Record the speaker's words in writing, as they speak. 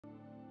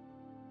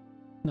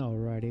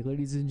Alrighty,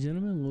 ladies and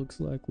gentlemen, looks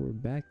like we're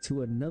back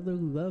to another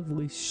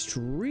lovely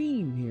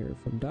stream here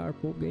from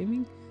Direport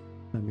Gaming.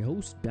 I'm your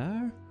host,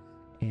 Dire,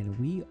 and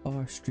we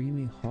are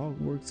streaming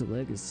Hogwarts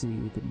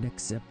Legacy, the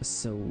next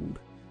episode.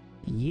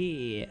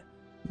 Yeah,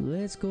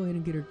 let's go ahead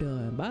and get her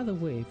done. By the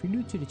way, if you're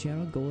new to the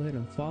channel, go ahead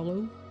and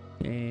follow.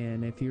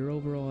 And if you're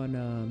over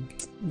on,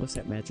 what's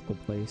that magical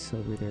place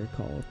over there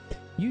called?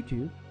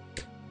 YouTube,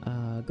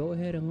 go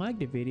ahead and like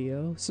the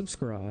video,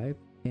 subscribe,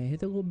 and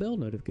hit the little bell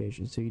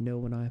notification so you know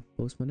when I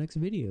post my next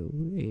video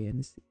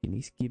in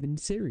any given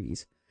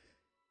series.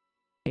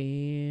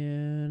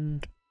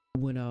 And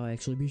when I'll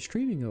actually be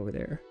streaming over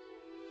there.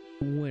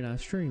 When I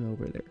stream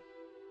over there.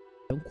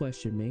 Don't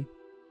question me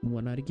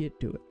when I get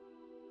to it.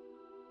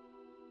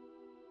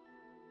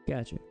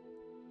 Gotcha.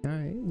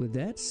 Alright, with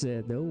that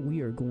said though,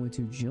 we are going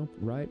to jump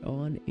right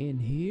on in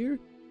here.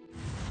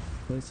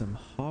 Play some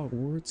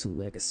Hogwarts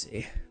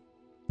Legacy.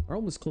 We're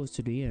almost close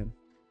to the end.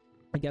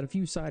 I got a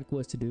few side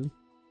quests to do.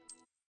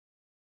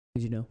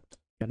 Because, you know,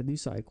 gotta do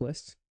side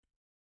quests.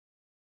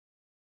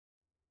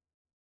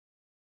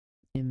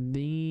 And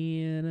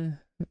then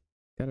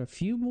got a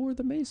few more of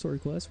the main story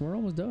quests. We're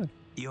almost done.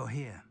 You're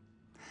here.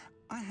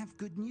 I have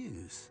good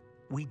news.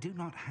 We do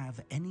not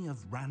have any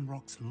of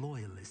Ranrock's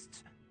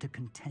loyalists to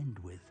contend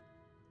with.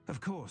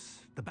 Of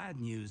course, the bad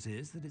news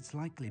is that it's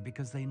likely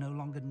because they no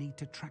longer need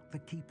to track the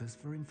Keepers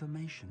for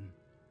information.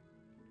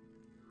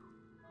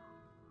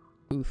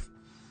 Oof.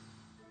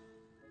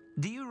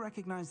 Do you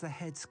recognize the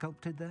head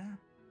sculpted there?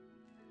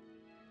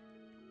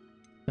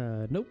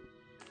 Nope.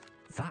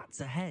 That's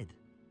a head.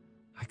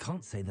 I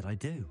can't say that I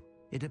do.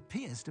 It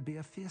appears to be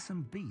a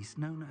fearsome beast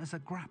known as a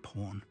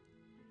Graphorn.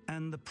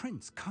 And the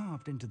prints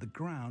carved into the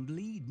ground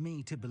lead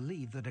me to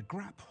believe that a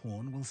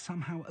Graphorn will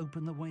somehow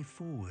open the way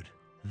forward.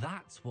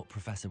 That's what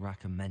Professor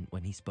Rackham meant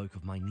when he spoke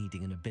of my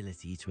needing an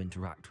ability to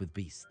interact with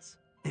beasts.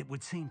 It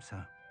would seem so.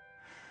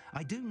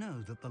 I do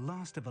know that the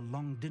last of a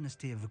long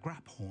dynasty of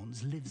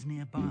Graphorns lives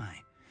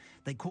nearby.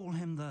 They call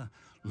him the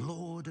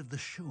Lord of the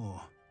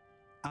Shore.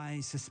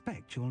 I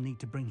suspect you'll need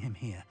to bring him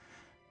here.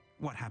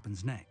 What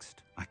happens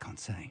next, I can't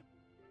say.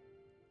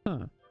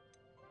 Huh.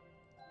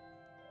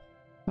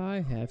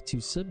 I have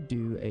to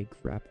subdue a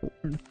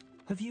Graphorn.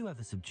 Have you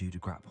ever subdued a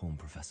Graphorn,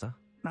 Professor?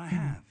 I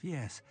have,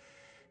 yes.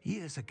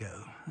 Years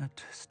ago,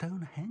 at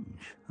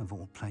Stonehenge, of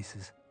all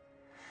places.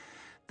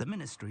 The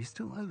Ministry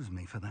still owes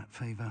me for that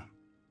favor.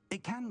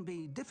 It can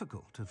be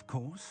difficult, of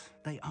course.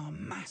 They are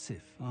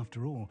massive,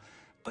 after all,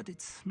 but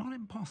it's not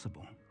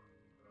impossible.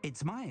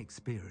 It's my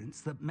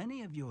experience that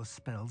many of your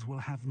spells will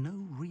have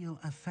no real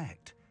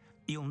effect.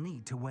 You'll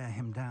need to wear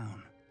him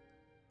down.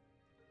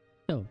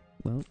 Oh,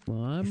 well,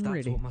 I'm if that's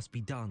ready. what must be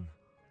done,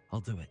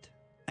 I'll do it.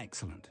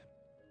 Excellent.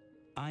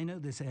 I know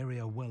this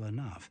area well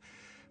enough.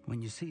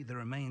 When you see the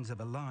remains of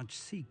a large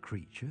sea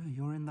creature,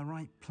 you're in the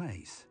right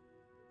place.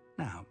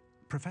 Now,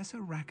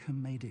 Professor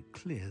Rackham made it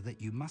clear that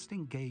you must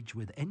engage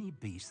with any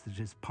beast that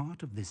is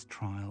part of this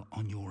trial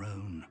on your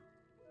own.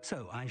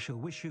 So I shall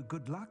wish you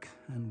good luck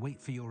and wait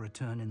for your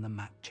return in the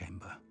mat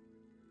chamber.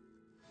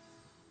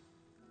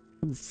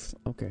 Oof.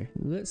 Okay,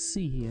 let's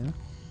see here.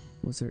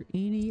 Was there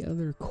any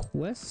other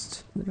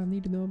quest that I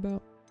need to know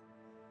about?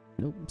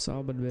 Nope.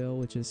 Salbadville,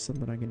 which is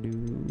something I can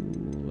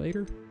do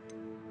later.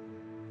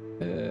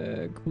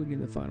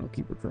 Completing the final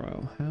keeper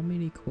trial. How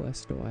many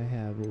quests do I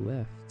have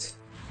left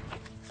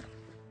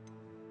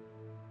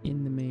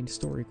in the main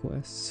story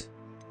quests?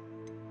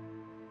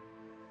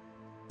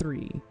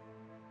 3.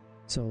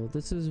 So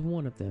this is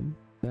one of them.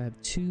 I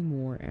have 2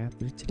 more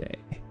after today.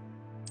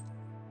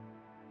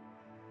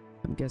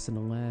 I'm guessing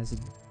the last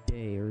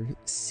day or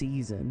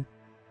season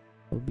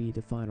will be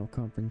the final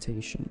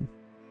confrontation.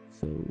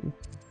 So,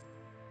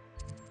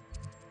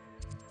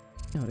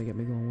 oh, they got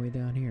me going way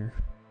down here.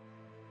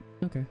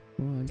 Okay,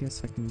 well, I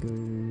guess I can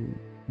go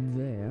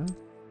there.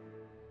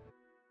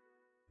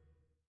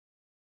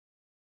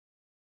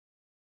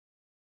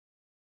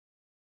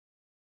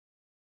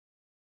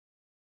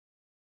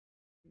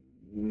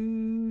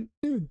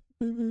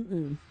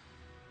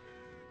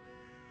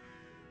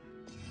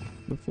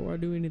 Before I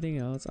do anything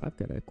else, I've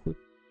got to equip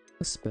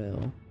a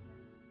spell.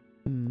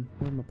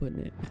 Where am I putting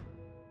it?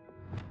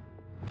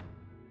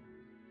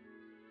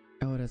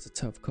 Oh, that's a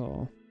tough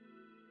call.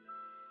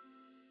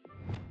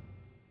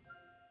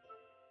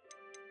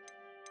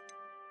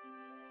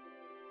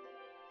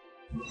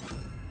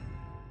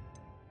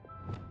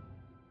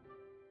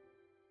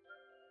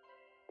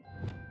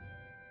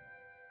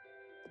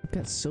 I've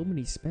got so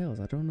many spells,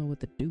 I don't know what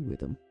to do with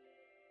them.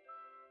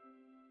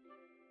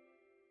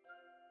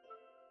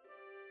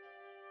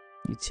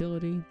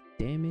 Utility,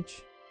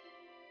 damage,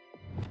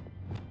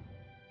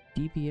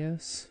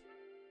 DPS.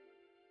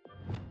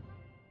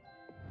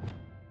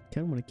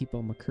 Kinda want to keep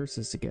all my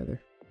curses together.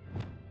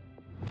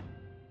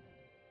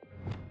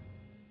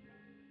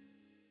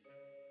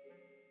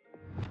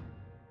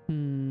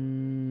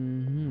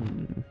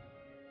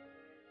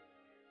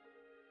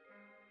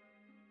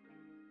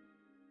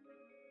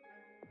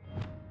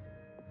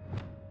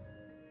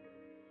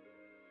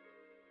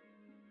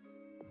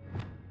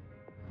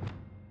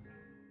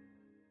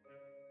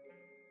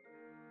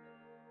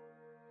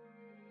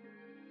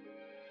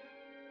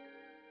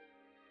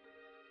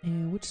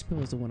 which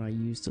spell is the one I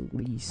use the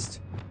least?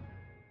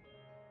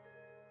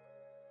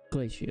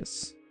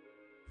 Glacius.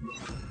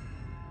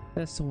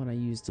 That's the one I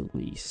use the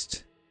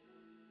least.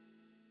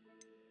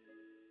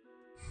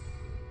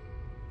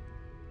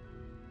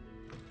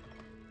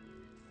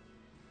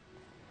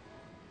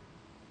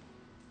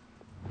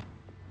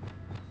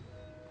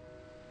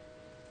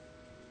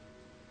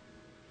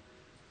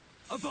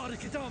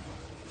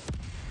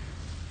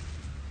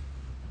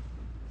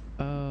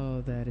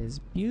 Oh, that is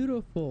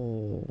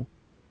beautiful.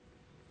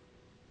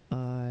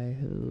 I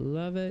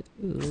love it,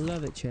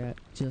 chat.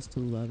 Just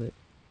love it.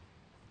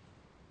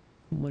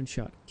 One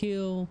shot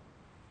kill.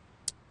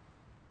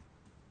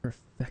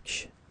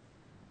 Perfection.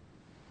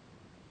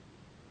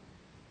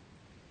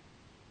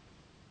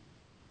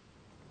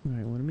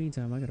 Alright, well, in the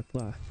meantime, I gotta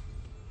fly.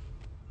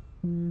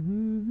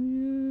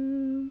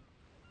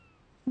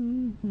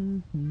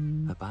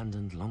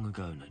 Abandoned long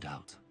ago, no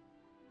doubt.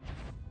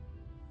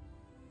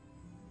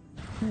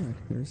 Alright,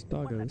 there's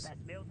doggos.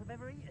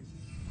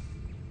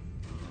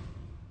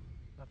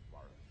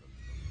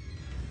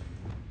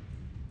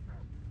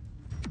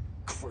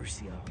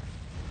 Crucio.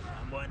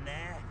 Someone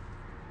there?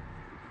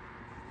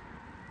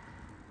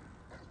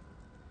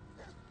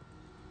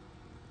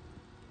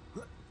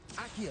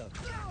 Accio.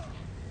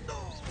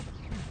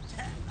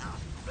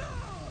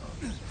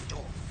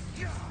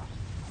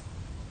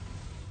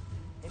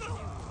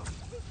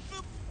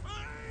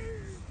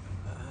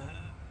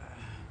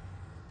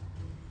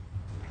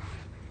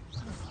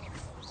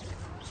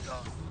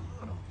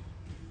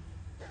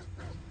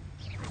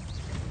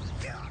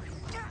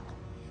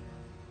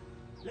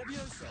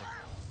 Levioso.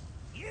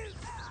 You.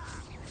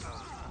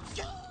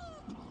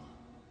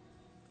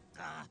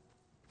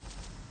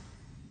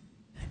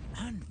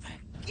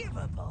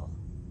 Unforgivable.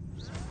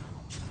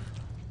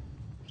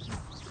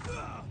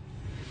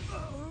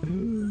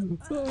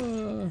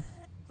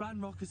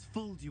 Ranrock has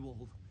fooled you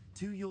all.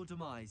 To your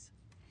demise.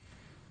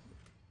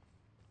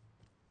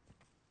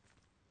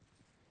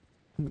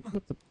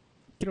 What the?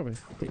 Get over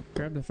here.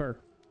 Grab the fur.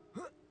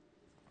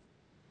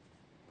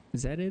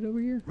 Is that it over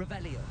here?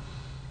 Revelio.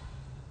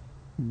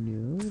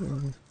 No, there's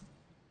a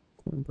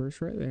corn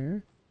purse right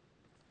there.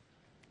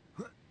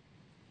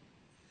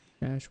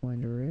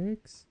 Ashwinder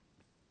eggs.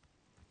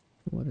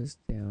 What is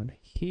down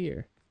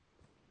here?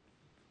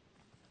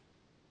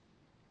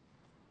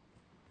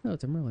 Oh,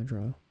 it's a Merlin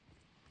draw.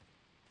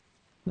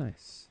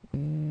 Nice.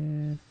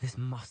 And This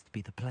must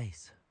be the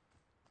place.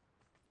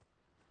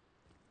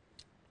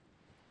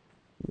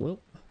 well,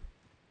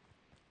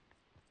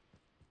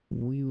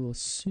 we will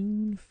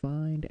soon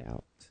find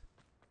out.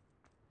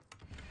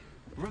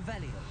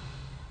 Revelio.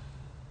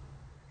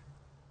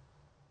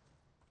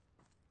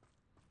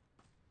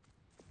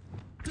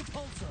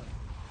 Depulso.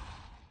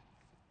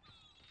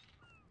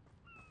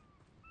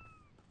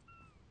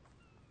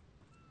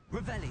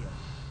 Revelio.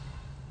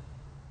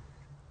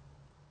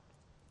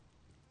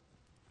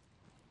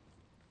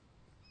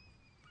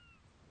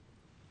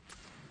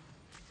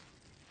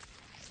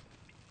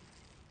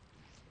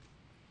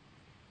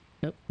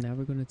 Yep, now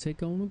we're gonna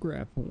take on the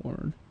grapple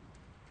horn.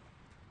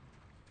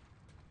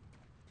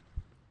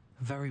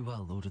 Very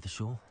well, Lord of the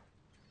Shore.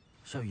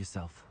 Show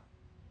yourself.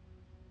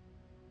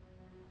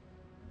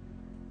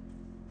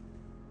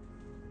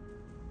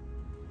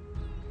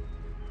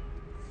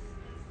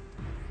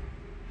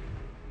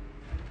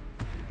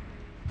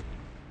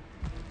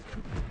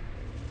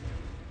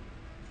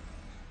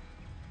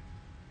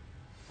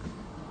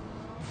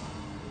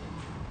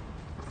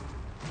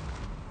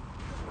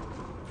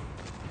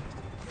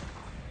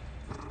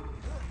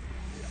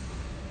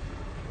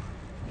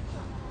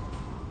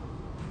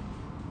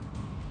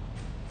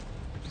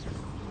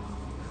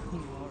 You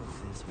are a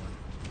fierce one.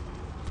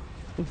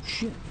 Oh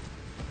shit.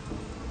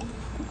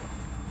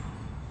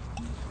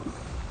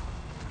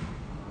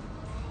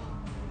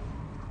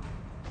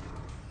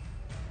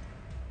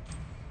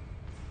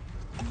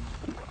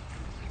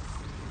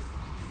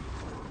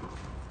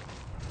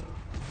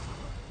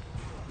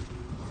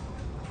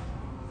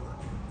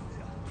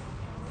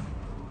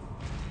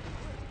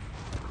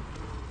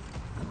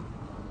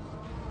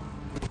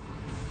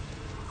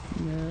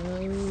 No.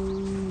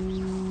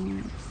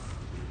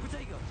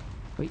 Protego.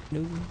 Wait,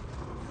 no.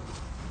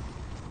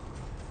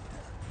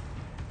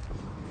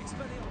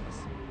 Expelliarmus.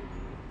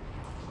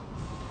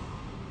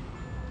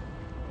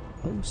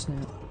 Oh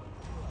snap.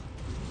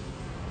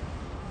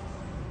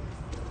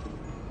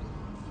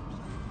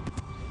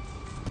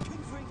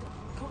 Confringo.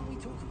 Can't we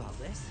talk about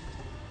this?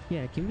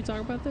 Yeah, can we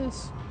talk about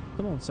this?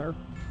 Come on, sir.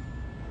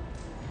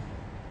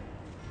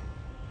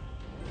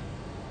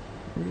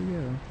 Where'd he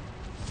go?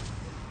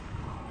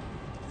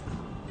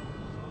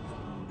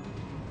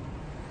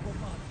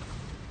 Bombard.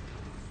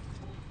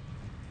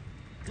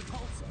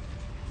 Depulso.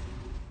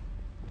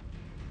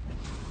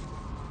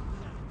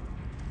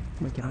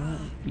 Wait, can I not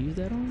use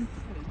that on?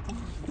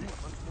 Take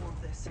much more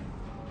of this.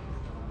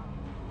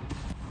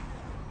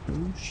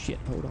 Oh shit,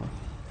 hold on.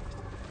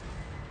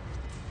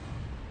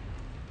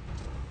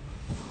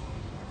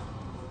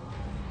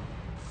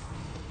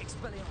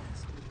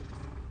 Expelliarmus.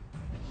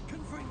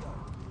 Confringo.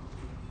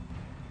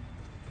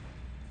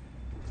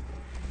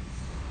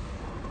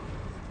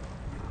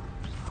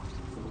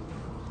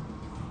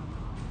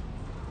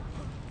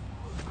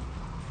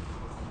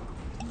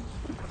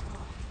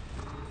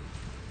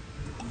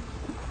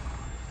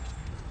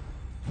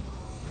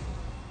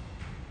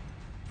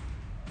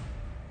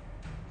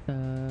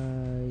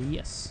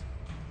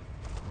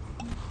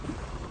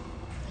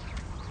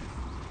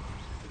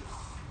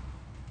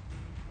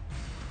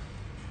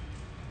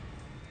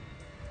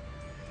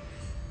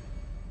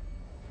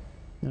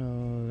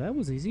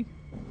 was easy.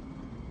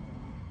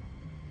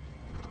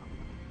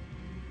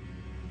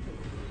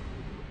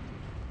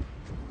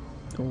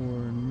 Or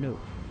no.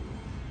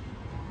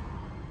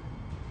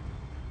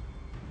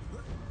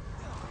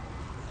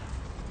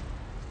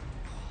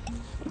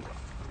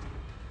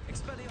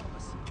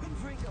 Expelliarmus,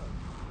 Confringo.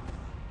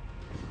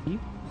 You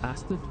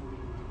bastard.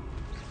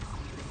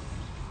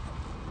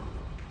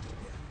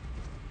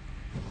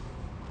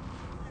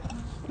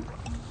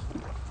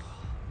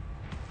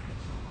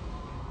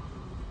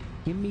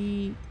 Give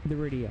me the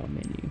radio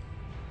menu.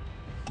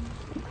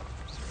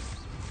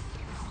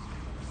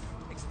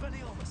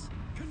 Expelliarmus,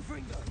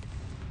 Confringo.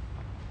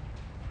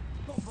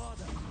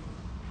 Bombarda.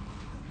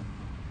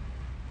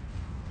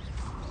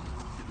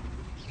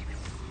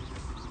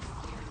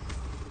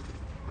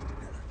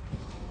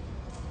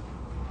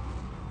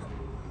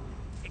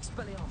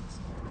 Expelliarmus.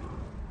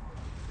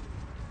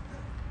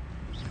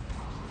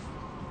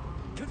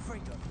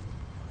 Confringo.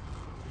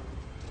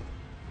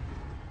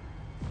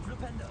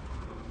 Flipendo.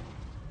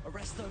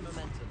 Arresto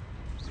momentum.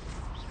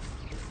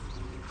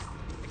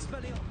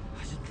 Expelliarmus.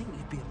 I should think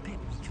you'd be a bit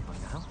weaker by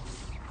now.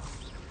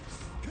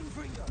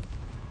 Confringo.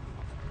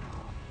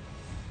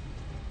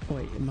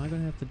 Wait, am I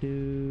gonna have to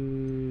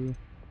do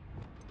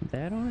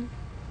that on it?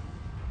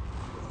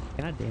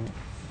 God damn it.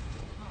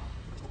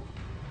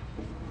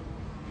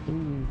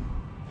 Ooh.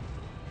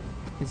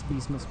 This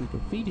beast must be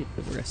defeated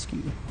for the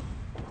rescue.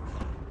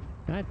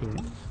 God damn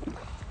it.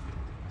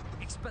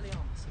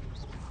 Expelliarmus.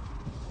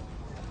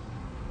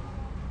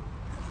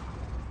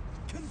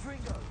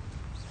 Confringo.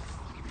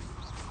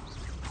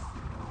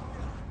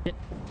 Hit.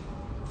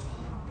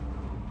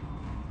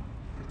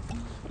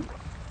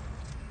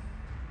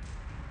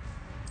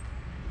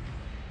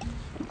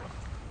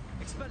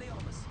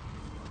 Expelliarmus.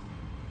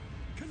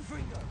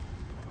 Confringo.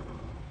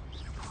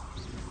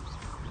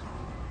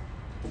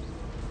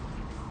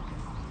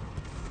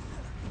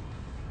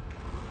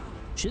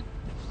 Shit.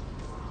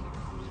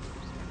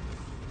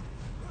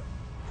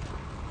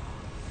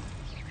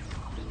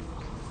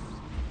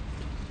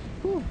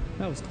 Whew,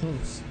 that was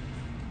close.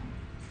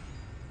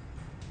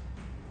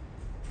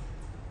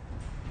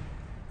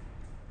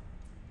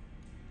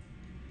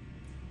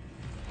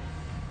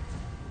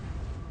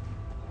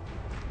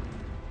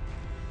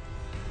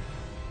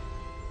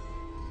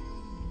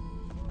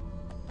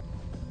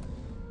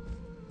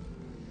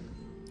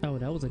 Oh,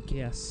 that was a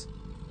guess.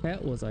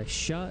 That was a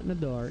shot in the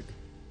dark.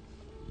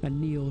 I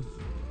kneeled.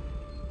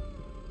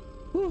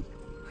 Whew.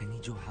 I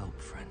need your help,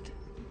 friend.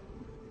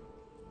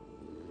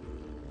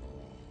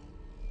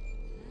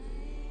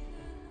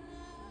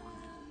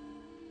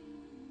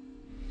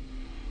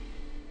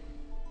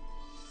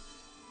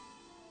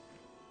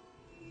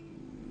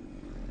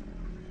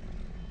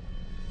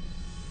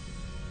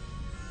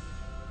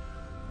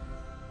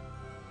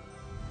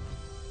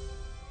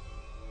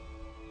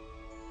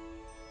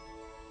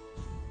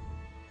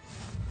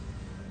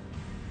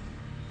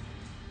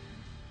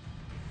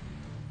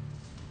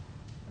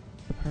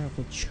 A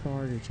powerful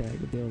charge attack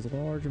that deals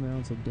large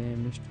amounts of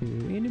damage to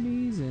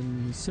enemies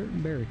and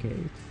certain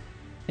barricades.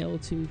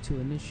 L2 to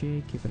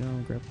initiate, keep an eye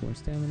on grapple and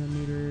stamina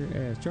meter.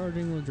 As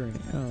charging will drain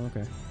it. Oh,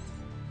 okay.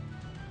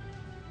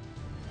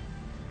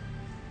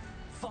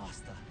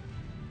 Faster.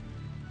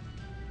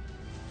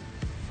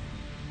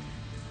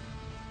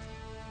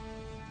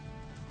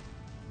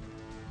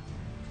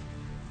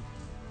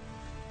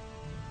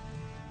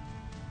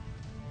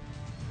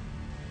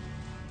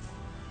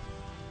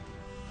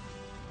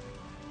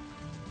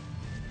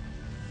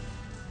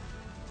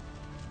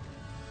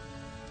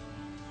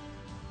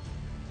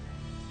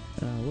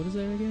 What is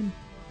that again?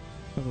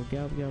 Oh,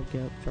 gallop, gallop,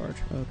 gallop, charge.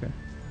 Okay.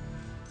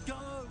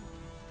 Go!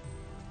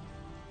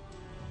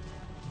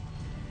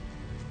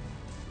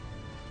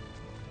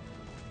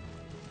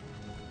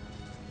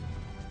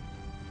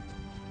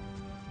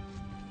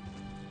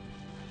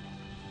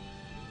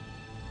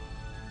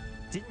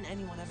 Didn't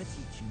anyone ever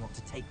teach you not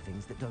to take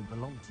things that don't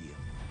belong to you?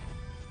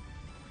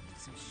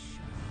 Some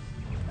shit.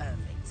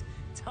 Perfect.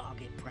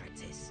 Target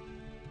practice.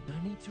 No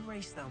need to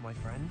race now, my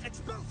friend.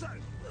 Expulso!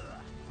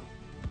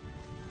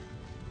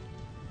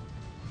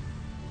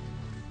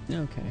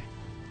 Okay.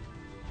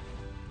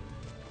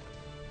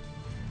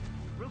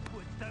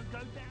 Rookwood, don't go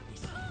down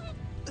this.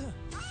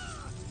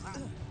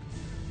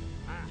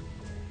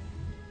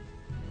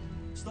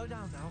 Slow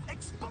down now.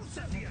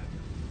 Expulso!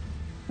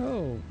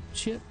 Oh,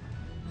 shit.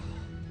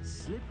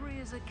 Slippery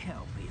as a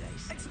kelpie, they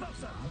say.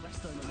 Expulso!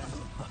 Arresto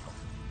momentum.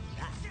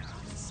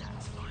 That's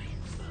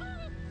satisfying.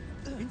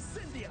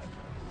 Incendio!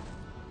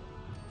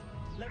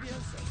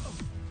 Levioso! Oh,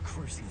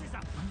 Cruising. this is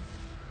up.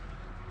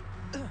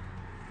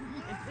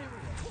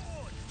 Imperial!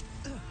 Cord!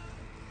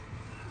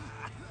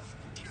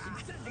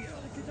 Incendio!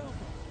 What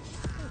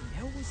the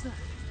hell was that?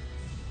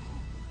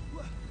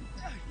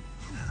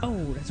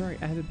 Oh, that's right.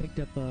 I haven't picked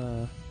up,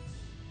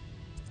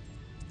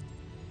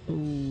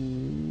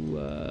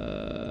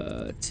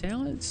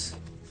 talents?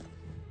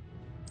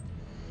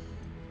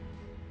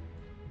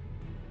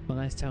 My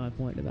last talent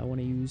point that I want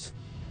to use.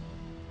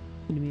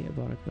 Enemy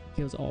Evotic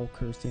kills all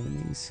cursed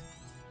enemies.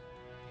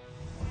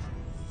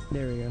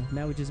 There we go.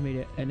 Now we just made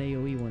it an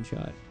AoE one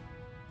shot.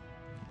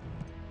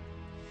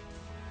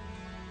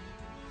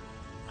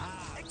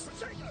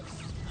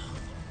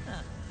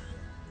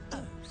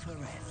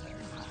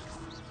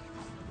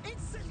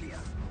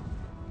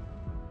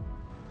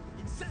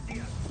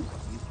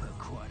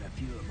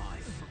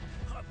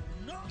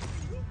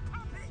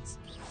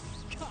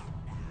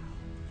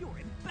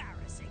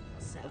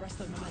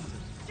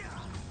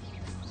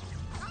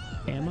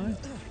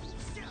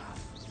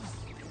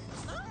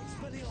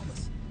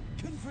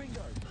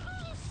 Fringo!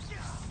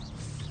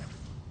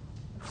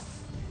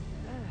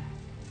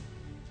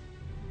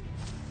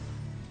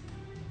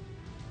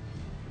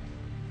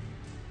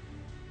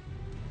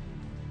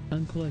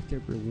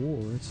 Uncollected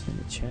rewards in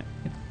the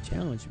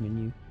challenge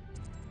menu.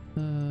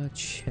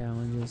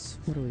 Challenges.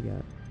 What do we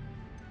got?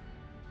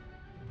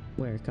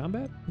 Where?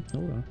 Combat?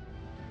 Hold on.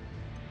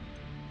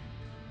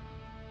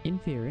 In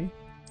theory.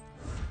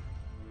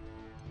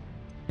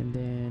 And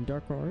then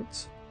dark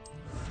arts.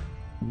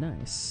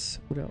 Nice.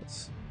 What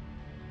else?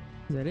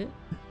 Is that it?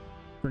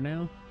 For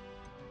now?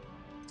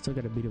 Still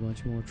gotta beat a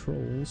bunch more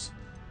trolls.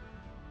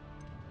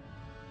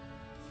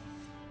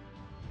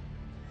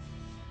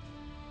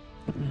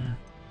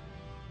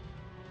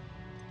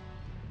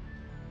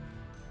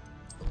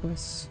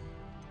 Quests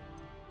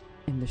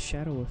in the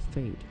Shadow of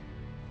Fate.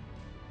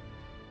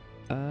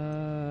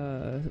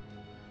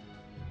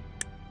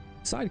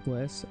 Side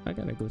quests. I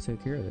gotta go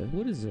take care of this.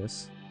 What is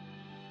this?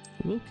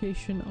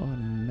 Location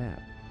on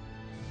map.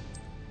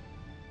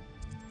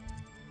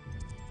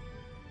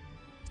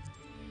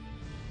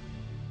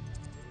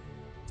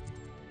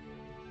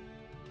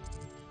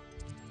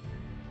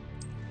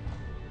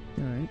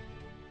 All right.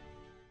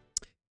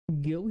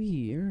 Go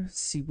here.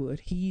 See what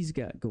he's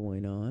got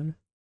going on.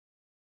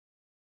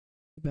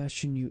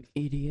 Sebastian, you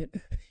idiot.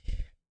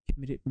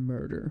 Committed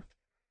murder.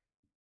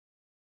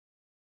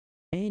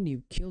 And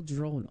you killed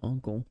your own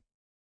uncle.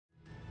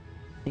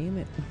 Damn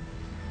it.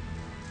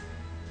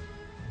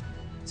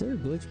 Is there a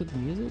glitch with the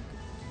music?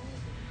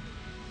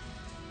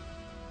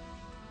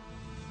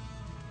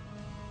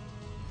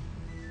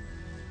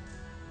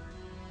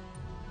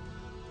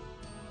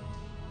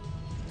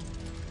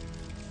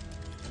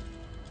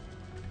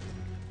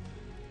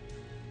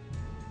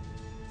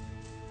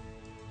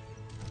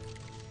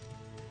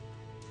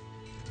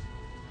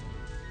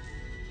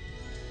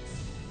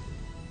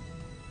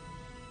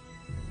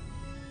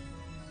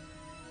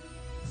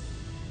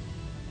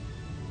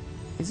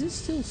 Is it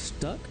still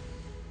stuck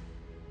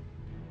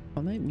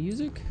on that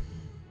music?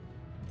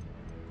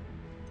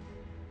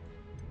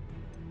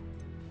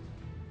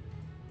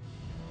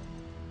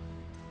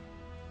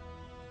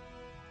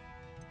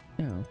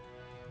 No.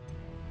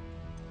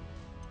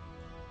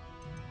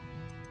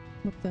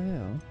 What the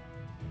hell?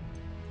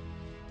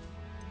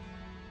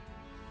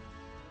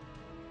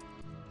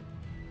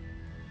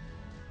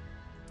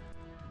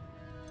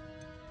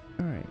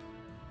 All right.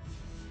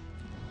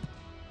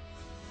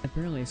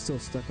 Apparently it's still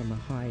stuck on the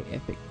high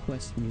epic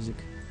quest music.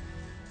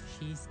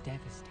 She's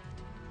devastated.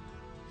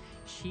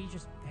 She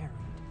just buried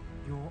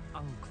your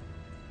uncle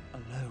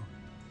alone.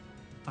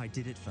 I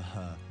did it for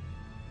her.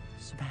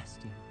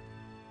 Sebastian,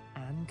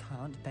 Anne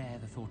can't bear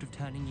the thought of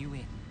turning you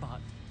in, but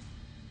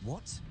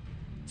What?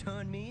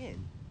 Turn me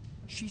in?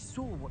 She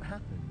saw what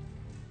happened.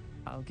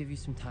 I'll give you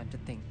some time to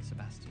think,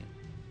 Sebastian.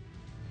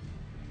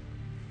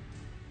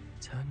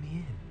 Turn me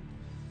in?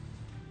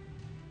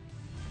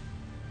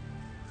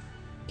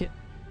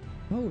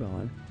 Hold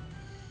on.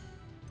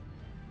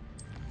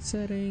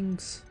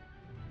 Settings.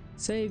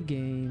 Save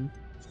game.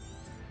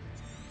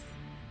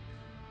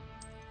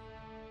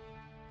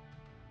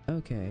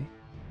 Okay.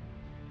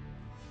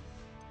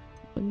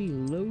 Let me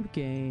load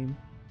game.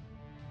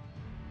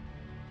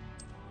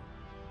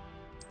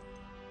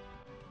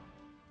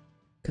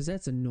 Cause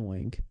that's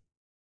annoying.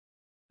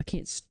 I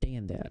can't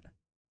stand that.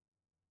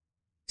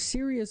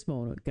 Serious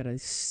moment. Got a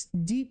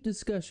deep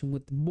discussion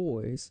with the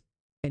boys,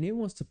 and it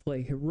wants to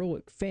play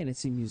heroic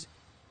fantasy music.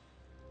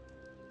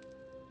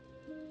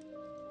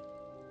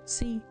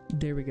 See,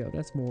 there we go.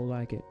 That's more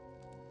like it.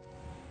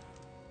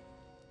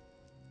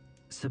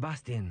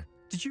 Sebastian,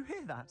 Did you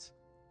hear that?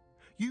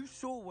 You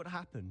saw what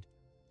happened.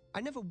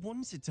 I never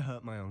wanted to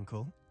hurt my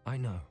uncle. I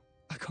know.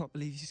 I can't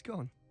believe he's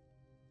gone.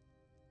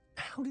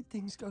 How did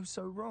things go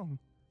so wrong?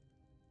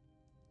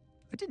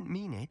 I didn't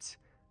mean it.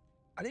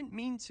 I didn't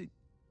mean to...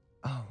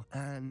 Oh,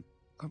 Anne,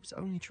 I was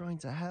only trying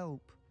to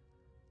help.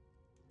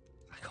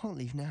 I can't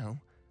leave now.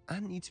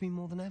 Anne needs me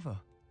more than ever.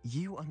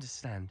 You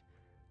understand.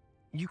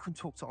 You can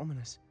talk to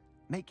Ominous.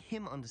 Make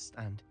him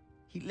understand.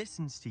 He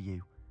listens to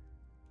you.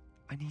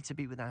 I need to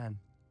be with Anne.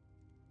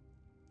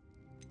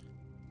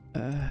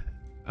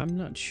 I'm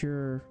not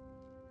sure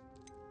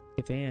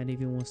if Anne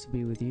even wants to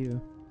be with you.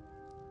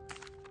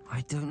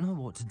 I don't know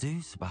what to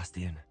do,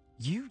 Sebastian.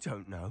 You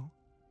don't know.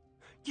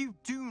 You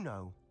do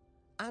know.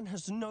 Anne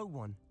has no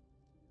one.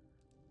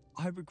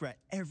 I regret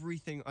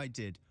everything I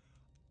did.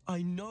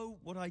 I know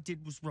what I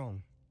did was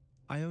wrong.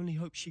 I only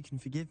hope she can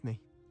forgive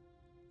me.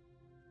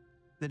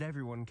 That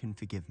everyone can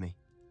forgive me.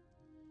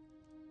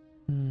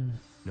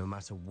 No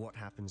matter what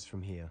happens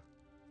from here.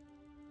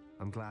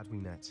 I'm glad we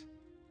met.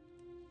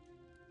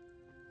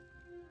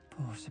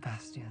 Poor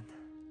Sebastian.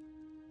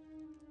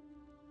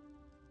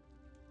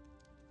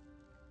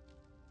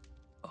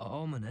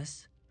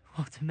 Ominous?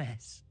 What a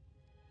mess.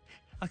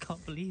 I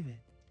can't believe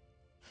it.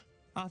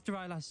 After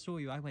I last saw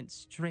you, I went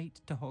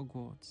straight to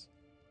Hogwarts.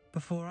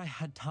 Before I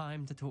had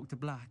time to talk to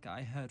Black,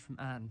 I heard from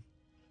Anne.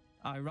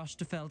 I rushed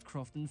to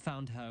Feldcroft and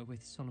found her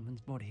with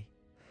Solomon's body.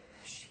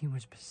 She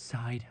was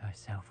beside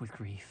herself with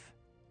grief.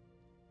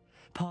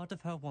 Part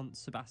of her wants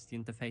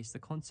Sebastian to face the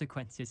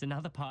consequences,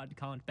 another part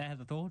can't bear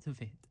the thought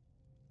of it.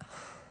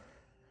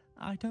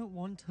 I don't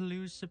want to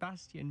lose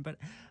Sebastian, but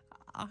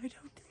I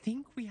don't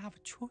think we have a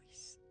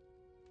choice.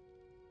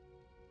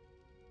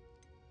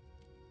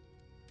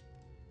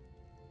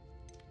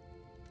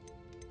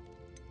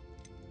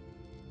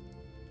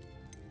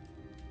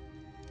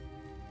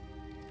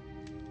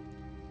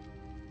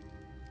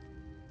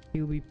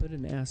 He'll be put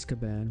in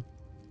Azkaban.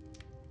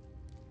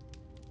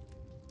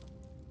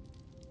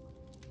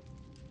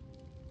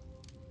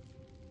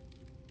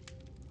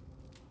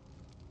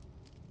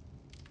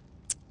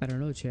 I don't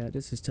know, chat.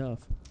 This is tough.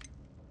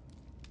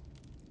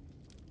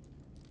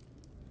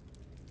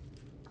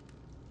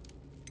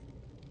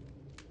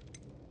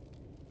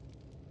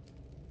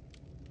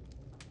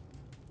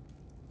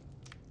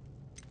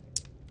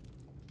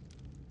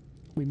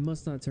 We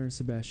must not turn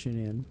Sebastian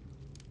in.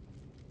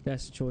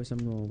 That's the choice I'm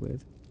going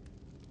with.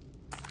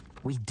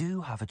 We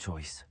do have a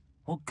choice.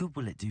 What good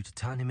will it do to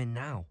turn him in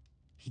now?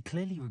 He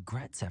clearly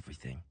regrets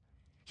everything.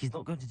 He's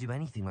not going to do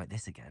anything like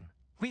this again.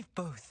 We've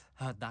both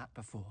heard that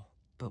before.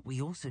 But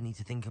we also need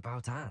to think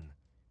about Anne.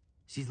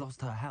 She's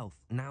lost her health,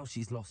 now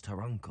she's lost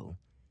her uncle.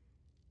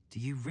 Do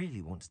you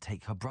really want to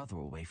take her brother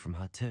away from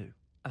her too?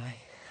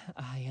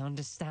 I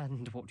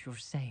understand what you're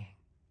saying.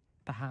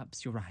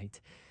 Perhaps you're right.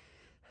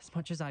 As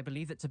much as I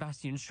believe that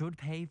Sebastian should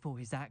pay for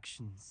his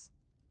actions,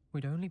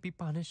 we'd only be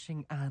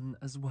punishing Anne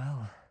as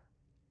well.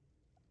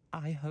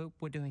 I hope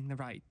we're doing the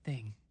right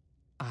thing.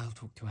 I'll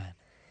talk to Anne.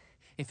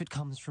 If it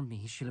comes from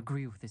me, she'll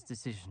agree with this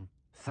decision.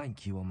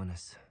 Thank you,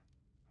 Ominous.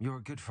 You're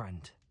a good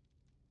friend.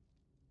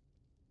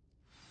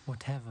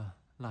 Whatever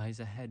lies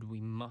ahead, we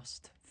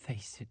must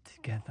face it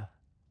together.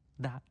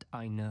 That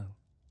I know.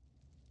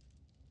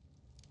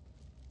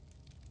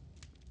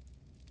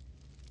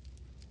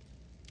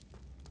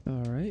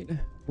 All right.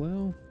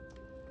 Well.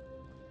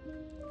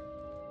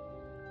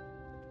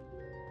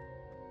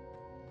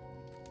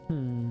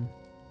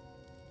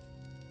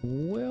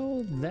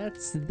 Well,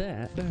 that's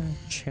that.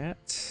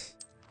 Chat.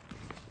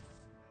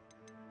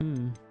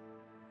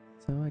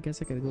 So I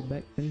guess I gotta go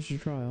back, finish the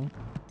trial.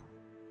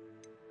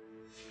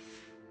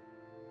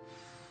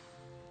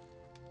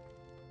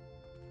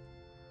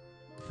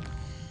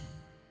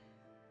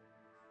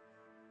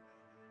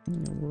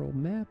 World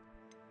map.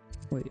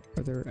 Wait,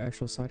 are there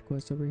actual side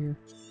quests over here?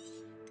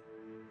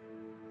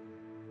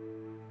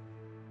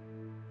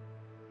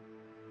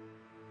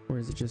 Or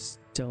is it just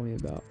tell me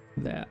about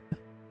that?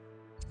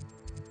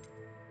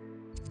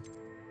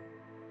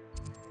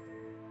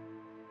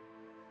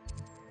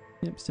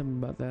 Yep, something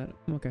about that.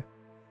 Okay.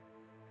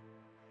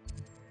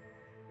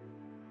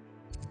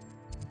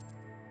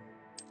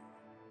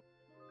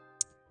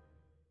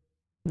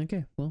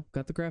 Okay, well,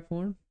 got the graph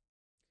horn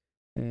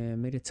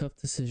and made a tough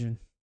decision.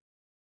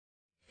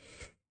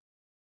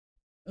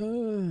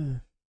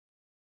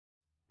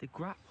 The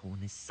grap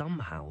horn is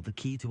somehow the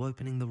key to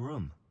opening the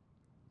room.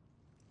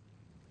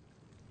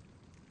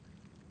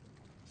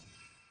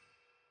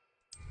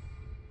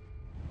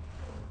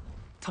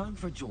 Time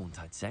for a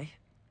jaunt, I'd say.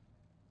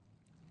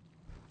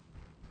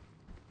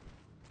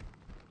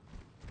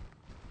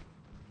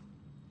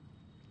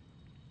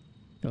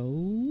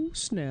 Oh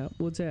snap,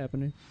 what's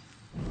happening?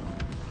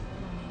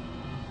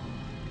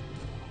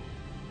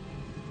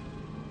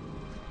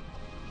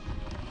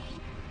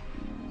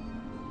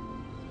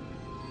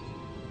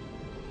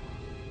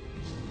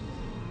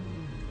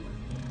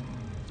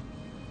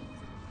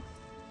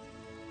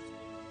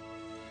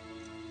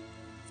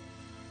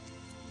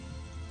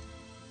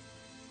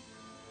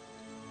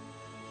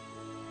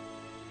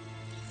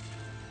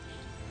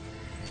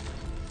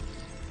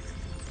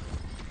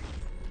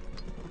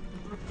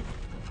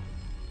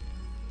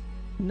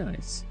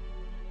 Nice.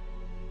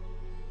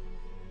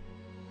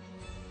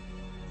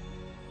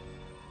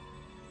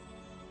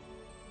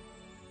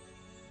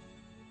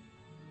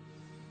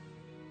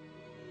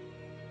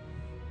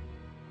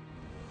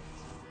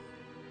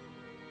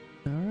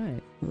 All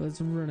right,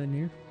 let's run in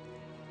here.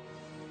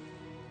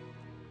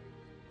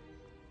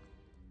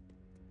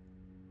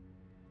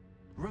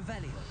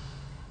 Revelio.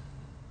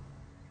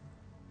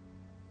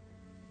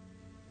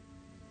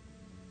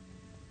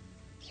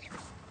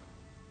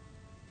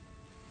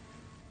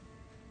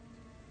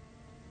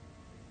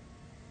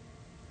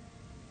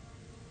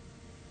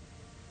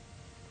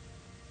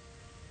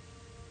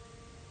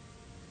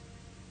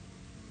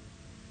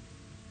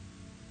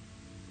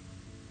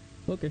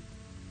 Okay.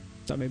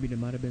 Thought maybe there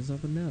might have been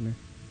something down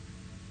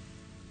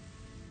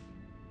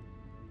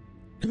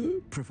there.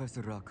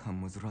 Professor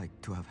Rackham was right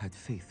to have had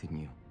faith in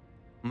you.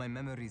 My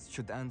memories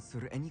should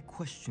answer any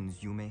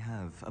questions you may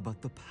have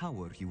about the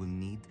power you will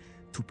need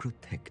to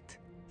protect.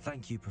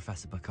 Thank you,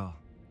 Professor Bakar.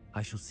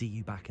 I shall see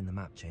you back in the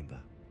map chamber.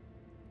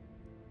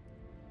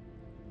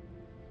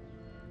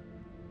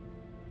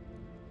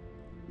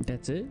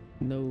 That's it?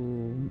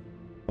 No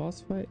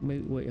boss fight?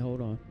 Wait, hold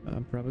on.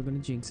 I'm probably gonna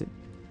jinx it.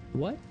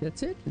 What?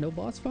 That's it? No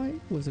boss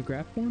fight? Was a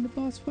graph horn the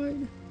boss fight?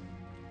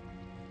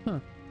 Huh.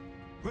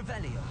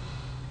 Revelio.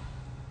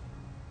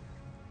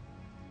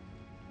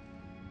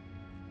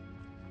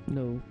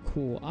 No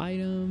cool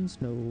items,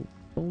 no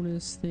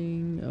bonus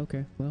thing.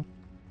 Okay, well.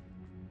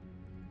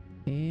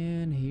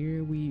 And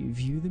here we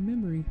view the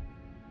memory.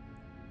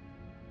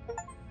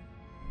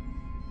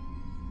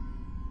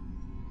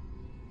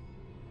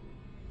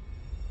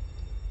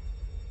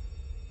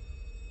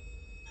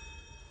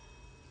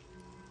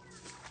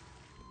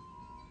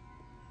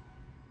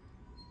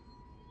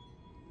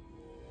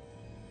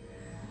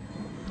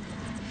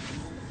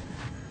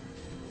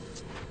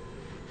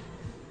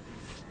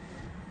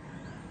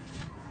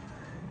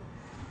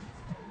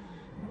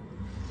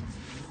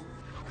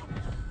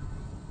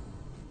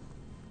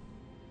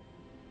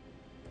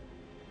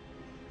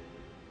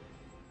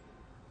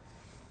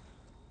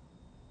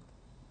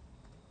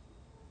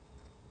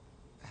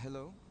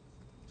 Hello?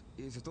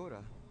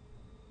 Isadora?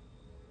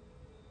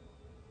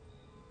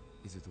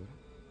 Isadora?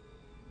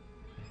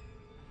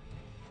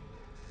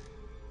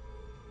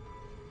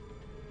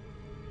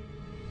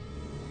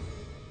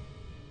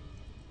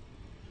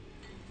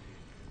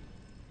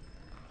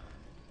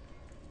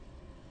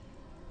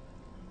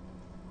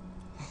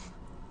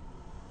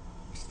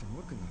 Mr.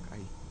 Morganlock,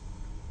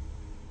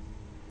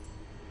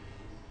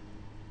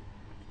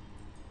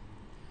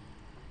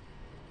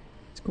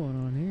 What's going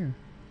on here?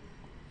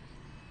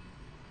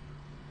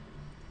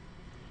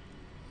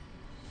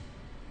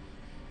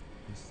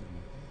 Mr.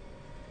 Morgan?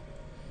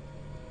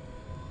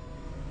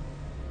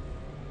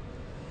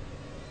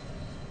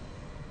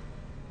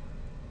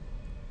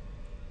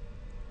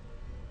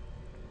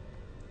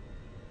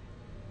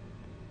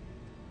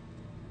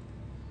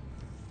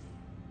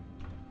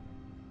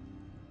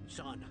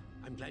 Son,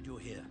 I'm glad you're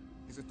here.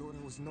 Isadora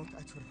was not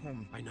at her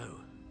home. I know.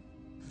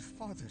 Her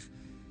father...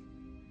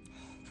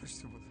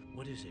 Percival.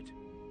 What is it?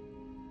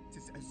 It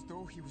is as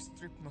though he was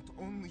stripped not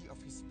only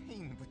of his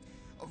pain, but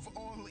of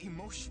all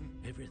emotion.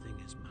 Everything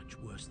is much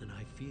worse than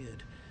I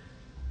feared.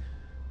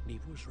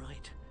 Neve was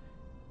right.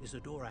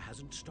 Isadora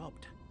hasn't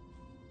stopped.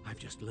 I've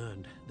just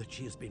learned that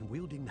she has been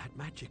wielding that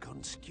magic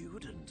on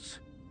students.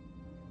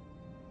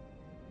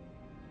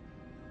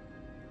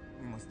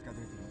 We must gather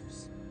the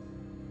others.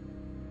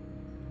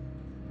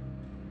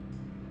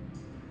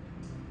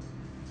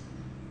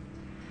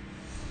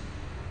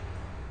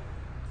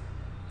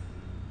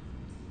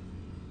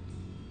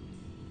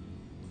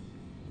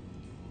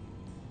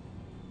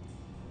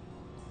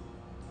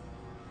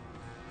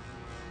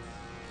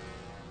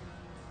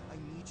 I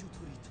need you to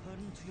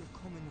return to your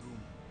common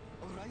room,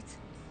 all right?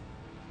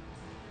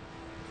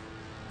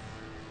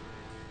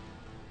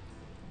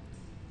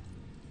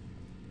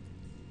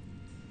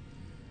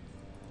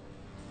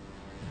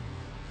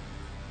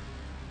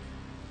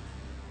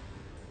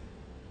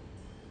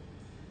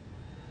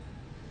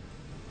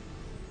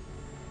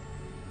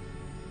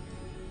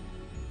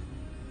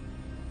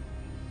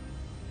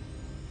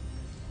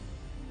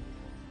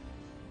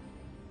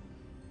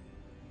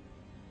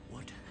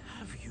 What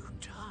have you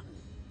done?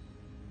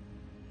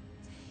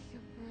 Take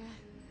a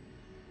breath.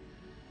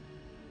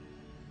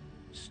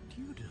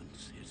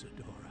 Students,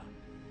 Isadora.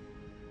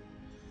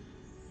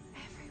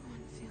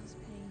 Everyone feels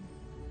pain.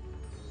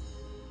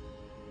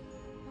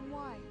 And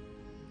why?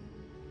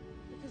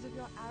 Because of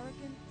your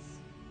arrogance?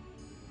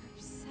 Your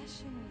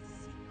obsession with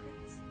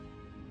secrets?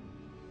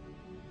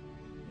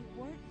 You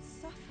won't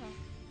suffer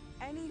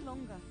any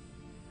longer.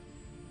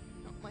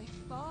 Not my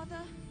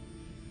father,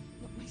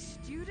 not my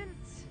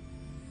students,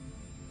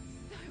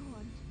 no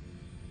one.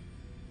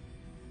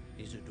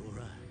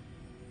 Isadora,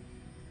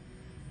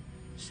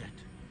 set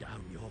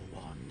down your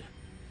wand.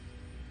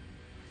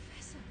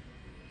 Professor,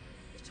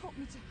 you taught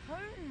me to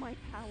hone my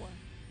power,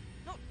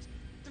 not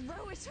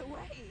throw it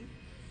away.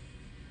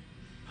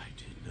 I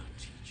did not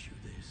teach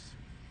you this.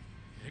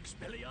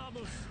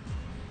 Expelliarmus!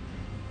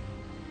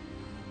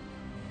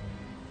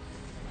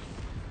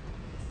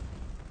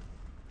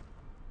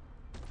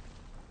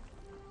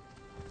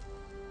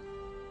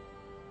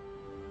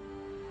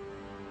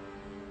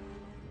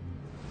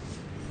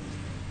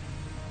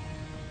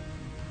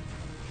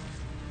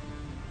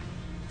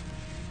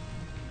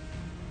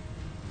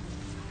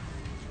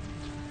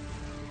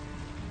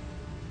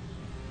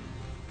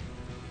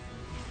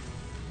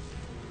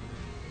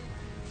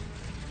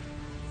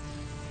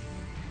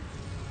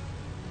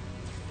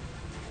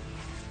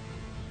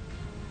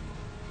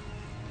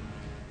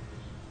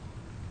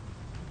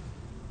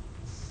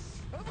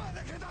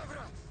 Avada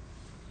Kedavra!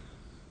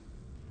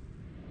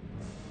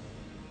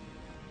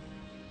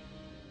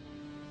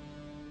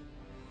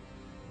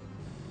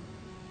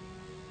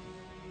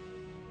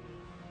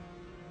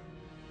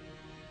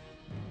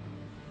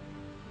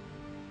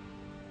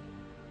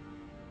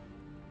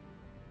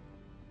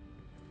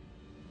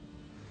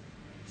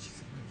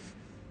 She's alive.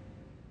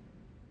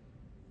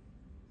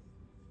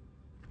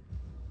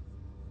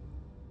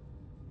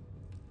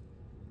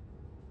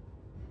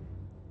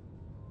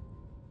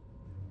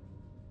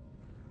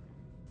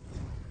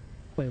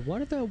 Wait, why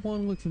did that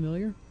wand look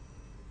familiar?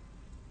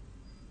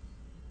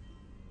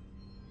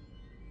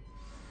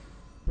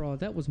 Bro,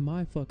 that was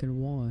my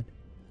fucking wand.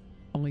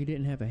 Only it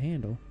didn't have a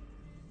handle.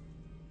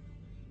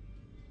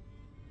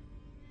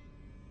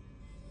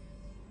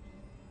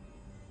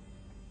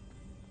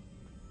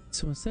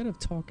 So instead of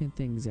talking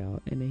things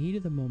out, in the heat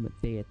of the moment,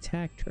 they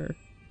attacked her.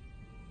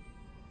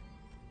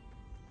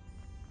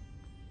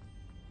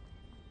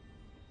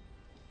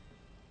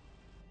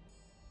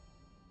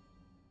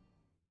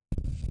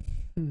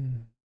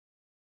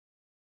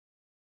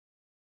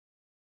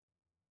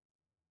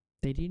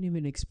 They didn't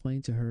even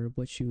explain to her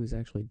what she was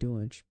actually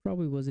doing. She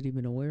probably wasn't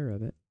even aware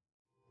of it.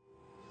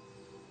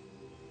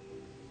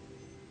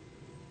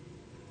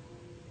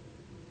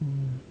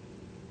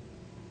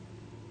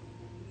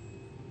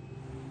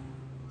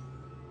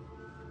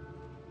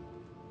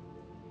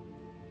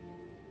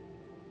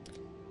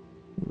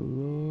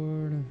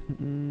 Lord,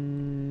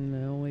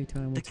 the only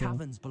time will The tell.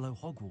 caverns below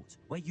Hogwarts,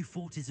 where you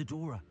fought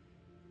Isadora.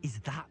 Is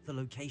that the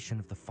location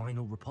of the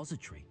final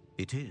repository?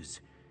 It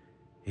is.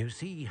 You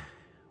see,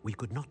 we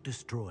could not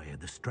destroy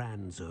the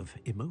strands of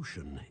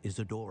emotion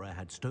Isadora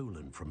had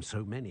stolen from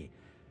so many.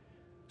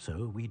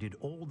 So we did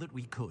all that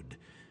we could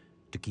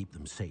to keep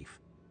them safe.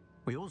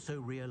 We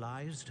also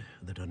realized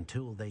that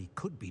until they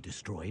could be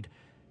destroyed,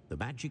 the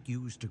magic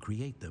used to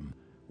create them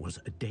was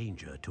a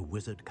danger to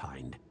wizard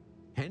kind.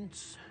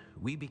 Hence,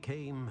 we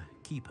became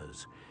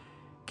keepers.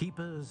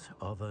 Keepers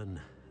of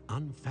an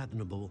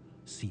unfathomable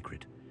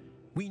secret.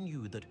 We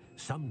knew that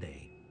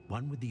someday,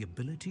 one with the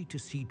ability to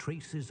see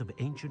traces of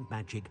ancient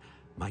magic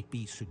might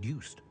be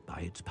seduced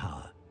by its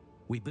power.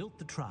 We built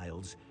the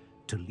trials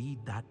to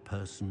lead that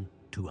person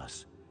to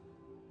us,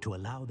 to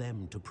allow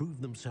them to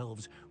prove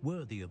themselves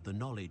worthy of the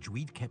knowledge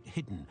we'd kept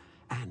hidden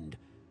and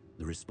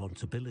the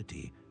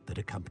responsibility that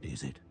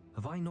accompanies it.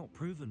 Have I not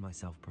proven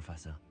myself,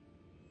 Professor?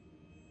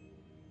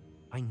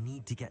 I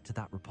need to get to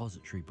that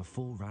repository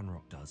before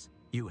Ranrock does.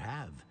 You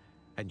have,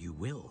 and you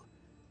will.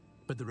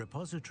 But the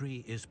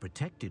repository is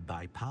protected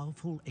by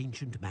powerful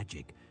ancient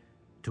magic.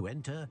 To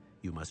enter,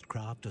 you must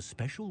craft a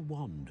special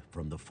wand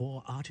from the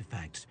 4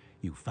 artifacts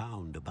you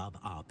found above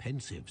our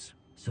pensives.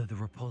 So the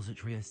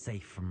repository is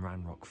safe from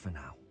Ranrock for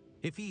now.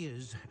 If he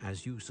is,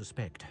 as you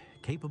suspect,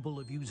 capable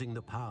of using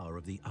the power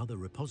of the other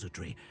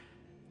repository,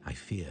 I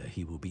fear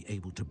he will be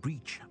able to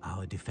breach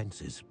our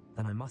defenses.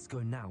 Then I must go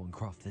now and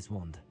craft this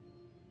wand.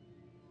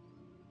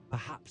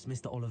 Perhaps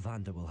Mr.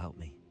 Ollivander will help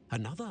me.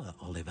 Another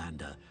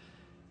Ollivander?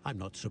 I'm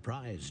not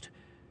surprised.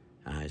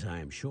 As I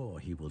am sure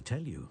he will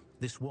tell you,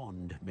 this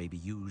wand may be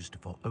used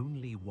for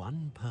only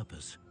one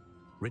purpose.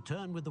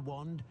 Return with the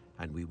wand,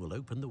 and we will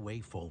open the way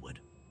forward.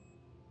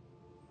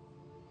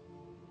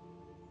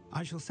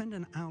 I shall send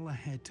an owl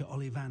ahead to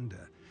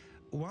Ollivander.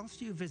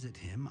 Whilst you visit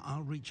him,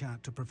 I'll reach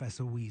out to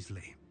Professor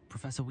Weasley.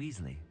 Professor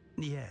Weasley?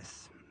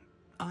 Yes.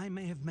 I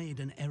may have made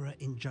an error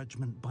in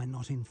judgment by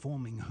not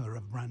informing her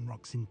of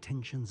Ranrock's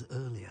intentions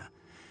earlier.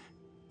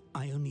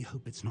 I only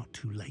hope it's not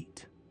too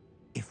late.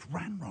 If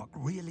Ranrock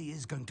really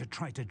is going to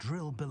try to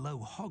drill below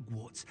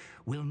Hogwarts,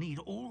 we'll need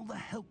all the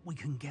help we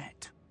can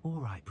get. All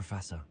right,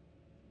 Professor.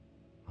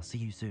 I'll see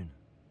you soon.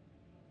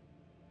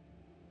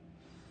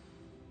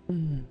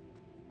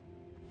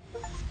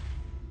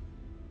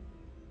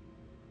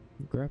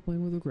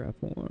 Grappling with a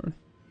grapphorn.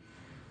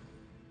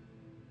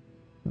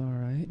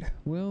 Alright,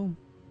 well.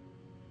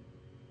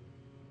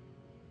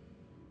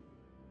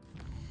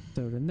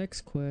 So the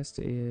next quest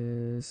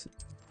is...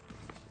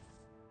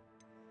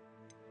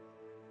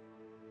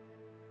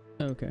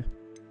 Okay.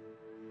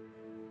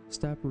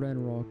 Stop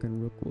Ranrock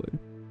and Rookwood.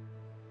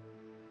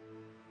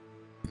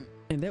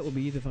 And that will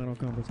be the final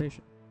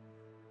confrontation.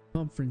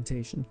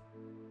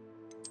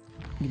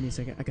 Give me a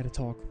second, I gotta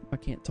talk. I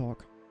can't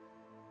talk.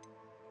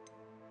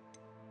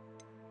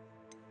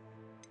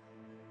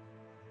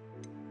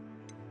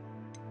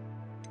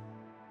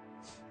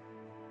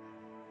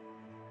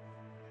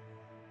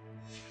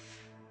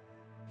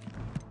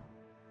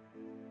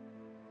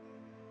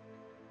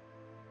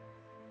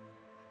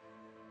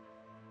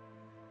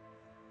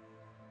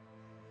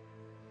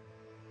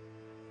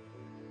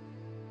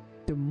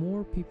 The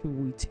more people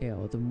we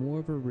tell, the more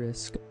of a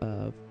risk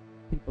of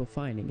people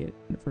finding it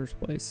in the first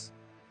place.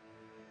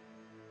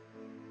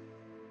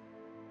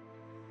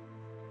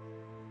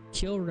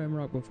 Kill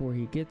Ranrock before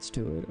he gets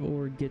to it,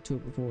 or get to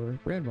it before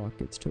Ranrock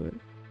gets to it.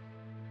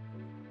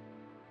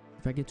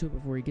 If I get to it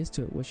before he gets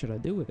to it, what should I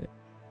do with it?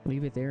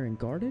 Leave it there and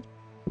guard it?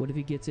 What if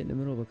he gets it in the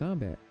middle of a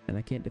combat and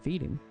I can't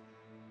defeat him?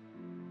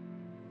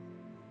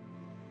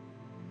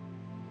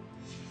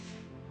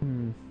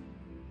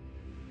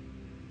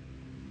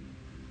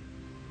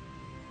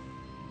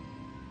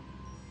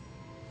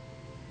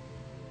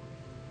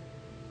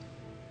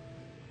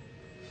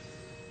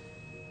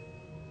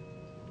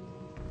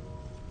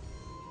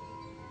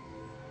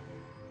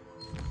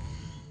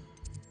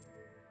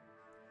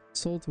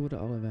 Consult with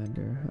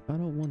Ollivander. I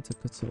don't want to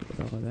consult with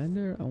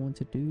Ollivander. I want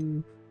to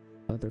do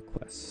other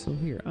quests. So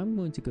here, I'm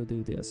going to go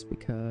do this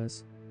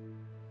because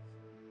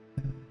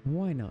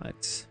why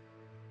not?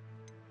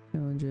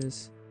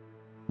 Challenges,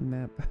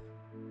 map,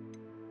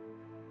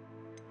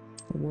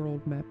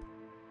 world map.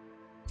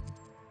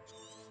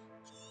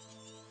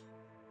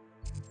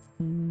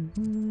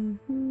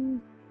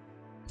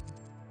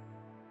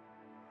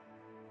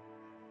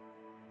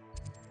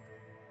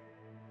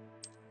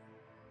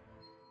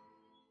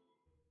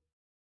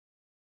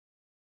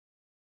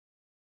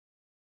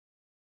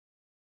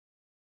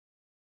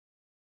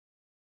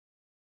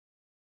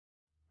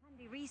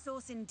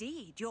 resource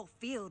indeed, your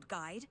field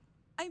guide.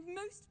 I'm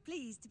most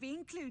pleased to be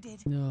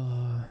included.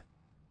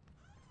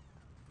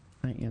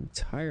 I am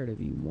tired of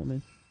you,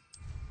 woman.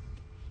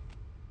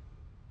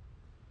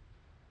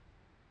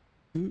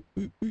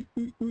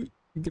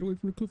 Get away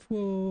from the cliff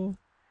wall.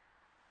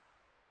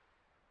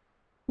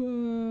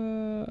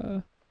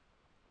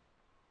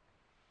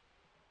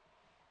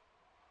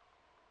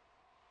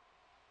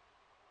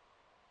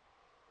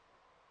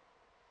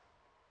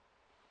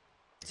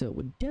 So it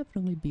would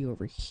definitely be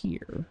over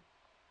here.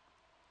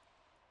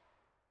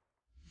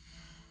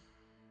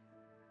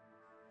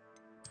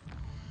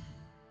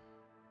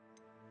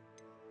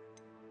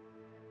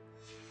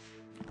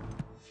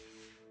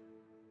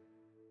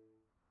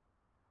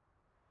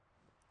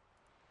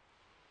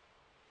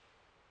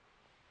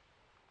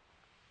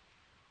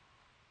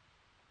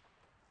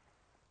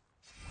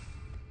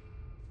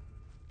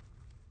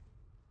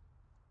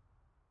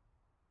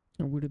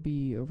 Or would it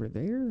be over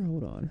there?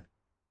 Hold on.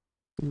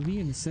 It would be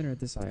in the center of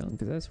this island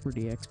because that's where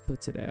the X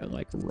puts it at,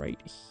 like right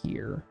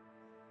here.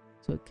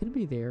 So it could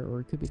be there or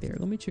it could be there.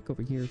 Let me check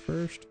over here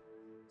first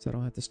so I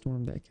don't have to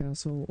storm that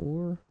castle.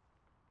 Or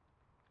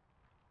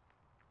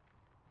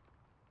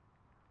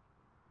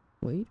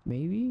wait,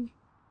 maybe?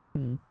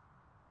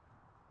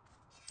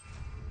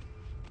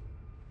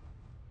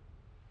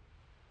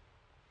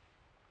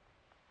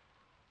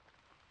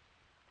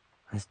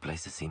 This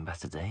place has seen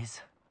better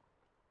days.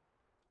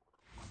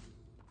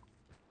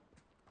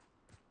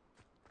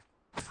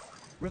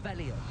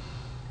 Revelio.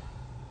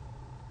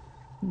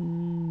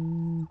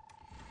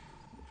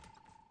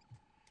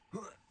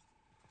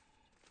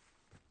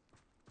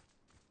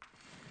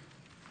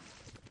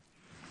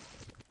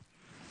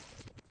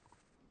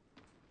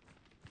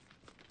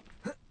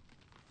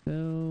 So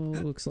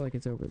looks like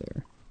it's over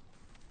there.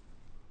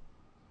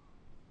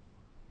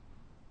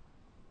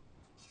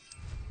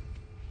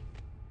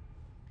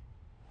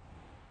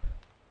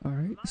 All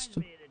right. Reminds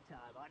me of the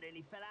time I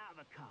nearly fell out of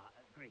a cart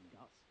at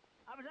Gringotts.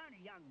 I was only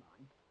young,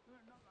 mind.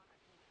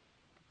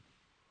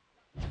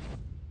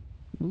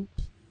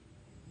 Oops.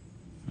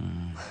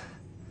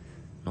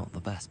 Not the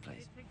best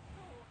place.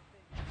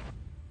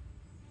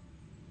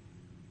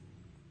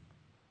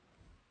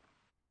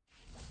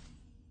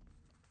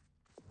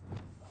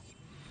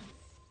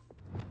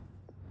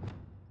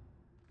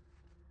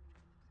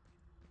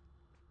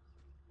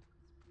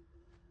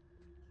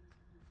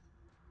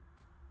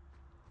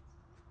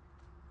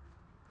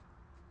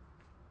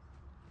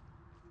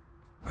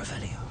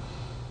 Revelio.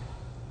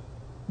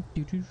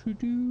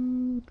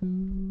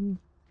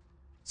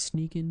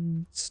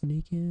 Sneaking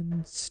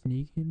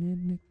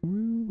in the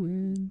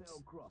ruins.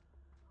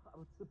 I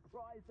was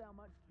surprised how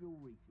much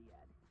jewelry she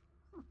had.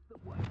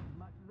 That weighs as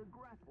much as a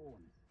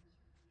grapphorn.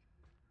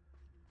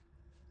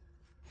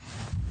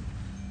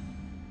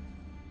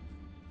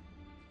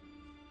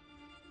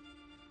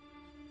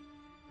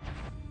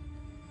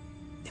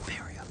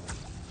 Imperium.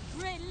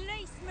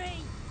 Release me!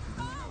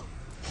 Oh!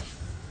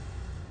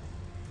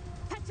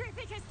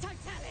 Petrificus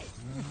totalis!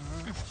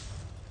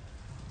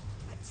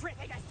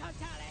 Petrificus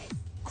totalis!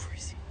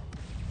 Crazy.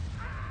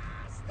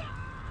 Stop!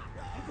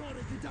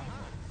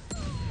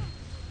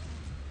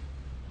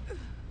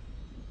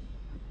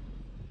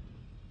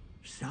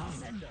 So,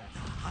 the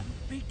hunt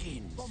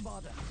begins.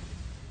 Bombarda.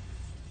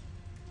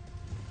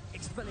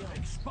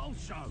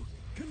 Expulso.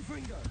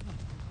 Confringo.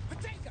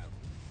 Potato!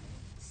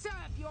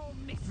 Serve your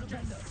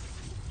mistress!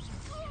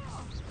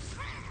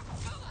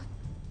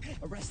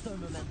 Arresto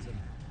momentum.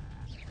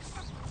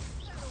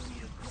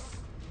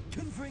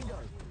 Confringo.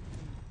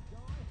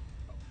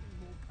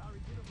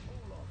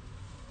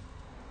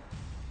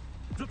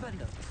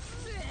 Flipendo.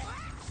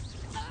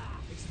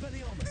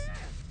 Expelliarmus.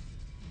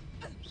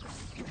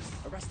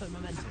 Arresto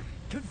momentum.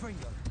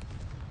 Confringo.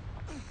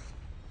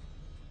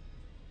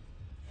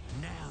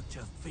 Now to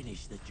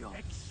finish the job.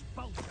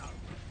 Expulso.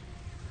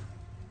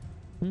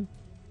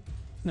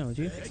 No, it's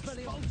you.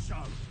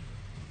 Expulso.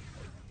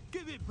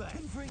 Give it back.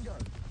 Confringo.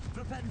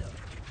 Flipendo.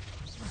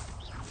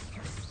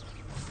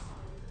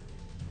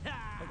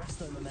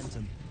 Arresto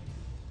momentum.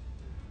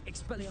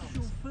 Expelliarmus.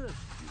 Your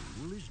first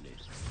duel, isn't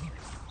it?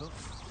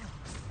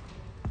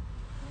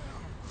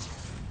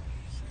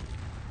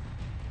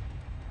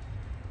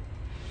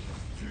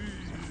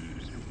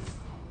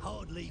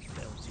 Hardly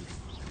felt it.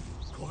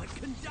 Quite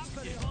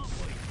conducted, aren't we?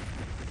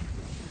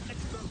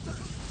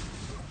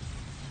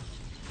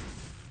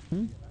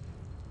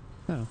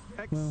 Oh, well.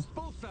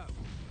 Expulso.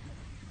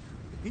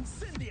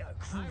 Incendio.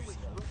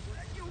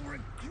 You'll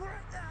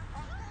regret that.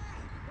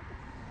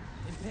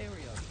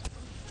 Imperio.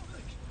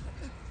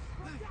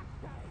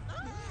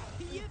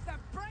 You've the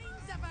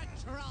brains of a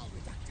troll!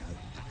 Back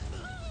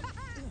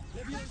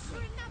for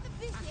another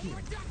visit? You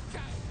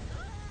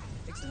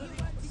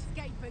won't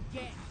escape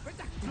again!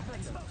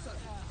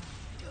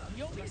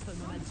 You'll be Arresto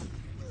momentum.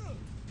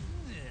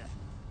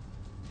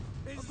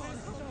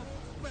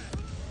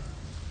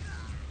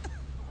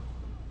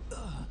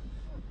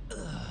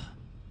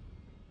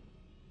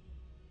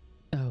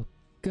 Oh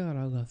God,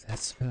 I love that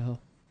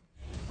spell.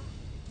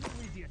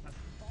 easier to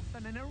spot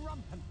than an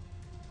eruption.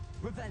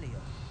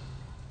 Revelio.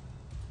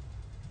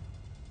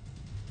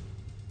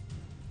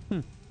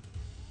 Okay.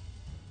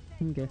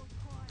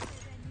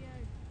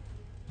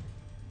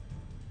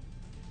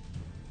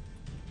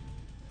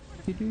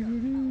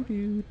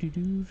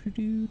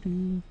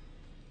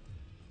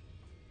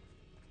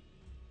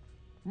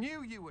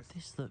 Knew you were.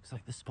 This looks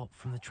like the spot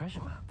from the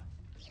treasure map.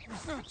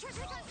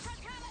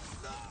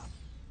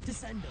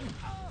 Descendo.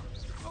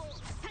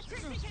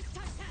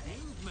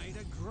 You've made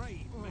a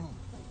grave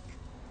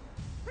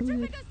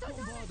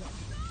Bombarda.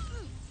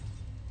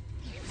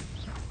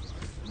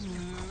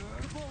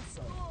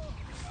 Repulso.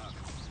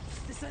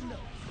 Descendo.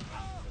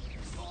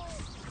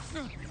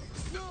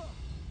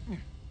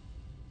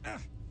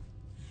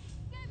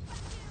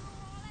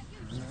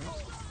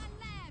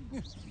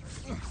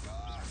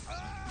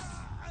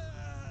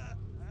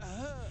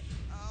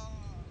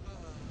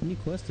 Any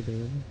quest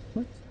available?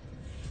 What?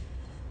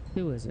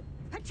 Who is it?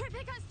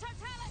 Petrificus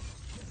totalis!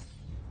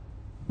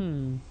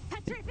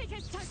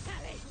 Petrificus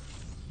totalis!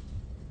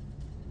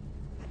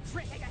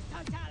 Petrificus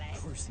totalis!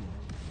 Crucial.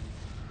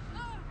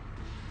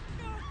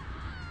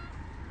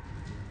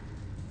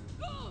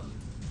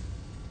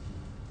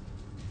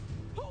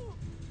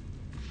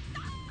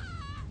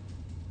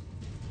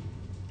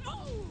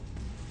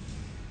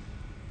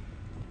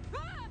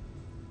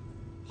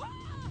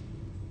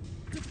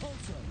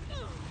 Repulso.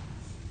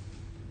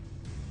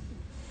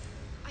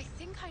 I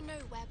think I know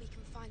where we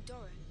can find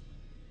Doran.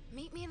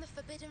 Meet me in the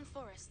Forbidden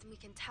Forest and we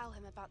can tell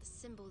him about the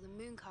symbol the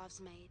Mooncalves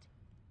made.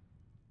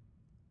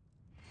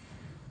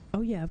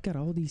 Oh yeah, I've got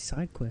all these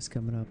side quests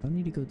coming up. I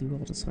need to go do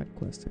all the side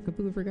quests. I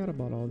completely forgot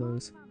about all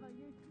those.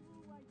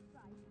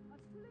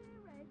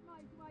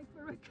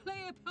 For a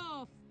clear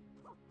path.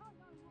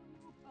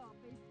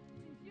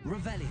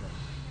 Revelio.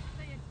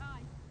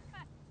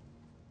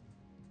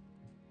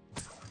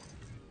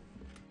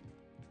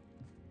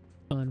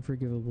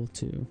 Unforgivable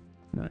 2.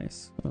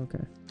 Nice.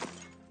 Okay.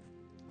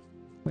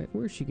 Wait,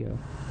 where'd she go?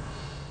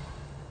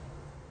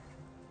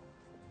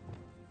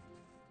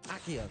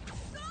 Accio.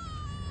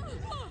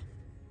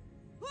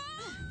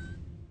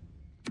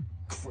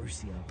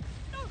 Crucio.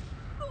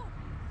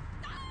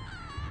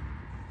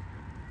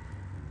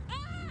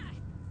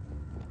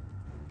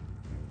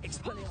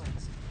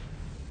 Expelliarmus.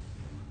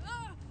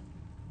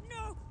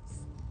 No!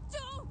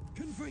 Stop!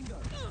 Confringo.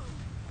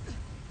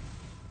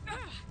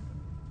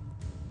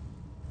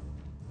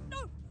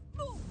 No!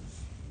 More!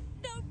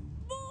 No!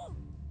 More!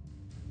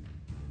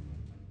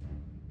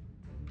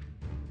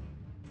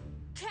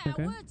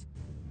 Coward!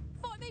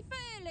 Fight me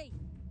fairly!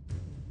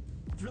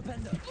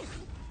 Flipendo.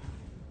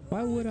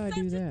 Why would I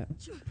do that?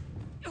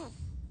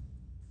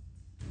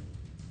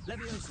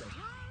 Levioso.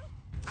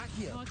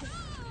 Accio.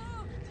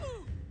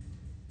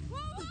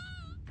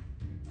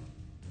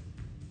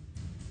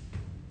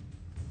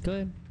 Go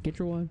ahead, get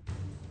your one.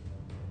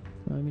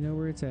 Let me know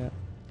where it's at.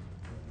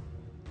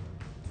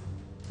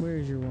 Where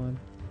is your one?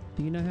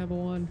 Do you not have a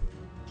one?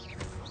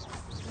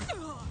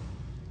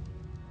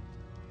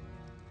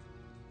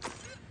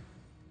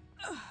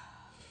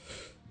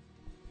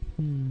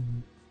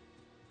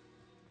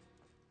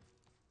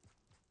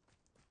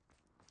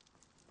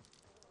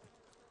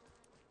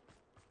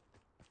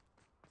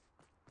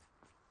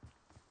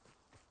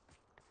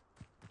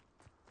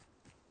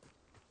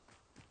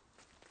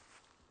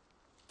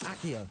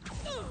 Accio.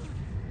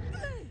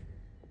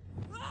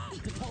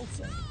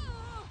 Depulso.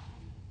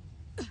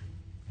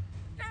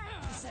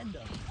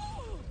 Descendo.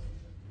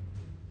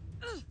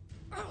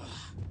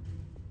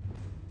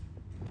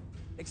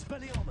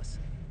 Expelliarmus.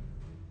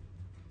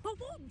 I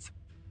won't!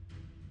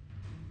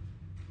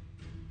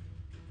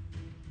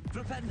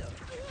 Flipendo.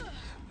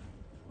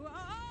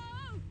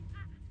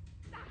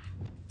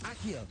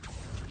 Accio.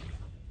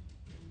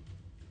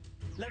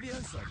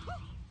 Levioso.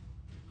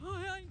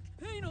 I ain't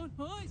keen on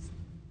ice!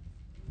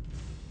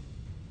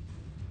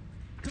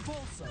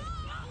 Depulso.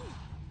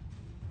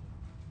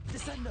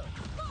 Descendo.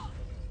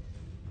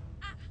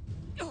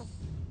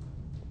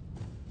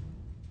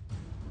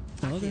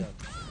 Okay.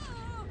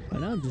 Oh,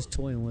 now I'm just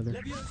toying with her.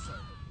 Levioso.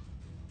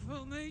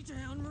 Put me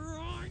down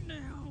right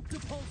now!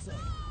 Depulso.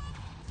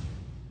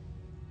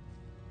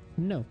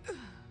 No.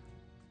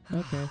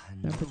 Okay, I'll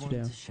Another put you one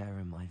down. to share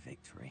in my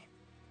victory.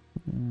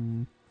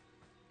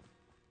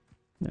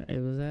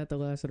 It was at the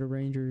last of the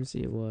Rangers.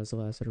 It was the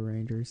last of the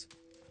Rangers.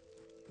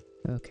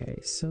 Okay,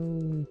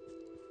 so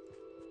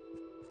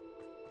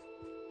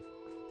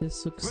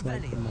this looks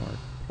like the marked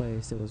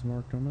place. It was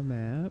marked on the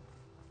map.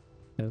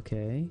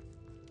 Okay.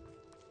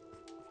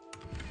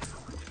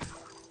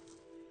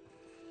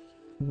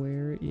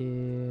 Where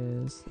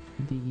is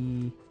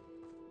the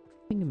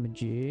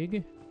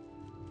thingamajig?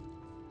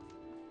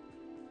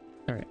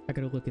 Alright, I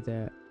gotta look at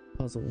that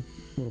puzzle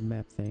little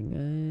map thing.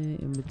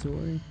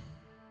 Inventory.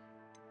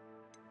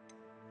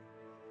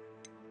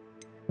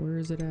 Where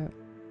is it at?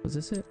 Was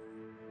this it?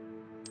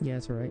 Yeah,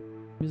 that's right.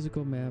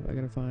 Musical map. I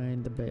gotta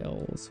find the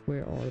bells.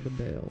 Where are the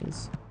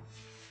bells?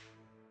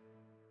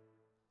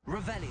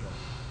 Revelio.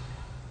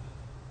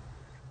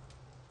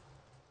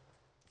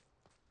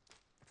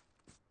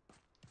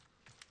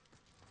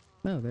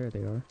 Oh, there they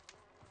are.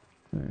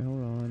 Alright,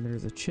 hold on.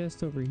 There's a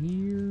chest over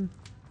here.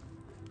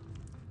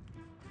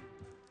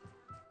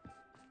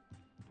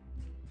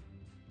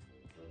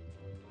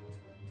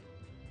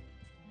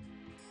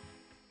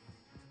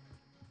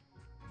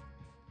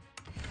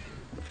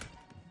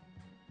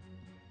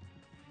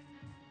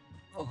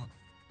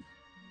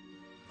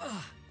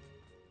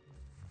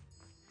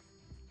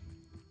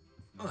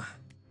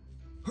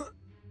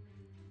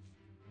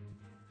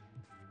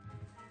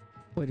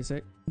 Wait a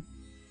sec.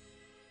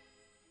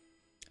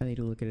 I need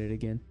to look at it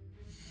again.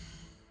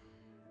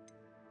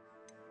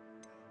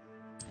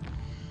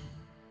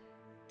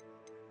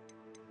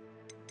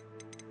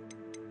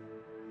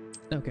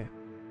 Okay.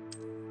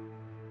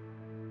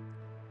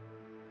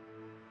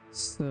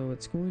 So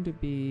it's going to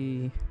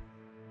be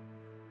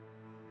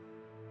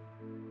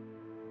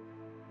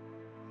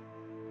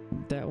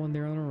that one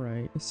there on the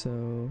right.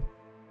 So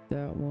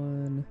that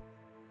one,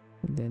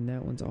 and then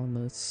that one's on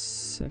the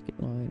second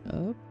line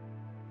up,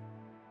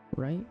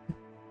 right?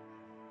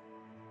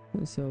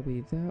 So it'll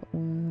be that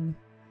one,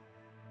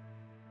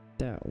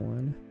 that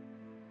one.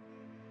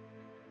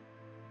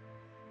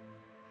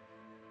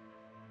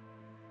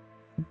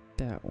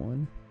 That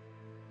one.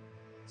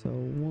 So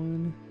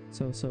one,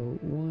 so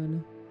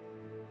 1,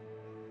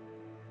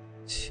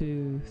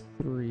 2,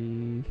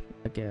 3,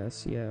 I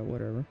guess. Yeah,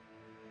 whatever.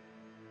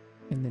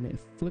 And then it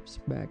flips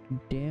back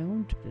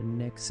down to the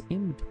next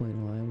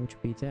in-between line, which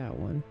would be that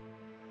one.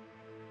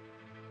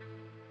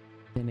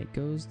 Then it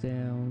goes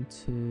down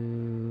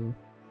to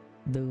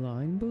the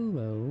line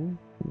below,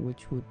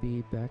 which would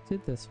be back to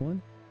this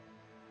one.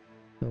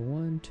 So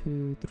 1,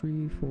 2,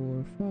 3,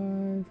 4,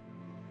 5.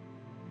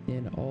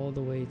 Then all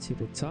the way to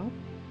the top.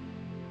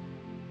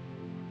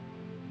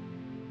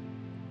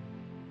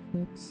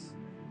 6.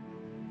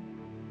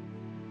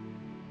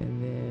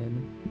 And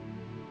then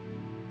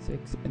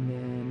 6, and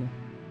then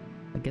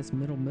I guess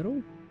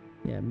middle?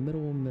 Yeah,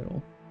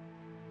 middle.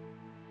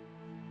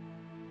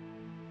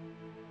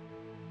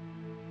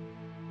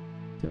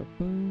 So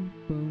boom,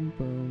 boom,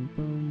 boom,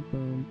 boom,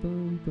 boom,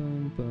 boom,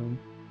 boom, boom.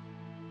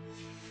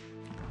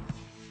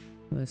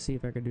 Let's see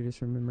if I can do this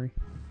from memory.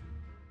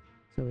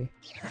 So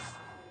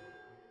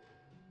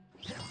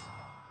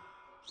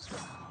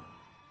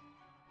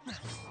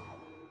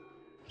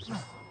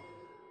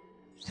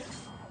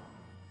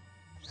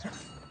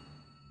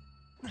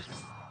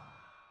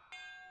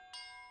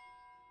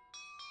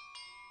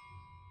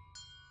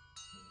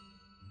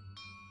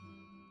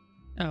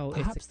oh,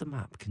 perhaps the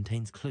map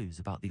contains clues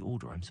about the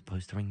order I'm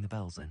supposed to ring the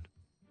bells in.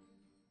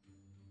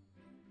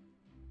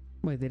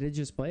 Wait, did it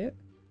just play it?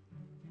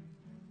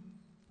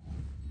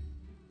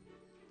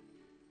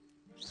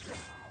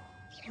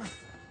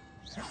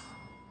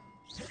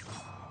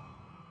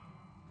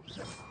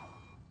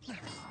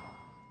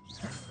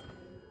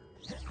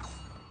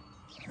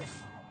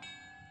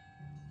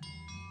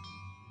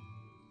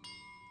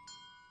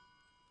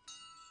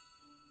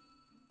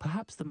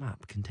 Perhaps the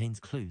map contains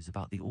clues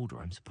about the order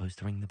I'm supposed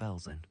to ring the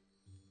bells in.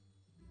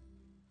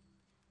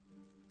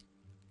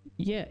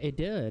 Yeah, it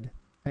did.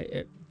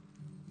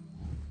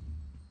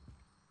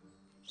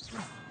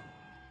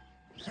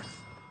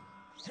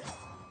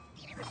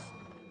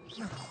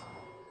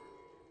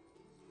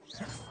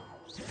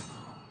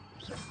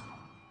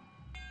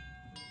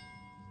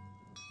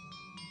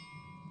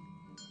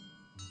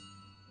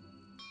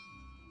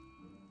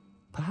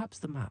 Perhaps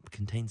the map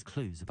contains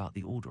clues about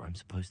the order I'm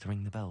supposed to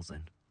ring the bells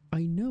in.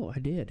 I know I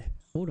did.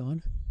 Hold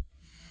on.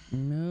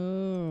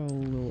 No,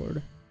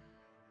 Lord.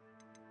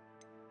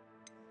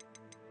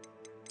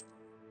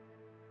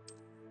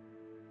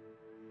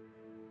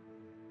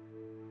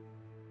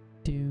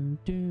 Doom,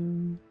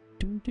 doom,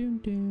 doom, doom,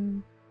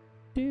 doom,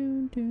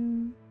 doom,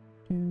 doom,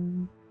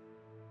 doom.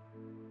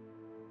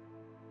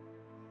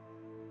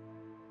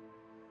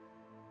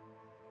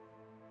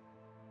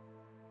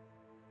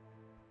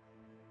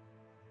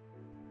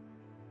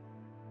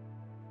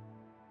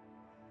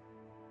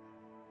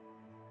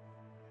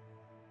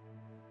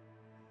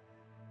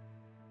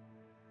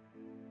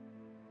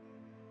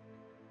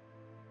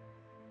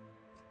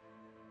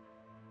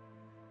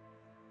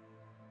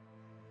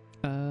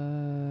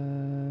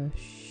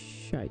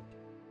 Shite.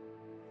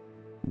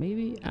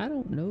 Maybe, I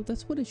don't know.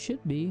 That's what it should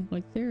be.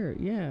 Like there,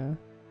 yeah.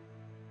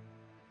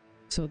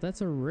 So that's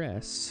a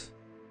rest.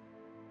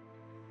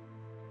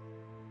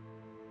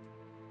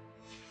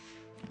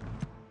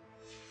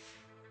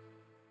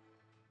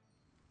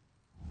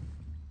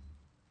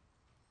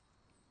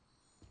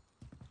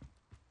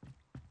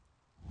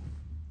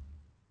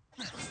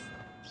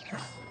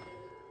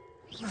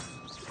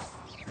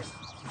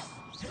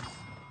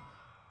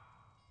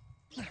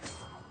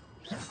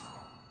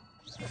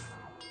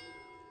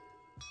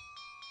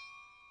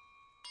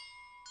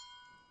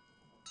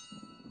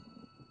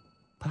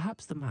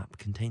 Perhaps the map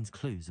contains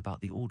clues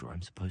about the order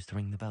I'm supposed to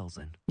ring the bells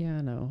in. Yeah,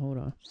 I know. Hold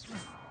on.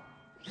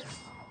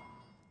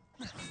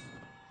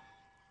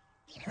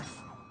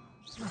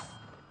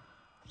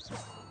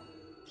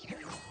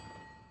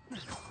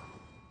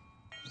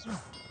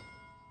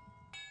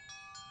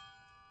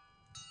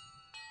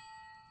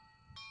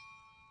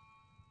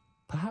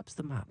 Perhaps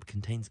the map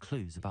contains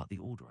clues about the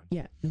order I'm...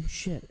 Yeah, no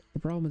shit. The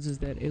problem is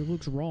that it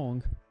looks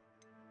wrong.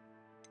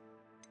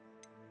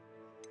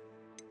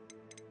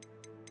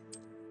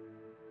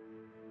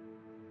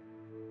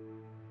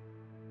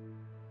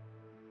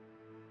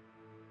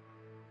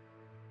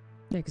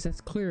 Yeah, because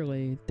that's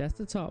clearly, that's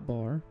the top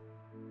bar.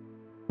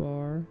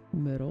 bar,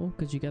 middle,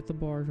 because you got the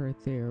bars right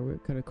there. We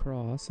cut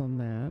across on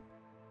that.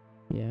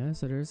 Yeah,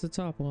 so there's the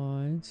top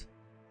lines.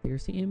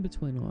 There's the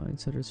in-between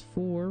lines. So there's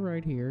 4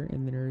 right here,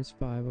 and then there's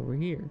 5 over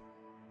here.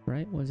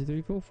 Right? 1, 2,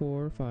 3, 4,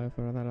 4, 5,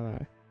 da, da, da,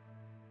 da.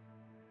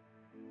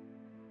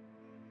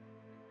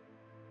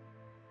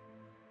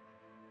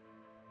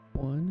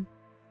 One.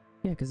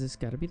 Yeah, because it's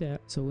got to be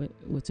that. So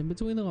what's in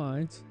between the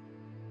lines?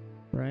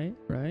 Right?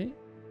 Right?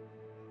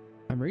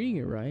 I'm reading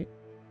it right.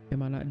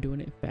 Am I not doing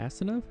it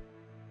fast enough?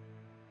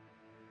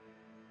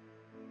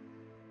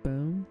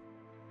 Boom.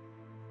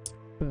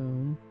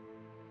 Boom.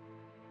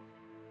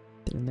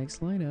 Then the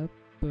next line up.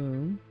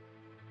 Boom.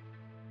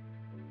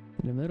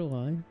 In the middle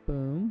line.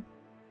 Boom.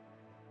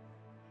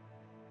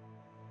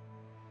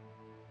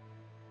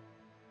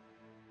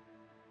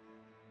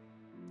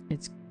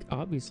 It's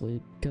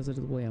obviously because of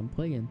the way I'm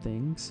playing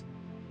things.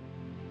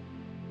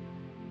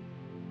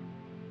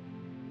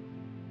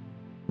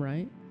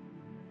 Right?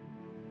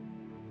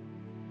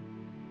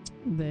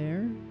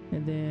 There.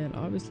 And then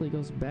obviously it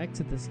goes back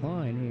to this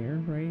line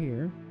here, right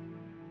here.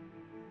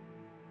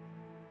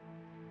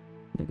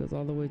 It goes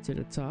all the way to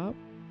the top.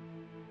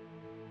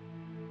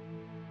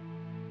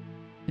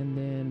 And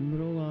then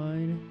middle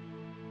line.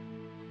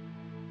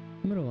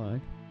 Middle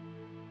line.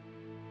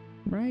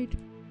 Right?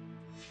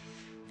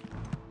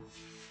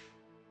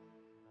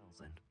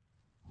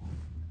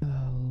 Oh,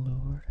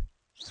 Lord.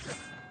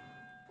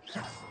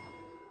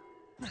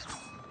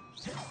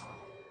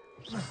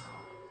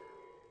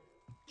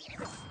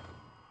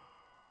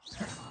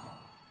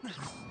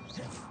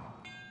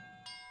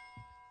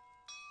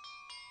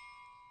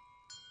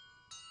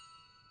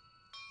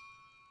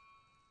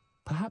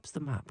 Perhaps the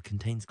map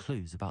contains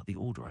clues about the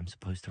order I'm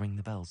supposed to ring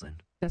the bells in.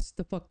 That's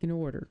the fucking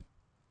order.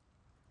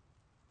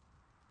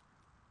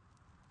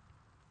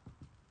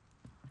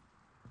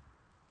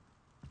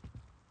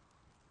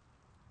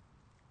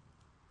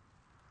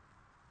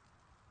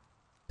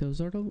 Those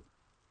are the...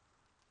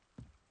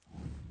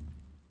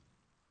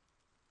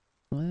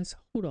 Let's...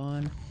 Hold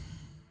on. You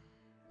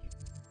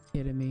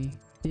kidding me?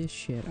 This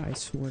shit, I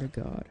swear to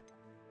God.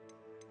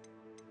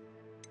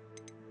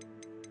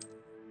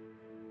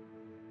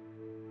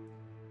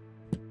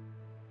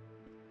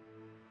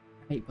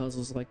 I hate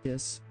puzzles like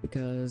this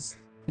because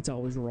it's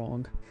always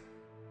wrong.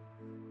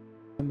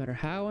 No matter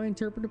how I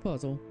interpret a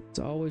puzzle, it's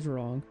always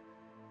wrong.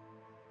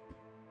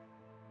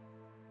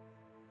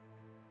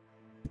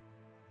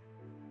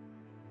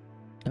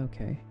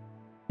 Okay.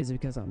 Is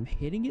it because I'm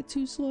hitting it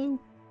too slow?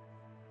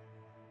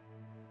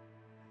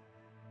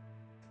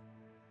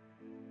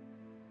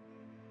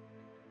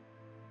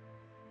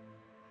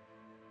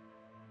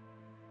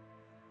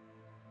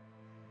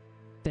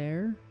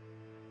 There.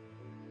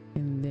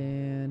 And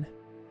then...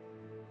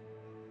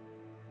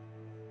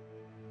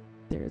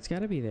 There, it's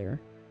gotta be there.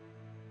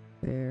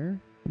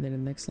 There. And then the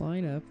next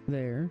line up,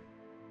 there.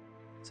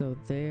 So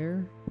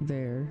there,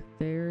 there,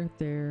 there,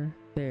 there,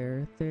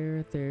 there,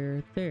 there,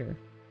 there, there.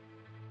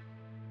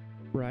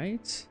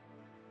 Right?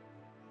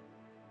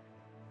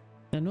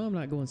 I know I'm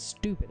not going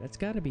stupid. That's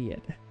gotta be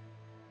it.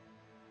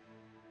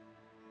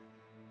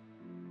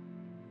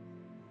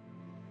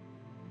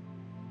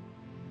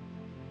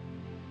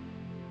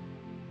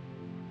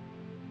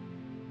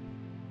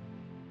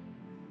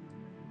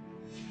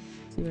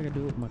 See if I can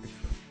do it with my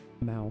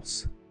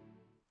mouse.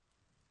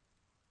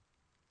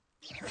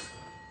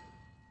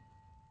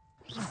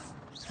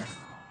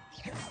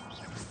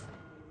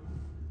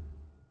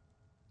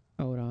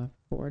 Hold on.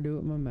 Before I do it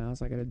with my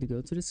mouse, I gotta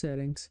go to the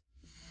settings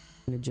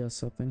and adjust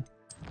something.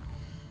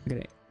 I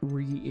gotta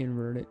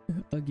re-invert it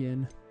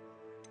again.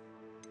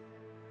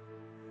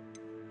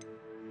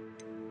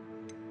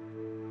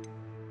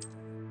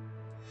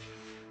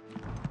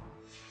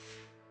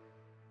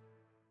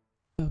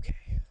 Okay.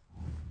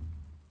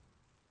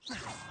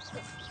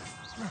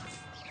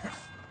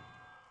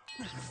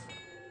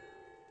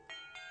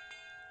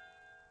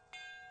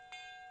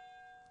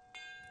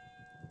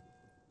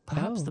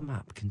 Perhaps the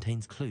map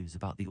contains clues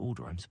about the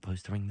order I'm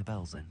supposed to ring the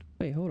bells in.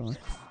 Wait, hold on.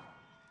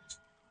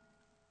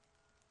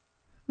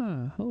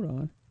 Huh, hold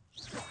on.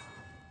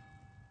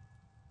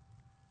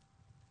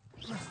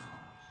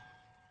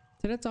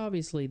 So that's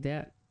obviously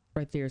that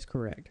right there is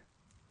correct.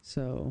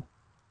 So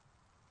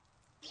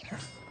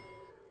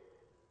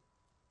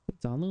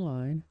it's on the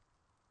line.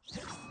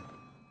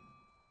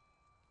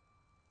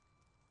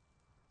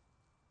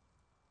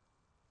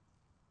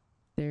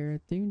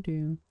 There, doom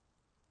doom.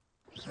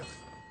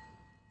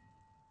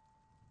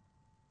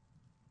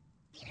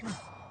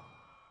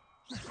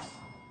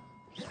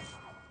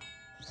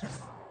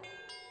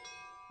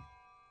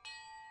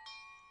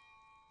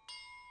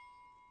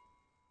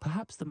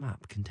 Perhaps the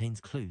map contains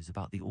clues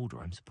about the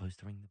order I'm supposed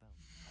to ring the bells.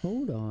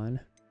 Hold on.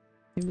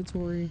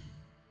 Inventory,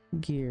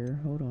 gear.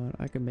 Hold on.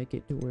 I can make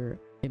it to where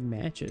it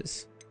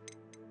matches.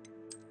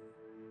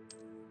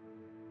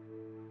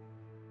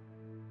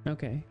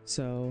 Okay,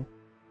 so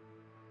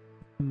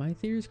my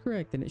theory is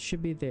correct, and it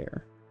should be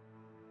there.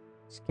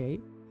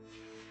 Escape.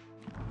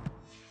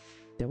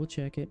 Double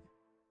check it.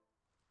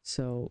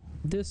 So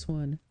this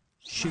one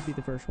should be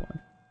the first one.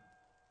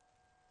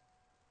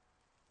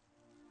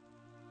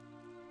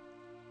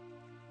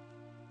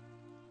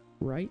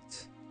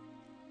 right?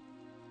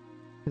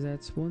 Because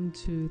that's 1,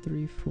 2,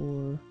 3,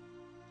 4,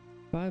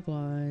 5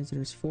 lines.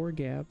 There's 4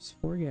 gaps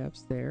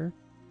there.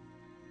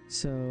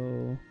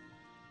 So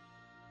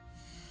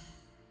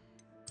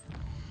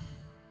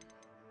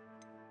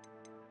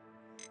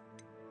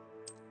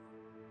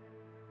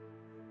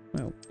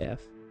oh, F.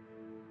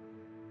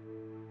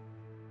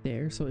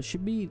 There, so it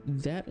should be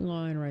that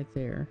line right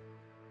there.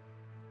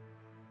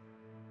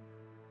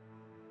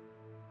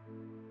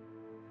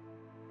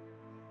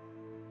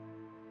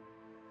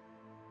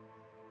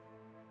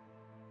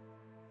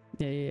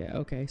 Yeah,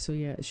 okay, so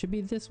yeah, it should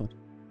be this one.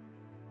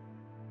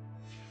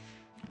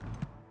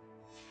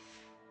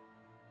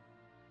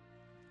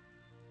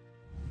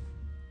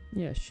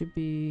 Yeah, it should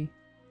be...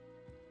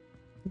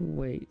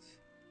 Wait.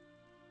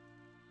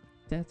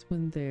 That's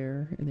one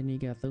there, and then you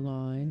got the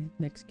line,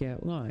 next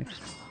gap line.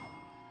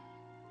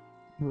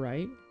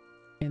 Right?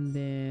 And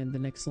then the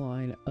next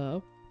line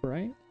up,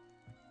 right?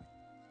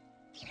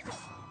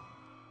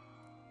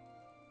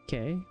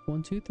 Okay,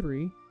 1, 2,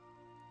 3.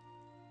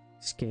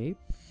 Escape.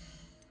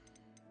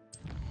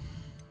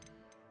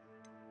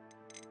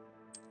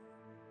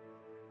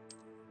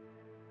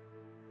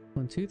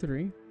 One, two,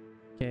 three.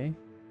 Okay.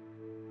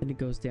 Then it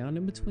goes down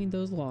in between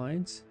those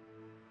lines,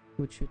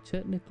 which should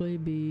technically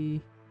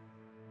be...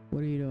 What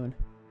are you doing?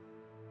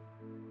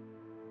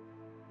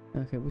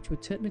 Okay, which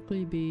would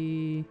technically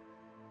be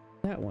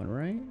that one,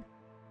 right?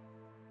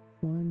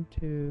 1,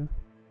 2.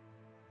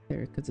 There,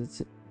 because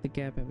it's the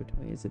gap in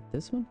between. Is it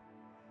this one?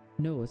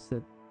 No, it's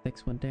the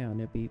next one down.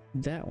 It'd be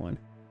that one.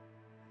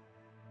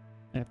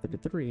 After the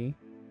 3.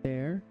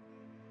 There.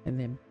 And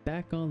then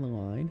back on the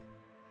line.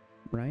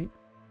 Right?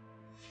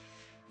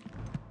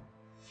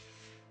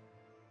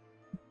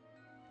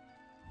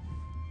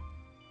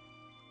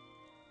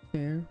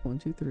 There. 1,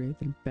 2, 3.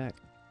 Then back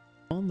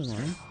on the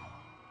line.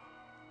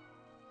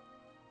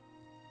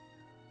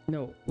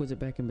 No, was it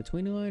back in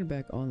between the line or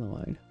back on the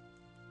line?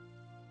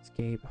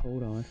 Escape,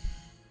 hold on.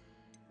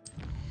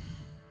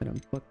 And I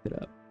fucked it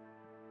up.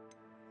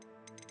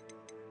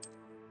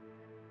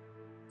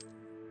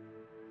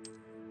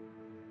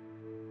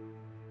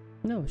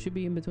 No, it should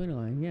be in between the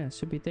line. Yeah, it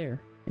should be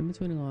there. In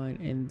between the line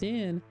and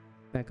then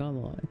back on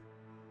the line.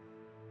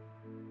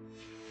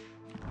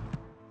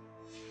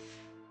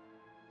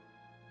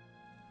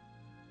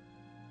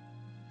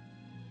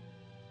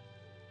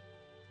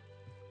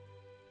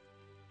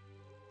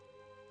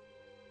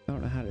 I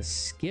don't know how to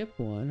skip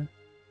one.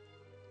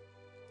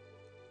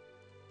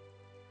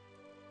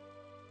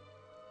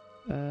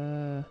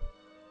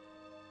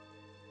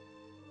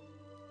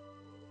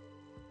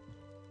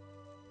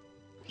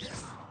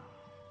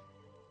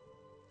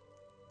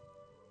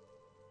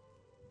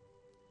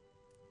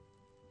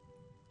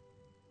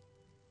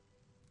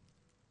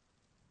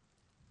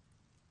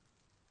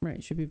 Right,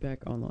 it should be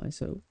back online,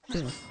 so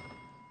yeah.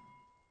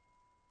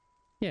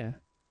 Yeah.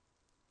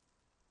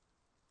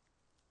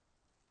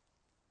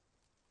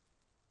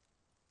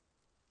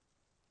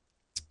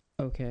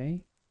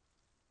 Okay.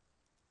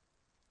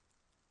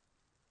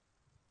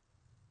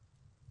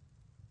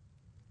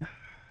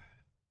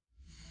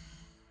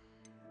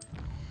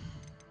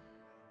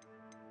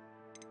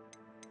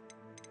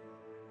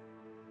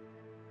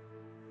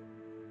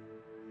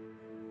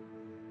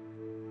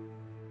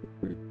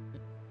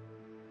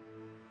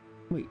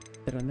 Wait,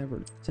 did I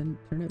never turn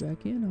it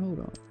back in? Hold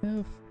on.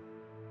 F.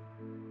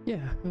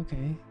 Yeah,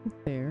 okay.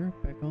 There,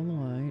 back on the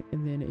line,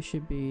 and then it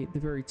should be the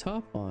very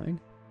top line.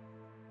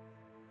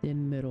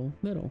 Then middle.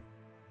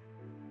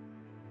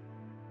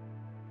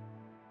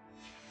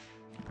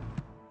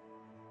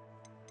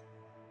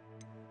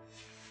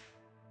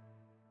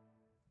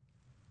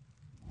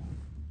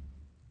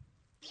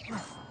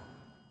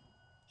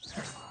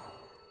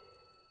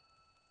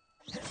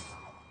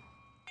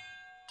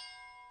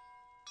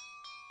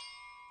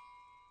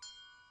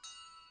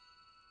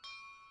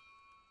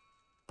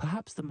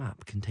 Perhaps the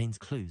map contains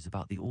clues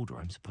about the order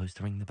I'm supposed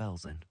to ring the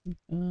bells in.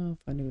 Oh, if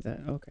I knew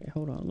that. Okay,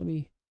 hold on. Let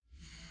me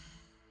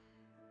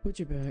put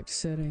you back.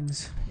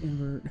 Settings,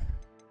 invert.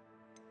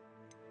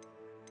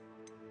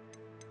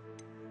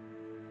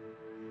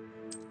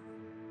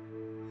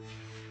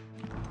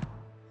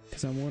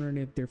 Because I'm wondering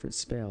if different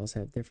spells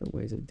have different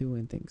ways of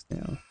doing things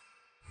now.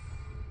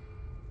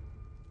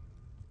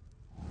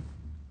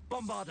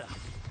 Bombarder.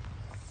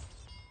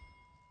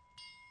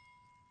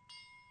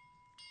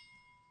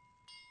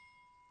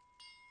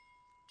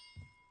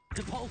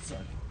 Depulso.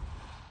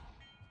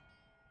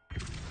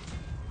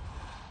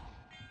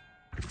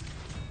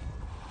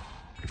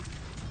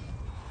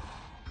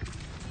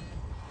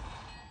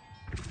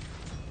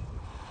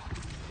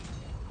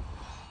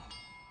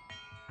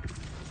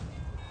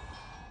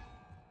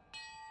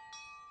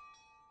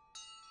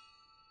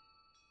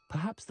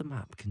 Perhaps the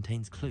map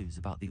contains clues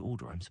about the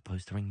order I'm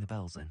supposed to ring the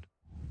bells in.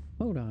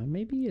 Hold on,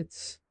 maybe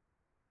it's...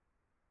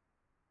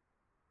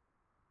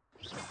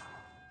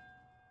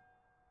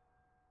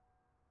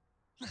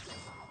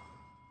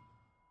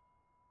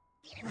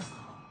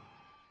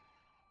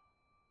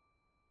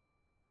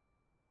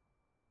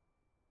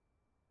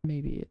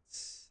 Maybe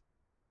it's...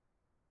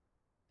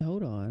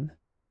 Hold on.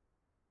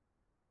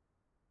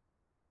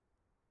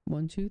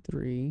 1, 2,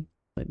 3.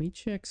 Let me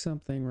check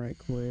something right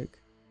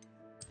quick.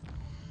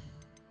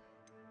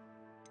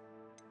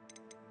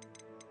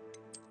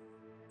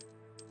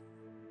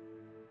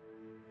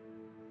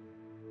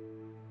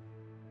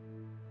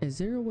 Is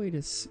there a way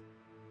to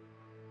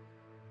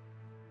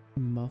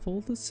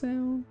muffle the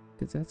sound?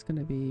 Because that's going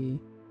to be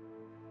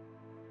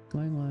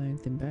line,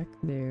 then back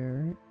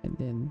there, and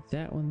then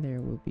that one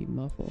there will be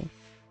muffle.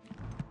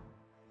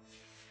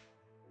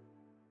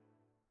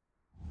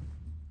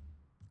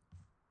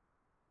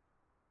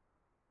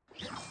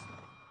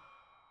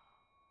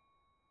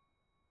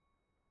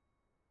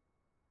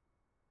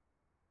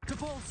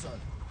 Capolso!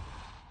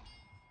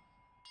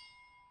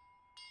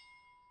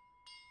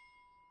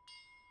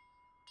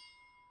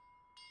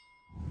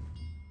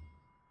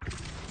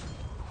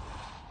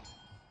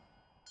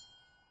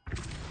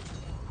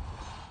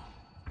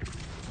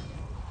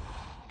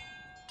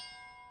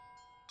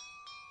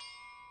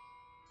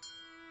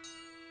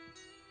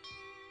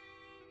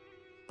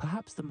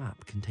 Perhaps the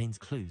map contains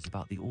clues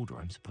about the order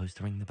I'm supposed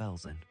to ring the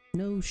bells in.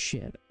 No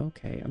shit.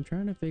 Okay, I'm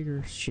trying to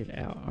figure shit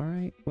out.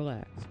 Alright,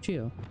 relax,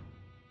 chill.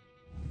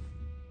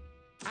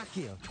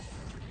 Accio!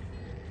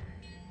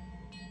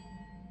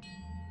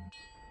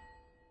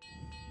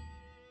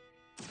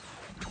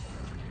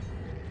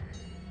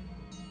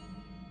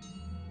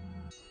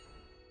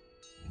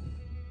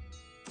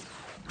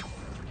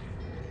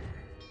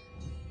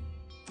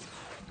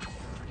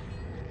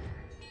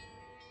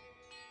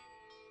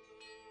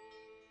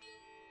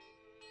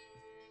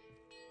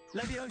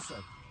 Levioso!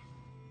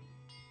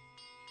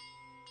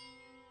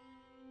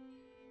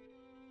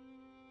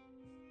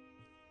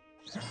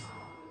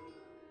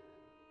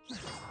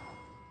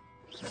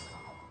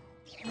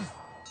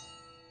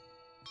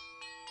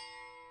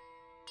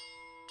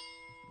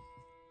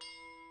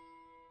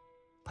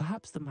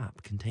 Perhaps the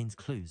map contains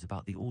clues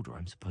about the order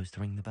I'm supposed to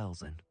ring the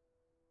bells in.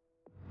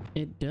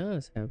 It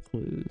does have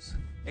clues.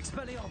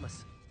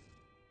 Expelliarmus!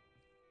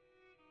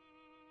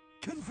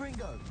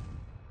 Confringo!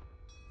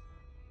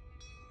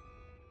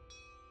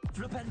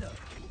 Flipendo!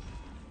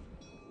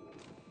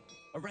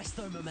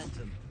 Arresto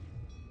momentum!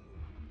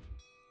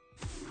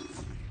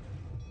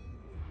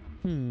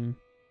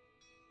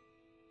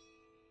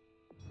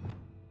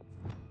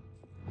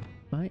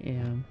 I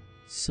am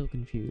so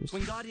confused.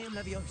 Wingardium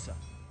Leviosa!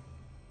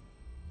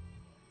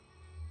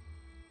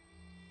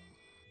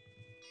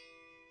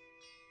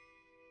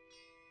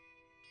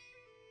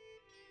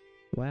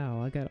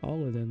 Wow, I got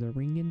all of them. They're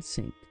ring in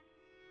sync.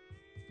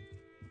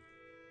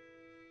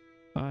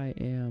 I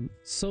am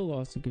so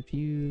lost and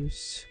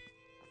confused.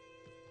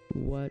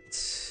 What?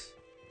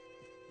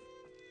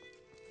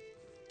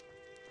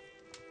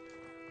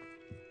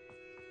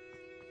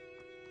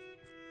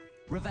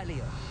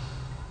 Revelio!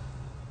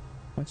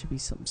 Why should be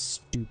something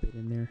stupid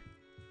in there?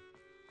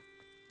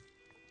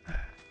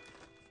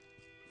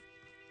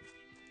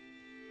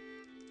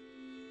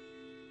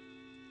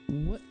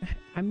 What?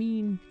 I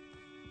mean,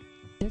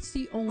 that's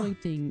the only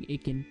thing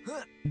it can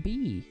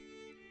be.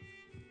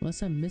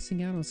 Unless I'm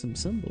missing out on some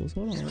symbols.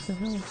 Hold on, what the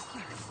hell?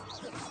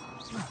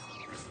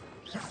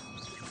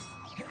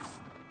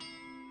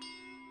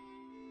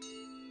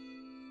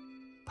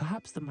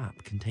 Perhaps the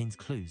map contains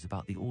clues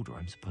about the order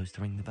I'm supposed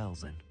to ring the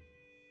bells in.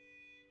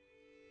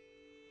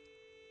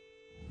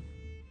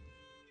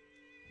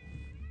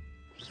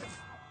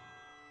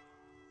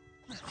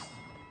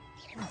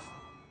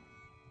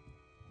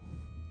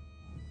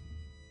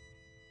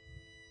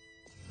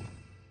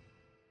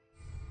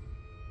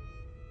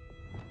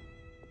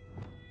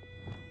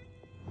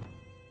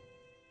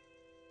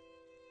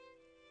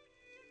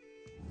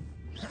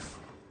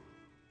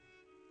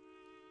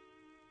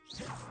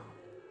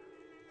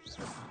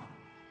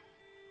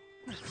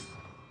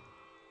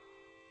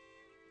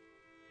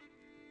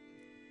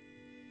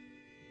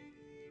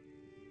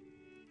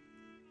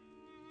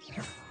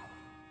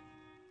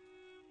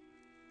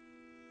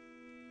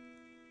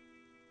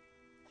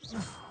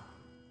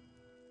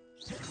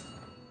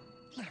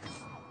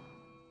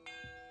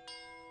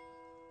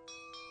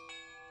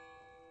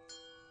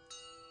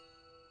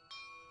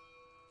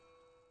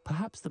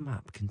 Perhaps the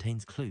map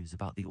contains clues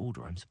about the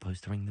order I'm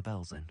supposed to ring the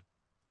bells in.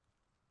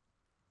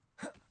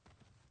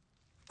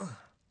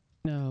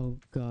 Oh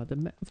god, the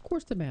map. Of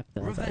course the map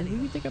does. What do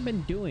you think I've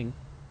been doing?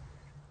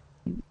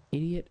 You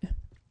idiot.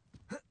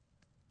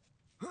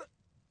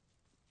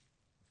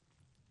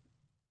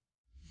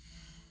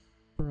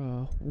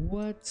 Bruh,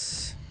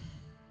 what?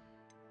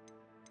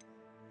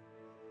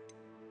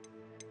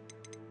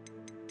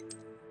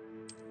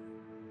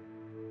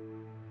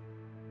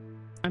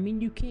 I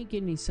mean, you can't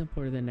get any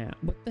simpler than that.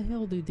 What the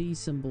hell do these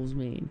symbols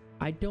mean?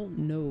 I don't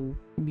know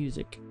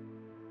music.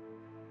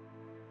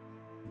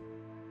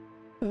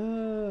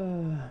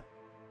 I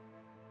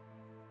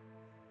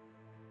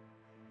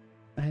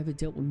haven't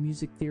dealt with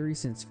music theory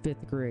since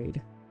 5th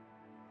grade.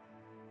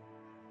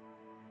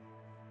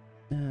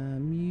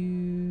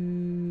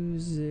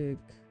 Music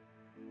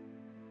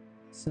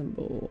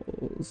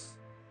symbols.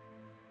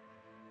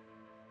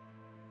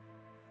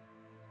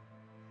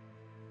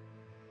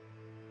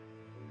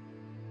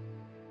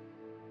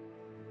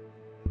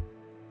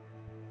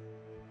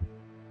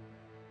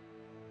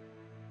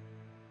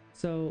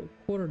 So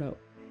quarter note,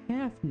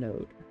 half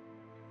note.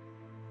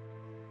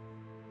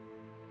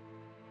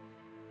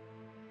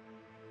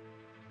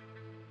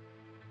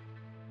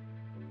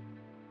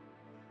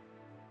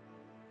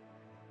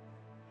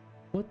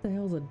 What the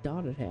hell's a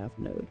dotted half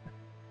note?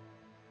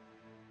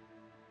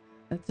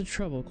 That's a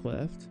treble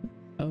clef.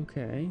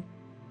 Okay.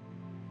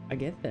 I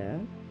get that.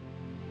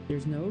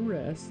 There's no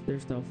rest,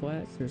 there's no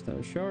flats, there's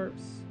no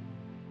sharps.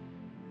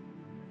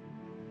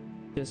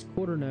 Just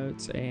quarter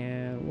notes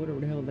and whatever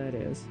the hell that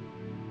is.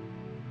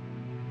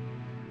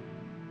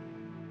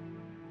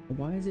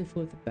 Why is it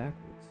flipped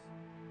backwards?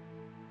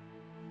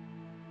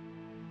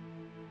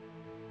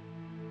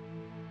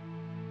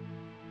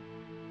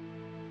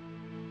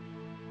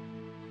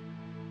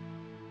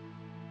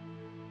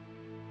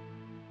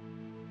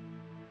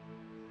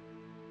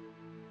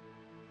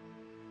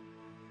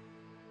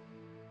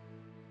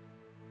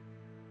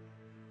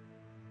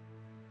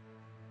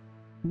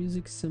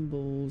 Music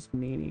symbols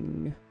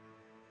meaning.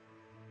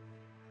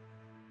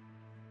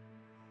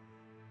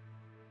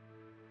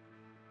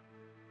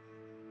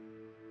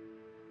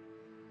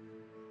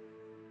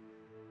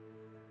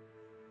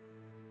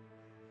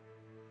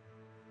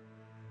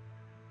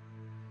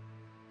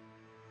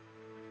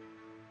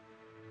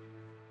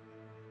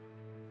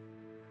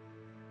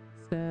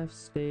 Staff,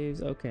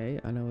 staves, okay,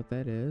 I know what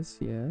that is,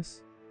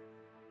 yes.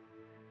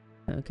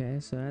 Okay,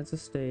 so that's a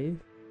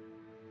stave.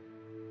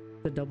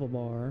 The double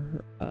bar,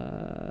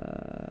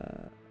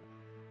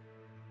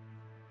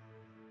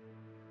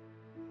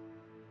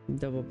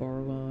 double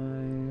bar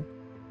line.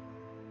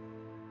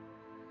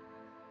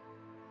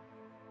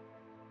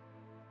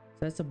 So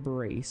that's a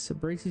brace. A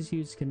brace is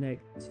used to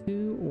connect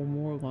two or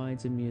more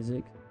lines of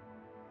music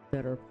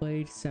that are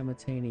played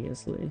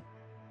simultaneously,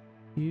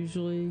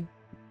 usually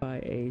by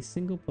a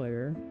single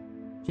player.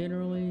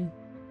 Generally,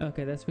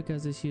 okay, that's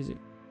because it's using.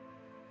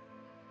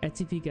 That's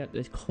if you got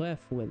the clef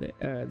with it,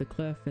 the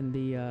clef and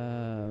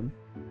the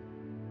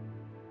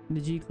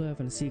G clef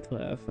and the C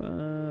clef.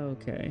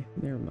 Okay,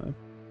 never mind.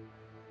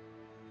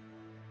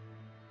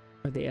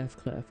 Or the F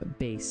clef,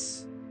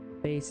 bass,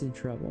 bass and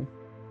treble.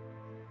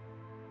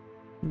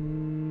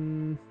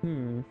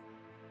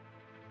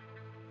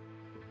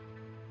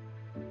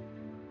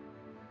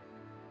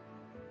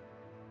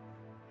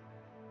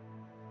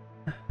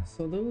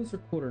 So those are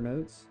quarter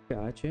notes.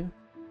 Gotcha.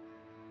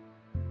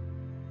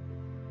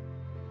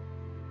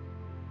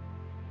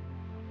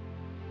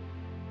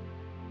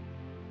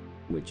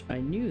 Which I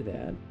knew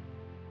that.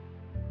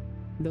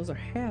 Those are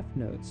half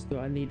notes. Do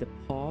I need to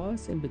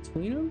pause in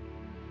between them?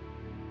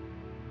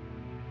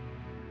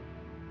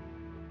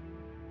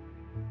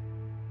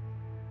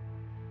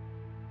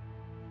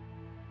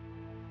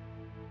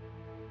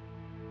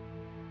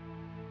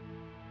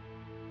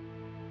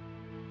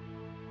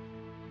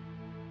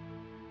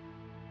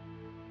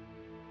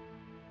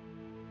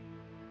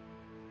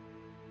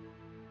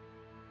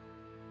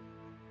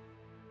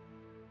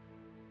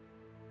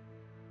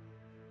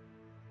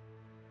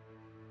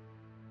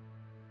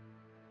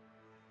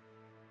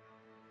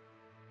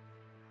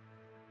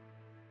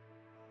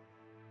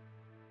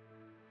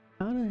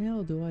 How the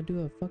hell do I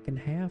do a fucking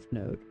half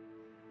note?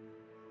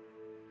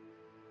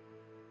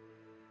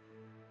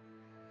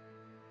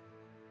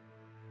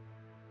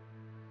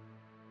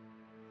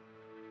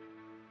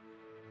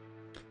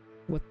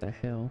 What the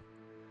hell?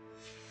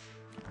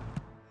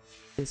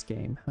 This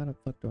game, how the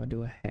fuck do I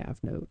do a half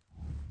note?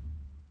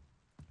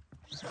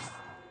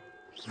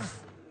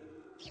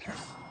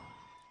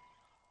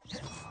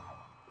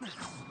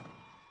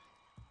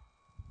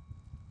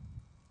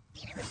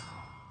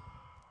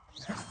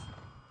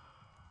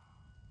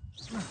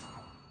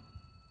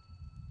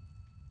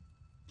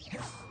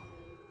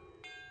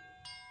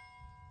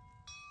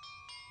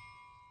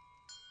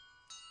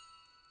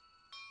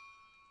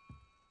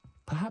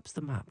 Perhaps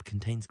the map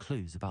contains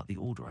clues about the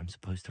order I'm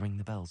supposed to ring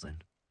the bells in.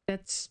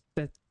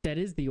 That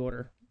is the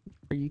order.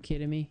 Are you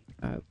kidding me?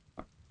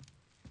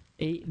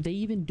 They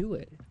even do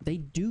it. They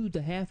do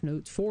the half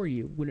notes for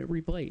you when it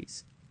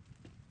replays.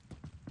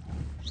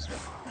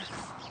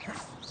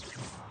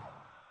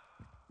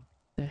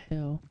 The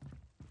hell?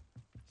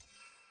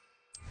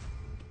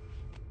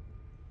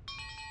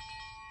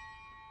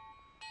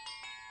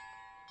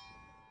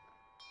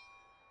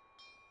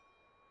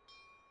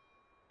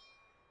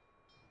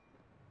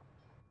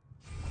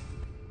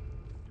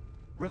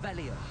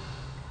 Revelio.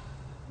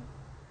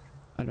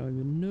 I don't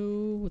even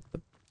know what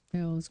the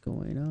hell is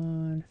going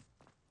on.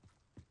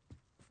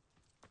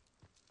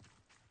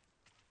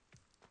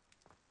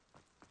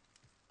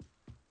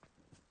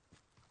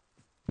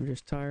 I'm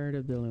just tired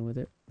of dealing with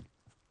it.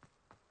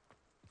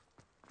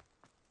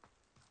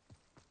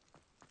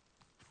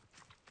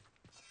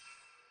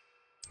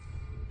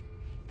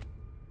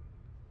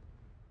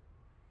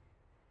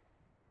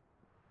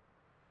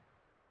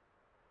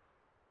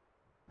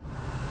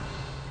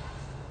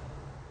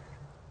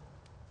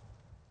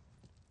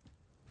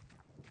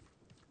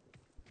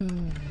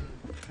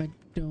 I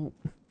don't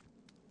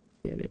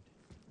get it.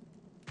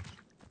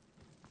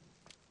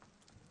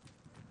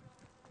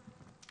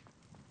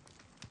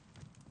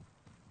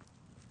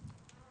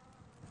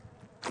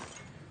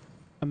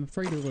 I'm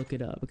afraid to look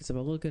it up because if I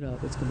look it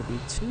up, it's going to be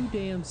too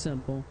damn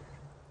simple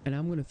and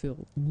I'm going to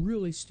feel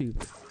really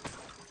stupid.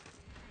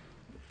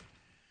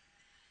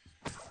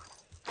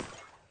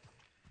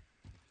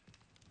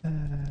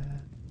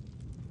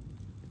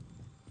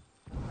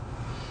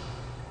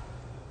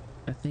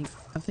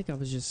 I think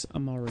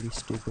I'm already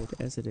stupid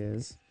as it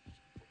is.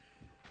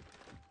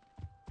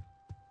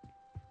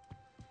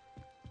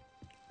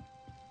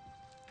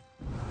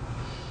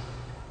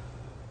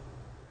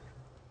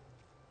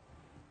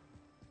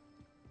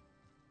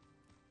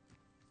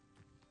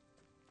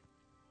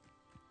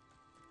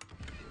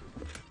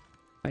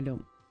 I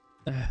don't.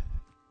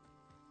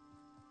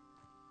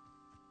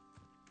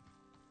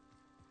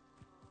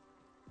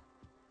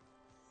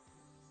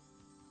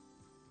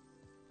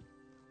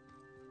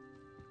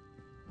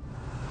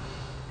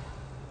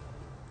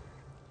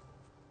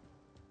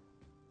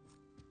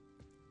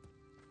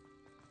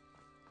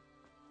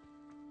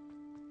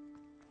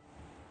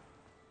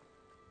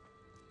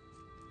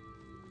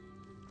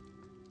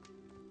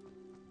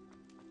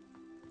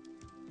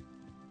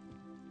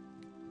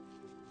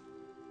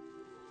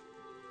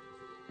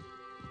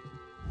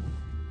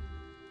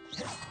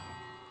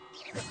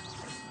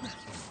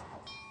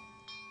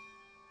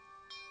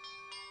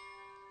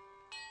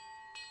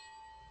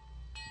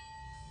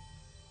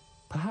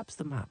 Perhaps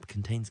the map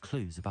contains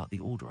clues about the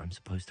order I'm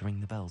supposed to ring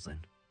the bells in.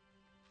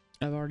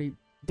 I've already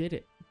did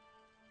it.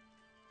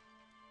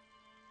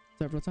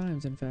 Several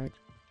times, in fact.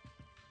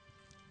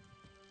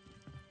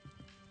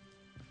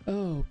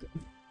 Oh,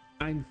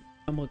 I'm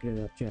looking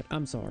it up, chat.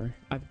 I'm sorry.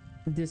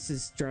 This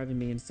is driving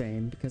me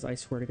insane because I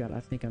swear to God, I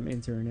think I'm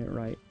entering it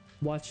right.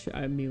 Watch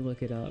me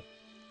look it up.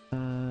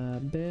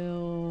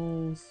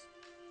 Bells,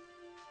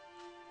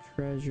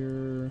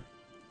 treasure.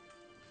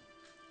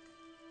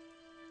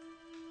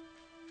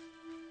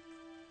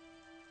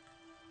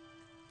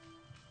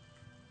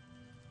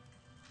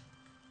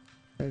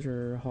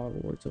 Treasure,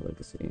 Hogwarts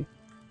Legacy.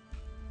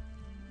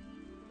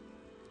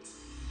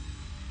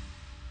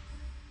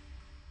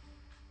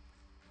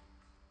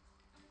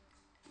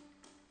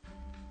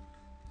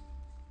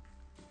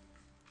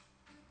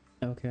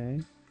 Okay.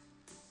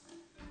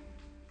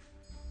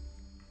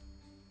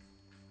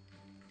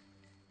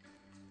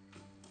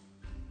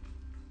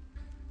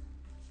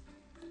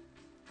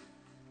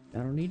 I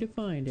don't need to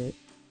find it.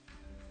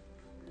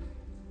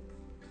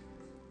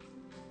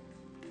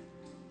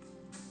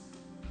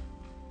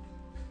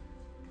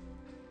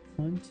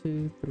 One,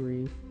 two,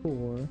 three,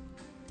 four.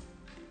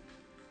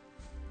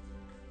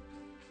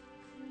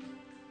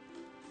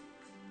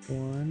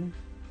 One,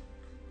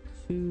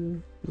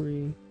 two,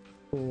 three,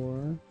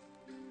 four,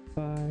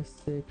 5,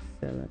 6,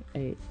 7,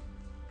 8.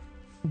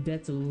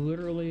 That's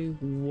literally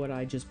what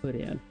I just put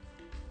in.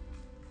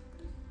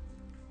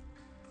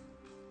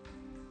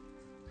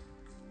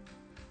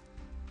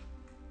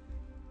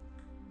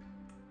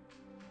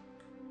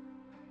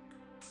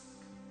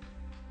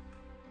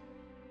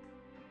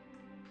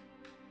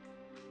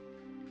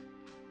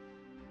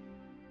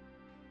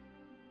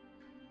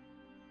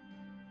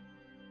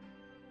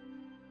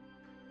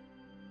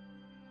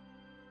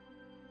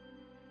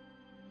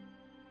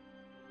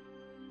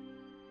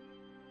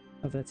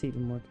 Oh, that's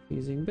even more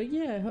confusing. But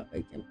yeah,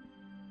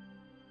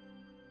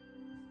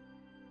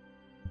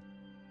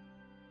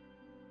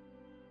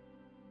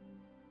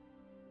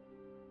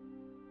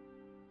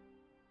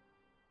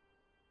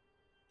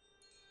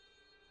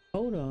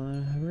 hold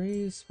on.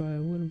 Raised by a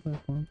wooden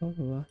platform. Blah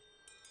blah blah.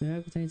 The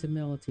map contains a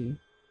melody.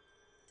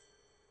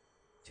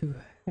 To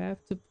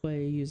have to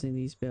play using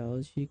these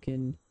bells, you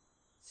can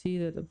see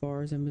that the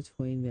bars in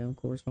between them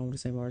correspond with the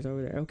same bars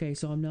over there. Okay,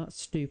 so I'm not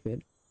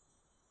stupid.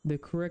 The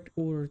correct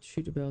order to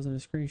shoot the bells in a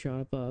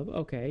screenshot above.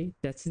 Okay,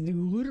 that's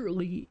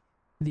literally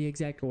the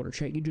exact order.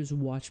 Chat, you just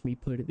watch me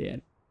put it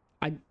in.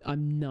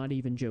 I'm not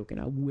even joking.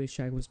 I wish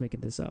I was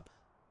making this up.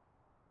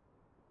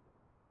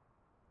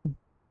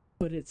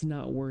 But it's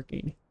not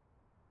working.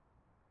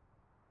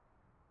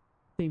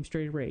 Theme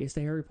straight away. It's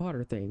the Harry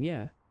Potter theme,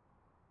 yeah.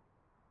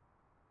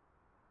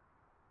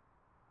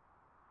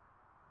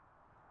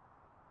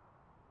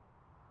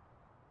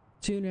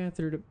 Soon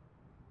after the...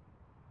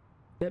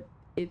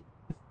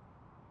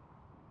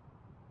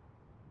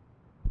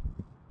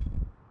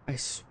 I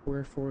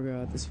swear for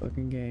God, this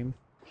fucking game.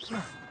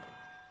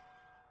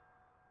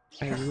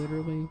 I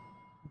literally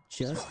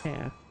just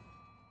have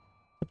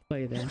to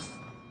play them.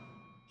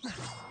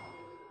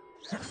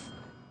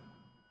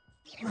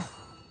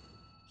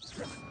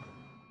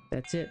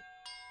 That's it.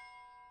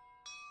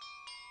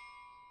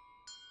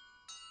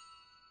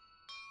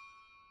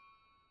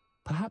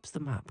 Perhaps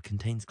the map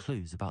contains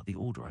clues about the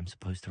order I'm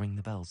supposed to ring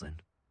the bells in.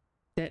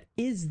 That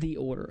is the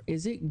order.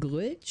 Is it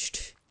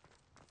glitched?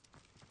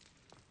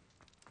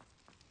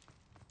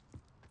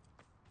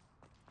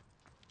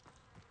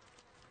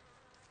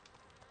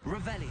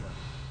 Revelio.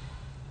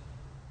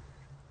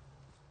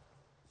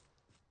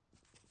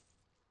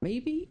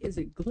 Maybe? Is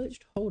it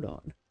glitched? Hold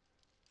on.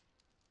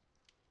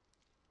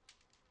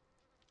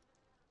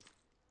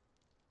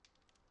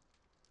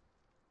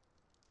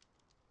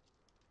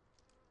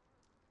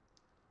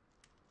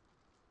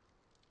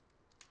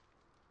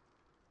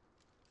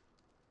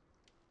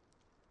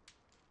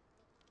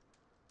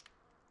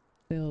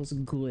 Spells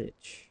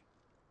glitch.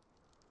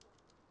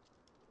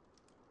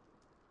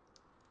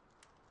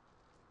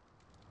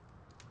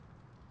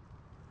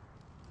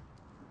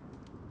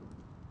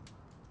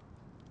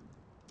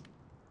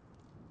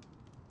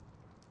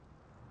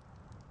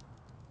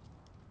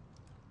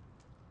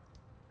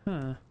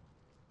 Huh.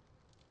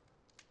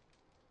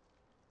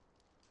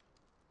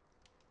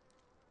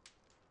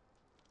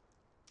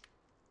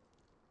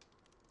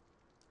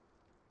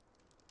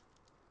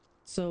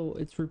 So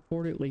it's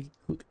reportedly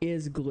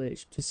is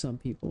glitched to some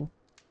people.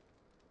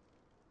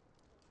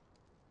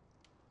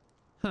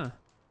 Huh.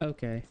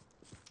 Okay.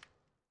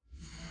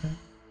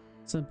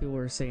 Some people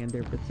are saying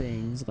different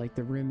things, like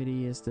the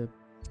remedy is to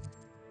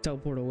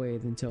teleport away,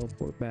 then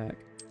teleport back.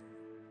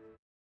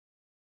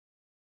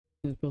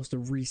 You're supposed to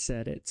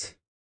reset it.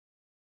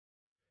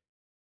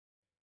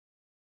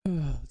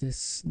 Oh,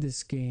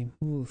 this game.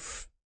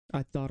 Oof.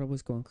 I thought I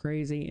was going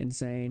crazy,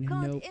 insane.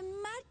 Can't Nope.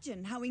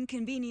 imagine how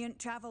inconvenient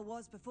travel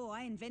was before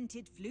I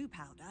invented flu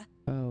powder.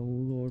 Oh,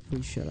 Lord,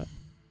 please shut up.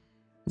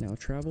 Now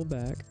travel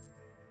back.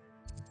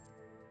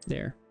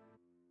 There.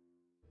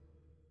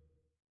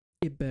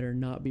 It better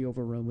not be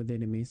overrun with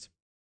enemies.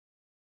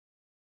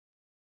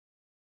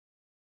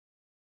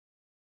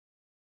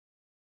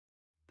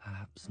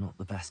 Perhaps not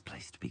the best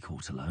place to be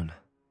caught alone.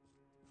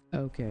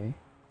 Okay.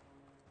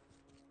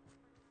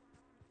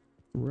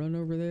 Run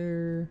over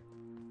there.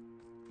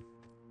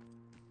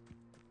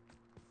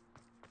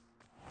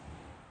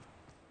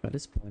 At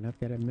this point, I've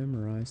got it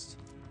memorized.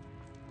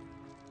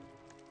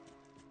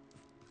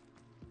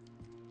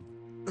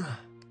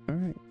 All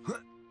right.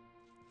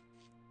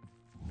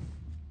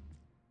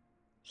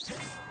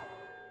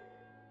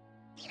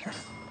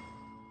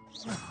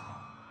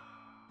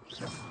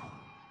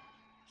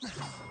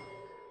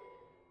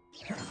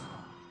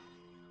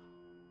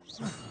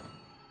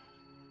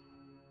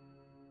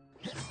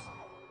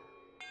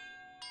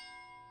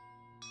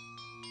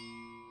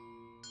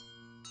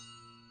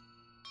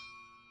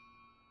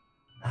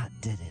 That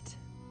did it.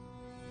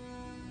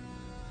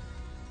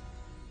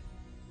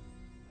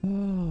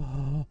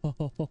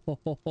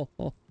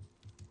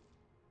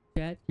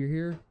 Cat, you're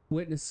here?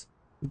 Witness.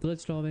 You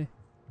glitched on me.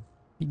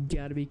 You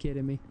gotta be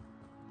kidding me.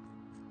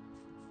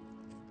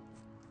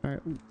 Alright,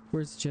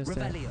 where's the chest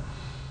at?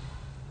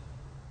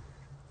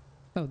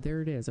 Oh,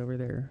 there it is, over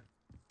there.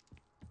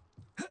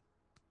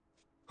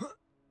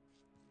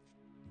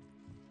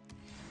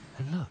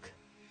 And look,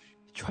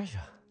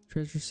 treasure.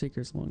 Treasure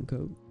Seeker's long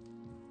coat.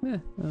 Eh,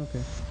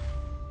 okay.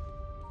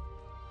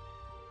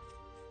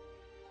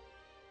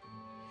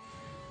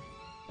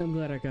 I'm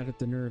glad I got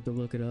the nerve to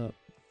look it up.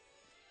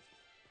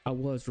 I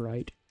was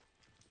right.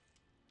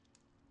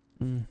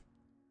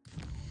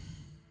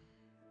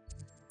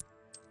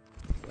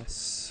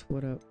 Yes,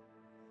 what up?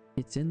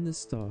 It's in the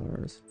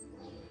stars.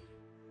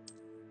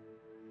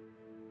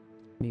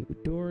 Meet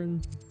with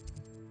Doran.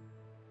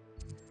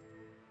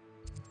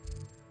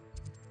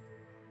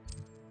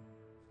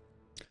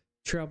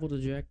 Travel to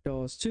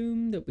Jackdaw's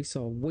tomb that we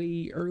saw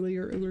way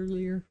earlier.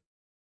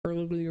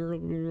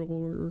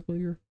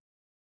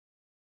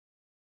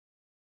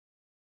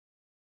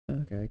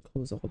 Okay,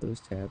 close all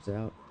those tabs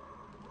out.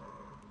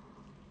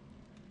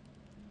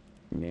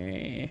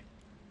 Nah.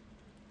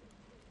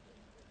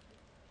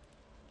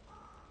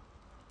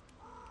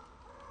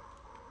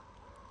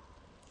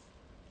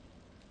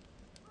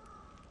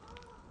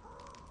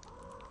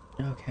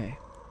 Okay.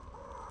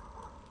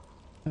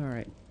 All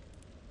right.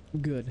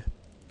 Good.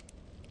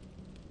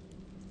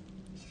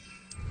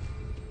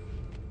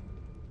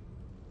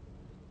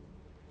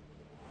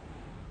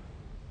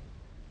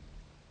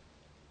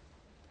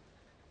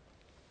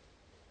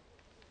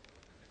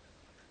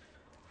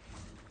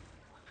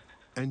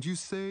 And you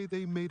say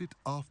they made it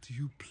after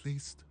you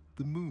placed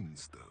the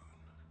moonstone?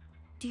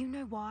 Do you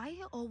know why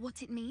or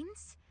what it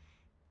means?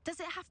 Does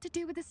it have to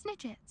do with the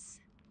Snidgets?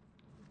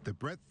 The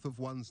breadth of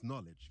one's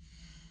knowledge.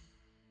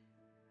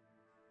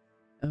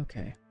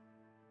 Okay.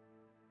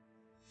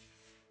 As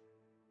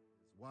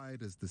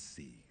wide as the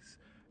seas,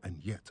 and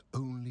yet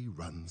only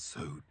run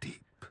so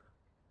deep.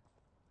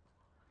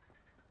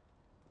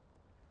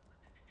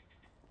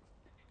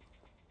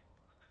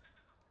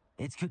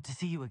 It's good to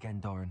see you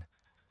again, Doran.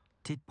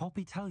 Did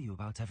Poppy tell you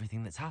about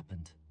everything that's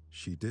happened?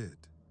 She did,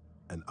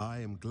 and I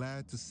am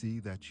glad to see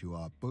that you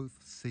are both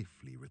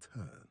safely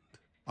returned.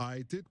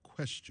 I did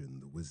question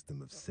the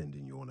wisdom of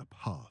sending you on a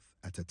path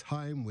at a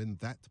time when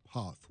that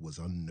path was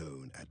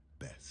unknown at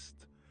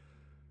best,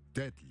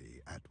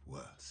 deadly at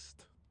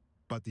worst.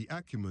 But the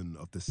acumen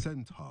of the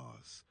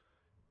centaurs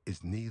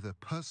is neither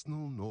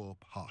personal nor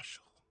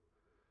partial.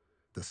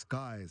 The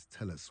skies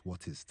tell us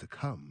what is to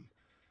come,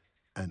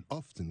 and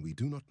often we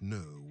do not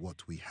know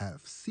what we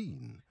have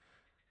seen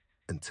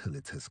until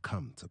it has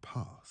come to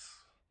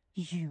pass.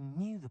 You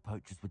knew the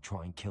poachers would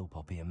try and kill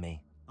Poppy and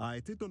me.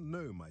 I did not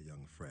know, my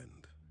young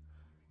friend,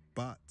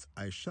 but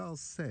I shall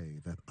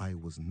say that I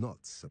was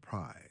not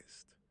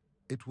surprised.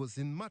 It was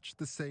in much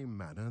the same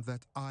manner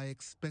that I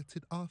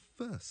expected our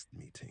first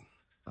meeting.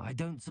 I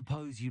don't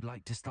suppose you'd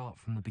like to start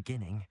from the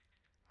beginning.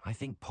 I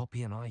think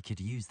Poppy and I could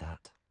use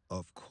that.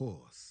 Of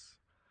course.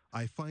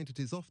 I find it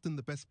is often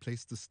the best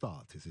place to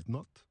start, is it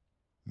not?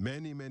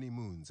 Many, many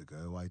moons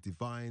ago, I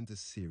divined a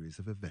series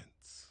of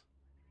events.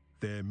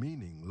 Their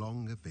meaning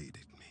long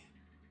evaded me,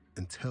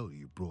 until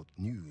you brought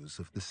news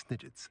of the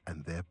Snidgets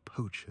and their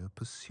poacher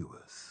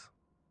pursuers.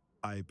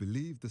 I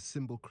believe the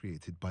symbol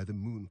created by the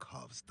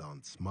Mooncalves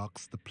dance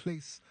marks the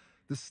place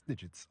the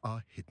Snidgets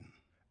are hidden.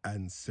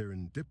 And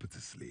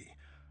serendipitously,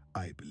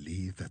 I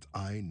believe that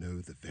I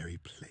know the very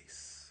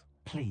place.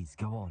 Please,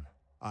 go on.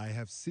 I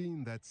have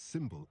seen that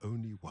symbol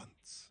only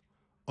once,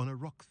 on a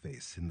rock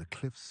face in the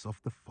cliffs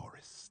of the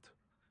forest.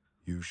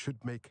 You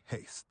should make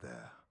haste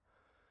there.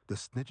 The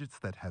Snidgets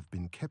that have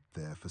been kept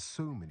there for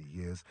so many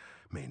years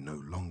may no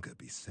longer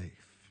be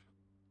safe.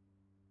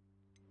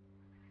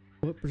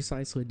 What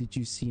precisely did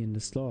you see in the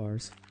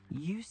stars?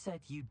 You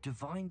said you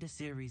divined a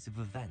series of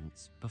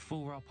events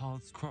before our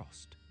paths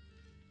crossed.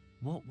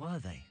 What were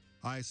they?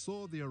 I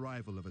saw the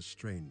arrival of a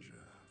stranger,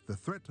 the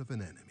threat of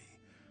an enemy,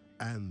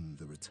 and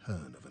the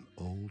return of an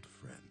old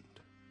friend.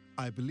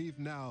 I believe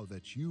now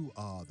that you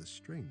are the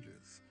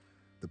strangers,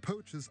 the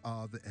poachers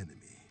are the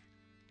enemy,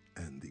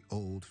 and the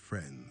old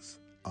friends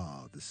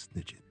are the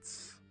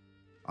Snidgets.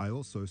 I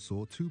also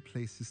saw two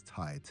places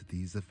tied to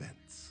these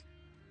events: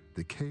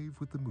 the cave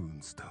with the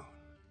moonstone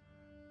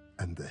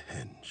and the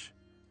henge.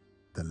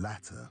 The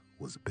latter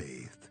was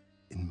bathed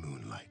in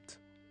moonlight.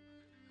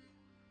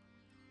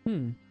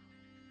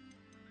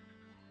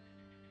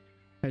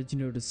 How did you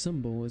know the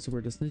symbol is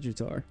where the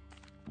Snidgets are?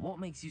 What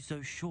makes you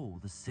so sure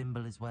the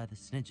symbol is where the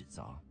Snidgets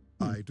are?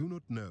 I do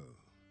not know.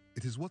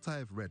 It is what I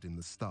have read in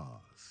the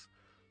stars.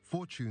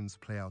 Fortunes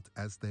play out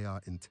as they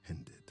are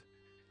intended.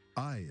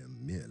 I am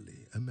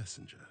merely a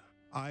messenger.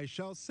 I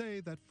shall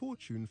say that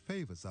fortune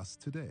favors us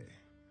today.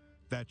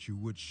 That you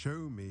would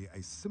show me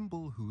a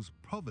symbol whose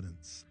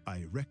provenance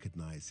I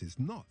recognize is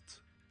not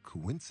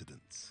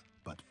coincidence,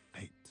 but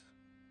fate.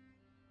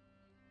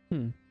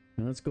 Now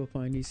let's go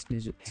find these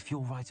Snidgets. If you're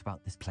right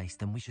about this place,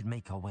 then we should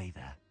make our way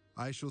there.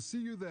 I shall see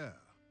you there.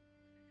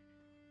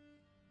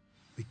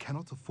 We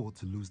cannot afford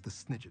to lose the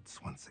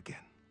Snidgets once again.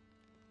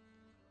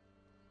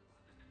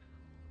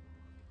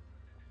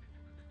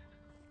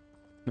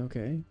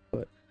 Okay,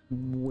 but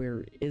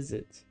where is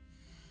it?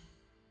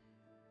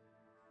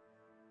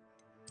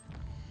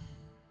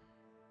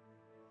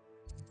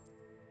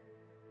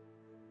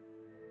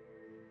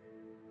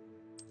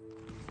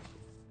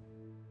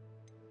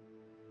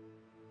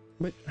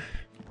 But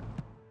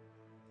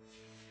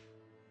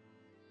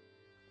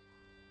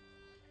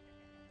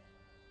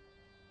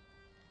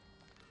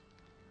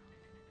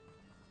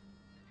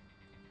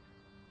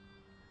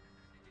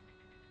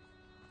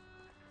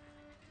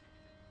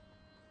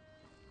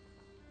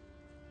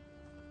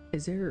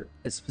is there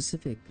a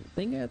specific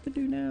thing I have to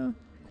do now?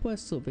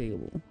 Quests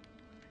available.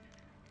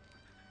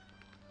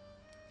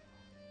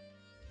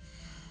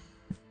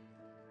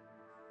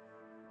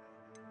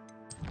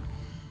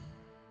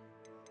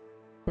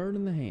 Bird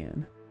in the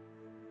hand.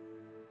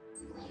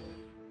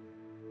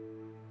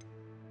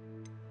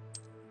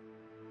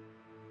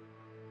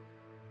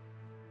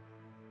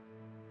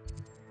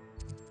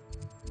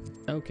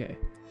 Okay.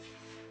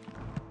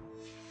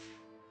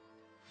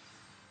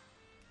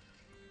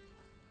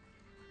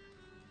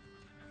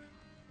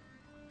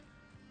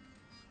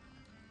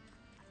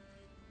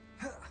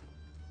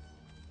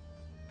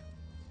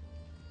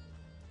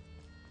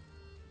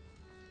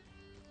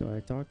 Do I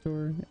talk to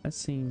her? That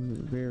seems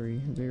very,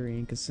 very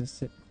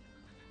inconsistent.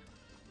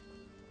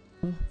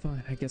 Well,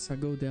 fine. I guess I'll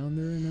go down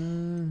there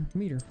and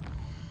meet her.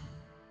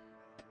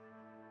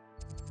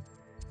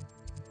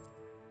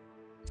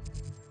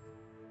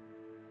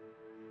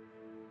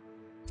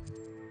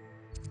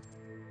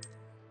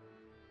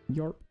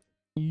 Yarp.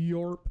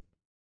 Yarp.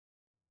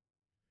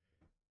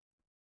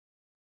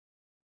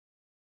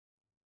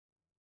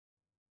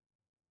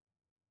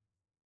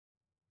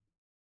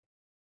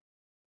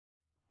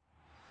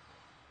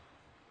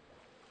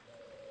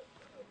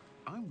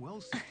 I'm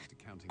well suited to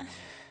counting money.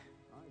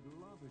 I'd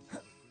love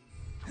it.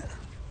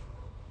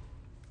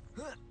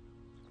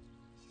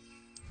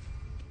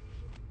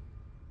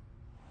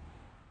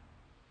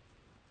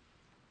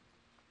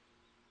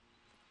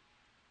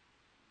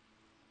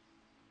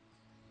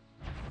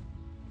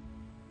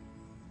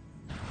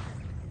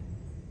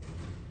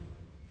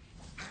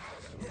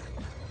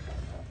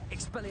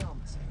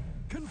 Expelliarmus!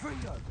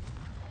 Confringo!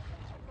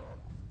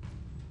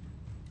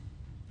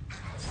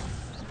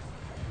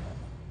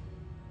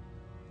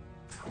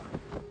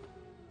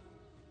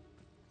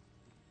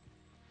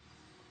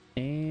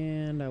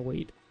 And I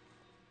wait.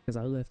 Because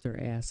I left her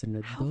ass in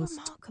the How dust.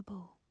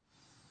 remarkable.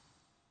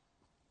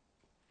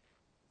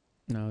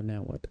 No,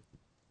 now what?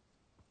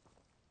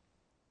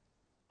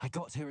 I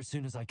got here as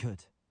soon as I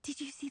could. Did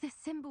you see the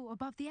symbol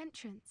above the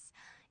entrance?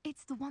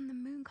 It's the one the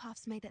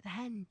Mooncalves made at the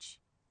henge.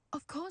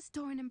 Of course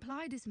Doran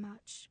implied as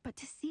much, but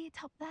to see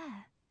it up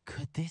there...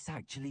 Could this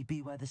actually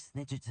be where the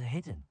Snidgets are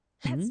hidden?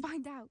 Let's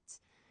find out.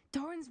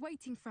 Doran's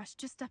waiting for us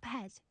just up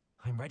ahead.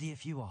 I'm ready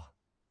if you are.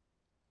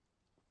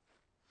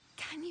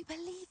 Can you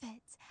believe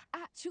it?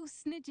 Actual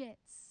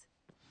Snidgets.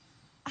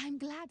 I'm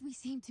glad we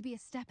seem to be a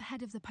step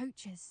ahead of the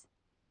poachers.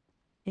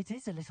 It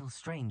is a little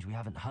strange we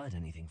haven't heard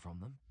anything from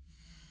them.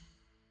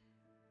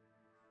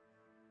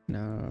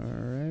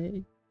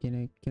 Alright.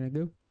 Can I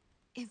go?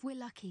 If we're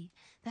lucky,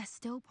 they're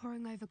still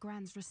poring over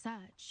Gran's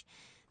research.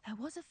 There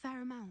was a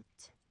fair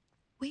amount.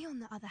 We, on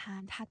the other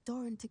hand, had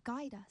Doran to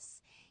guide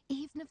us.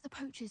 Even if the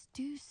poachers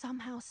do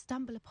somehow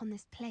stumble upon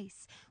this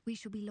place, we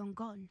shall be long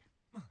gone.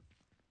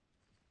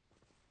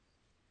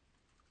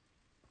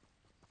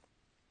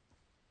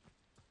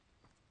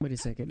 Wait a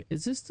second.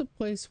 Is this the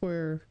place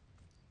where...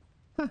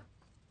 Huh.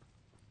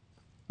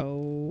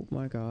 Oh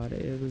my god.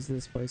 It was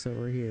this place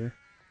over here.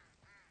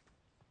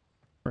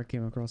 Where I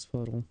came across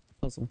puddle.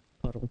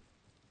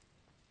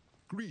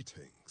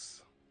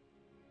 Greetings.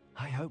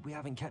 I hope we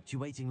haven't kept you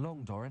waiting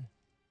long, Doran.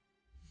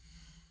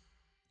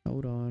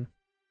 Hold on.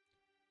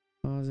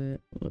 Pause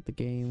it. Let the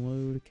game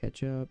load.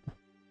 Catch up.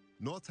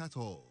 Not at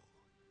all.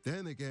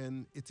 Then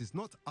again, it is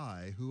not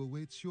I who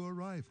awaits your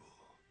arrival.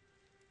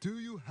 Do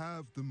you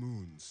have the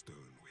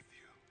Moonstone with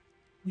you?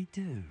 We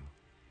do.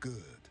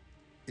 Good.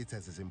 It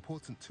is as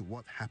important to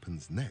what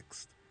happens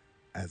next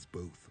as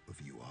both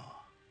of you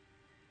are.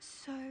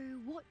 So,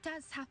 what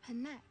does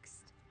happen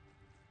next?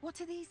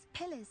 What are these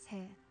pillars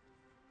here?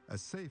 A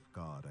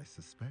safeguard, I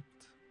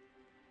suspect.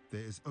 There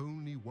is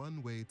only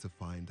one way to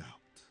find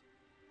out.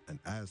 And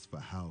as for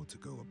how to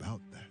go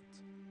about that,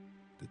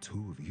 the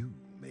two of you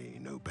may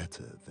know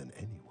better than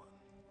anyone.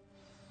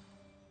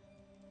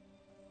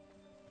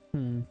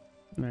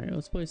 Alright,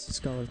 let's place the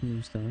Scholar's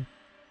Moonstone.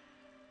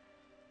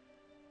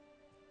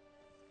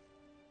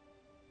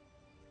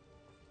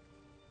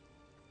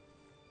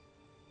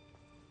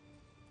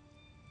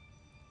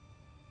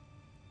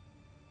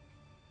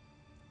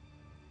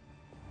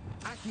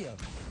 Accio.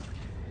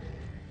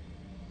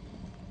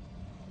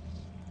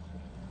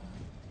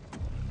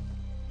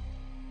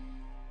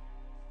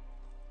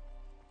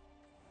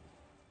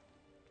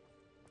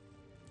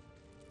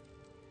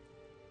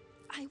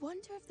 I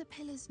wonder if the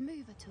pillars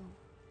move at all.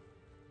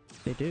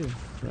 They do.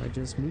 I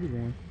just moved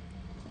one.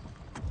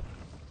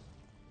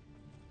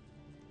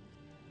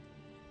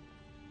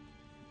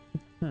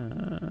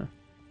 Huh.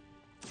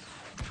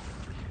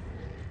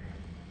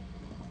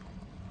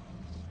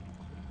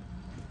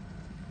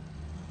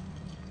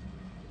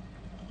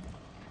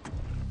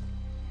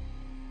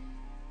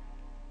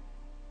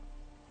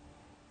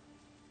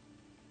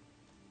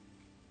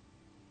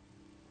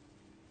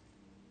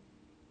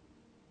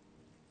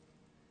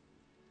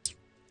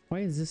 Why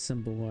is this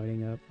symbol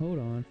lighting up? Hold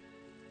on.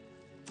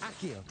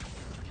 Accio.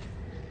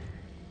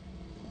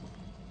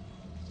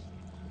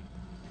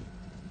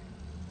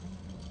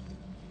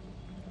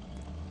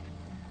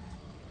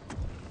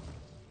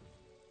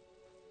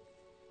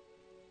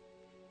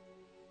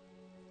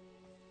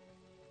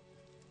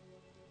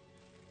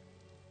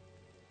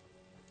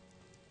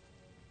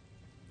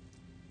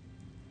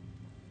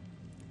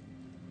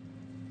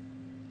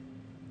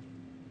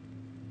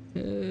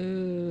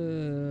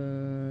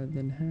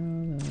 Then how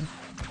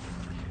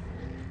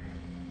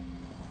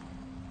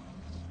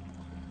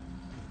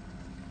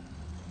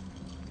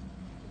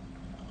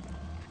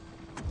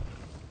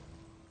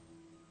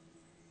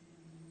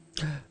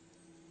the...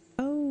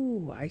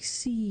 Oh, I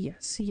see.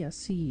 It's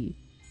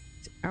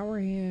hour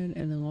hand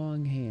and the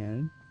long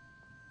hand.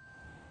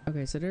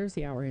 Okay, so there's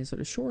the hour hand. So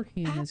the short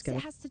hand has Perhaps got...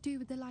 it has to do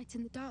with the light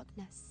in the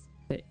darkness.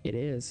 It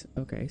is.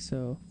 Okay,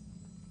 so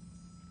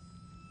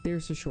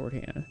there's the short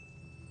hand.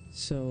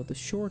 So the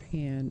short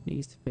hand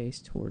needs to face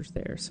towards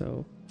there.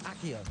 So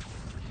Accio.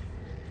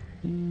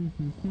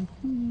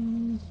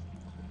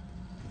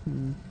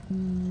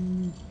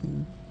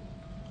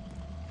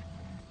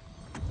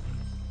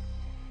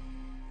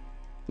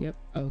 Yep.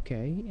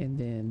 Okay, and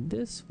then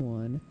this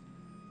one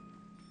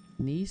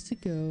needs to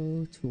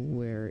go to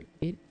where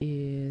it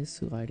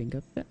is lighting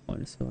up that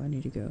one. So I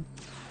need to go.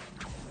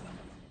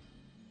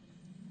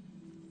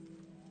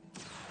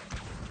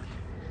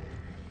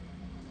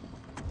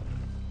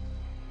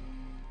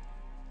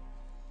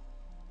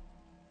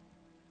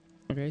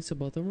 Okay, so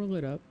both of them are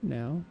lit up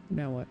now.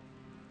 Now what?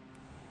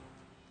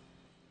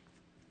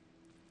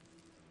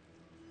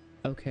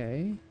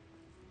 Okay.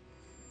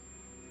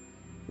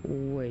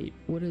 Wait,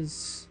 what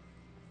is...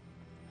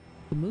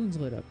 The moon's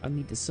lit up. I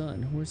need the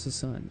sun. Where's the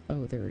sun?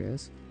 Oh, there it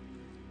is.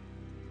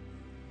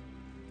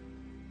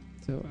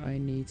 So I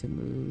need to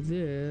move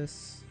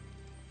this.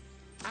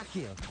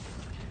 Accio.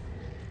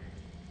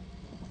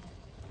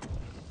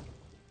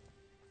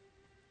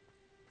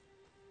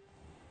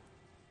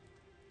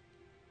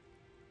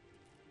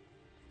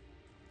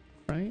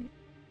 Right?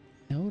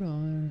 Hold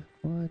on.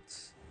 What?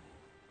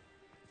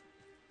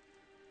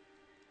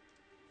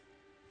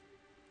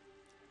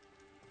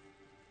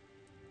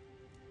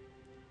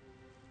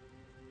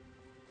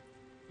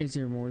 Is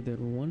there more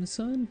than one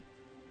sun?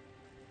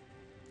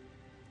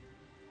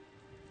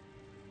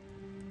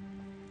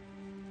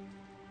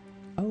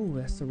 Oh,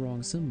 that's the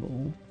wrong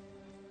symbol.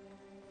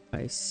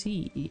 I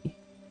see.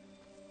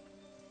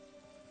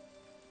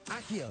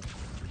 Accio.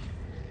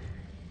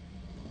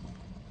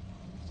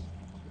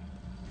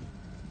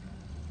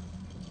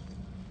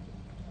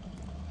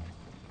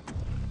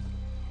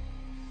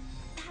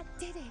 That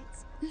did it.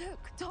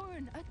 Look,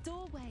 Doran, a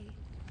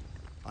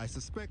I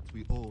suspect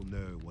we all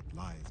know what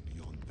lies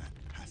beyond that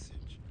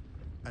passage.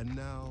 And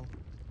now,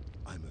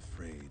 I'm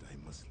afraid I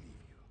must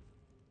leave you.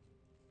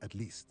 At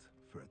least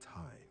for a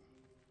time.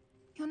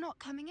 You're not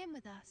coming in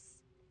with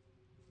us.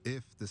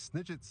 If the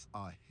Snidgets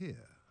are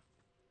here,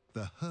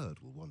 the herd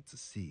will want to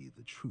see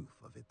the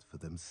truth of it for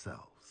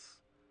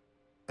themselves.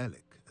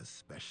 Alec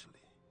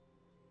especially.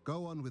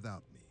 Go on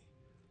without me.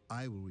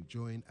 I will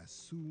rejoin as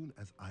soon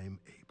as I am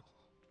able.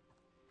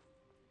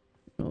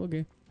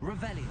 Okay.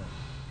 Revelio.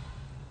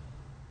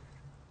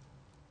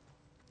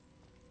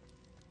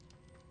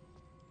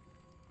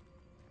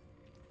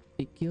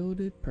 A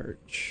gilded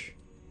perch.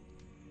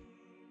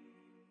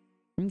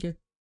 Okay.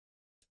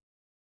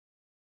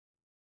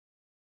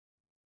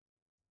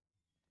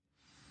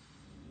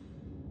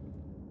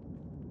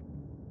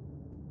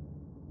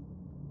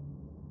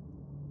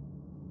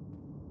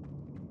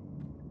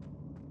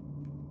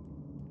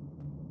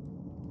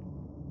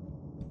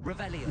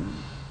 Revelio.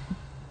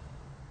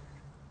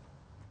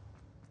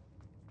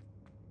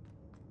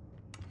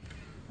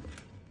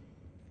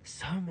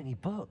 So many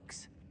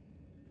books.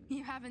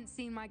 You haven't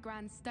seen my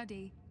grand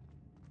study.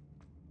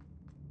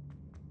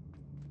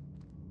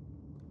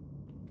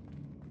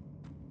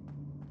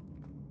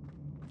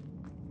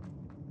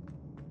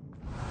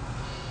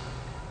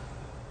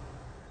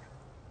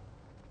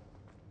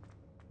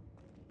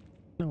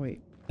 No,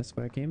 wait. That's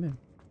where I came in.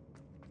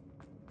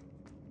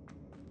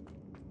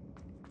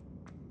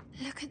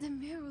 Look at the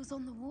murals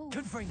on the walls.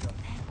 Confringo.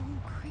 They're all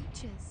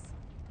creatures.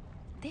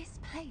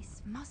 This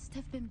place must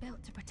have been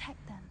built to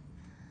protect them.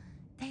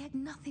 They had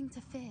nothing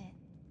to fear.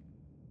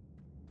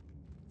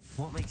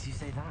 What makes you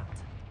say that?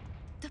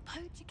 The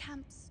poacher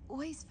camps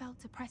always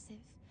felt oppressive.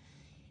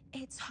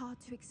 It's hard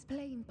to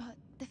explain, but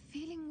the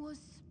feeling was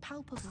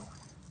palpable.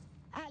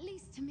 At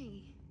least to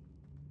me.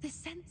 The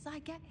sense I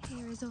get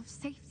here is of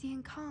safety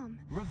and calm.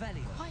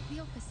 Revelio. Quite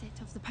the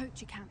opposite of the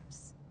poacher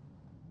camps.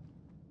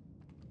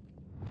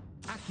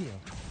 Accio.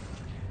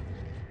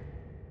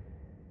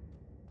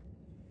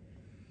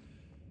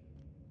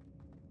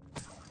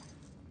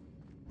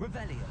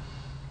 Revelio.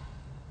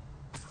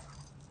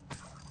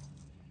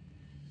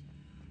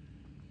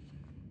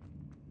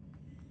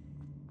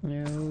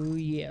 Oh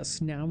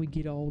yes, now we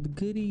get all the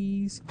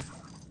goodies.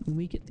 And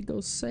we get to go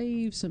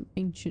save some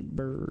ancient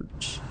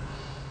birds.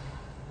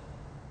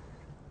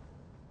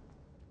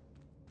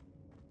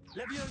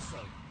 Levioso.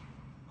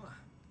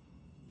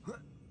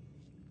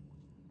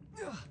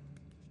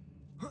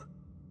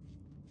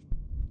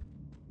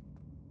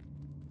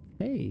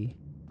 Hey.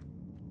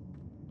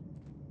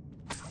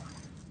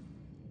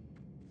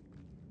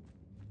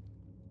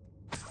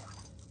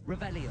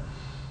 Revelio.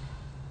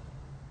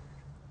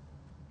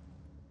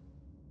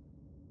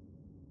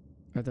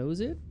 Are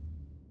those it?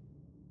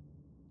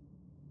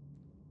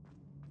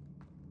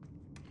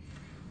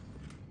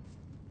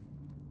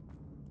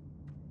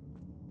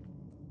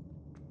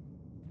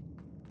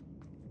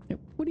 Hey,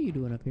 what are you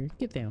doing up here?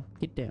 Get down.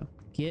 Get down.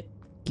 Get.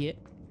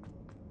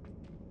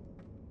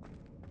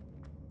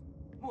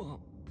 Whoa.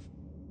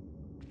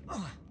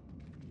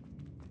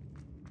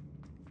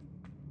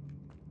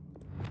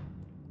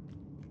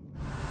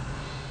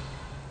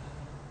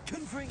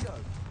 Confringo.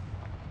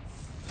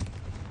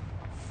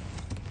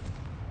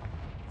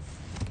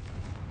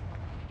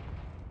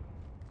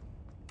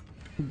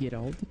 Get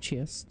all the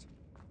chest.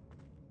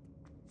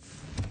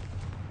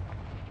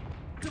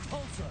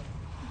 Depulso.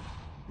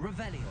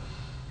 Revelio.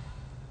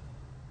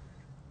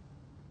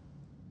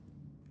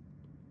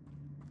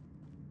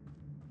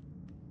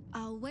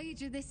 I'll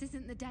wager this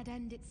isn't the dead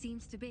end it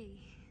seems to be.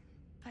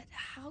 But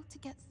how to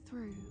get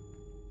through?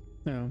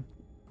 No.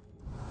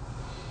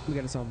 We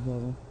gotta solve the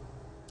puzzle.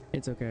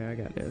 It's okay, I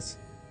got this.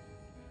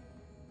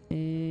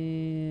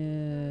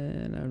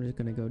 And I'm just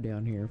gonna go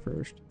down here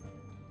first.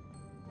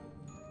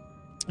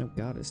 Oh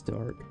god, it's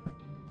dark.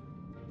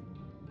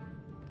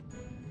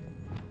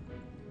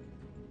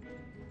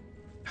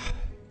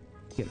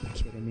 You gotta be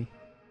kidding me.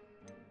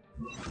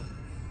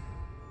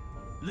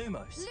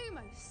 Lumos.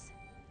 Lumos!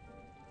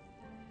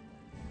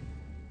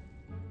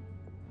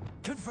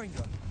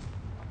 Confringo.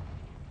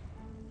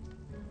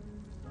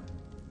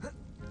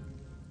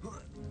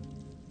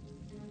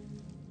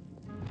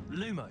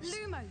 Lumos.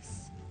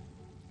 Lumos!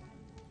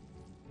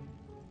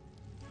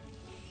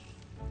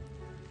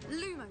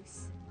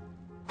 Lumos!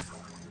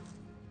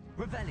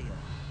 Revelio.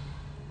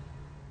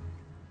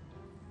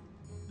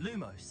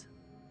 Lumos.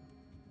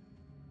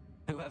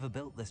 Whoever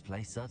built this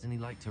place certainly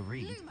liked to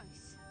read.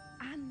 Lumos!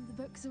 And the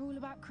books are all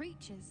about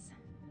creatures.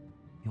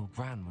 Your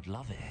gran would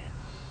love it here.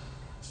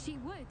 She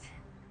would.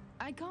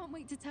 I can't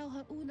wait to tell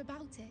her all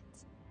about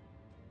it.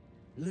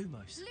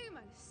 Lumos.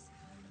 Lumos!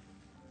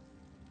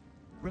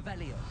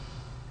 Revelio.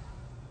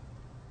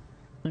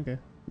 Okay,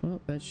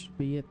 well that should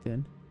be it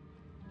then.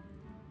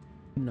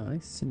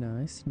 Nice.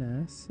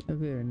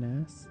 Very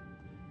nice.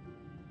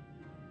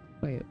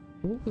 Wait,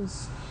 what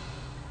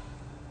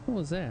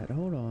was that?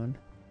 Hold on.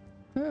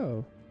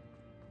 Oh.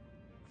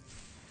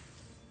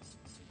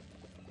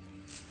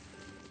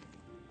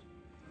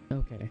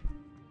 Okay.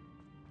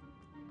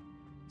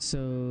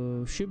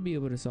 So should be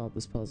able to solve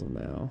this puzzle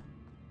now.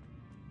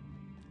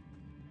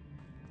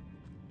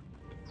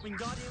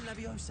 Wingardium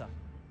Leviosa.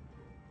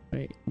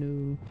 Wait,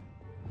 no.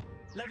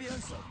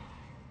 Leviosa.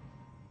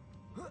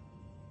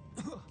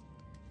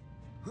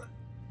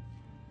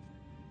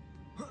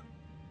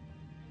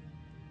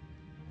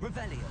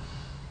 Revelio.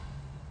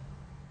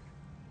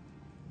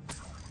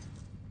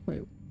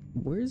 Wait,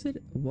 where is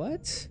it?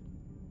 What?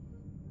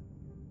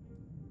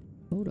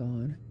 Hold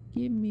on.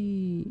 Give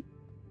me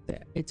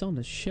that. It's on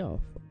the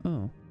shelf.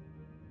 Oh.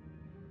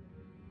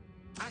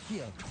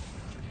 Accio.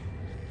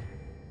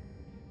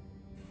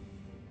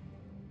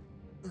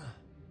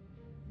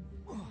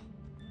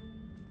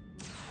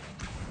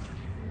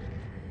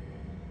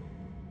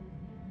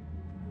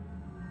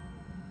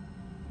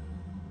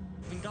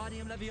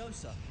 Wingardium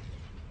Leviosa.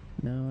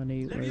 No, I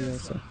need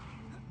Leviosa.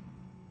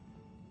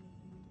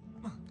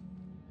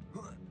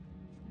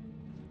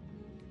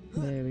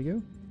 There we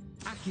go.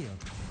 Accio.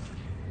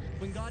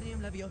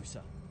 Wingardium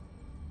Leviosa.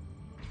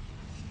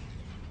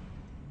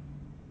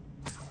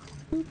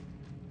 Boop.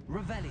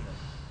 Revelio.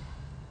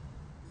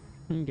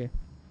 Okay.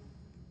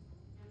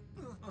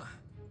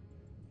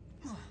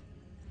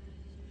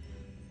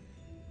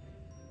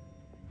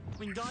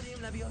 Wingardium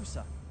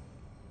Leviosa.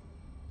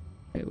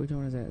 Wait, which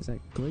one is that? Is that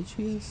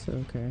Glacius?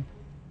 Okay.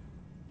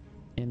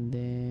 And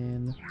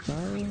then the fire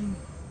one?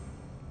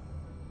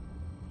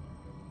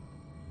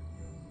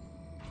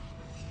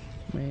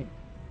 Wait.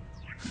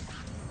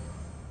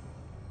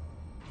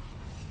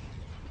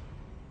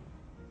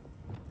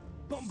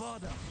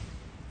 Bombarda.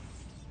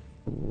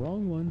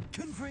 Wrong one.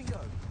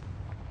 Confringo.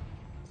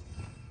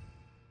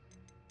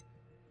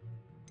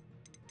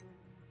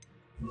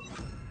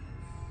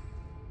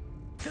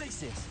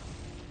 Glacius.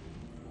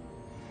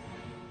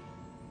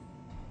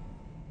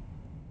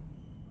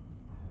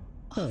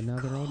 Oh, now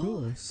they're all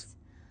doors.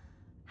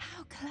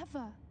 How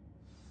clever.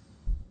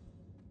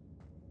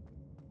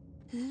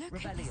 Look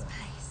at this Revelio.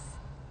 place.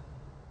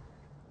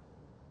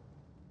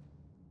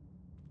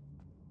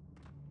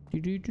 Do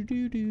do do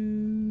do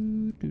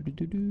do do do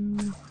do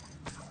do.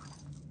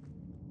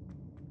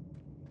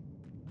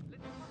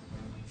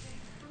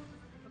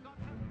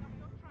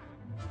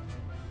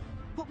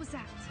 What was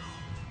that?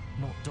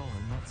 Not Doran,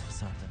 that's for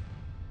certain.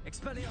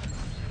 Expelliarmus.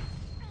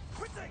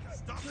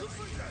 Stop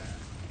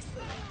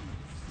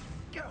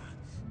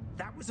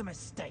That was a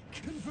mistake.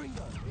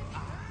 Confringo.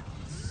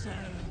 So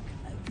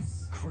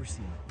close.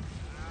 Crucial.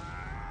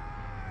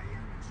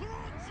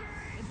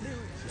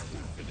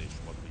 Finish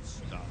what we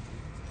started.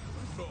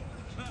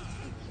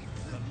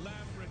 The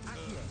lamb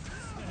returns.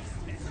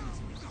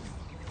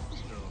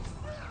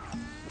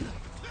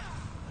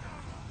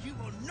 You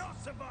will not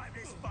survive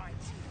this fight.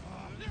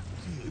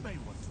 You may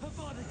want to.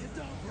 Avada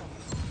Kedavra.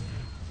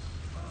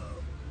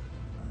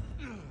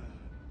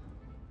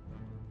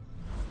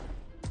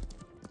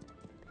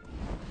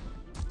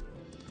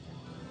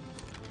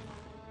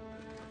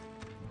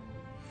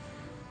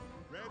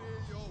 Ready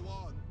your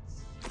wands.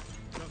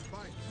 The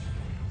fight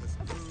has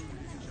proved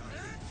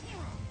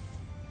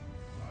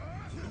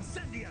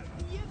Incendio.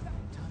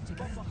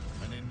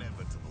 An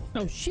inevitable.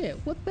 Oh shit,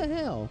 what the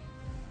hell?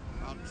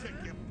 I'll check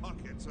your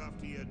pockets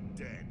after you're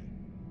dead.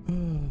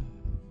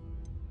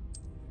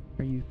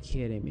 Are you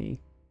kidding me?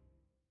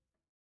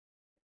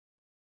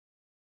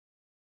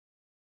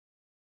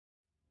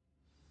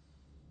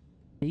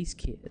 These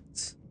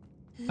kids.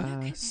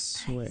 I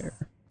swear.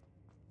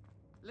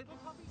 Little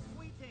puppy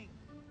sweeting.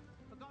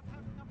 Forgot how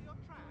to cover your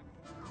track.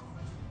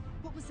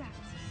 What was that?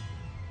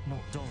 Not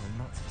Doran,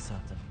 that's for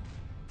certain.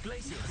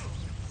 Glacius.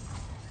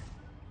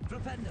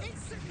 Flipendo.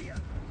 Incendio.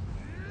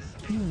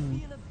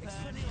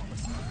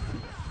 Expelliarmus.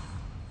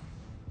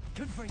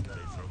 Confringo.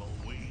 Miserable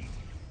weed.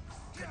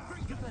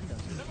 Flipendo.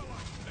 Never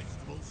liked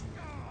vegetables.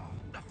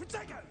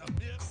 Potato.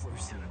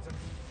 Crucial.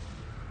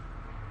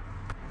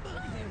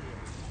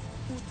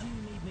 What do you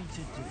need me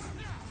to do?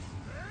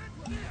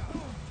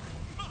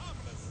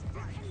 Marvelous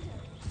strike.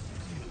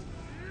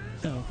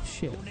 Oh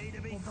shit. You'll need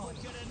to be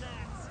quicker than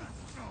that.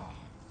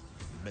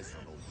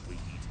 Miserable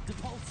weed.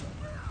 Depulso.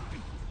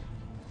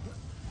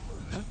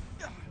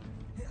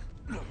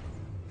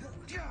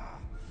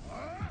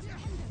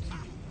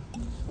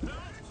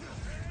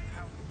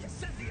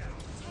 Incendio.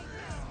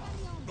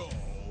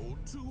 Oh,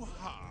 too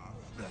hard.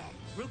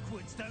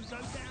 Rookwoods don't go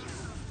down.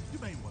 You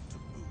may want to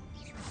move.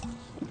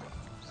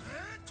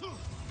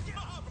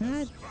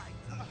 God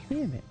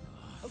damn it.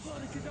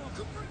 Avada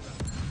Kedavra.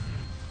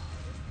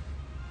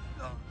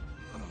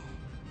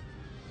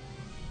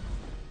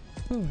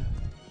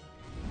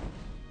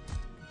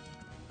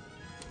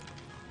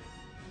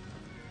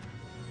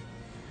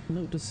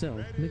 Note to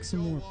self, mix some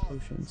more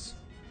potions.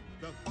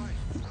 The fight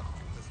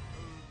has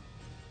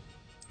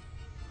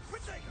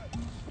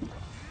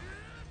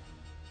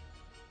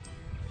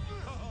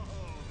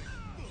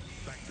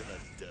Back to the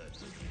dirt.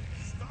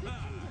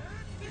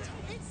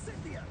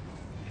 Incendio.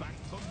 Back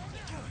from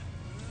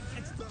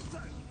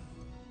Expulso.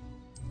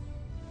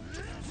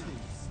 Too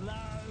slow.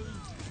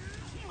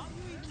 Are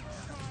you even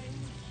trying?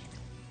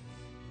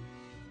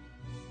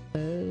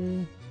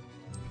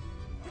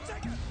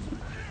 Potato.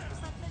 Was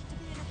that meant to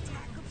be an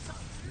attack of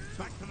some?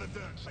 back to the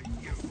dirt. Like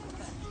you.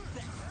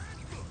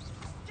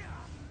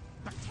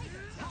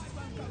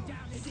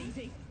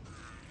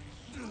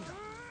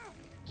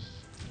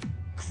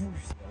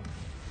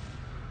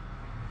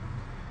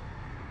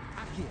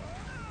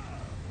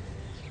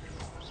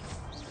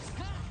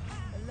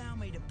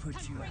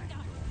 put you out of your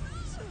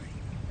misery.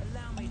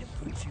 Allow me to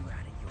put you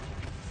out of your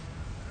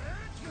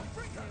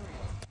misery.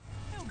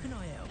 How can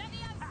I help?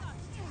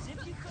 As if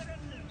you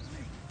couldn't lose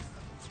me.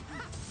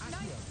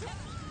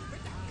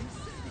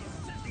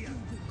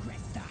 You'll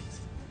regret that.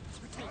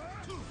 I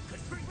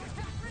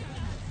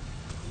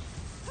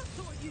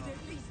thought you'd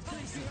at least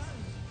place your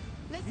own.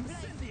 Let's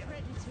play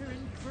predator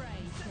and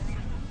prey, shall we?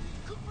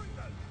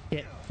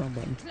 Yeah, wrong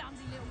button.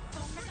 Clumsy little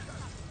bong.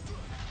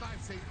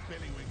 I've seen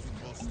Billywings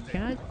more steady.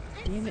 God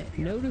damn it.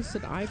 Notice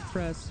that I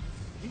press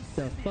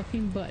the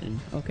fucking button,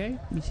 okay?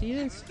 You see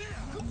this?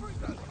 No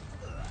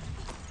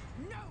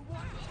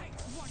one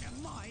takes one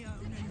of my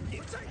own and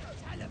lives to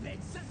tell of it.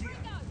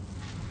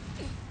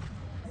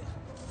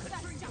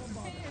 That's just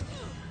fair.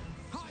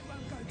 I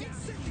won't go down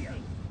easy.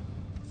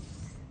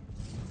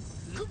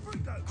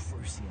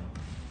 Crucio.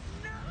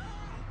 No!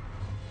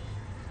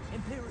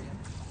 Imperium,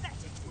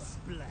 pathetic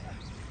display.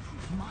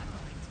 My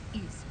mind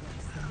is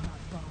worse than my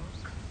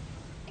bulk.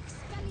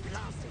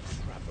 Blasted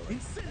shrubbery.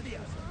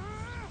 Incendio!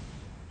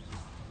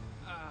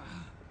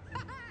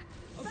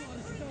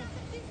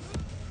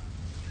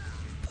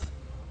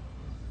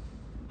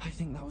 I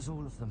think that was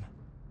all of them.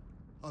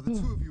 Are the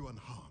two of you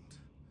unharmed?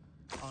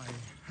 I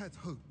had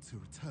hoped to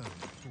return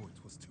before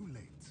it was too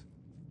late.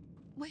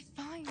 We're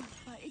fine,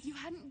 but if you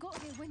hadn't got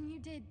here when you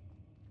did,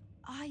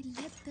 I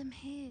led them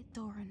here,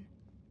 Doran.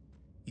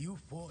 You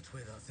fought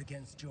with us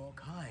against your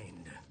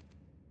kind.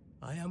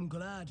 I am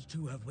glad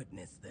to have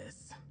witnessed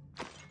this.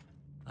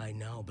 I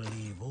now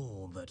believe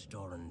all that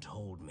Doran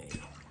told me.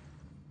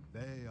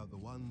 They are the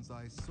ones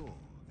I saw,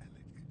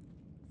 Alec.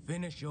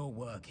 Finish your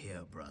work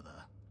here,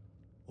 brother.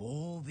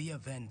 All the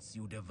events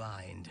you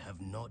divined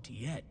have not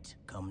yet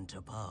come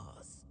to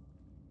pass.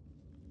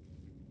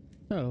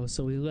 Oh,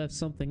 so we left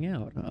something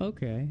out.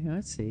 Okay,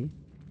 I see.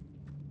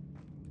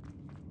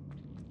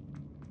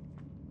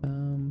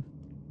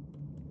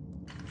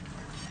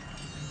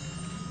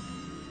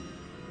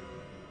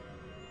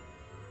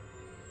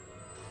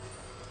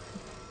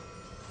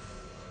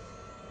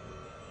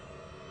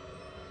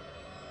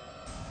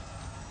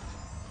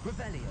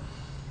 Revelio.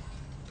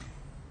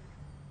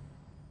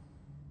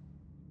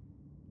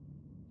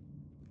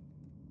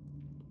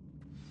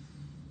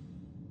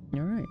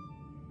 All right.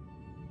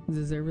 Is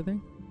this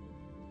everything?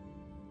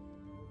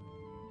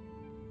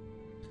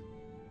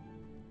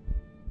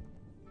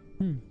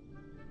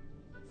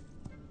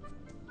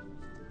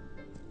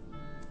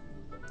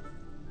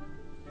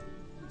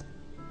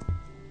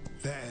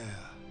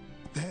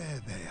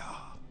 There they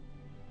are.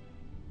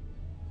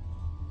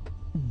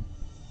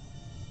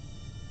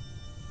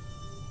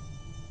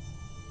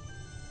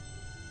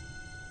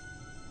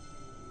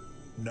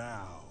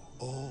 Now,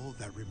 all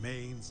that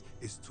remains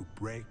is to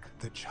break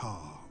the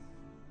charm.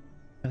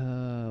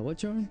 What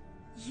charm?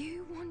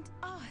 You want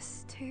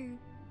us to...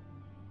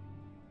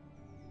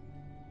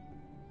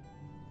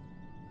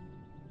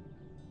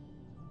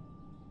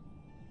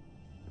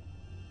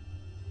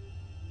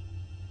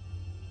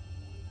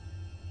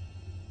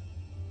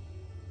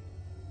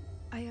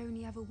 I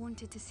only ever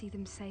wanted to see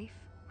them safe,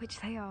 which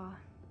they are.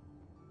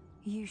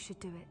 You should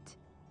do it.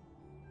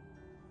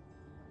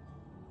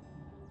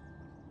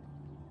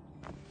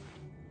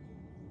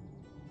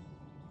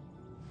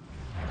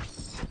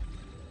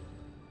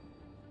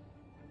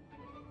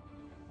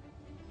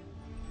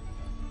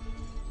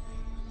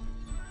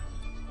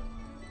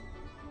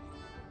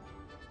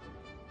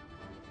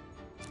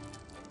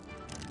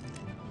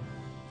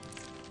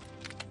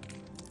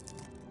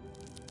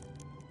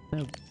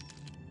 Oh,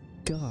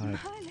 God.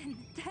 Merlin,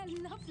 they're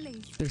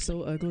lovely. They're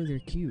so ugly, they're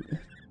cute.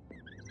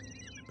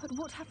 But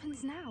what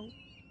happens now?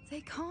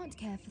 They can't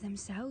care for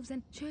themselves,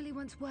 and surely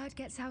once word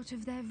gets out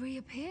of their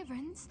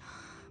reappearance...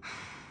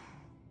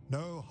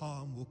 No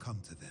harm will come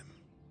to them.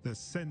 The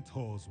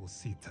centaurs will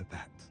see to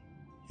that.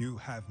 You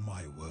have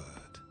my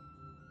word.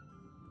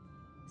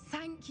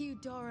 Thank you,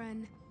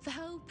 Doran, for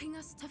helping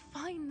us to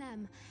find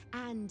them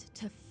and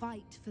to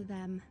fight for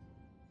them.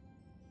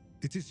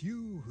 It is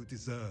you who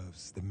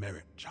deserves the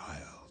merit,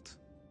 child.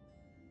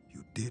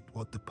 You did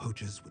what the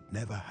poachers would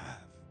never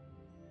have.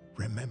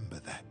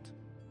 Remember that.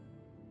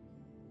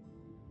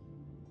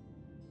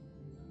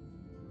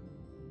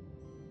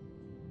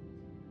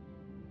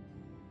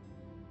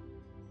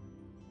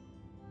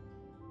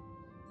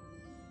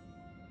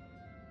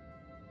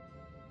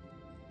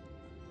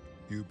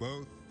 You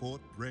both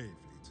fought bravely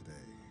today.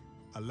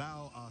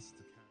 Allow us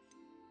to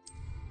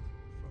carry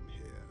from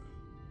here.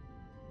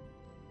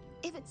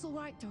 If it's all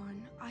right,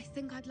 Doran, I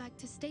think I'd like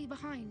to stay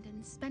behind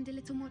and spend a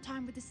little more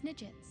time with the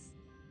Snidgets.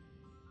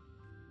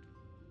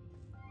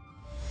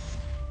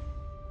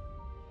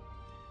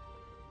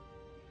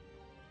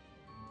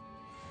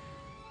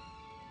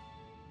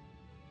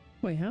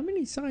 Wait, how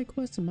many side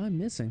quests am I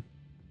missing?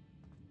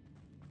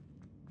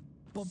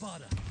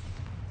 Bombarda.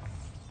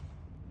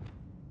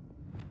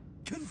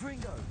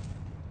 Confringo.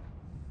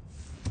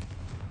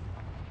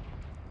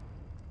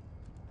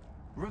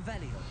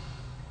 Revelio.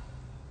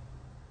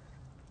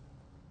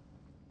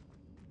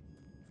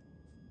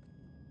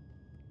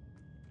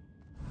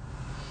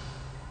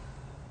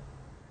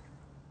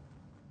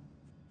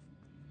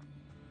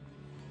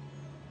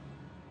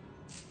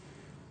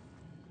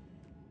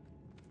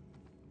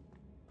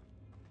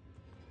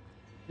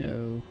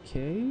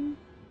 Okay.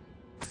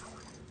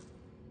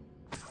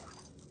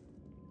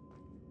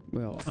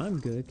 Well, I'm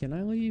good. Can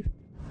I leave?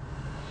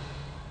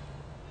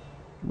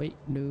 Wait,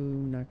 no,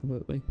 not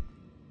completely.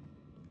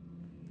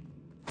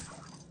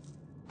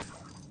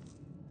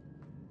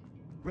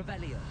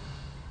 Revelio.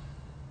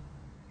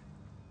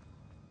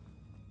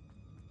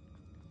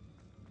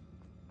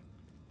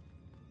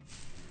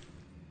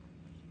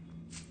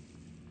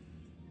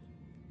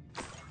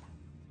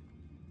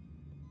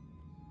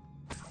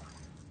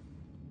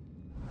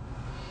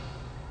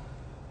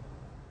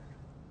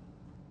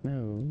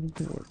 No,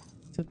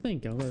 to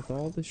think I left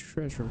all this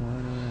treasure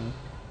lying around.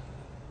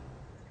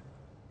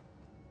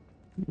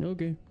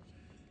 Okay.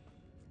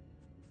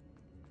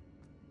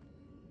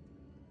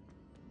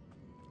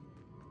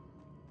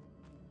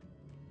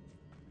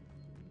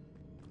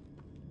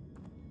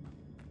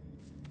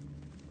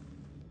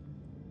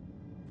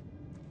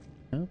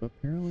 Oh,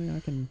 apparently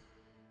I can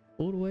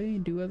float away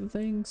and do other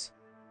things.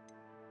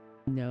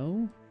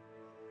 No.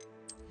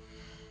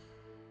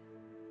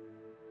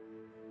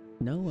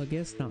 No, I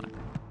guess not.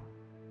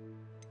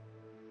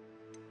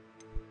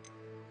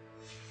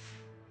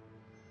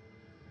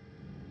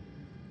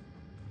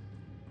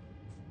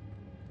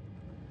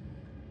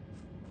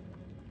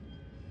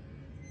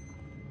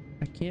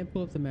 I can't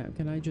pull up the map.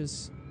 Can I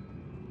just...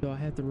 Do I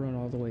have to run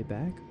all the way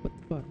back? What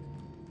the fuck?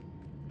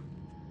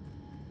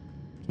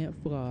 Can't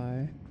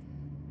fly.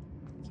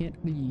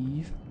 Can't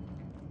leave.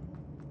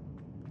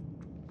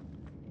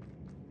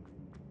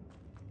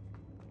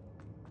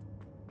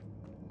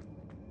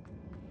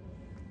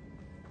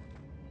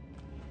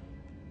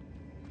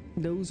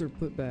 Those are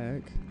put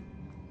back.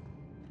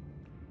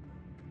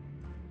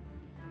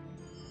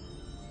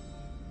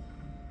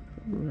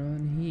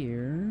 Run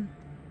here.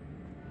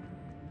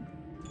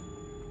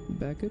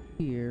 Back up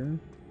here.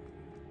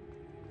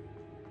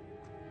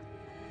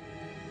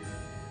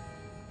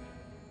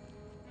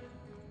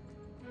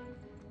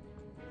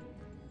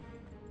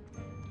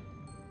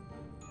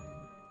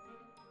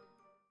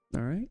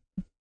 All right.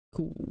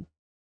 Cool.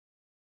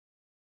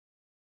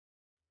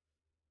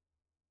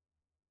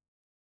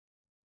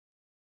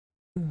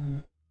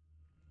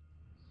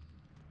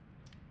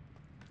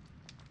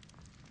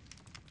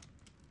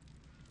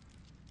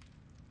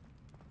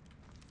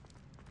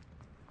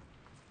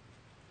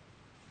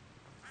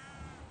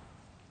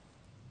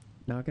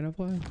 Not gonna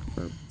fly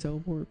or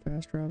teleport,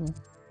 fast travel.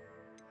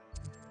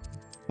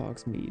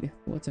 Hogsmeade.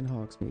 What's in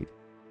Hogsmeade?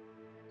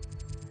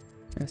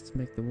 Has to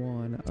make the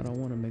one. I don't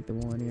want to make the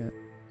one yet.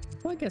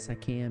 Well, I guess I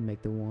can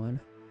make the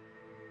one.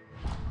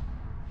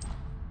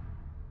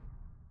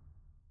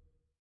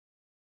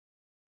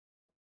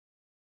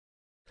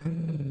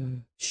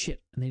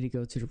 Shit, I need to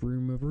go to the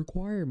room of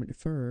requirement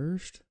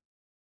first.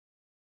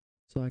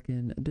 So I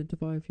can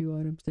identify a few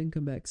items, then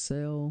come back,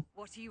 sell.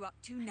 What are you up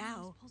to now?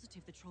 I was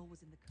positive the troll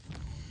was in the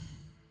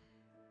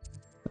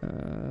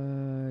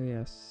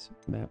Yes,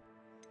 map.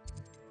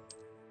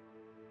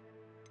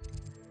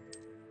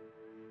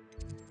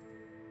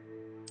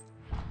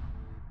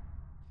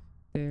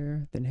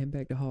 There, then head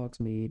back to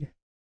Hogsmeade.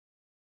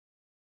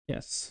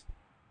 Yes.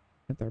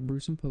 After I brew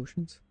some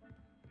potions.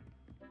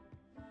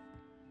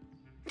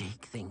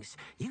 Deke thinks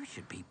you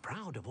should be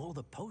proud of all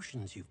the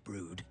potions you've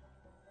brewed.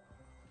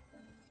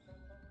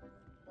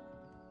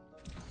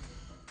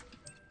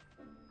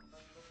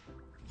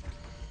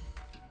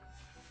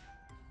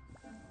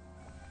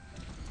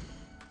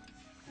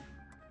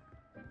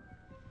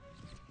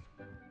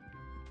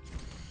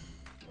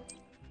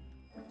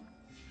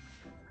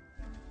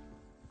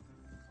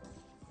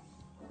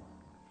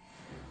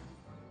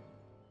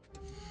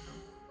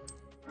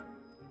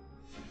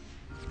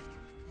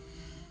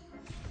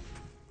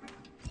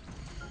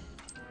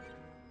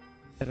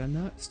 Did I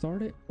not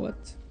start it?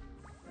 What?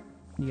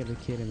 You gotta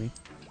be kidding me.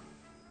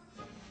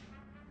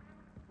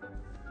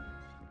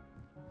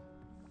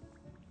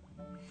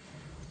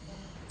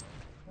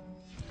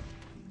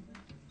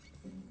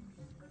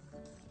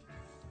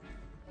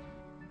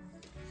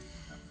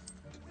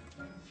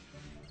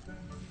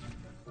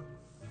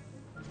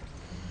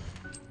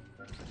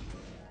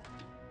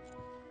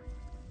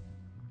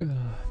 Ugh.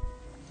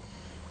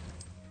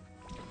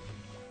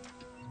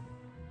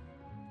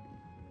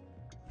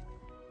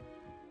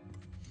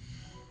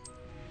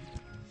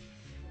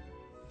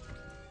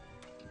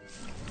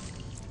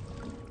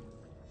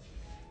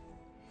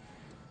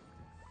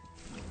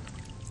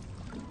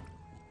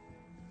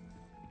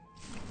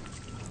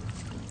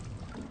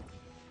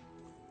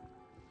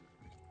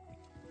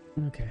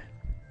 Okay.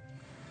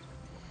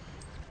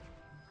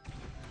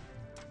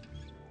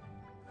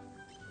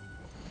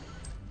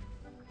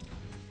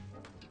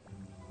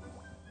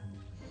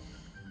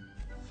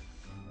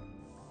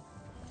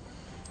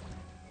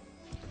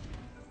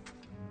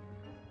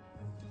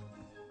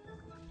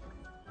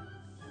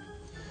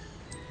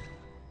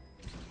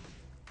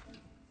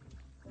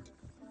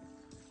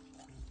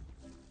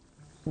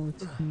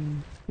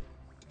 $14,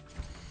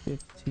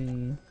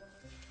 $15.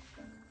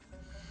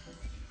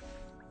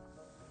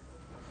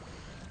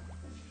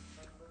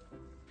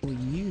 Will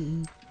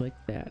you click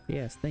that?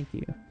 Yes, thank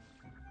you.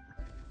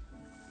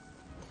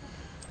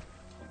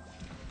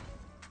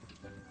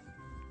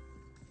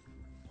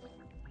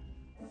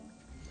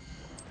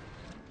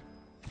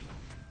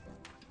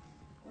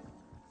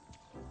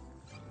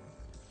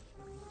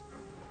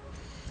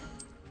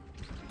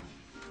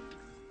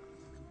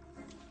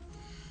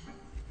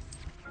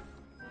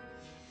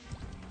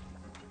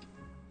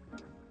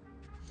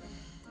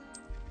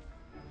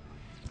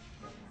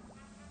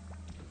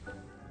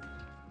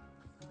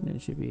 And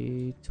it should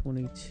be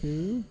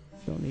 22.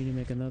 Don't need to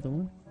make another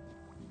one.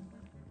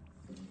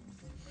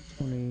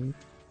 20,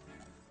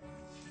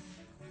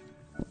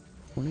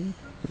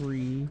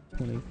 23,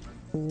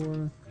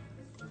 24,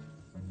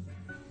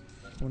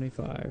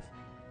 25.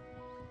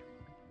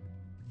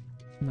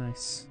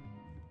 Nice.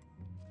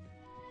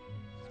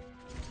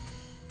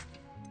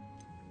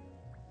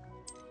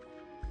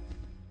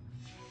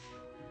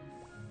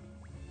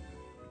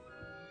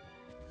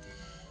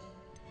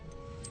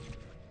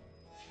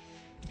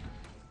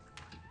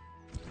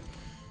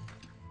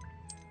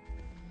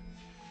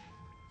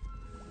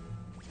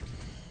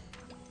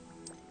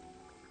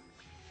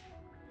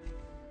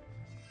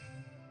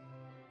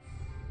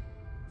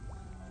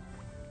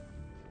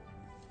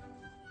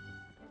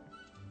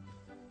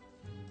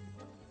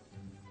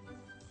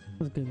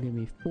 That's gonna give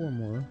me 4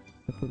 more.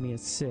 That put me at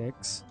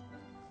 6.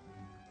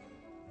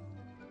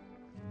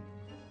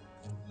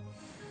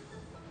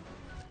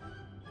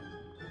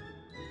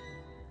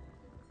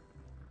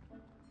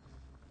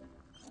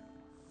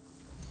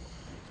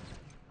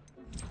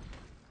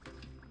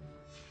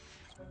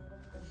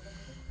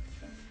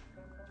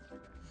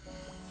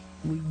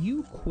 Will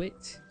you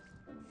quit?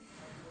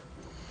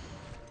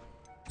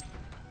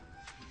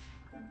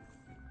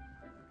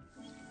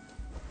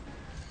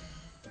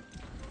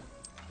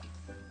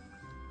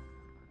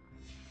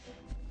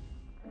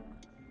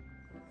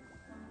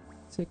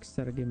 Six,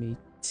 that'll give me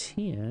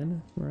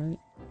 10, right?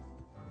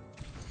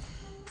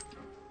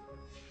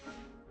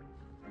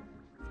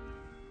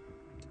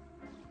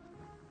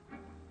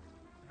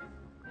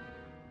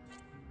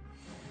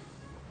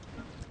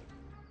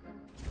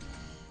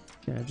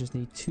 Yeah, I just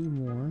need 2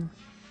 more.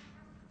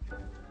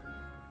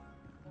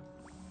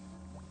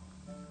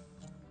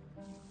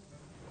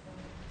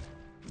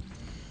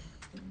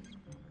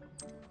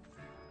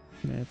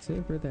 That's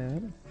it for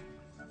that.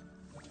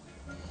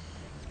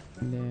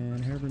 And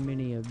then however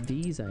many of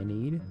these I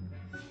need.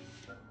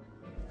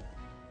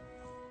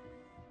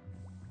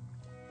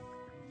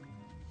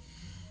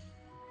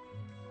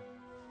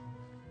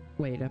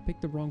 Wait, I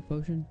picked the wrong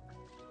potion?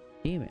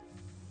 Damn it.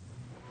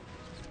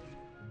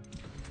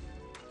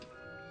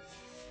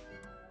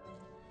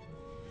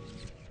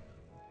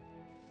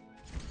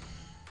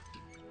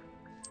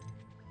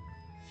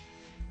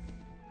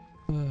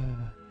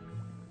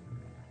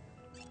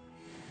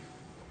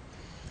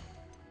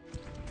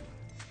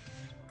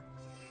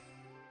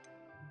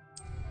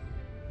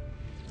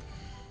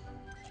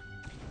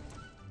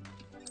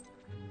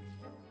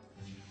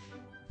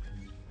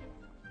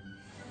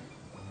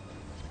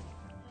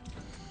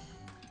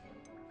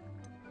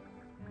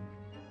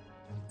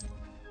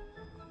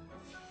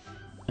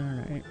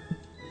 Alright.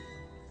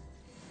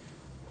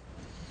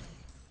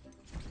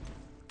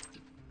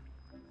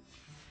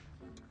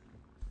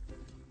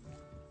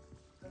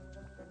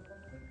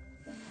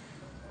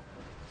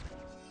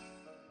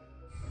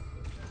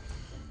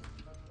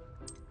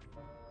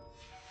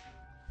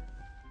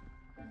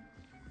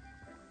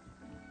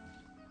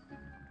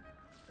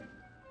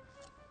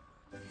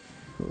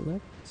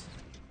 Collect.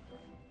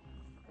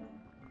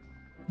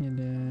 And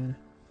then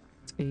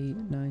it's 8,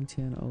 9,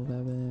 10,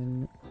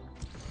 11,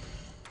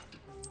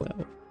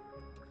 12.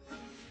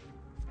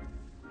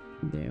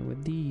 Then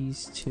with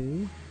these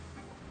 2,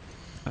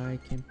 I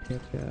can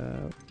pick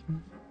up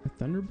a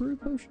Thunder Brew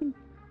potion?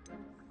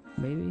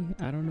 Maybe?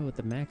 I don't know what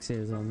the max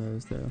is on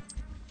those though.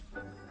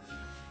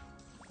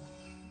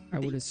 I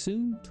would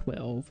assume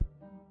 12.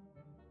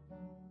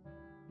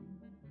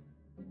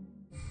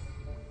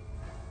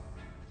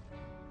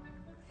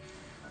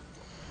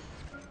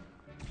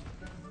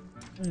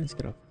 It's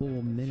got a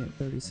full minute,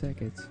 30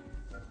 seconds.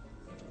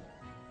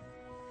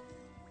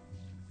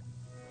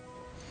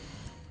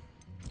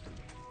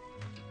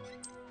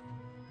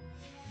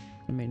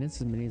 I mean,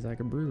 it's as many as I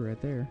can brew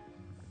right there.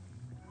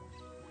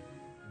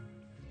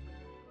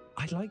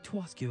 I'd like to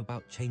ask you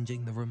about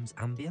changing the room's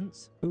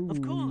ambience. Ooh,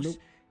 Of course.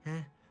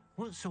 Nope.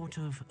 What sort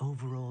of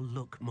overall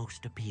look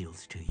most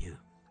appeals to you?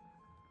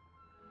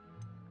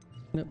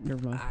 Nope,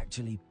 never mind.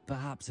 Actually,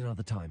 perhaps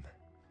another time.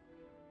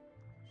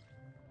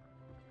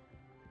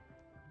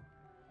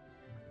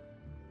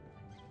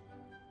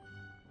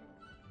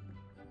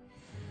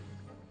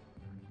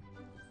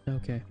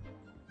 Okay.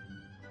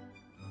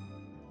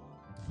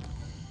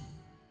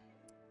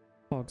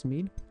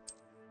 Hogsmeade.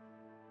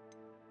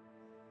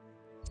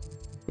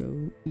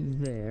 Go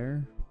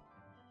there.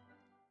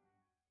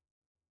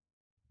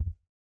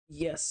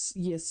 Yes,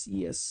 yes,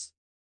 yes.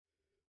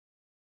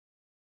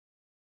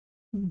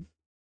 Not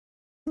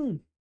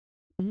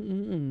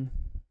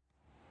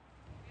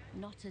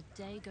a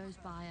day goes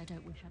by I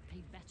don't wish I'd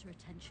paid better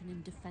attention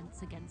in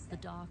defense against the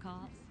dark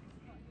arts.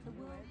 The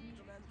world needs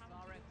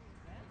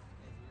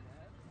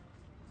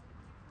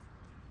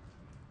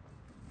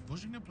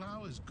Pushing a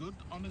plough is good,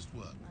 honest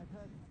work.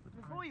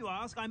 Before you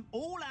ask, I'm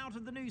all out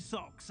of the new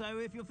socks, so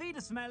if your feet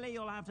are smelly,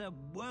 you'll have to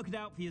work it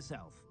out for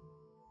yourself.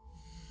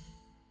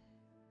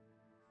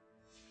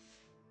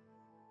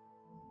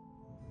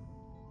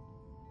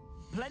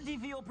 Plenty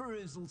for your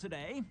perusal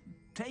today.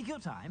 Take your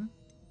time.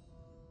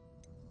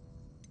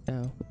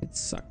 Oh, it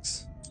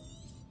sucks.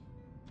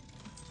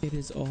 It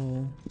is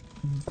all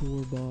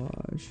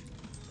garbage.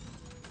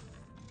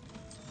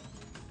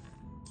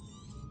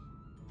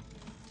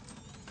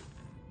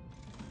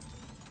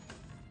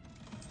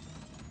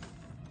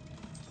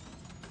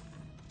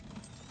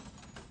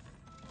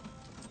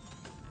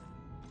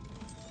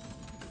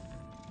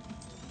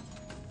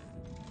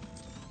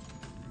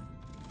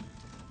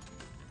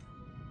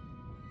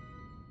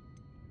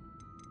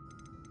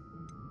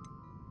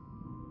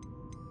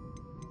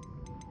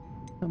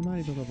 I'm not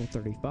even level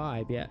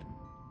 35 yet.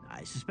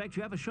 I suspect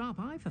you have a sharp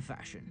eye for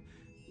fashion.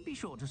 Be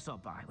sure to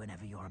stop by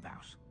whenever you're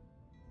about.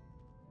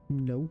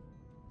 No.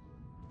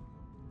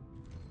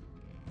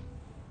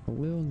 I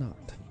will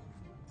not.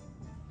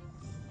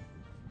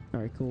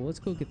 Alright, cool. Let's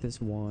go get this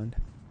wand.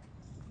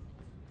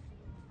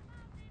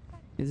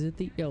 Is it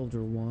the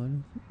Elder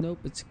Wand? Nope,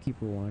 it's a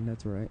Keeper Wand.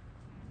 That's right.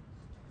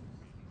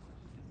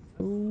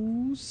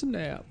 Oh,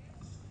 snap.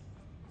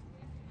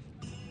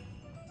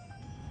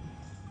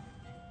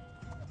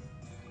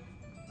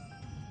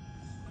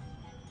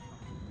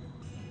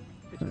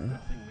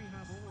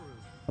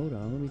 Hold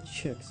on, let me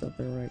check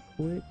something right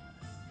quick.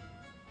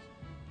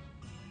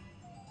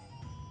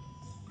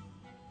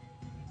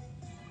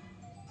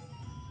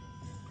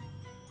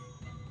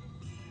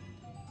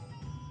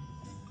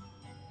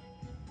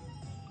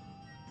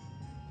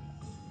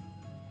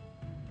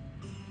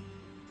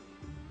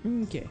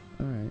 Okay,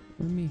 alright,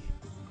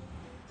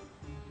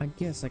 I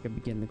guess I could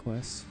begin the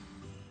quest.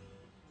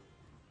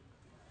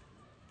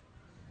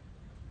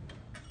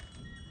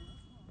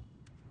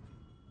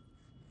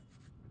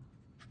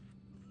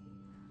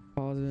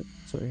 Pause it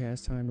so it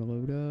has time to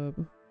load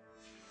up.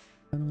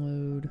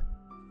 Unload.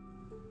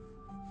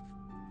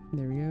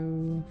 There we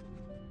go.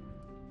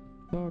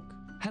 Talk.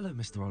 Hello,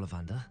 Mr.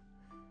 Ollivander.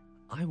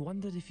 I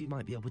wondered if you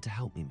might be able to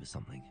help me with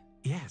something.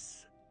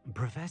 Yes,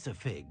 Professor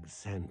Fig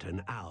sent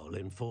an owl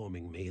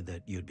informing me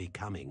that you'd be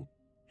coming.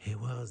 He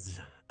was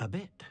a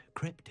bit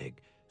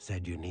cryptic,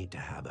 said you need to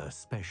have a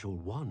special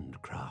wand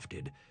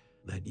crafted,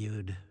 that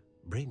you'd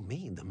bring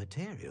me the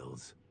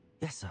materials.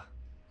 Yes, sir.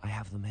 I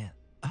have them here.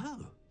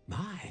 Oh,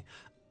 my.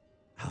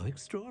 How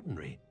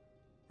extraordinary.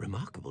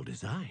 Remarkable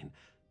design.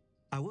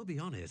 I will be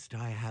honest,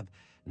 I have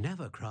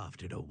never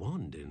crafted a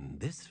wand in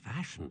this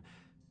fashion.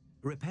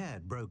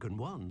 Repaired broken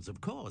wands,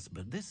 of course,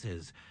 but this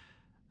is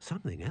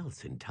something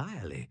else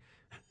entirely.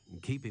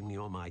 Keeping me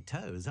on my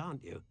toes,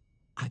 aren't you?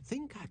 I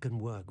think I can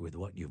work with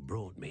what you've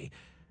brought me.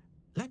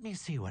 Let me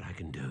see what I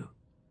can do.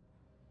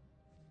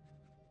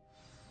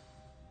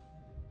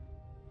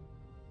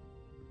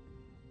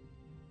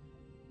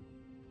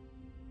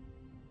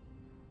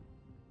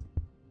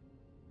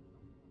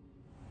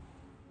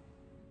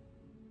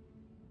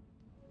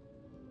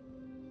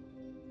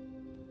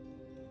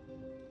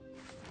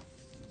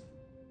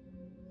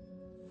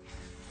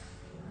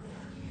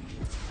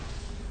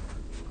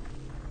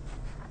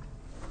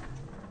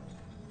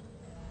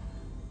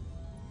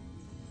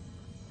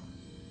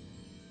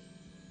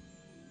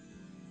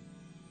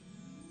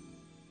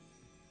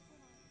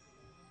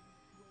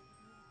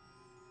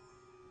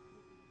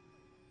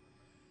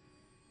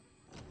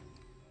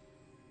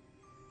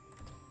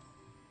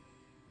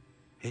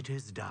 It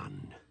is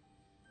done.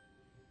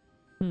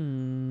 I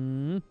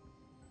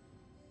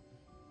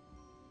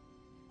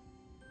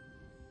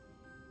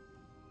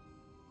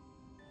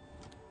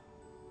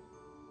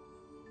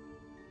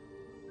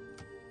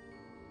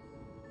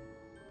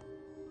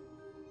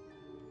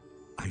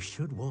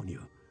should warn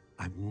you,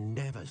 I've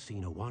never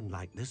seen a wand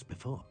like this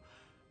before.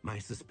 My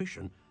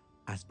suspicion,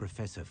 as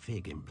Professor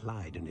Fig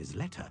implied in his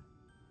letter,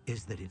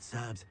 is that it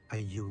serves a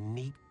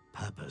unique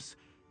purpose.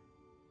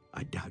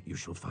 I doubt you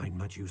shall find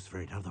much use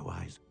for it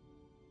otherwise.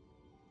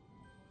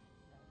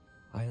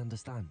 I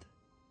understand.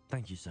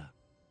 Thank you, sir.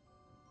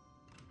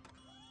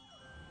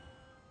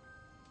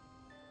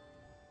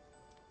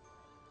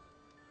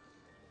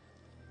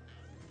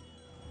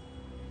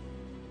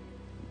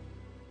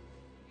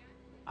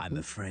 I'm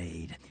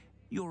afraid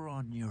you're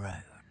on your own.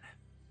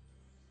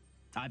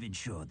 I've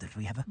ensured that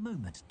we have a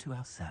moment to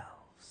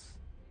ourselves.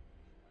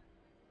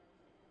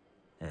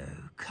 Oh,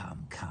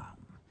 come, come.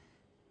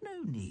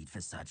 No need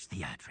for such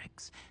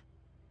theatrics.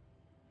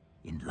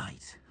 In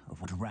light of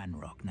what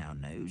Ranrock now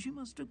knows, you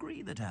must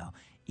agree that our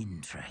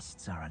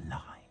interests are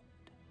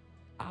aligned.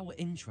 Our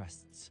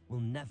interests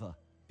will never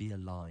be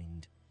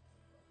aligned.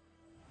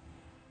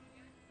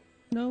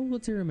 No,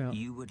 let's hear him out.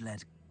 You would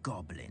let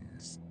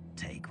goblins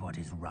take what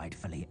is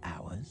rightfully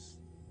ours?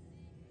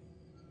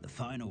 The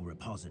final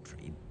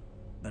repository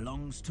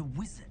belongs to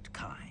wizard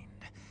kind.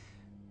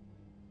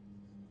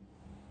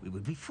 We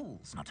would be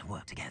fools not to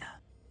work together.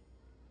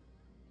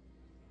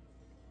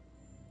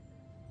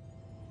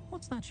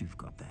 What's that you've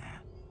got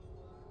there?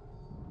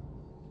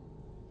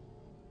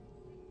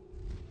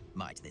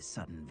 Might this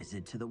sudden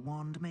visit to the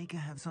Wand Maker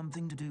have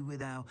something to do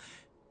with our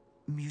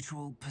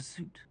mutual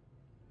pursuit?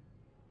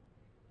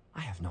 I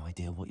have no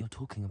idea what you're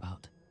talking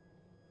about.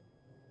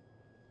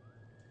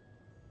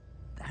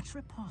 That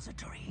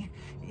repository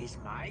is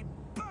my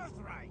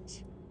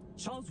birthright!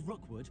 Charles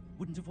Rookwood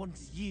wouldn't have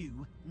wanted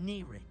you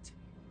near it.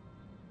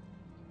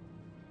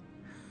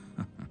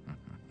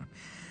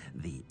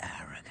 The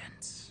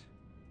arrogance.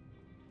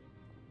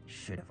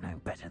 Should have known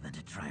better than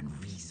to try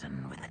and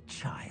reason with a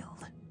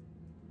child.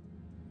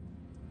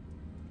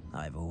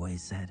 I've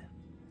always said,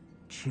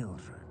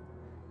 children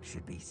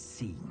should be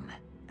seen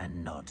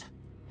and not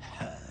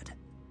heard.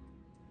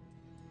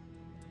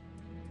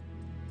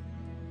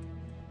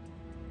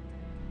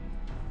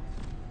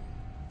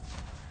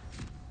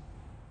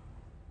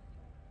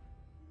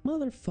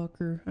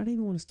 Motherfucker, I didn't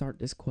even want to start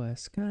this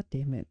quest. God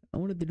damn it. I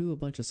wanted to do a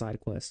bunch of side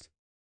quests.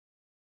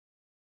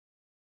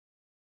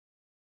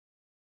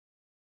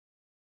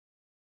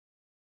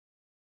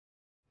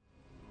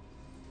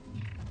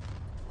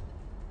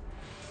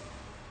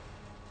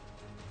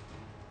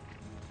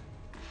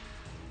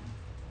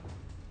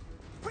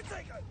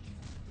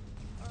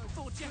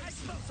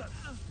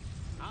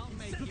 I'll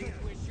make you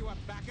wish you were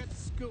back at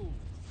school.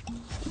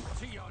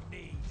 To your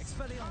knees.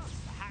 Expelliarmus.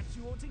 Perhaps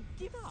you ought to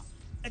give up.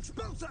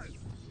 Expulso!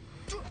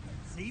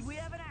 See, we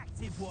have an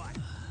active one.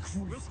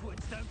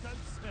 Rookwoods don't go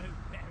so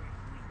very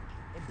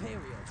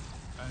Imperial.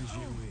 as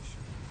you wish.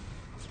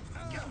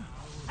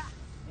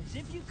 As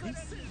if you could.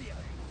 Incendio.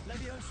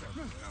 Levioso.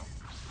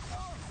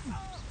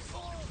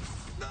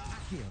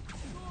 Accio.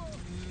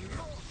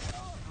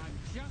 I'm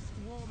just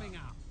warming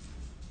up.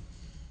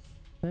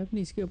 Do I have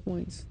any skill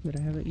points that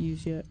I haven't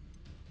used yet?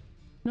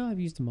 No, I've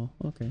used them all.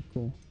 Okay,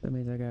 cool. That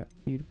means I got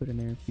few to put in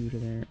there, few to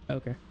there.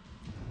 Okay.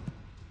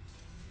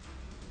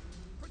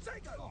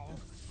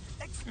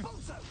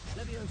 Expulso.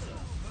 Levioso.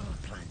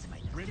 Plan to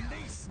make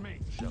Release me.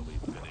 Shall we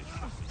finish?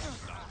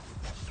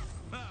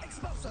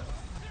 Expulso.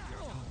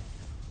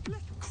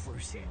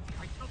 Cruciate.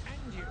 I shall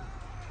end you.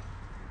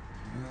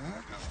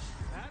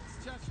 That's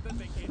just the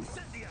beginning.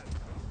 Incendio.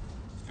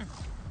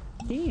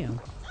 Damn.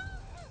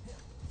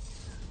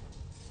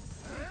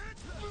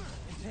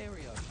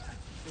 Imperial.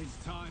 It's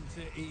time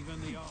to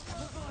even the odds.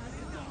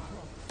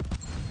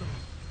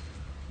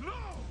 No!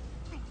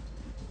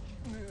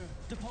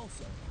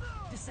 Depulso.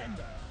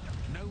 Descendo.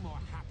 No more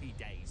happy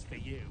days for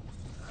you.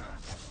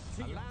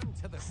 A lamb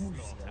to the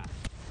slaughter.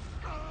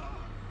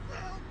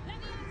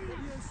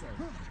 Levioso.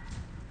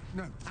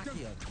 No.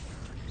 Accio.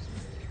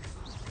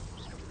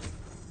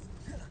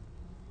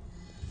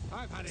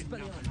 I've had enough.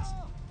 Expelliarmus.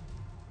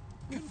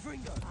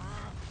 Confringo.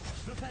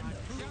 Flipendo.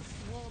 Just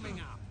warming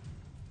up.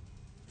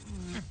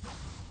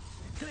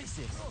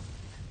 Glacis.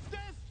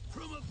 Death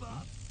from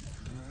above.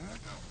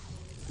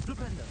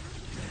 Flipendo.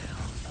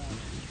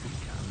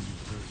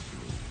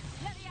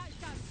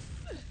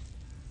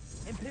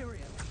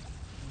 Imperial.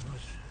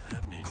 What's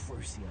happening?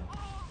 Crucio.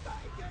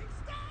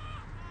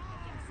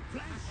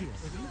 Flash!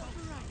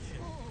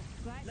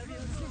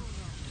 Levioso.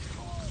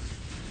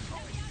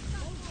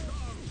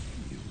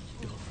 You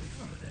die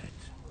for that.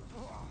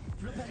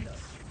 Flipendo.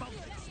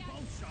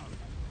 Expulso!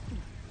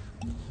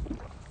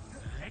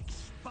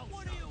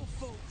 What are your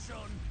thoughts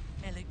on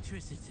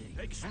electricity?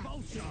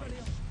 Expulso!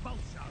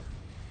 Expulso!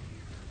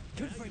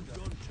 Confringo. You've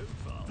gone too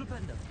far.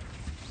 Flipendo.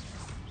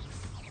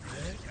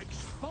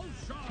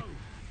 Expulso!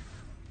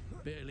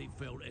 Barely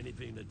felt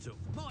anything that took.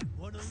 Might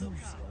want to look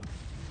up.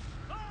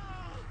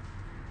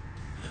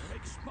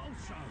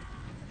 Expulso!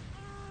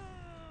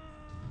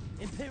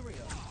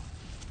 Imperial.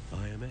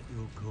 I am at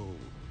your call.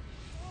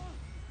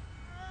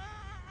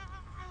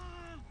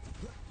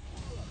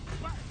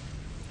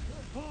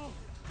 Oh,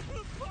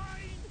 the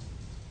pain!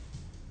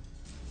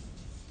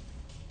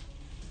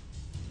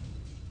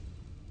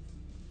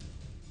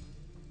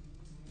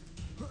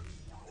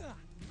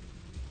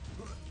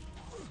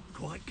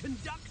 Quite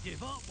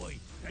conductive, aren't we?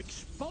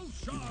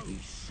 Expulso! You'll be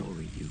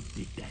sorry you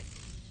did that.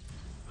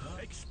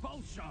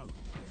 Expulso!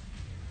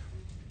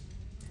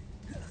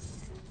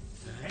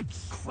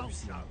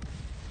 Expulso!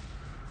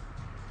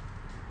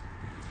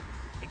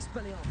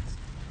 Expelliarmus.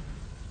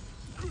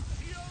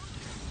 Crucio!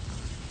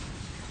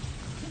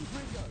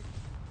 Confringo.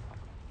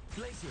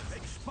 Glacius.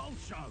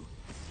 Expulso!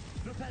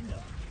 Flipendo.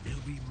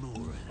 There'll be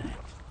more of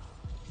that.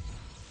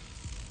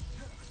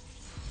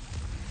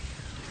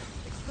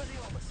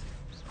 Expelliarmus.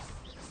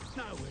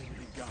 Now where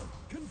did it go?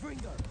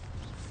 Confringo.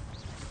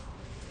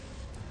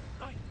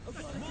 Hey, That's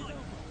that's mine!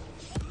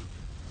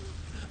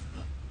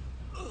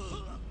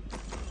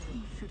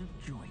 You should have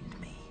joined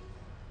me.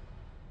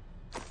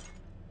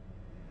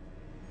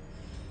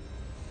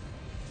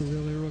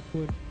 Really,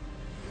 Rookwood?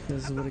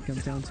 This is what it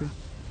comes down to.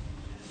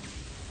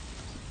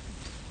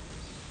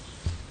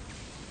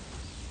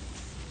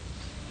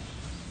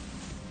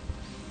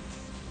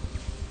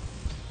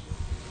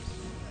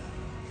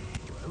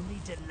 You're only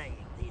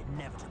delaying the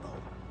inevitable.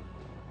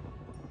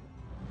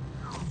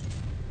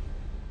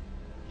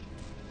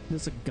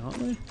 This a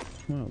gauntlet?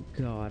 Oh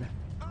god.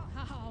 Oh,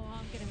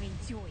 I'm gonna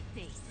enjoy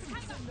this.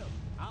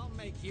 I'll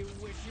make you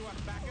wish you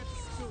were back at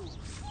school.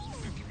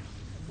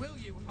 Will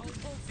you,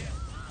 Hogwarts?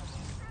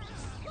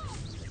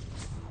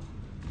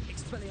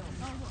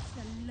 Expelliarmus. Oh, what's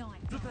the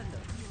light Flipendo.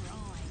 in your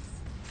eyes?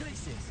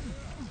 Glacius.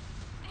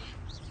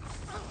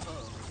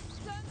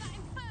 Learned that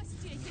in first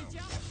year, did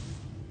ya?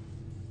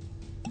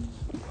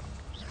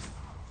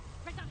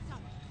 Redato.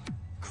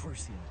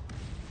 Crucio.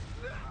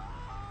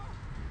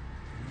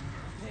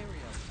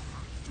 Imperial.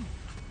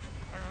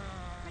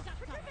 Redato.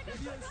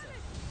 Leviosa!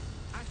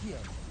 Accio!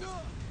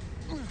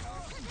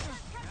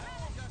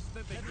 Just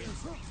the beginning.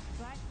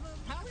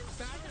 How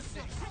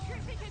embarrassing!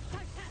 Petrificus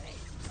totale!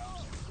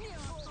 Here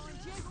I'll find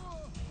you!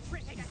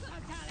 Petrificus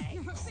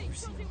totale! Big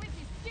shotty with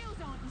your skills,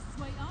 aren't you,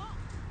 sweetheart?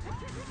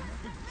 Petrificus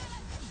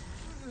totale!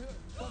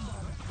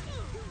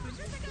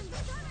 Petrificus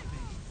totale!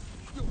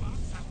 You'll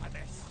answer for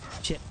this.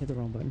 Shit, hit the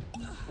wrong button.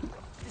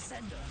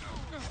 Descender!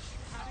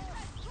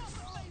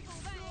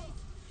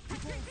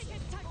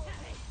 Petrificus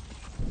totale!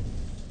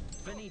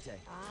 Venite!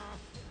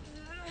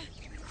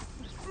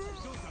 You're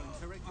going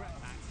to regret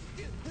that.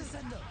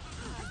 Descender!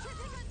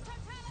 Petrificus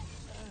totale!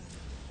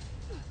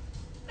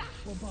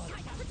 Bombarda!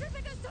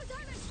 Petrificus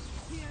totale!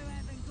 You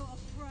haven't got a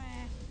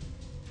prayer.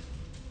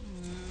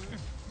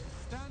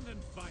 Stand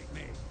and fight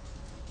me.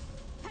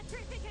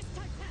 Petrificus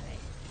totale!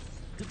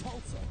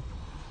 Depulso!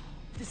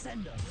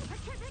 Descender!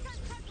 Petrificus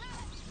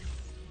totale!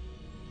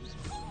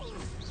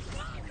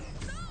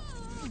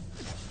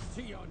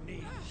 To your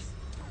knees.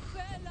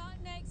 Better luck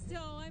next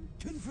time.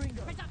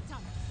 Confringo! Reducto!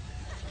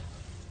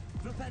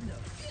 Flipendo!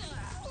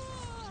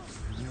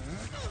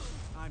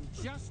 I'm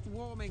just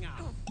warming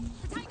up.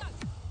 Potato!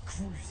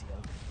 Crucio!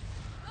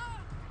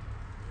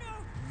 No!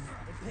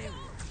 Imperial!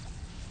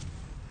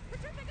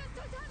 Petrificus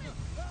totale!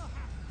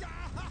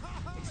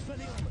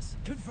 Expelliarmus!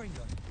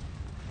 Confringo!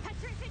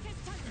 Petrificus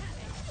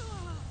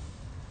totale!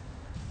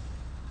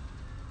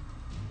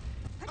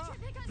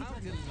 Petrificus How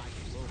totale!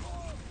 delightful.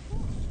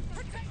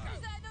 Is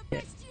that the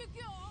best you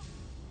got?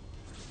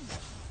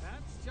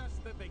 That's just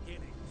the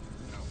beginning.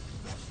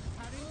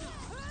 Had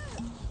enough.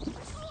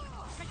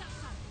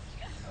 Reducto!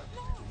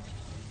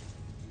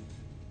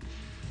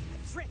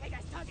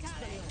 Petrificus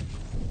totale!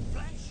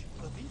 Flash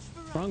of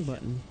inspiration! Wrong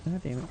button.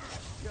 God damn it.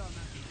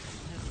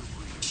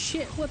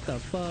 Shit, what the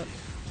fuck?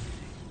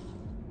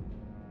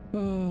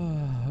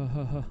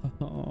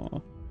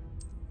 Oh.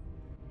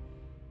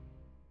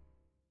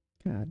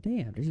 God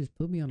damn, they just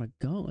put me on a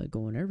gauntlet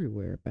going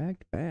everywhere, back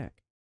to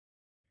back.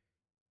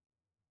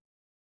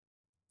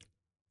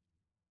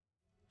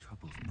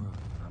 Trouble's brewing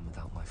when I'm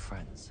without my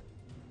friends.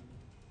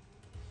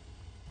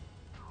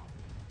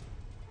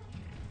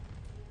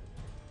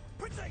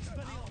 I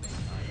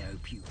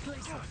hope you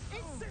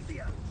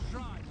Incendio!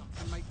 Try not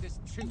to make this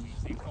too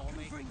easy for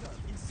me. Confringo!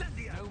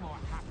 Incendio! No more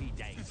happy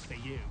days for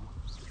you.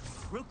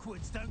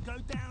 Rookwoods don't go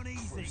down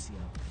easy. Crucio!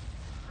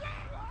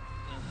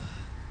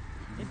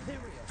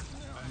 Imperial!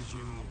 As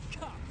you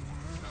Cut!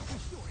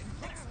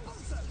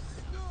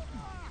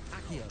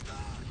 Accio!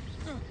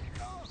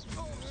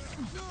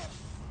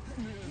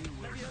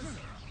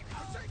 Leviosa!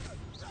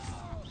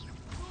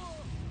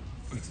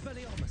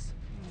 Expelliarmus!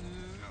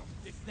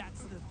 If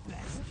that's the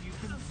best you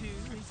can do,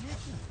 is it?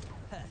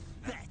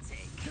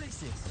 Pathetic.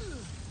 Glacis!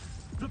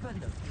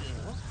 Flipendo!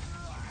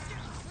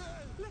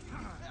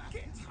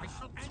 I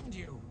shall end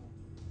you.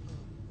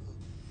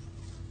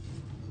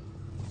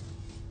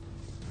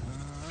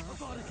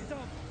 Avada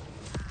Kedavra!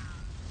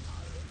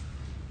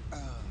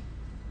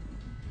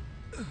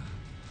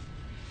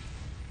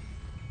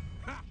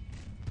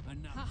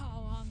 Another.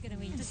 Oh, I'm going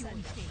to enjoy this.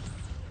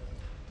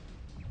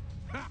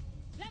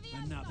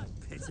 Another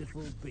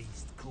pitiful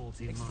beast caught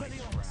in my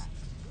Expelliarmus! trap.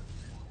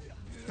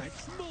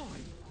 That's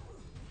mine.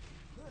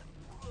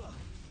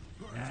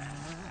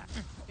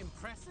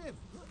 Impressive.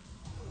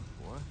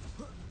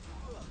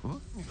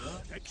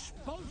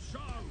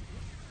 Expulso!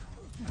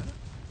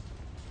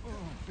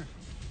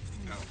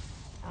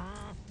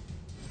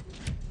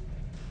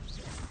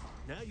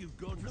 Now you've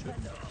gone too far.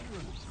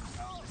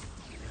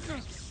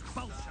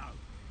 Expulso!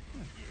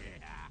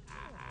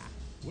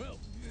 Well,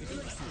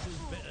 you'll have to do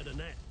better than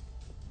that.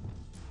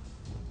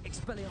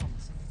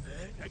 Expelliarmus!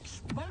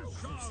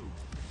 Expulso!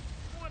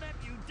 What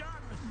have you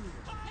done?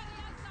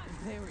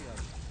 Imperio!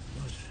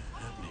 What's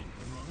happening?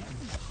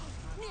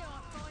 Here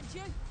I'll find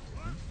you.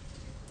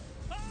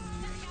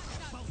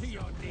 To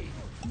your knees.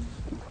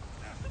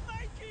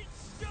 Make it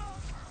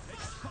stop!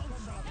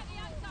 Expulso!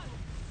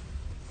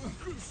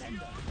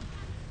 Descender!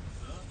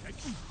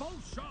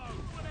 Expulso!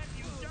 What have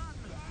you done?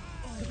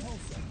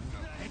 Depulso!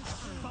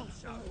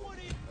 Expulso! What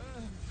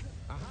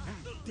How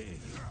dare you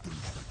do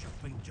such a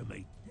thing to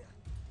me?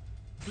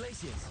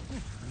 Glacius!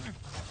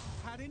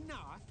 Had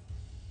enough.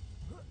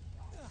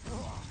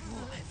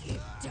 What have you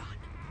done?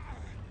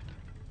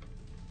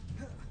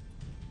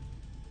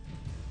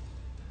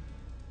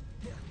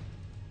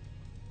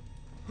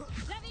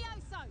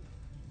 Levioso!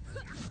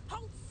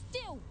 Hold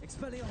still!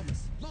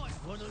 Expelliarmus! Might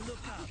want to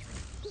look up.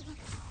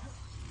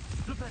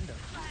 Flipendo!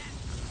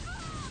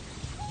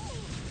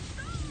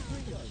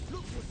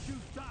 Look what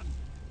you've done.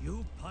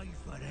 You'll pay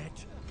for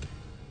that.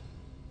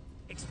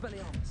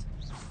 Expelliarmus!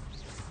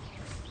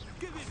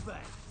 Give it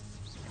back.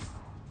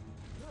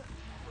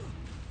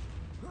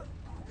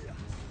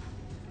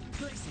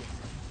 Glacius!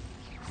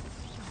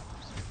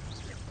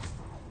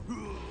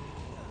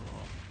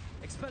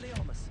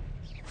 Expelliarmus!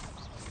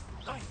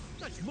 Hey,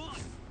 that's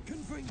mine.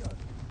 Confringo!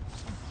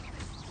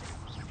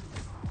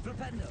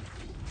 Flipendo!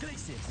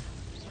 Glacius!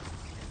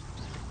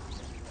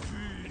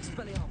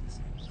 Expelliarmus!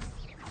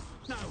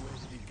 Now where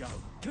did it go?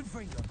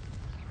 Confringo!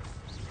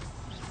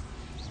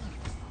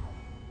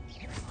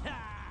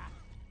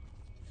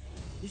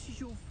 This is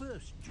your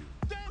first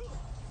duel.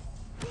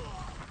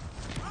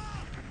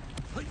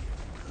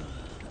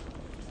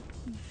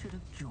 You should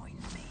have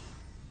joined me.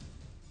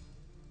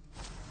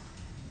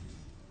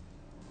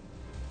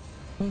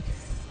 Okay.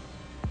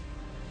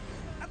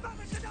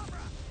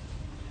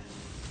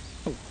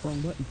 Oh,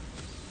 wrong button.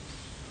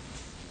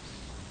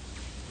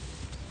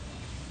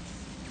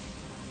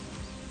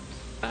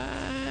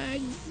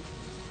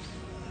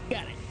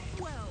 Got it.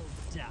 Well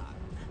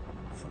done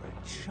for a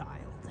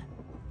child.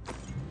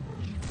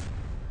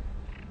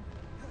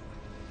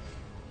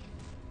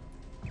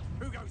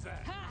 Who goes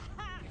there? Ha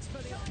ha!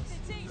 Time to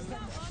teach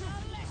someone a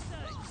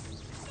lesson!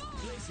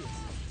 Glacius.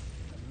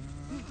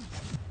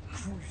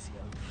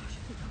 Crucio.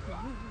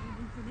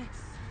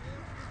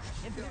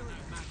 You're no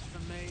match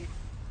for me.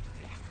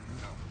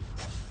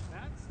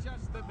 That's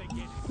just the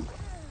beginning.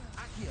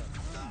 Accio.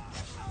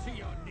 To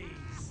your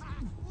knees.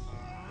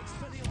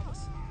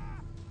 Expelliarmus.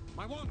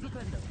 My wand.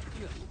 Flipendo.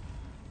 Protego!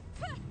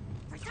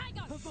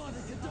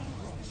 Avada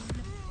Kedavra.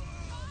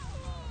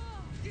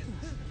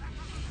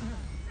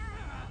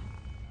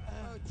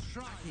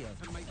 Try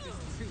to make this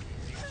too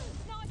easy.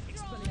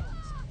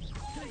 Expelliarmus.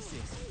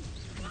 Glacius.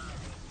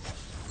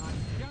 I'm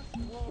just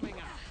warming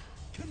up.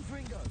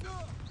 Confringo.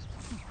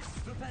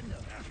 Flipendo.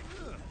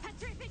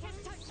 Petrificus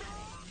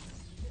totale!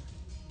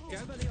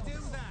 Don't do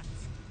that.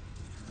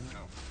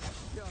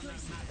 You're no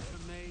match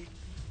for me.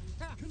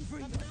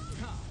 Confringo.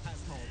 Has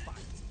more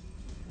bite.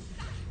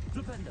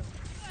 Flipendo.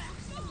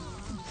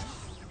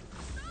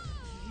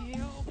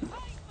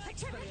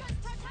 Petrificus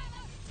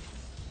totale!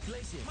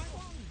 Glacius.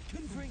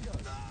 Confringo.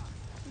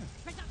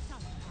 Reducto!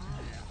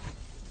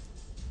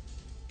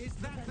 Is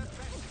that the best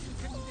you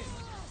can do?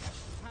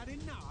 Had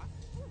enough?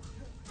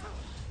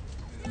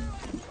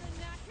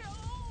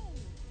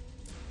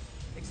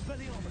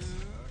 Expelliarmus.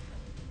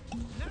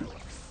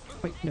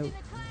 Wait, no,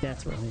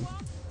 that's right.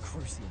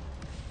 Crucio.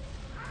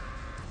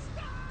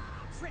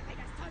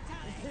 Petrificus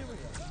totale!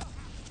 Imperial.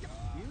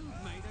 You've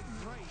made a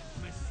great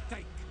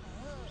mistake.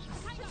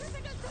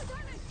 Petrificus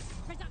totale!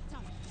 Reducto!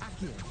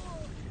 Accio.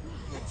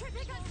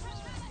 Petrificus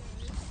totale!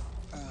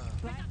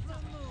 Reducto!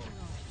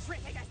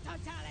 Petrificus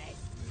totale!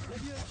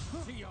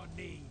 To your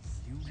knees,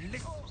 you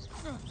little.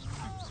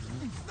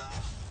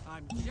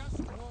 I'm just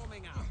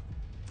warming up.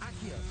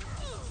 Accio.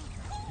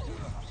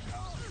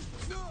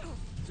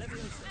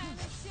 Leviosa.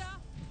 Amateur!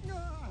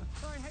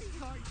 I hate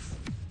heights.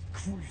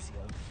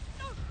 Crucio.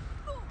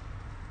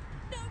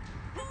 No!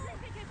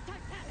 Petrificus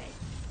totale!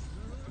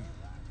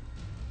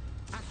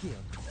 Accio.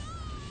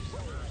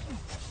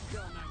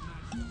 You're no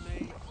match for me.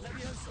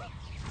 Leviosa.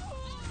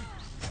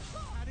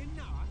 Had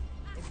enough?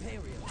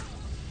 Imperial.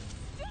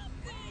 Stop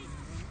this!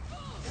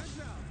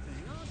 Agile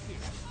thing, aren't you?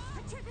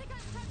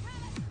 Petrificus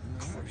totale!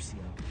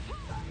 Crucio.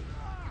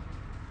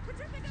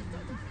 Petrificus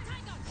totale!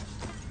 Tango!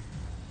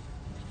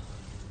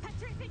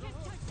 Petrificus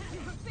totale!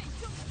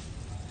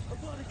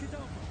 Avada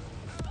Kedavra.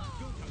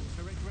 You're going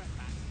to regret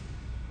that.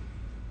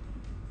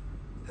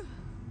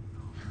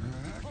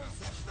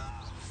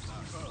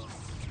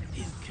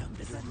 You come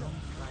to the wrong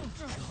place,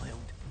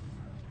 child.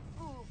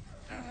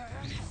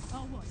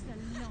 I'll watch the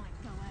light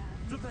go out.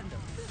 Flipendo.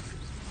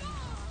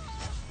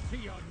 To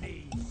your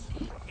knees.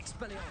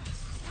 Expelliarmus.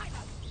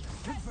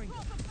 Confringo.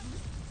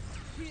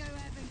 You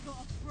haven't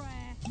got a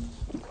prayer.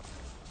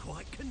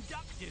 Quite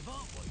conductive,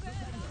 aren't we?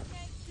 Better luck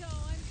next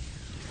time.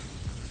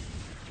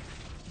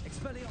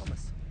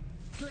 Expelliarmus.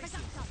 Glacius.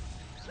 Reducto!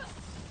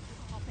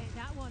 I bet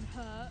that one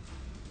hurt.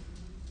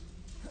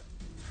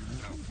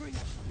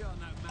 Confringo. You're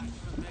no match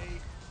for me.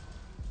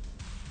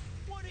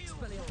 What are your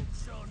Expelliarmus.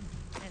 thoughts on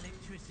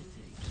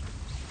electricity?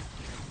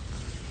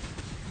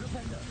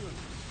 Flipendo.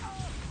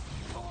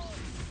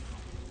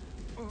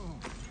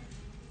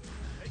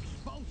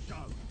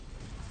 Expulso!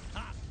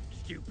 Ah,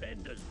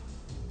 stupendous!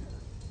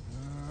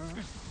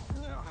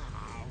 No!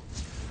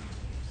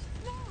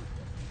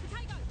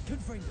 Potato!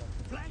 Confringo.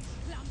 Flash!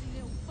 Clumsy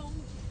little fool!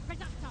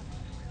 Reducto!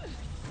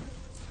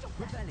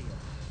 Rebellion.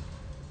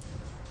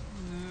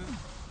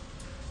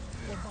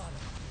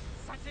 Bombada.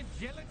 Such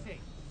agility.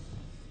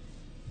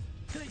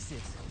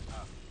 Glacius.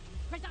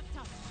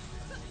 Reducto!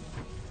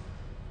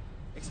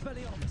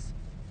 Expelliarmus.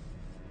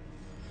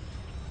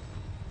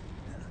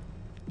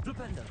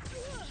 Flipendo.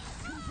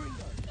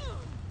 Confringo.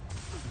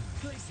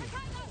 Glacius.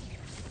 Potato!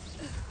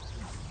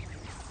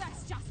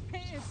 That's just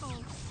pitiful!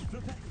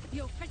 Flipendo.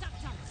 You're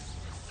reducto!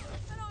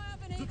 And I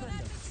haven't even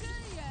had the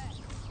tea yet!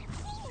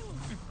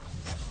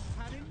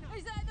 Had enough.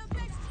 Is that the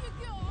best you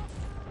got?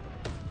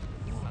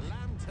 A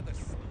lamb to the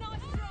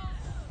Nice try!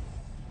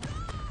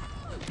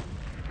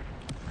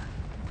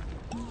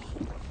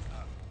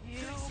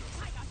 You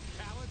potato!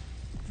 coward.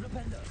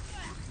 Flipendo.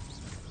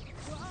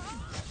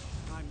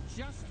 I'm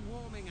just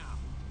warming up.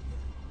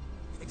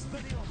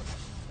 Expelliarmus.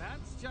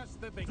 That's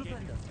just the beginning.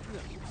 Flipendo.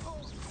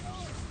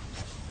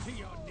 To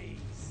your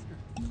knees.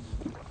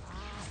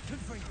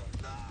 Confringo.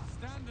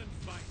 Stand and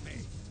fight me.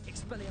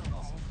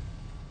 Expelliarmus.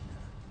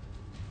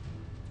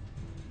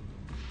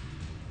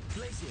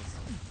 Glacius.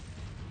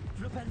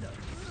 Flipendo.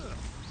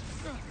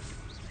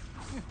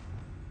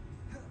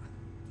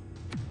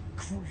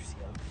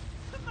 Crucio.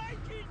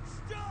 Thank you!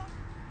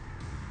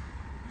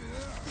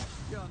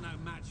 You're no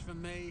match for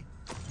me.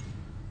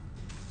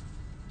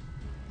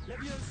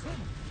 Leviosa.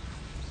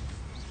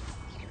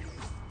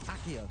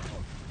 Accio.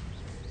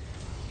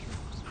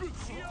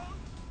 Crucio.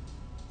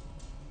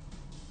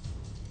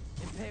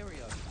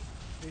 Imperio.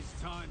 It's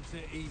time to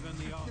even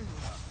the odds.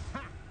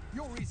 Ha!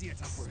 You're easier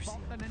to spot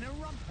than an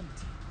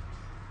irrumpent.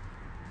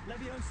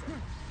 Leviosa.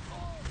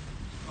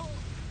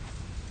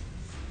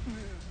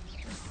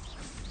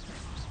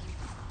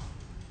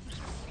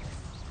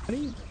 How do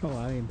you? Oh,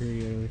 I didn't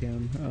period with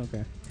him.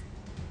 Okay.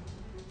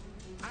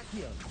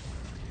 Accio.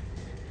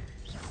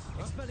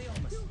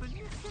 Expelliarmus. You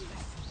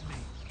manipulated me.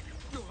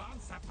 You'll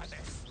answer for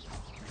this.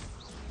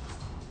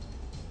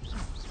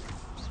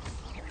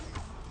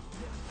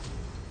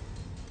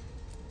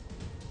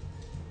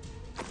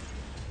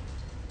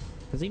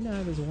 Does he not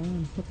have his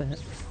wand? What the heck?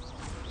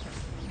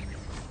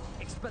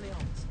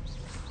 Expelliarmus.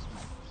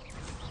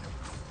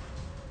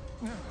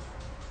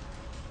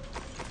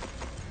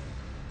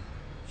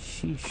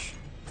 Sheesh.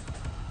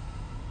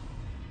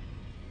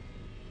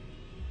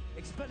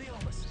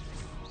 Expelliarmus.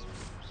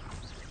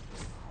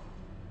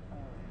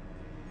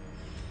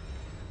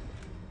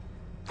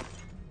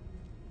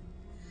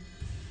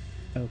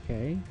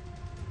 Okay.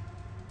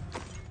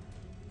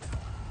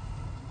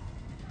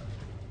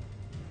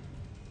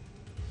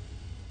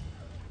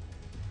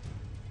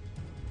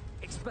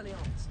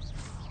 Expelliarmus.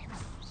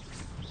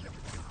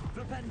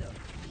 Flipendo.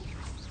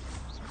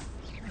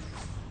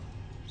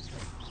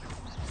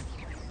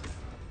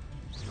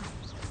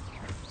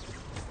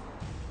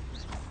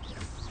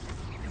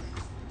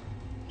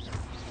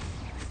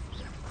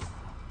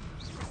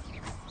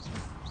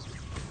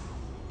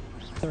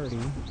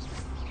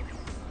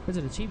 There's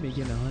an achievement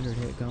getting a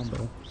 100-hit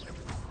combo.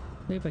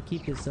 Maybe if I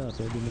keep this up,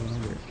 it'll give me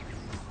 100.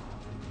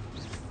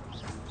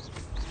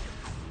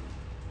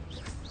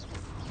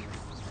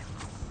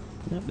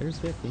 Nope, there's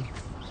 50.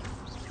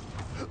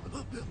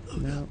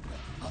 No.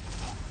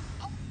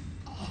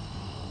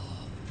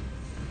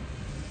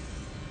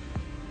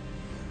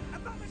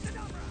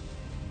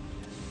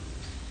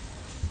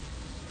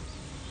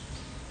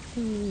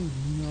 Oh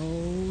no,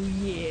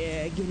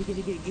 yeah, get it.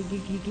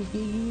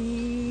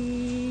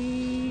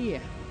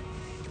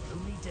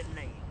 Only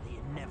delaying the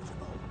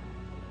inevitable.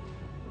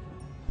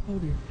 Oh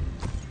dear.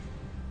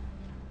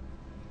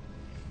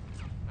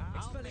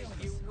 I'll make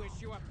you wish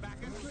you were back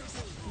at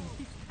school.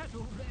 Had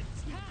already.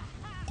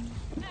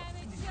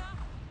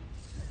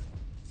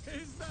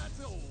 Is that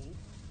all?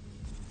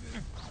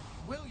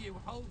 Will you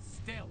hold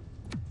still?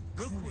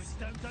 Rookwoods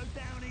don't go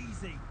down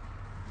easy.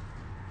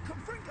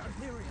 Confringo.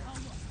 Imperium. I'll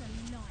watch the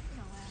light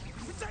go out.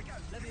 Protego.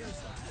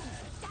 Leviosa.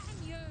 Damn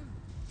you!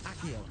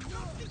 Accio.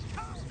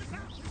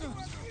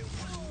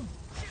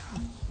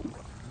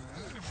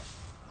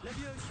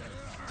 Leviosa.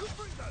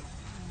 Confringo.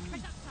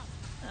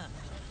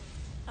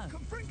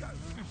 Confringo.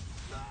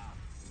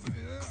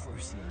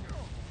 Crucio.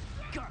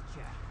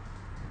 Gotcha.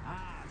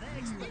 Ah,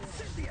 there's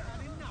Incendio.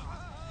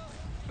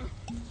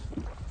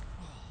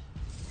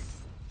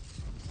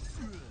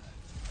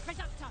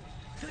 Reducto!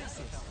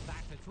 Not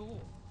that at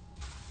all.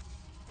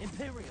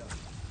 Imperio.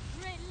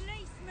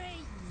 Release me!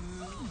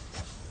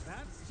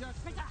 That's just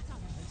Reducto!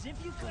 As if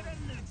you could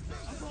have looked me.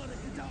 I'm on a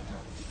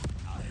cadabra.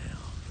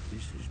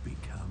 This has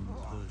become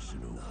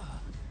personal.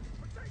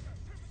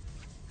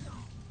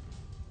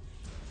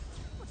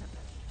 What a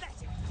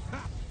pathetic.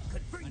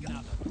 Confringo.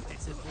 another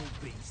pitiful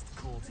beast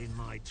caught in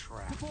my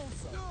trap.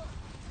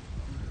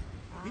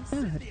 Ah,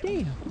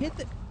 damn!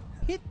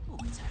 Hit! Oh,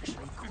 it's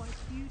actually quite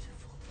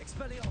beautiful.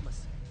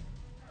 Expelliarmus.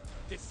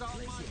 Disarm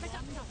my wand.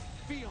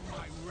 Feel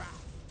my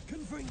wrath.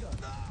 Confringo.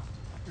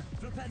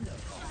 Flipendo.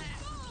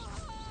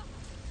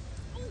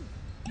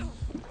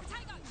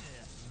 Potato!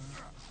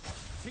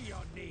 To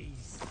your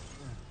knees.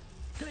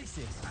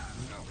 Glacis.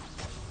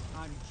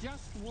 I'm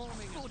just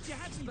warming up.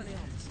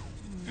 Expelliarmus.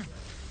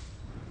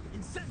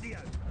 Incendio.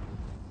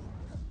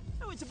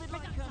 Oh, it's a bit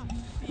like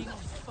being on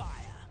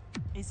fire.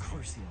 Is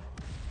Crucio.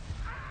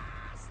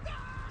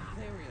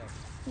 Imperio.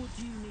 What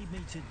do you need me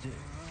to do?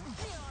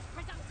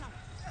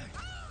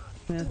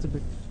 That's a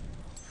bit.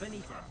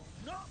 Benita.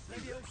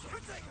 Leviosa.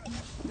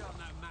 You're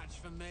no match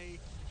for me.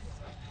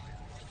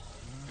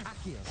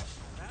 Accio.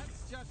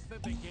 That's just the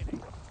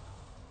beginning.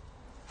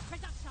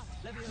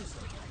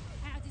 Leviosa.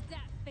 How did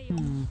that feel?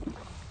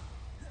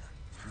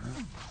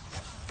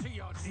 To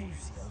your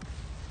knees.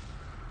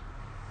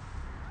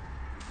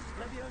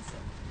 Leviosa.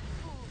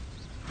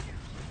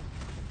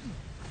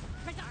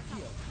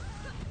 Accio.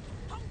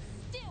 Hold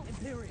still!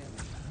 Imperium.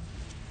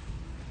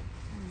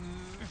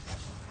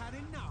 Had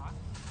enough?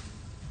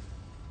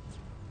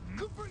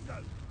 Confringo.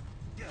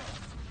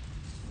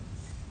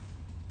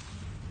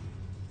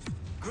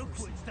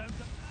 Rookwoods don't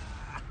go.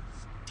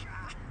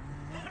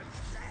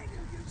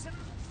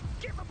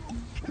 Unforgivable.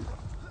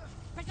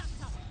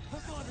 Reducto!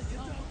 Provide The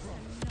light go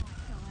out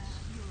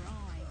of your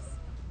eyes.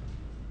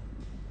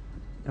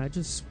 I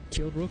just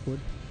killed Rookwood.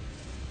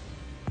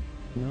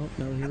 No,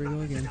 here we go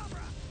again.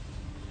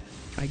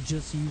 I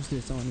just used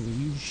this on you.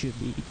 You should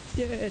be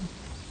dead.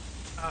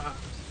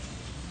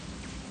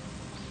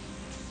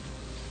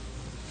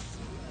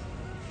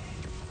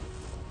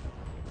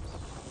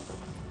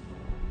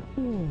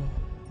 Oh.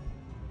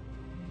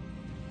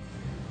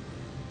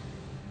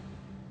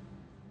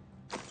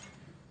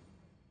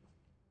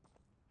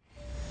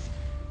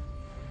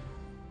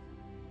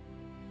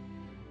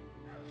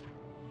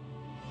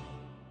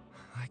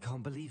 I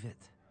can't believe it.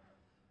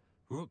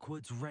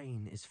 Rookwood's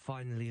reign is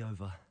finally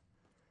over.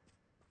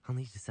 I'll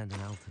need to send an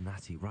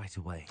Altanati right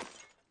away.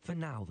 For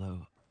now,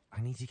 though,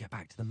 I need to get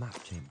back to the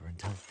map chamber and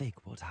tell Fig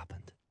what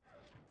happened.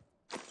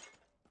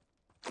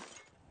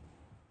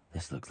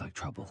 This looks like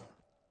trouble.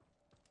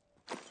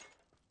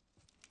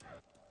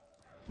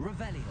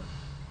 Revelio.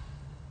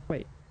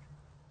 Wait.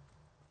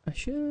 I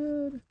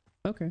should...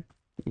 Okay.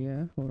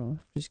 Yeah, hold on.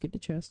 Just get the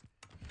chest.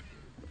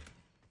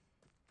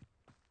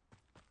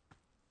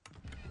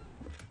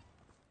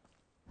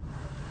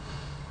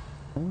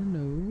 Oh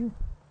no.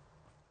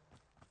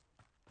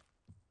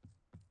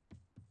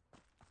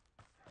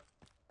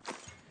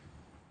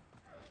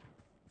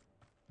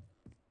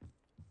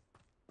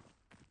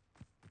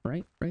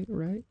 Right.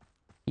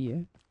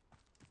 Yeah.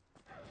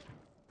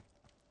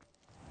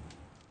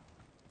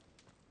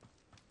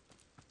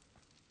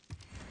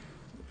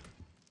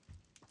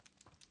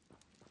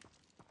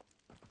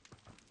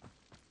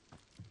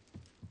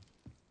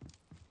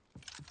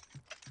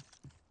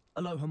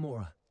 Aloha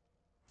Mora.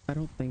 I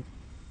don't think...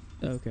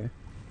 Okay.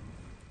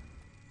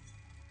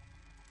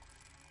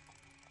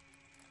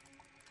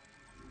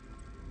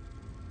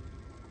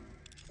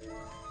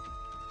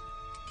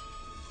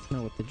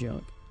 Not with the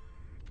junk.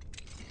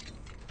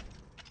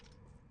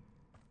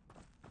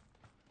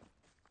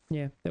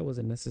 Yeah, that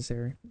wasn't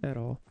necessary at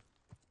all.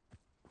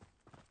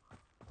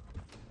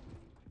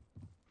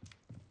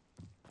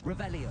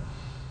 Revelio.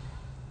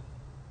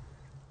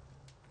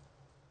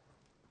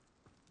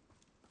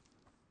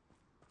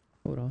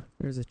 Hold on.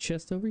 There's a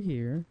chest over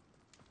here.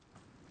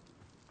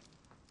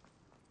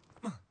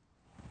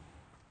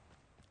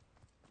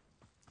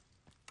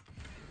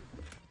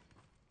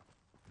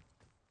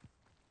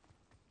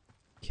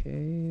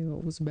 Okay,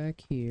 what was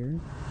back here?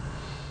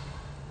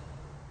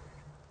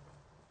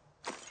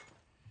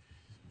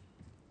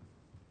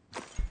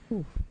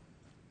 Ooh,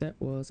 that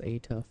was a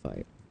tough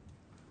fight.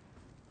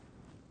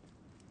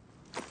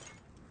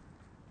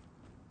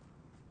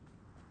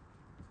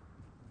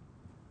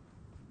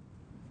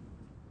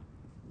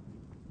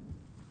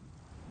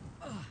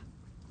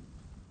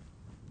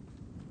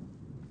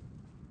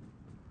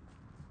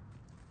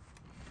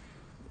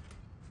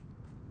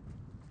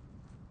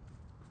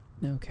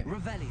 Okay.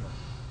 Revelio.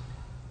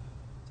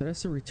 So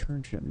that's a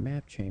return to the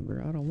map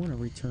chamber. I don't want to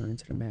return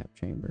to the map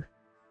chamber.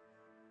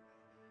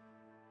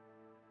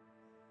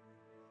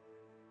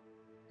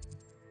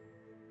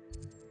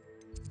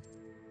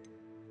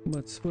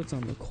 What's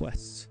on the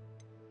quest?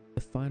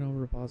 The final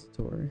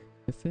repository.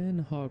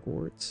 Defend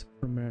Hogwarts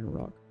from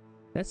Ranrock.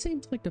 That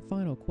seems like the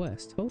final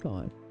quest. Hold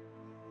on.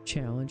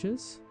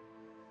 Challenges.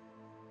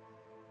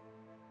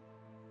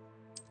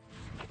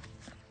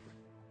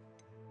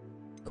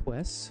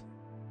 Quests.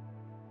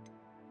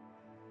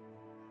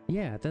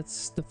 Yeah,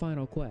 that's the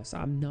final quest.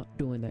 I'm not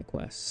doing that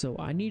quest. So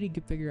I need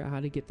to figure out how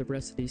to get the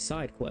rest of these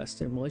side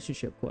quests and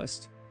relationship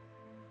quests.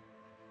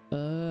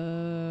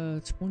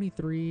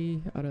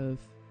 23 out of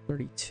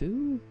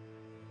 32?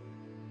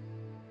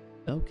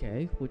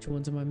 Okay, which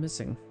ones am I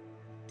missing?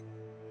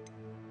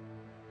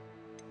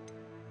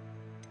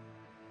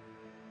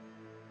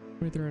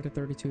 Out of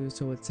 32,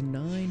 so it's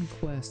 9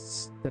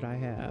 quests that I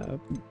have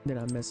that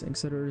I'm missing.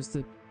 So there's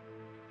the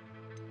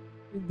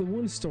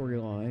one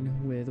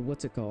storyline with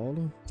what's it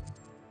called?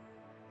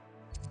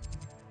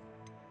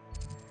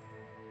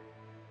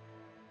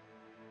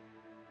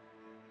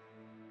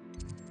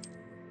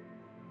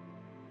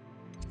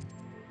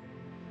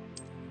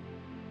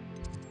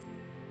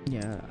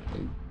 Yeah,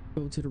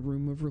 go to the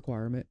room of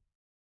requirement.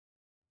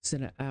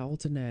 Send an owl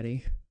to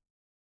Natty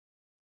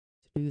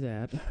to do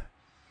that.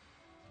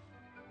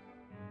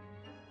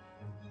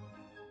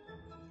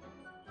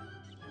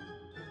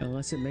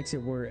 Unless it makes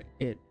it where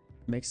it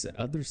makes the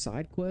other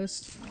side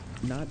quests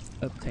not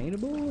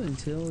obtainable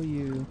until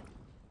you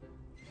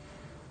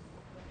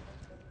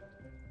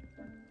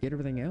get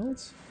everything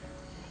else.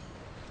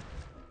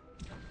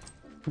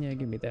 Yeah,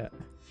 give me that.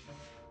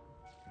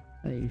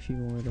 I need a few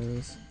more of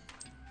those.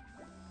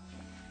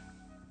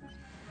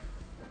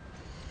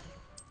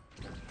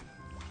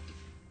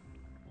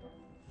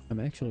 I'm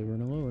actually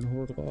running low on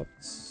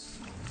Hortlots.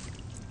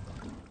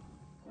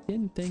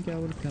 Didn't think I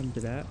would come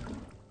to that.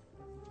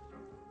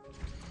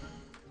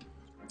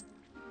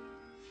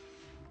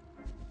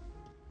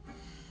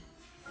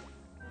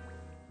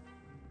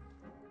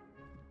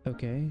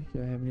 Okay,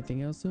 do I have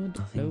anything else to do?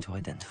 Nothing to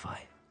identify,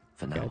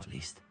 for now Gotcha. at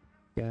least.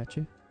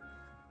 Gotcha.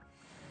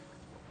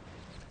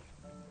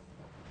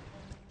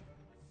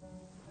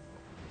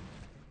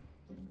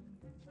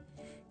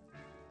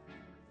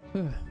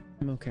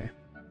 I'm okay.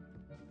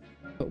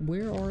 But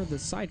where are the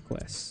side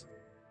quests?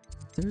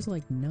 There's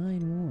like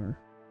 9 more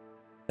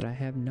that I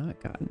have not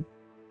gotten.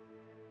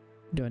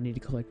 Do I need to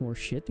collect more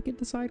shit to get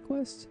the side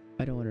quests?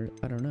 I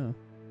don't know.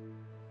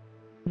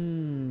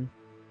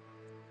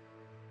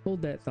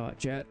 Hold that thought,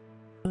 chat.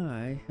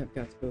 I have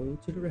got to go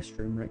to the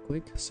restroom right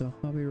quick, so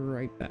I'll be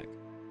right back.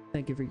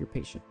 Thank you for your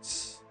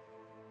patience.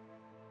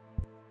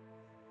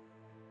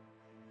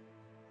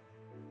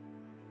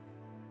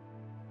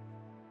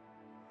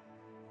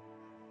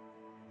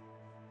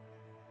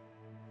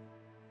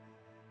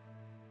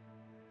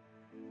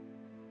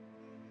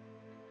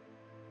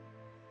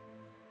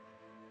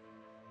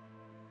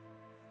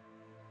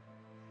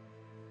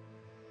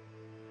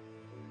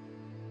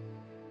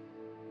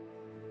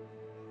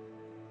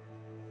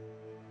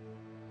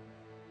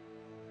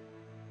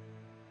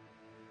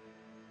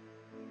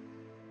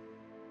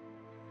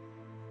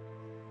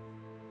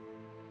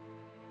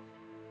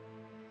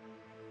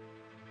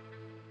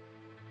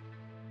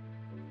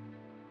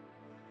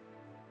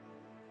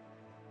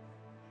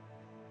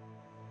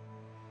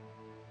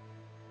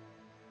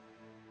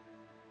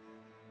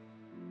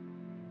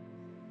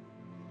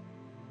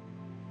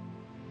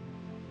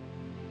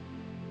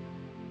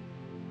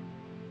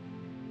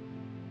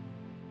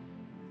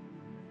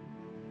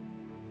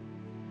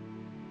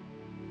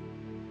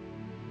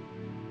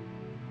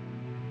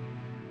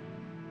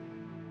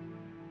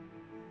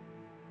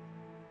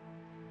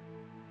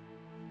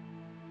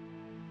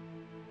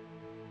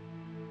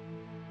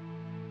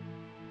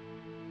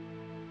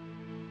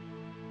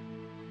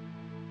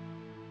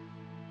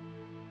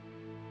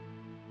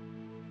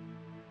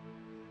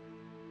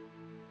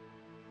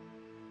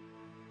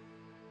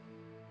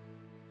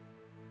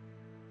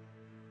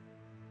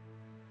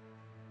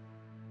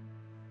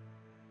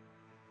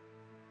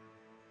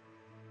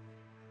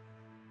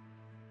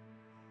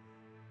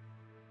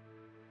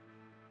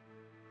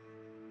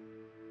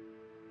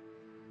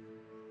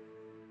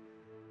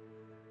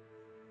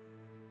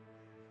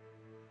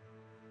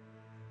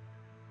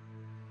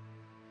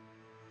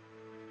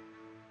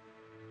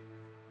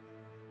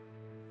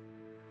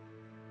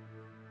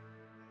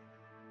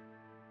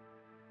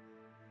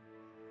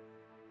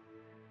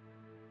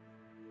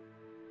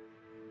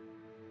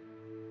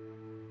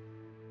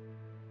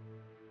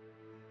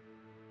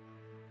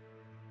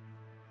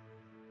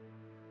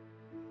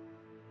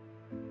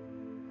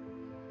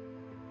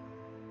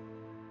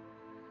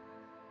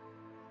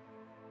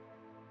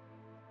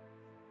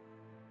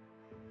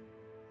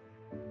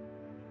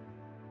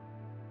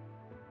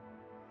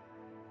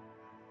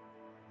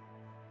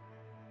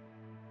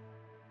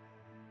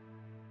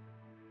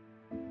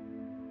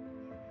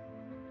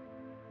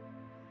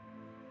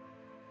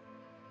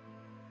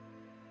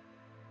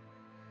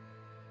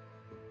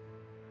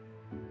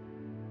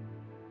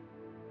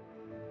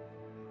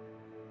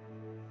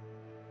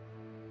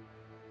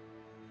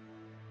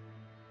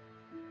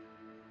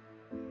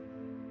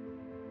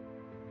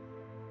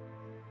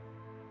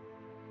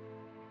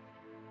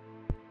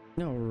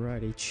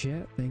 Alrighty,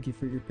 chat. Thank you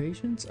for your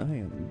patience. I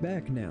am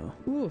back now.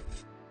 Oof.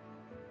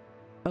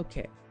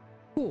 Okay.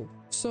 Cool.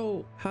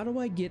 So, how do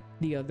I get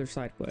the other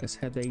side quests?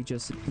 Have they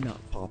just not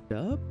popped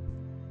up?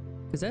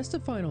 Because that's the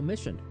final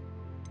mission.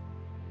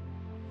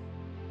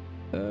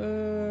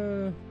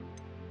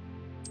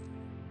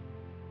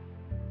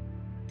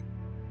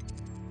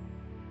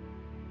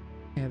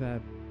 Have I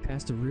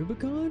passed the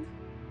Rubicon?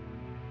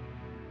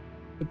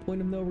 The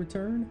point of no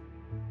return?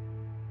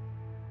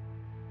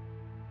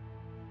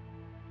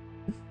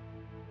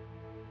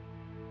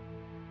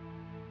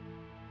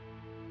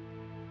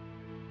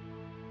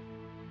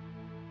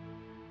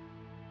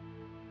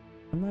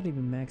 I'm not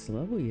even max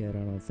level yet, I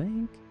don't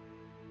think.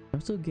 I'm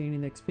still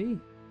gaining XP.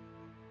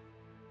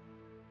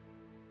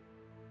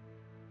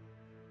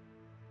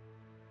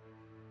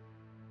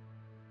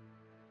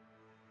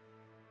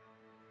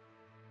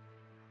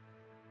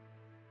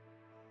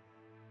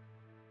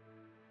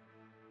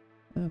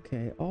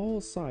 Okay,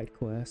 all side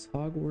quests,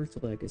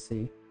 Hogwarts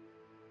Legacy.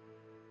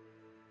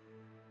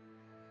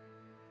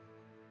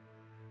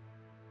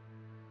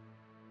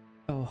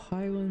 Oh,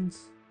 Highlands.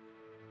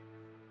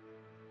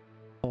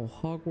 All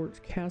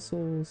Hogwarts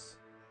castles.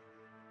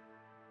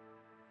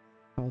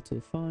 How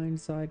to find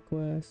side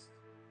quests.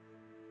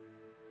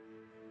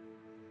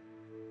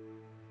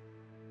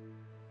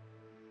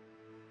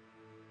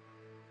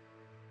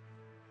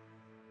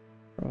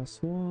 Cross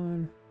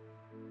one.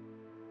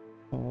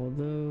 All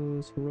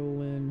those.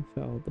 Roland.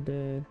 Follow the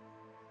dead.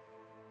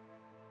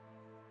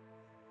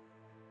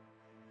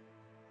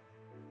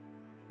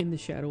 In the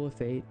Shadow of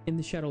Fate. In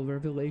the Shadow of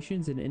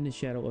Revelations. And in the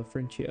Shadow of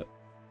Friendship.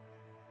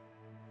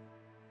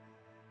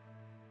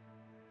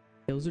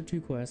 Those are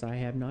 2 quests I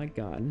have not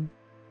gotten.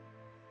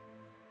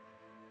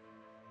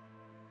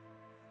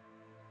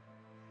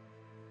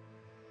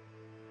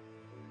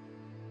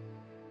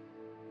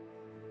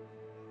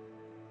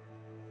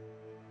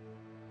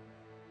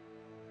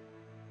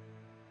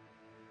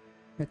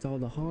 That's all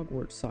the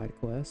Hogwarts side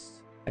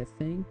quests, I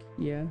think.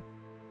 Yeah.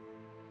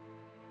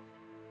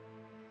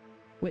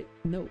 Wait,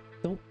 no,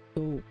 don't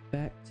go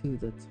back to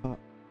the top.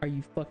 Are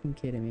you fucking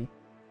kidding me?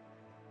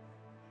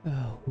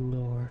 Oh,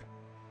 Lord.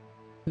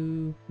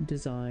 Who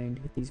designed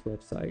these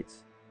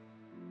websites?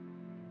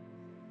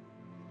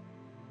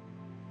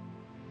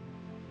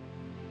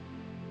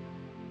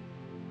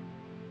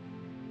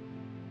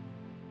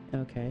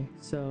 Okay,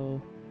 so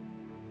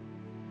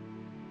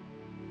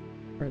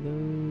are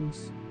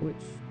those? Which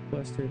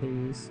quests are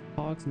these?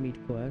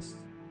 Hogsmeade quest.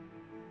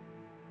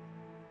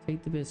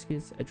 Take the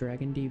biscuits, a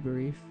dragon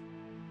debrief,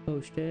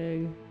 poached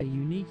egg, a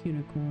unique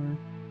unicorn,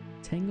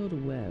 tangled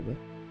web.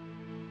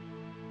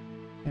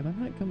 Have I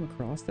not come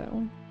across that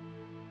one?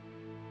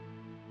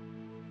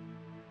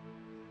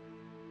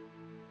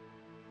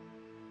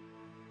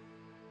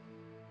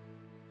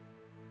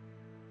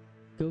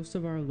 Ghost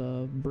of Our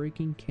Love,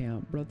 Breaking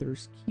Camp,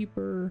 Brother's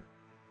Keeper.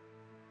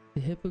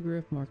 The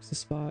hippogriff marks the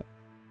spot.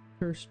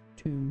 Cursed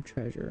Tomb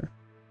Treasure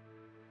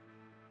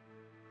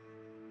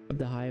of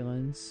the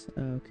Highlands.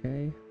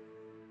 Okay.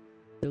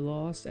 The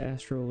Lost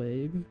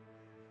Astrolabe.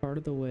 Part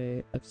of the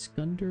Way.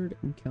 Absconded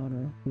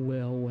Encounter.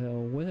 Well,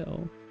 well,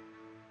 well.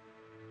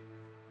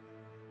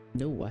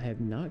 No, I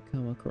have not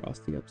come across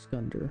the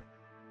Absconder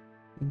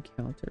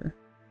Encounter.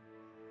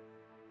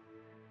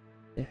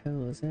 The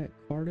hell is that?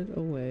 Carted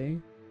Away.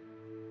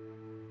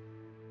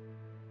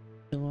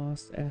 The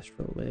Lost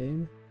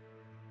Astrolabe.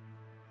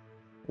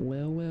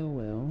 Well, well,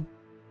 well.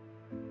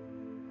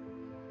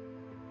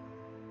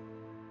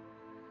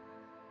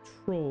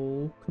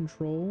 Troll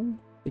Control.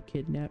 The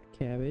Kidnapped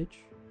Cabbage.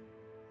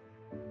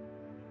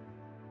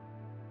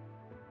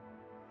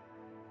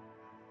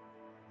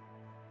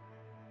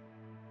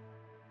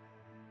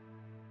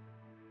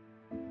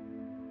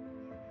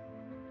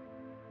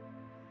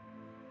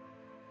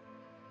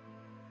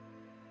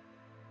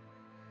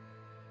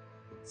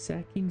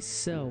 Sacking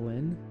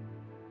Selwyn.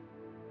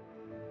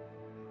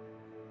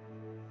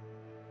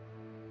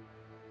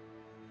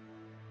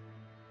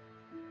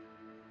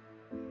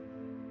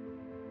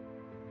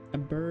 A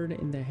bird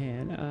in the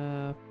hand.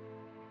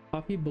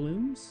 Poppy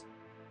blooms?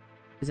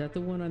 Is that the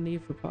one I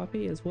need for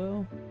Poppy as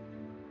well?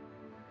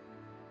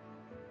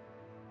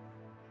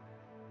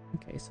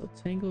 Okay, so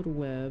Tangled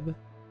Web.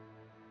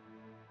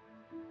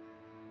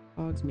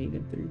 Hogsmeade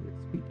and 3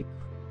 words. Speak to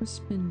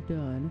Crispin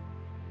Dunn.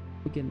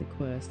 Begin the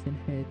quest and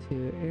head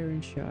to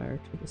Erinshire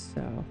to the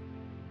south.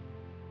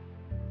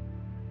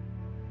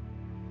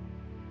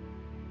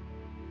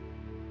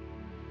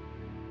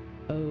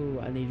 Oh,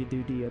 I need to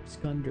do the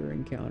Absconder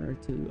encounter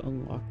to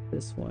unlock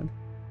this one.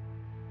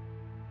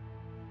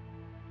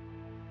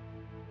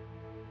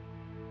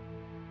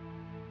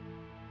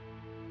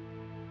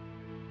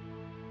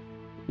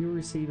 You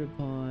receive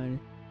upon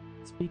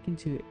speaking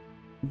to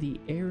the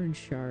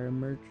Erinshire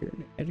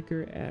merchant,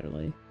 Edgar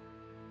Adley.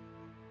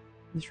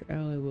 Mr.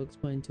 Alley will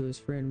explain to his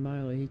friend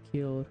Milo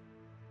he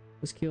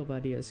was killed by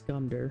the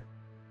Absconder.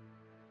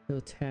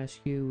 He'll task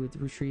you with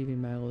retrieving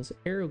Milo's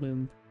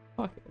heirloom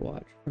pocket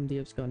watch from the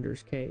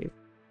Absconder's cave.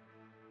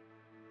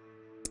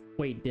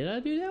 Wait, did I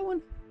do that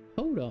one?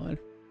 Hold on.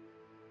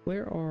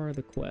 Where are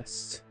the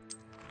quests?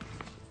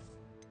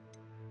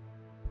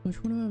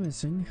 Which one am I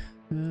missing?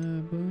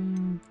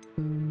 Boom,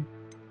 boom.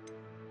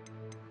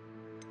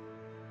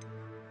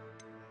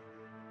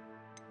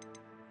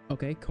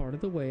 Okay, Card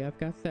of the Way, I've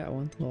got that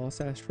one.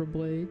 Lost Astral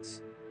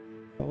Blades.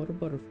 Follow the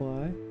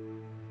Butterfly.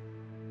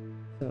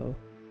 So,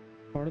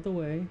 Card of the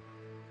Way.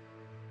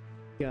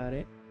 Got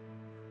it.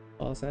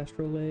 Lost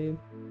Astrolabe.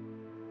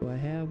 Do I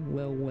have?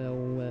 Well, well,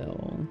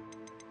 well.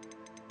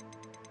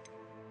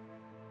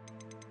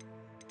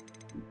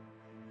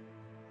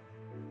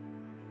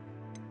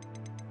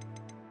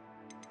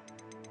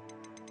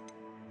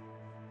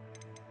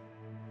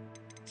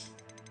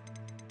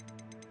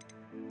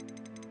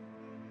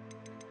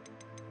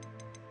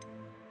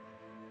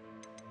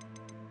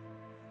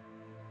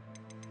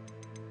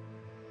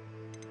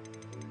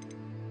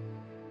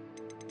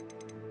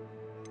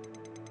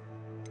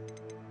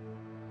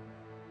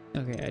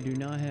 Okay, I do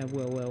not have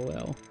well, well,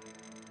 well.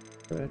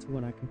 So that's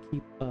one I can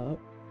keep up.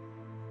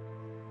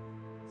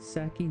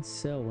 Sacking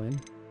Selwyn.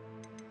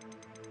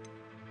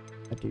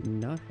 I do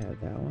not have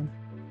that one.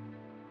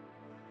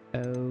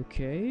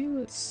 Okay,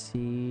 let's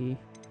see.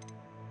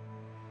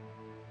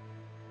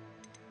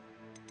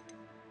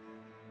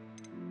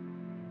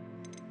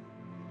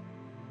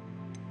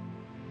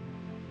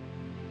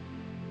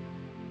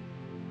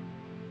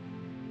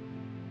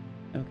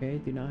 Okay,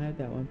 do not have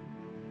that one.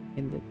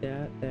 And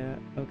that,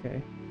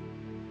 okay.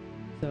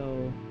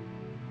 So,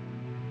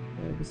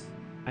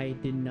 I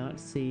did not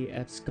see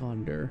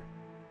Absconder.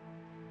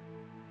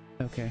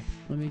 Okay,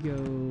 let me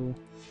go.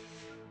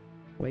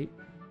 Wait,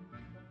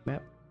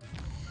 map.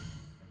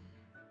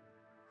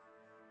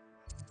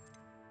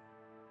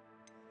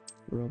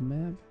 World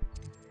map.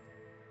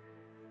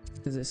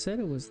 Because it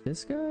said it was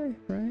this guy,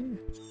 right?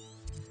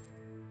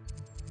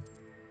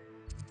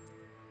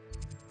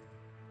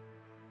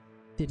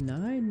 Did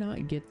I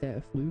not get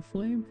that flue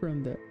flame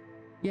from the...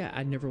 Yeah,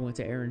 I never went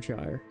to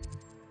Erinshire.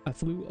 I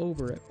flew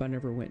over it, but I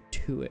never went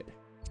to it.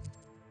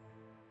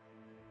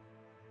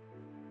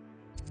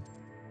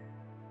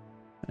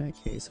 In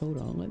that case, hold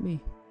on, let me...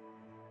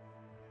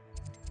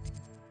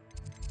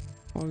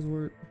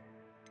 Hogsworth.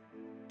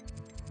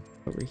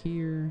 Over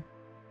here.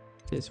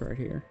 This right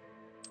here.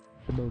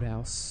 The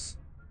boathouse.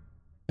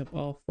 Yep,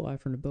 I'll fly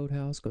from the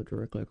boathouse, go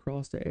directly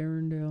across to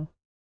Arendelle.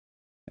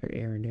 Or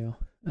Arendelle.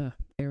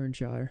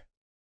 Erinshire.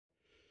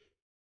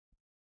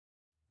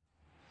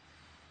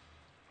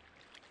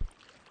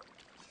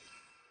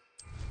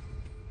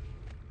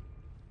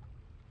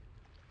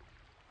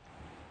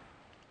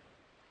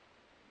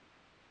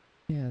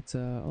 Yeah, it's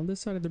on this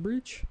side of the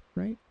bridge,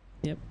 right?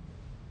 Yep.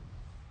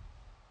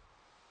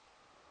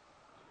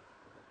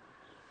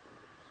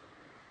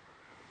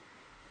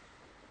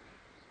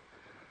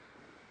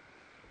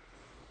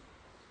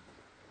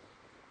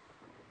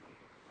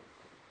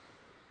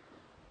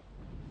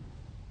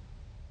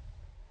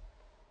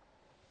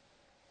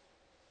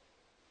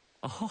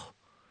 Oh,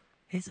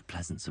 here's a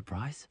pleasant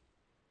surprise.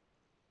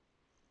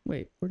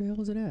 Wait, where the hell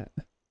is it at?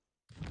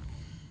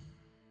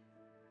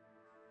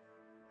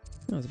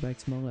 Oh, it's back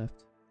to my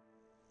left.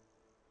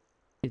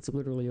 It's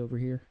literally over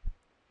here.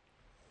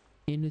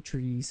 In the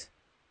trees.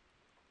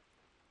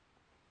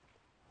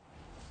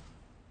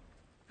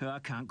 I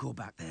can't go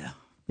back there.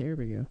 There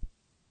we go.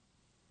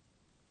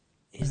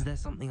 Is there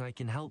something I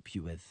can help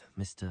you with,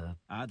 Mr.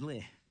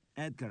 Adley?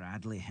 Edgar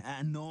Adley?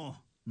 No,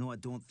 I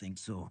don't think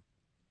so.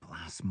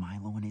 Blast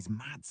Milo and his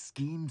mad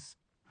schemes.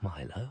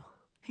 Milo?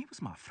 He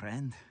was my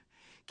friend.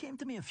 Came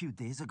to me a few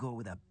days ago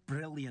with a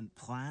brilliant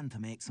plan to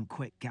make some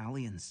quick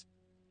galleons.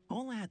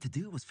 All I had to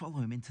do was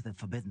follow him into the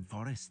Forbidden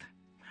Forest.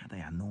 Had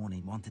I known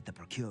he wanted to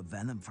procure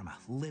venom from a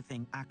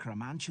living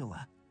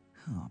acromantula.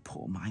 Oh,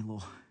 poor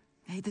Milo.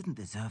 He didn't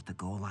deserve to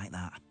go like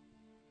that.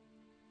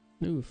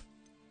 Oof.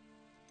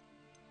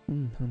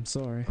 I'm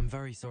sorry. I'm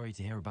very sorry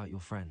to hear about your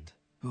friend.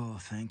 Oh,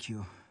 thank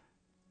you.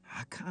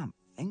 I can't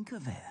think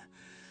of it.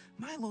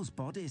 Milo's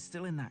body is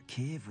still in that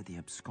cave with the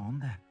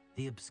absconder.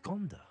 The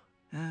absconder?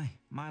 Aye,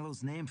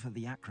 Milo's name for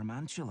the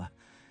acromantula.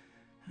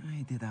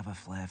 He did have a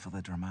flair for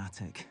the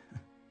dramatic.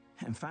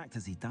 In fact,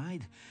 as he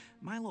died,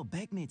 Milo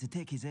begged me to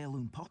take his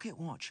heirloom pocket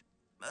watch,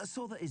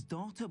 so that his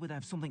daughter would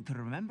have something to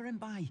remember him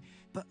by.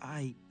 But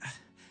I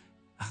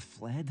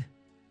fled.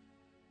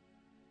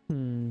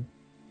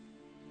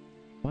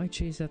 Why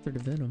chase after the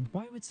venom?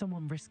 Why would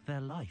someone risk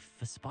their life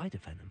for spider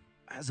venom?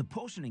 As a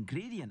potion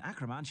ingredient,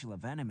 acromantula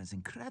venom is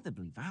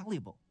incredibly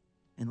valuable.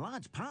 In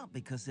large part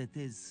because it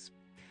is,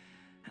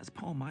 as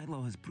poor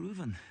Milo has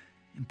proven,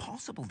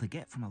 impossible to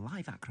get from a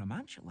live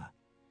acromantula.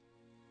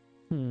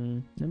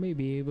 I may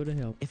be able to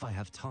help. If I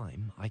have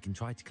time, I can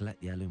try to collect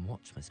the heirloom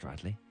watch, Mr.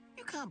 Adley.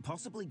 You can't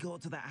possibly go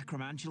to the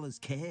acromantula's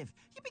cave.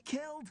 You'd be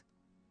killed.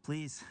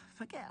 Please,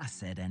 forget I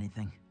said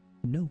anything.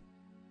 No.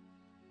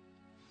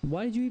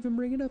 Why did you even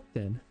bring it up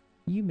then?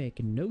 You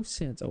make no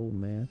sense, old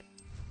man.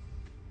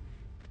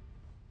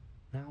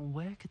 Now,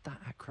 where could that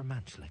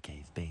acromantula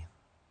cave be?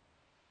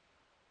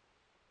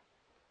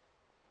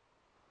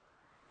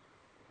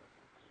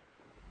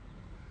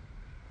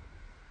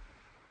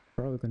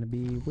 Probably going to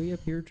be way up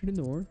here to the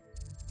north.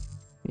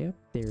 Yep,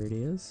 there it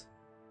is.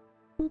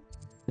 Boop.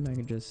 Then I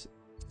can just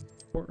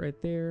port right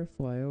there,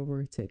 fly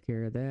over, take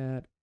care of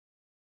that.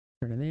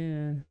 Turn it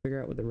in, figure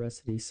out what the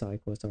rest of these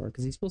side quests are.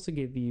 Because he's supposed to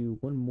give you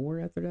one more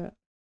after that,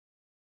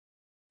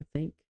 I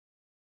think.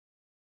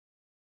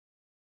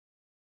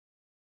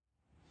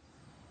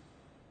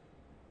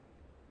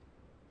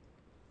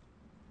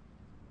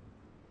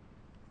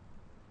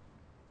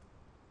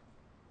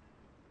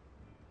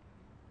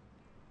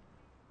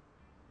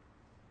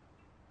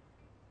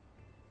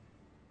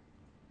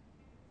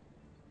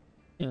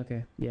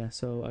 Okay, yeah,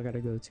 so I gotta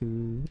go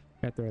to,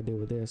 after I deal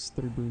with this,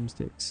 3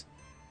 broomsticks.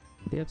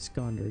 The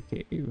absconder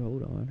cave,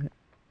 hold on.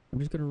 I'm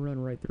just gonna run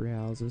right through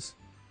houses.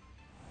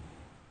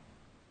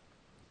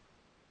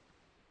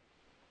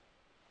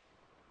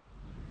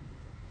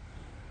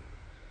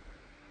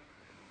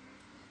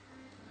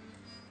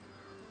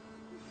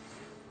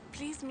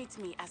 Please meet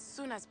me as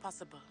soon as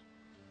possible.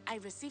 I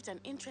received an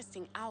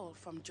interesting owl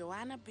from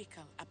Joanna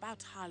Bickle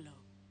about Harlow.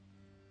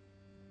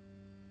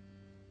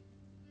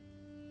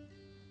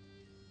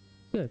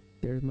 Good,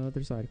 there's my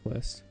other side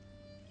quest.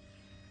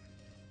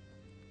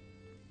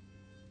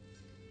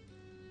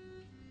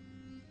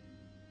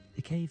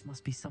 The cave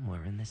must be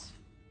somewhere in this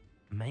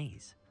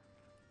maze.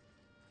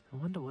 I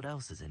wonder what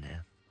else is in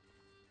here.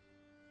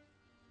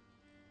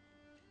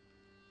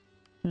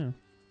 Yeah.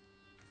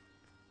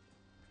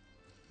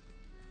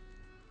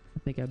 I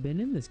think I've been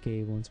in this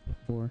cave once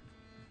before.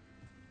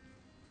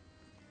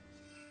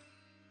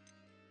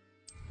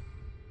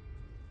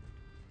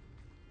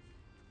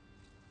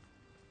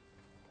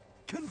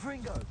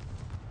 Confringo!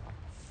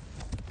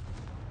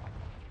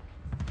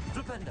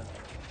 Flipendo!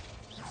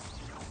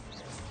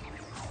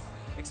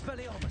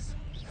 Expelliarmus!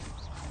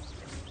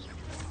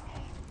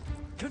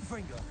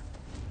 Confringo!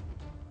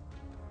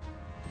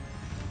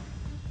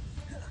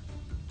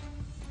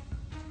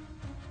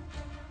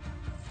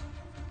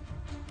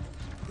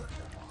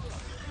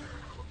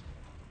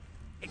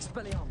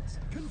 Expelliarmus!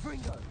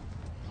 Confringo!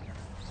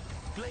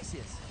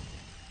 Glacius!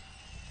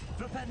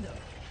 Flipendo!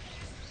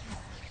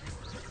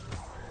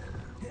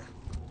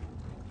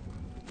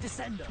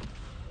 Descendo!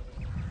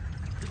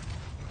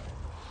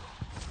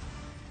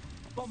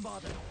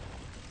 Bombardo!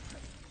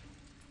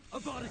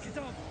 Avada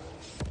Kedavra!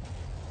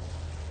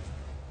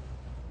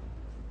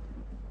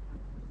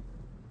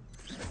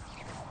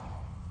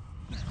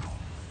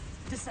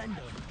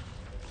 Descendo!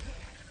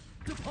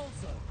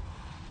 Depulso!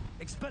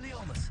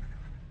 Expelliarmus!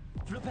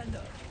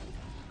 Flipendo!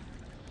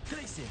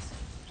 Glacius!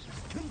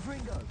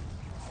 Confringo!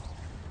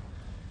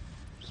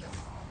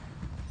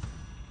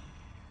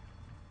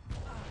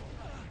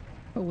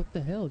 Oh, what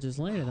the hell just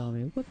landed on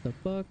me? What the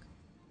fuck?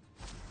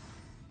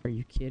 Are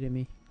you kidding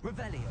me?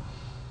 Revelio.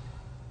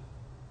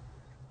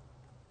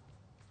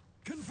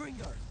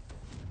 Confringo.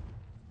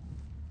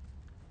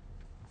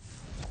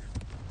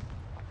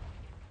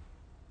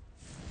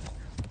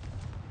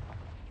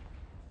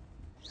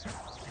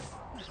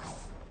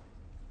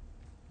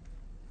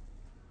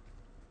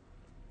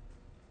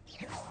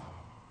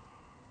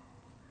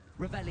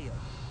 Revelio.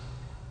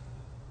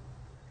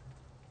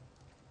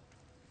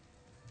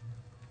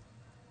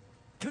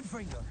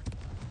 Confringo.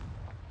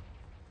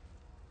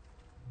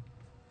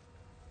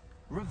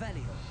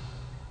 Revelio.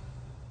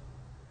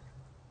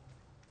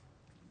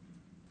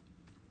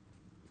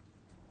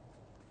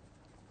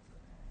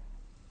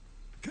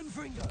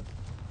 Confringo.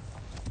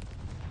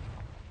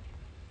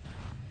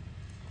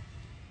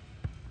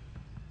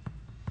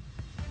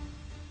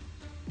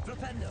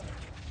 Flipendo.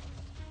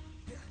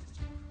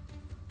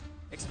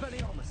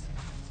 Expelliarmus.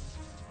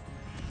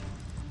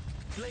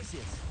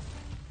 Glacius.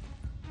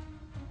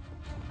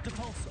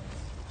 Depulso.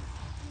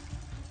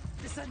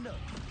 Descendo.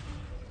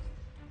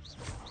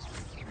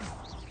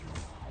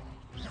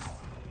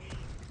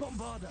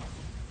 Bombarda.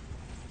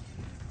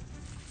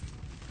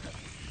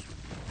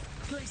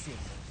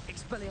 Glacius.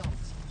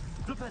 Expelliarmus.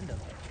 Flipendo.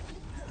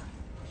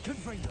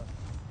 Confringo.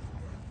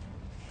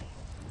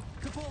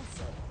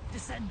 Depulso.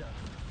 Descendo.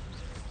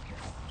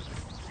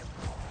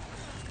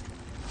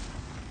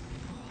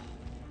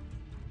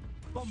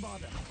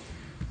 Bombarda.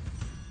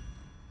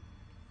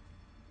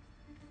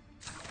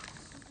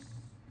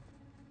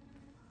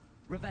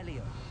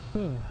 Revelio.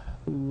 Oh,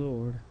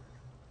 Lord.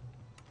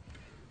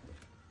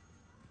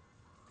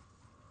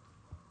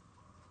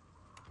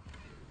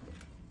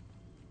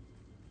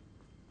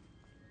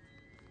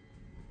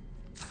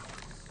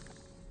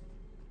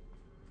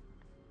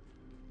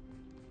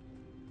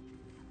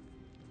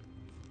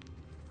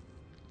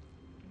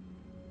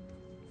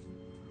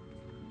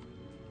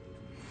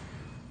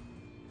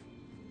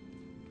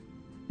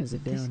 Is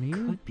it down here?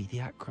 This could be the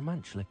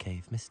Acromantula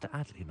cave Mr.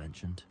 Adley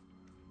mentioned.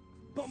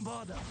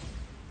 Bombarda.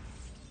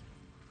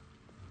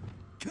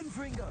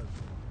 Confringo.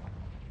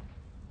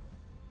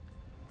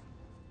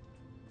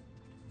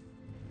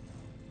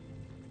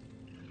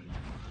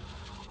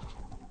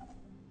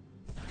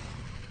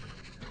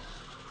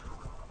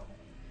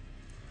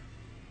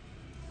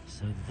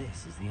 So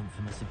this is the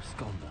infamous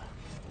absconder.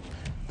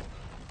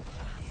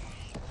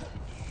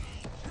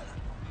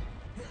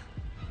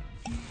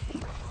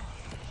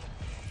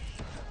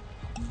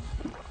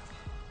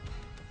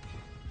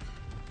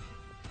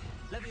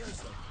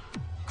 Levioso.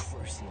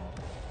 Crucial.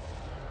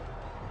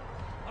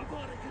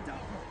 Avada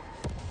Kedavra.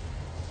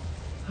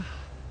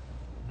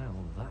 Now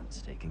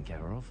that's taken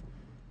care of,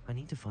 I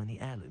need to find the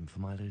heirloom for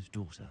Milo's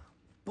daughter.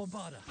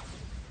 Bombarda.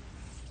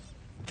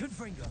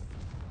 Confringo.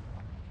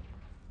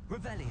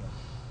 Revelio.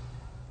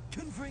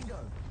 Confringo.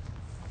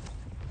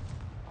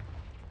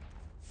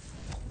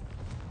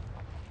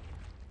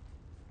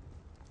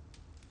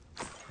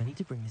 I need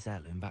to bring this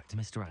heirloom back to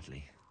Mr.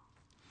 Adley.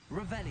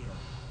 Revelio.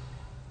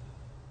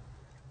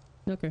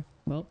 Okay,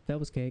 well, that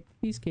was cake.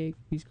 Piece cake,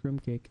 piece crumb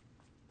cake.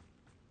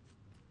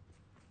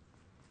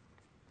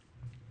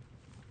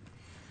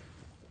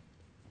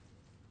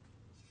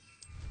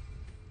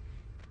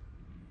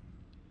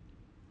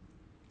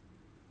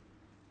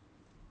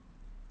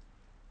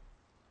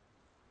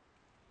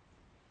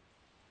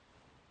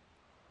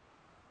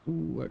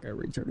 Ooh, I gotta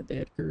return to the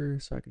Edgar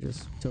so I can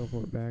just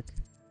teleport back.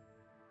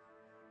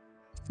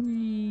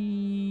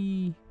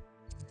 Whee!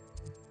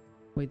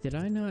 Wait, did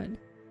I not?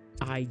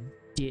 I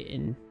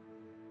didn't.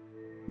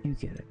 You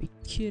gotta be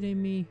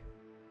kidding me.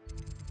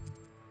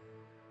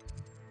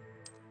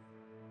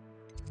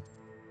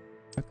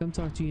 I'll come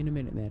talk to you in a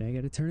minute, man. I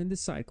gotta turn in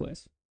this side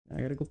quest.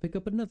 I gotta go pick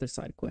up another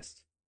side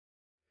quest.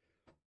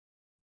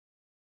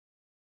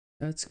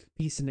 That's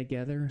piecing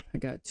together. I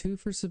got 2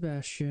 for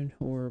Sebastian,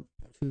 or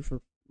 2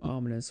 for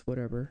Ominous,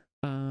 whatever.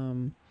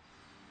 1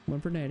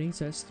 for Nettie,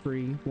 so that's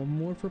 3. 1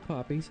 more for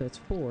Poppy, so that's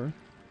 4.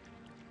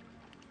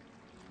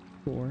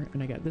 4,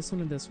 and I got this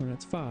one and this one,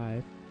 that's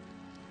 5.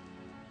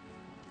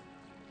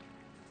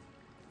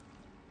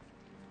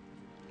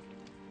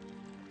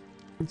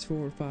 It's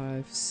 4,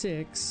 5,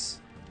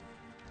 6.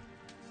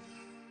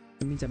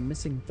 That means I'm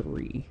missing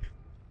 3.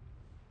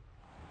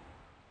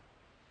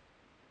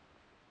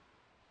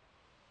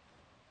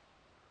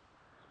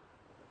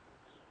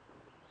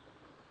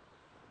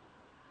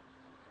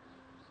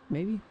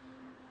 Maybe.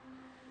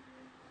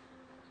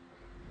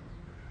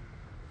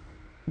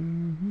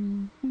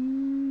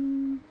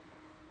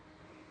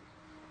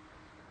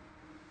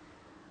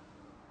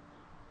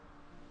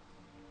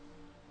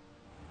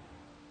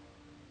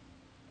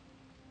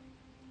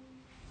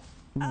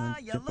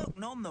 You look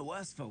none the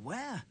worse for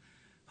wear.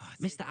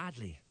 Mr.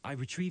 Adley, I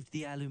retrieved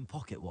the heirloom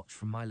pocket watch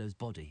from Milo's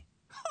body.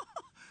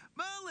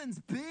 Merlin's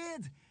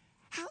beard!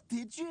 How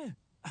did you?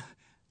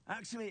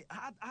 Actually,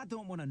 I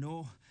don't want to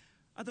know.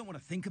 I don't want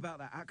to think about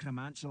that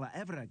Acromantula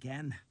ever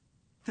again.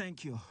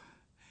 Thank you.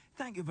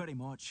 Thank you very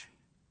much.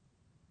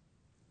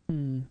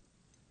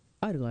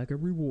 I'd like a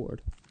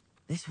reward.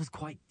 This was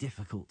quite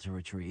difficult to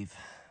retrieve.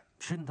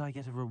 Shouldn't I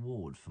get a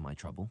reward for my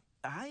trouble?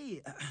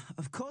 Aye,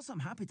 of course I'm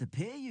happy to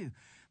pay you.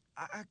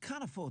 I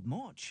can't afford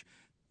much.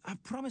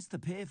 I've promised to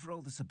pay for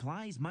all the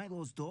supplies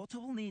Milo's daughter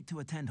will need to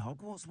attend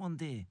Hogwarts one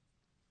day.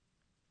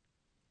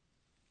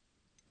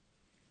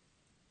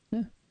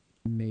 Yeah,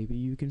 maybe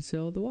you can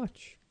sell the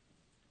watch.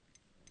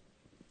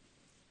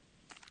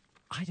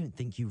 I don't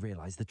think you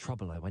realize the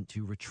trouble I went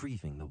to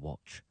retrieving the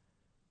watch.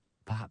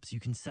 Perhaps you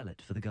can sell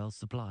it for the girl's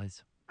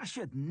supplies. I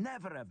should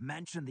never have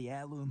mentioned the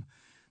heirloom.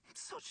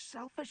 Such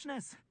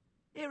selfishness.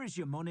 Here is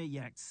your money,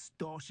 you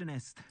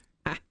extortionist.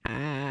 You're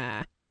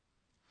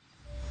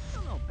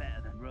no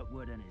better than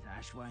Rookwood and his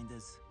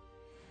ashwinders.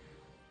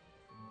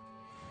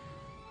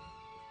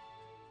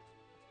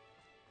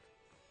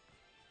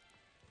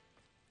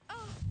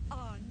 Oh,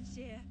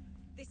 Arnshire.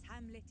 This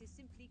hamlet is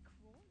simply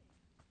crawling.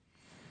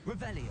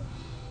 Revelio.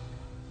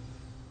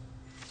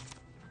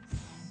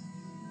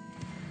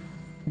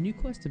 New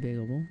quest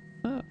available.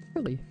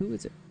 Really? Who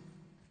is it?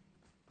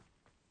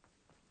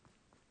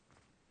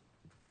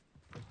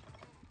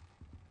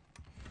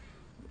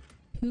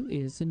 Who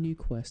is the new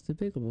quest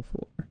available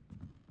for?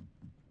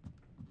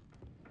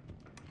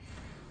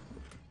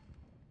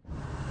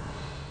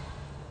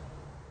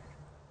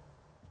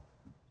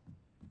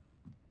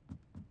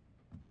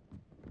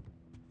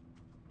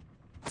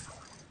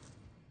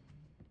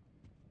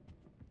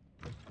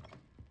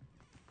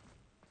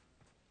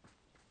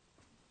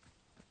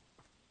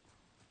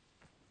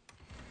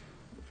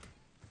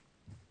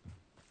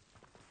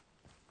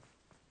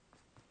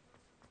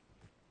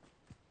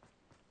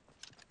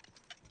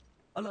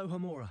 Aloha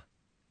Mora.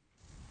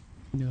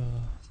 No.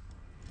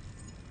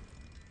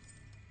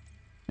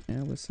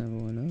 That was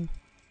 710.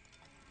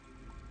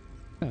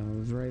 Oh, it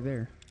was right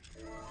there.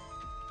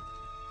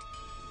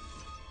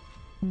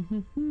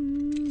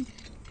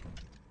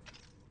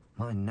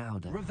 Mine now,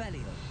 then.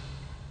 Revelio.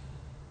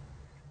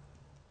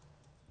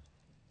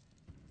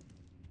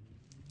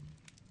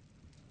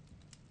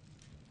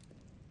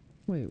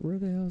 Wait, where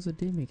the hell is the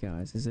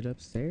demiguise? Is it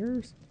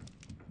upstairs?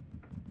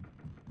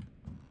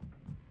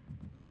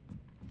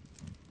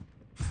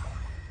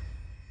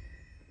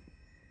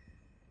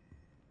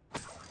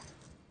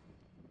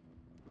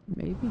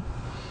 Maybe.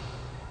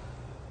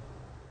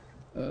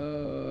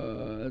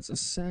 It's a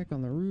sack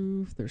on the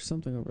roof. There's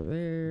something over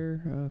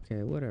there.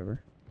 Okay,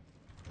 whatever.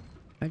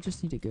 I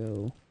just need to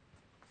go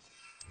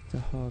to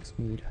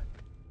Hogsmeade.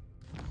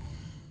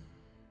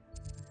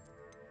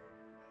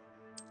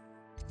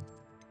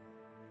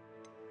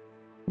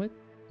 What?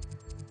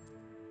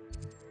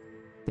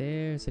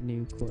 There's a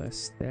new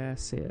quest.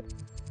 That's it.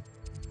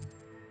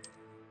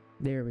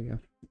 There we go.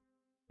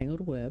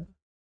 Tangled web.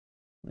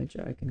 Which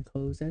I can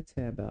close that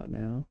tab out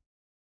now.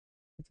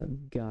 Since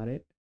I've got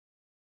it.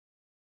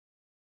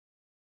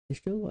 There's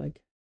still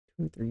like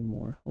 2 or 3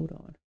 more. Hold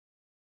on.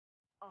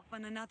 Off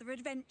on another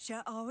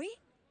adventure, are we?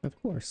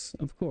 Of course,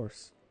 of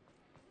course.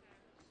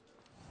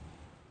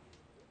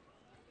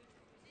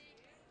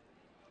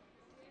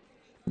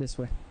 This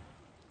way.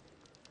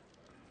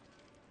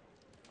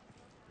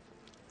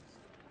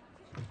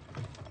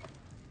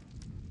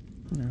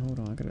 Now hold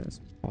on, I gotta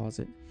just pause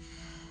it.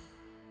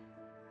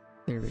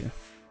 There we go.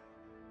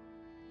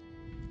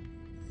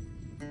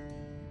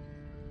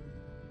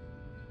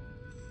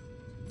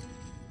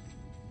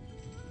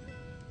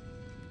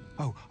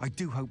 Oh, I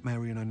do hope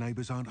Mary and her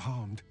neighbours aren't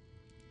harmed.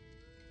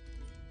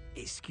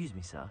 Excuse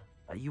me, sir.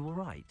 Are you all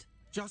right?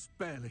 Just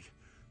barely.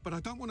 But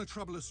I don't want to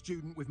trouble a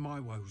student with my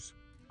woes.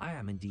 I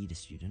am indeed a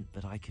student,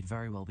 but I could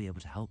very well be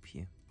able to help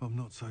you. I'm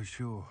not so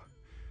sure.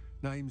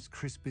 Name's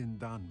Crispin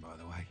Dunn, by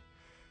the way.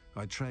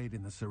 I trade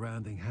in the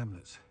surrounding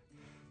hamlets.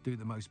 Do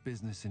the most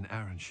business in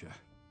Arranshire.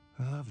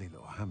 A lovely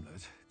little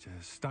hamlet.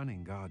 Just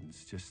stunning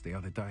gardens. Just the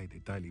other day, the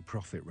Daily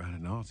Prophet ran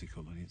an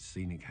article on its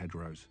scenic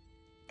hedgerows.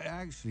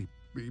 Actually,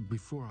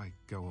 before I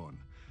go on,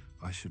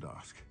 I should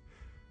ask.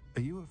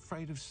 Are you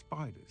afraid of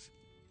spiders?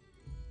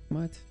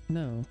 What?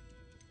 No.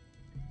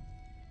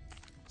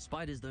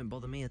 Spiders don't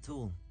bother me at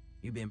all.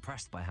 You'd be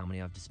impressed by how many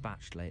I've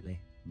dispatched lately.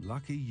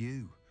 Lucky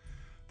you.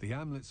 The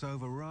hamlet's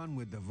overrun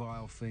with the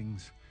vile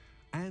things,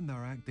 and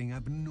they're acting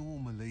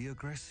abnormally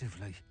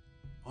aggressively.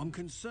 I'm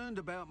concerned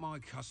about my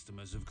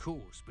customers, of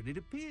course, but it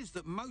appears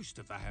that most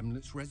of the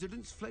hamlet's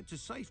residents fled to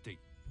safety.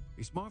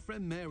 It's my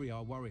friend Mary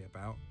I worry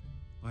about.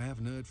 I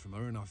haven't heard from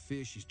her, and I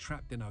fear she's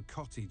trapped in her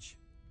cottage.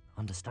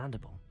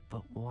 Understandable,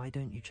 but why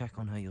don't you check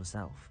on her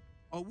yourself?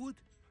 I would,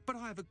 but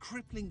I have a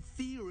crippling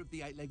fear of the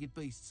 8-legged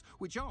beasts,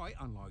 which I,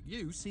 unlike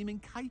you, seem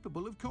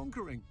incapable of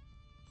conquering.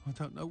 I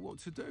don't know what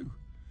to do.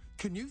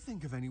 Can you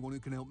think of anyone who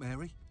can help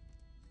Mary?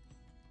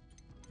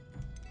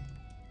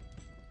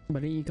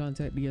 Why didn't you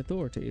contact the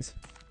authorities?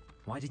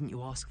 Why didn't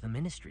you ask the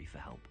ministry for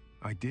help?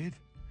 I did.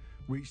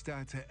 Reached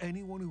out to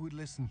anyone who would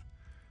listen.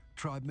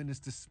 Tried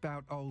Minister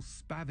Spout old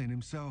Spavin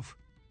himself.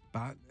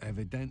 But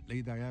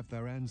evidently they have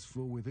their hands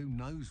full with who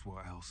knows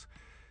what else.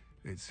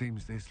 It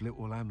seems this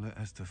little hamlet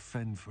has to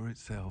fend for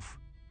itself.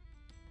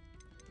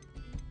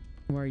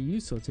 Why are you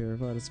so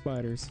terrified of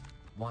spiders?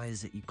 Why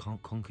is it you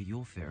can't conquer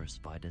your fear of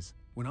spiders?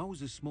 When I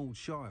was a small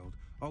child,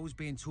 I was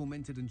being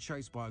tormented and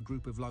chased by a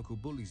group of local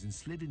bullies and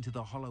slid into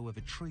the hollow of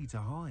a tree to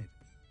hide.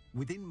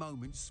 Within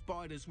moments,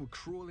 spiders were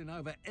crawling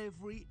over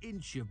every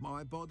inch of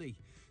my body.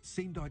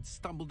 Seemed I'd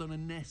stumbled on a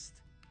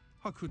nest.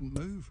 I couldn't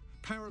move,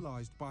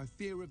 paralysed by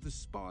fear of the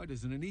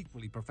spiders and an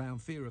equally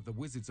profound fear of the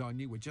wizards I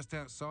knew were just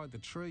outside the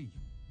tree.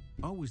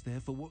 I was there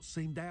for what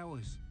seemed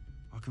hours.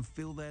 I can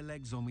feel their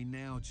legs on me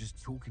now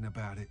just talking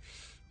about it.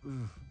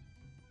 Ugh.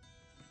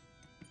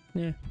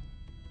 Yeah.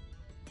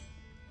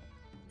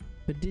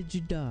 But did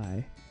you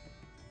die?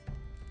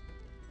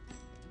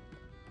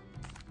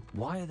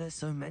 Why are there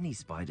so many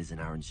spiders in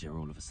Arranshire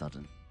all of a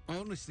sudden? I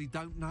honestly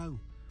don't know.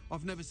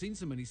 I've never seen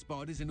so many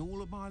spiders in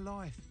all of my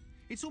life.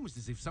 It's almost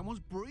as if someone's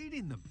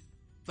breeding them.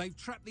 They've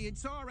trapped the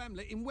entire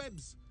hamlet in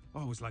webs.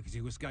 I was lucky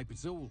to escape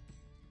it all.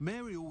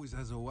 Mary always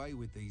has a way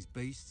with these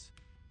beasts.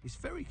 It's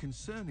very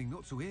concerning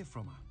not to hear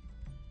from her.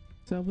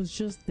 So I was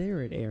just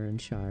there at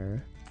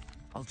Arranshire.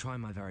 I'll try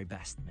my very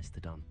best, Mr.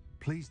 Dunn.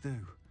 Please do.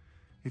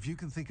 If you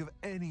can think of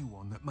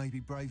anyone that may be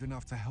brave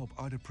enough to help,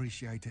 I'd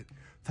appreciate it.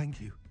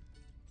 Thank you.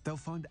 They'll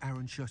find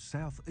Arranshire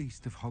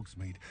southeast of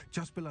Hogsmeade,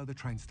 just below the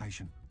train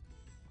station.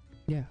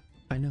 Yeah,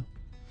 I know.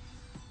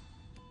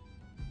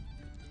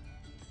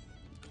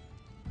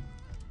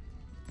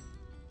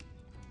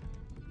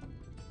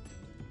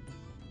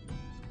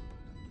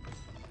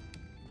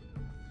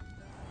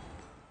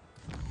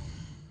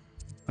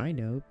 I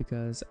know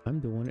because I'm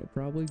the one that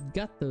probably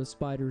got those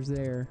spiders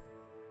there.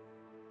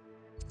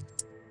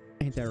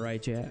 Ain't that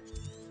right, chat?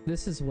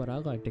 This is what I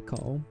like to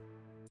call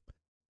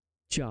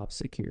job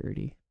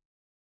security.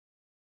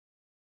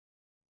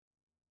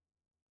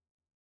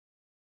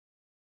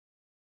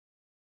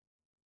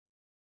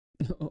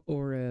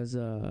 Or as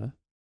the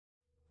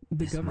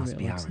This government must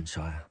be likes to-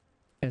 Arranshire.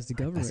 as the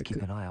government Let's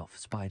keep an eye out for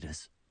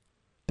spiders.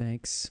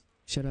 Thanks.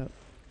 Shut up.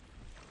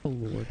 Oh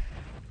lord.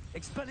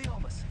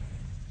 Expelliarmus!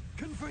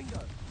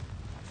 Confringo!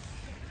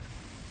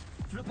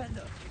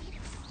 Flipendo!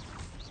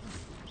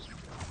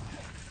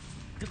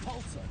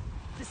 Depulso!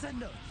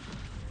 Descendo!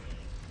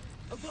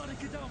 Avada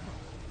Kedavra!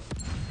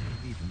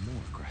 Even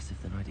more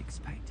aggressive than I'd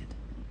expected.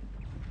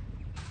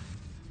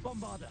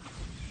 Bombarda!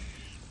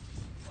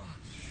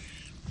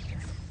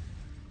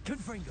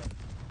 Confringo!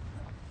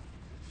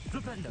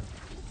 Flipendo!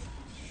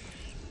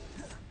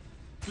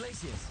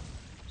 Glacius!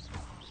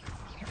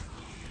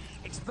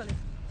 Expelli...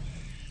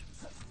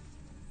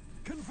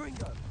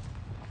 Confringo!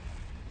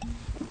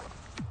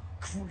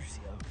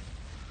 Crucio!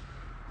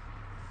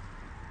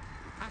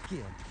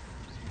 Accio!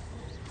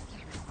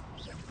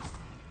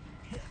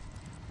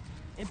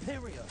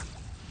 Imperio!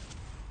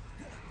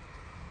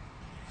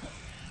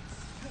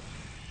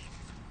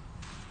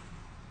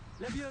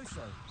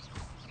 Levioso!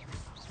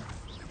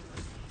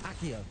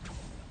 Accio!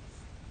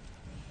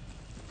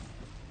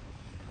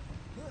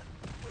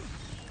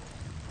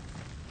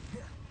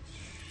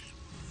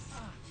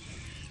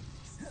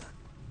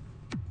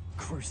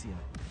 Crucio!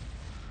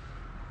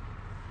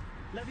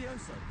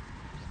 Levioso!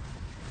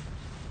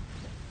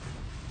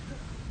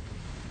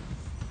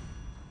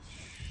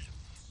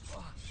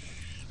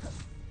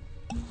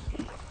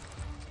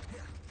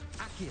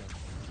 Accio!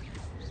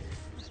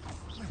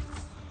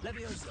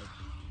 Levioso!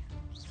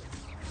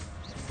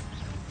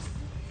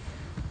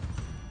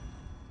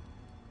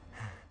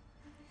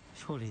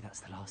 Surely that's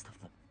the last of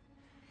them.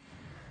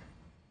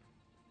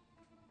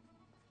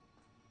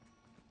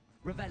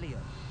 Revelio!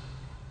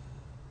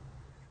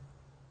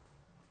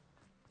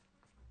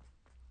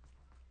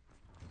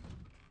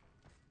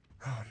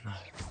 Oh no,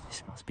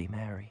 this must be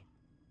Mary.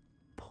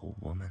 Poor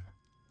woman.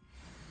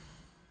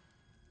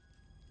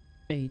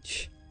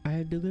 H. I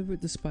have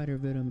delivered the spider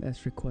venom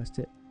as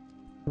requested.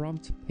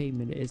 Prompt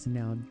payment is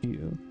now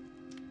due.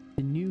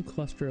 The new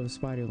cluster of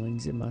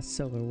spiderlings in my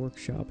cellar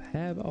workshop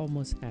have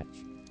almost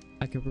hatched.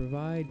 I can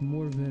provide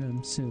more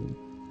venom soon.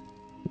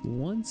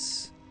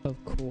 Once,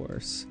 of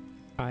course,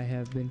 I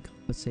have been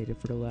compensated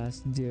for the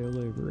last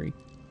delivery.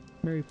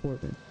 Mary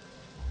Portman.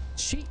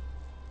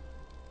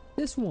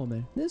 This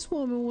woman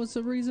was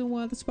the reason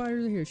why the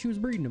spiders are here. She was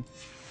breeding them.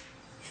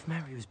 If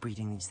Mary was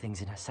breeding these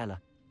things in her cellar,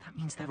 that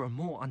means there are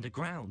more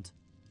underground.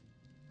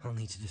 I'll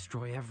need to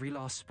destroy every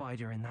last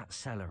spider in that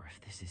cellar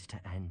if this is to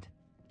end.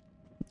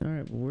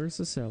 Alright, well, where's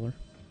the cellar?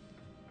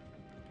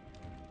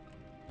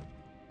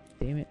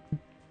 Damn it.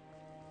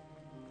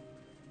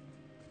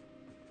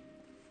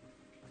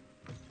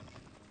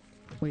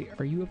 Wait,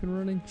 are you up and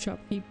running,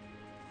 shopkeep?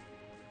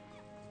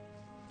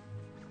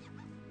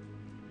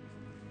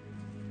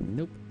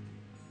 Nope.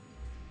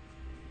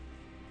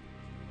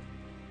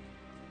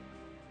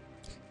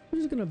 I'm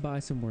just gonna buy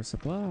some more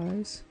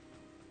supplies.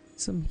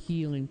 Some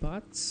healing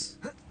pots.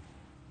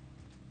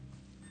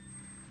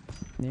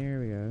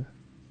 There we go.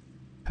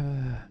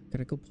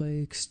 Gotta go play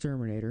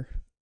Exterminator.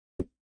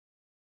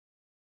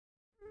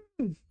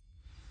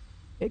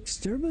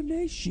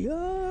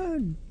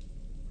 Extermination!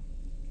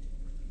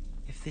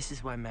 If this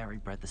is where Mary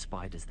bred the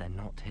spiders, they're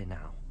not here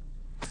now.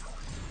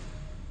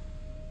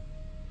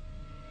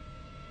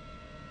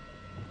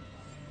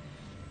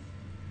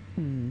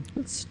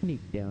 Let's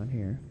sneak down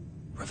here.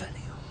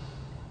 Revelio.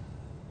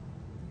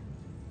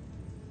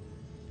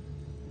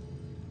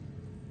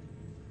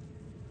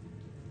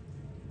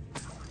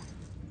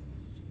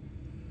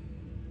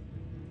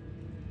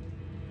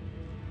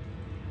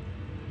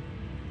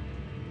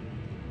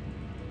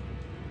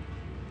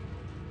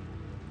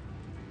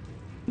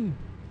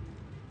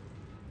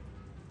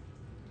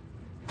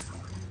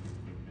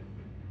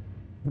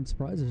 I'm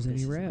surprised there's any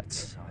This is no good rats.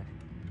 sign.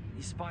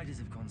 These spiders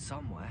have gone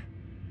somewhere.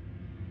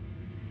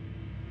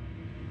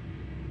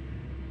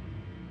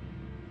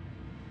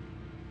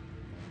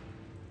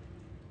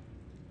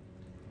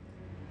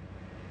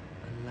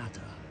 A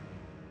ladder.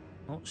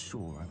 Not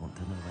sure I want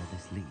to know where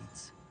this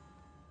leads.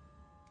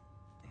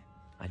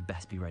 I'd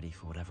best be ready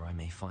for whatever I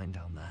may find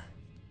down there.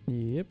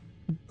 Yep.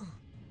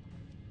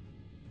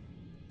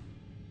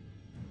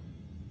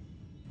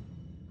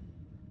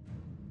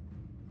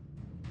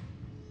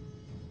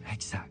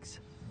 Exact.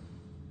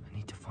 I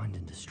need to find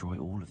and destroy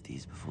all of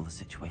these before the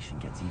situation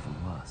gets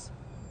even worse.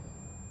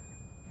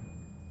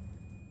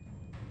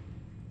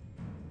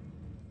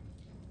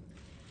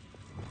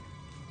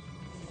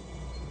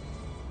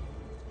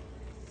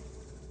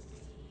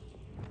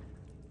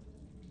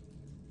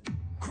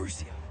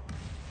 Crucio.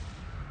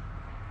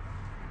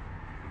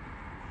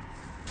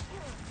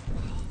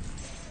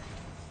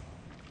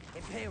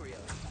 Imperio.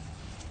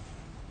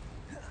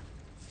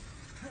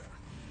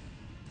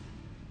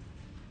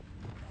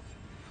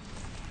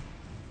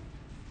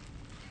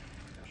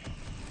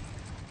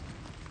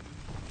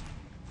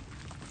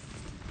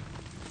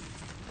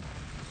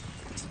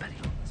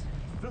 Expelliarmus.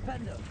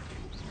 Flipendo.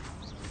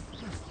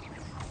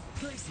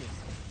 Glacius.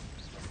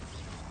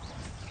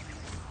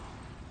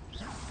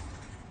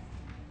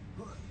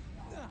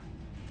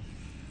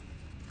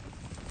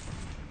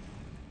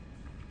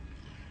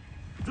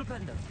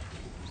 Flipendo.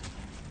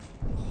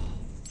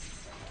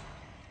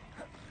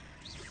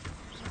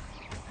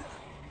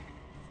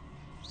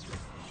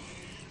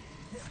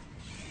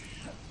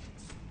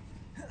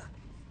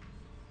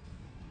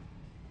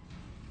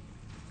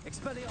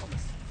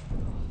 Expelliarmus.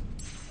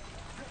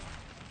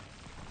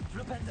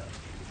 Flipendo.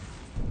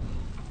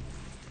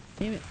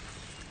 Damn it.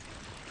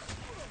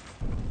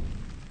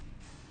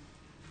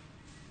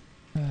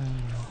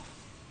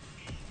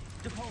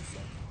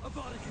 Depulso.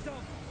 Avada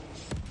Kedavra.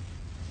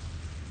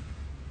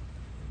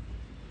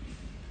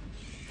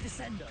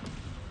 Descendo.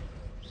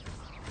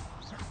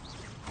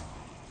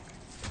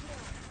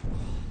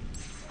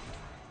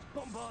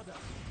 Bombarda.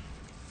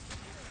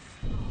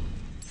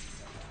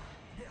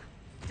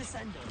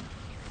 Descendo.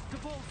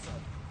 Depulso.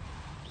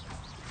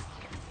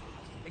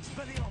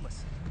 Expelliarmus.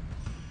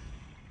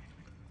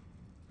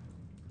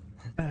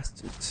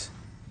 Bastards.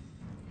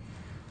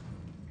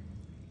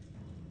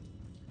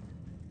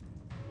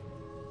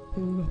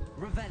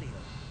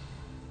 Revelio.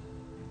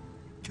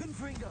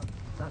 Confringo.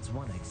 That's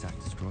one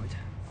exact destroyed.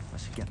 I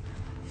should get.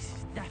 This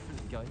is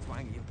definitely going to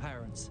anger your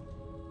parents.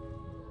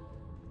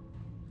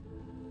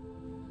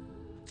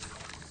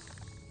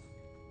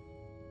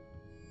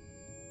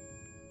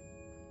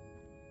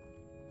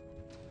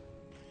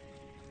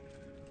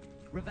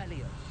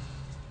 Revelio.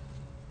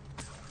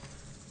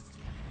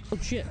 Oh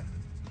shit.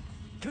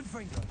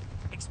 Confringo.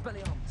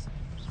 Expelliarmus.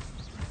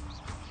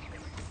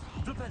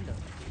 Flipendo.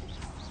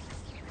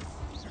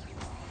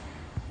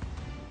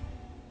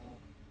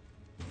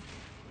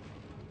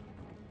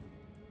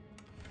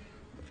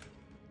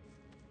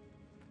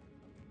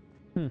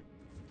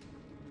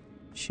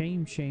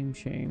 Shame, shame,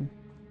 shame.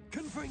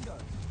 Confringo.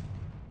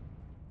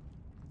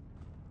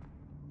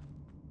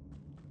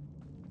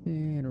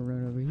 And a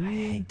run over here.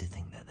 I hate to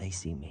think that they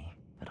see me,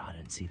 but I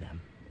don't see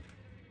them.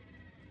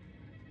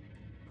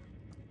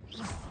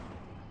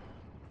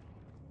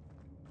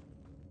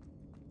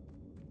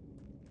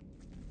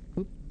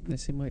 Oop,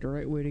 this seemed like the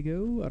right way to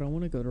go. I don't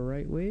want to go the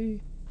right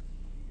way.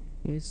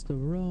 It's the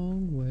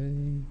wrong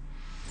way.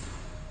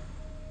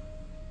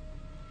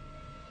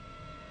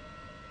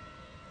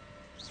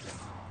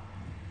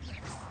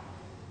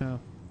 Oh,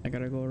 I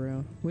gotta go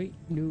around. Wait,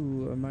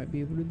 no, I might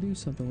be able to do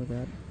something with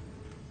that.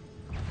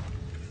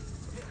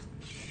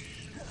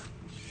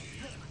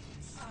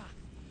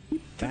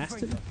 You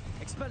bastard.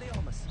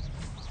 Expelliarmus.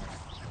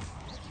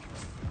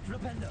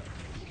 Flipendo.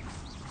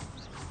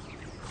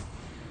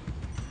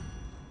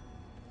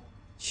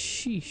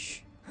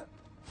 Sheesh.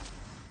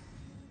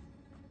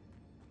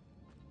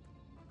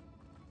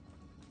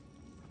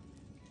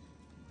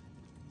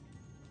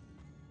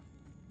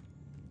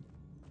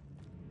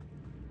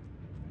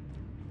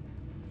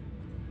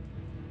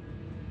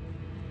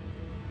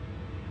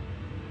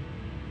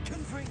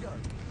 Confringo.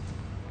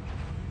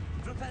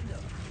 Flipendo.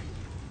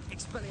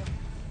 Expelliarmus.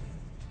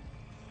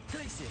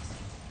 Glacius.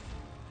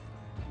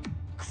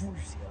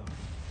 Crucio.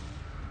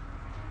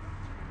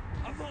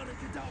 Avada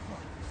Kedavra.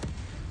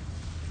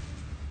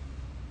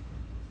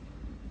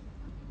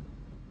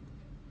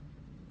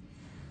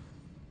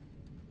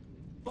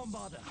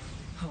 Bombarda.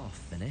 Half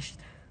finished,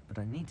 but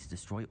I need to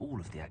destroy all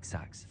of the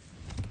exacts.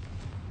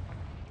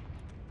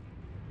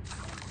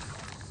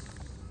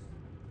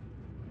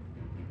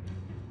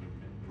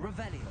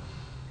 Revelio.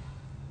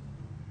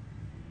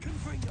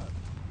 Confringo.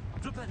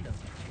 Flipendo.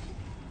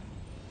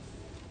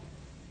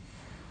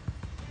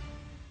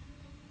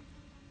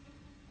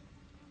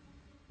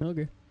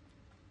 Okay.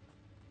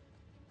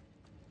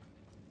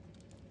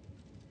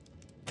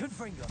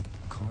 Confringo.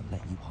 Can't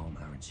let you harm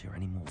Aranshire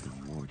any more than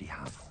you already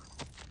have.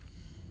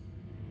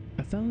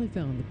 I finally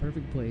found the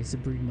perfect place to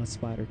breed my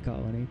spider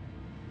colony.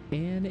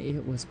 And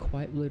it was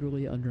quite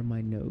literally under my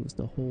nose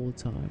the whole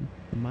time.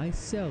 My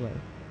cellar.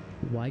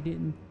 Why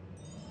didn't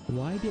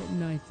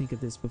I think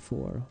of this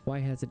before? Why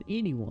hasn't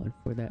anyone,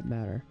 for that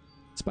matter?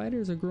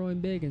 Spiders are growing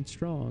big and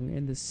strong,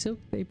 and the silk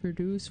they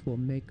produce will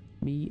make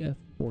me a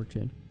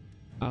fortune.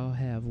 I'll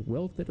have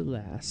wealth at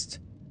last.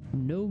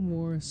 No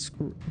more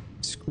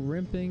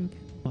scrimping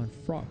on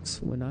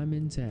frocks when I'm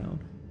in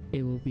town.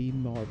 It will be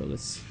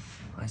marvelous.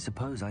 I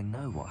suppose I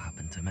know what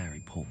happened to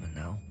Mary Portman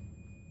now.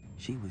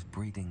 She was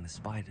breeding the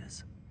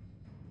spiders.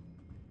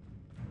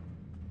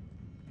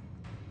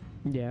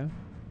 Yeah,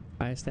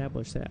 I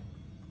established that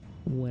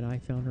when I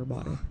found her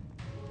body.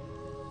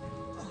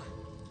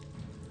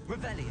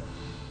 Revelio.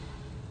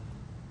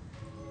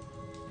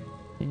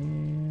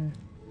 And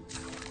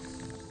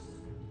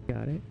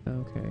got it.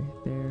 Okay,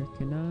 there.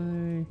 Can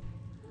I?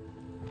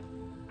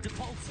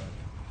 Depulso.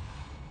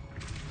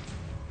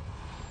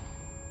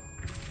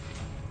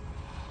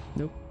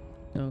 Nope.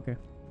 Okay.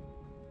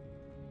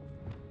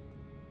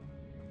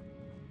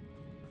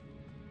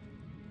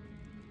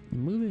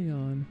 Moving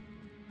on.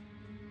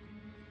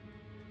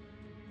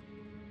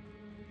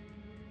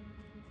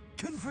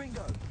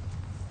 Confringo.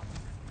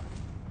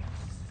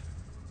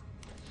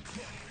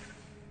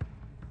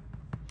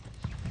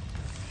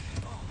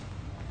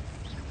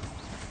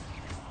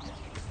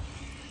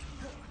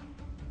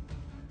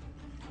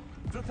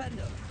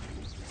 Flipendo.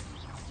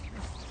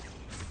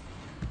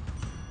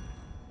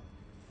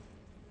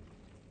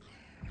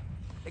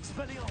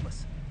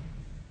 Expelliarmus.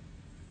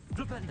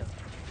 Flipendo.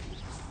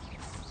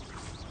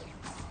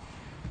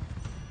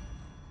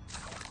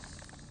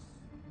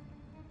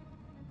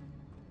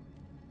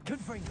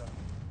 Confringo.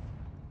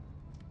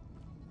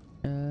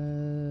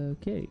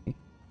 Okay.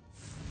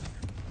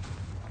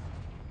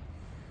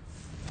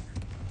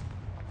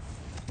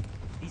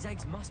 These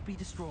eggs must be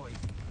destroyed.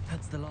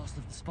 That's the last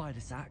of the spider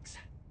sacks.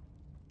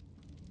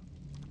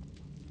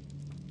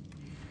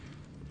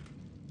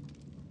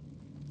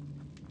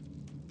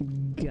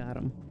 Got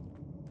him.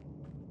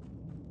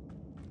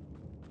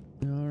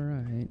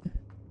 Alright.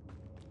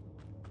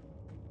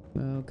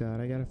 Oh god,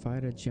 I gotta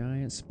fight a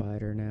giant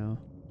spider now.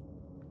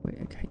 Wait,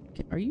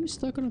 are you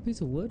stuck on a piece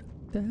of wood?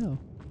 What the hell?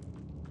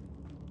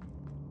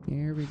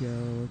 Here we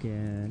go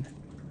again.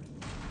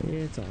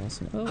 It's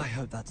awesome. Oh. I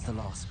hope that's the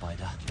last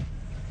spider.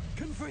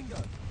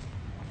 Confringo.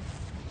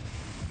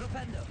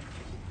 Flipendo.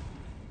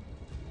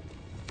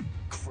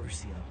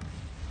 Crucio.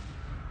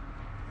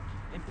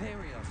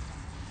 Imperio.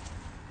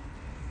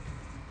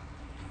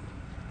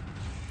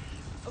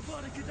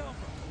 Avada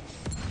Kedavra.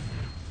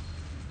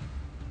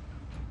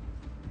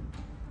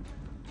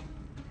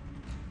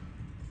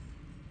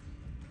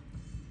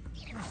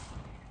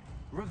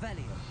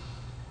 Revelio.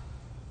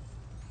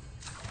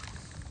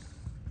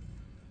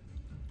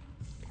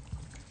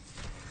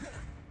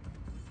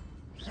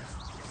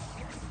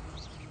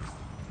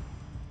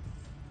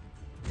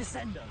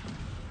 Descendo.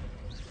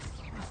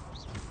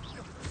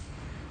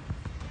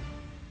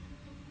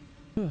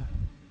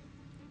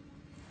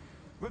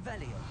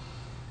 Revelio.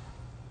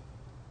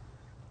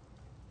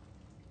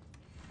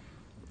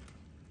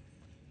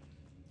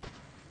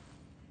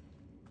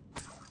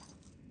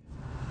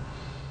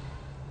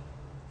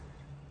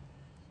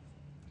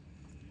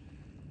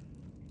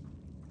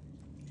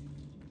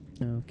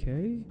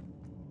 Okay.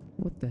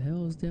 What the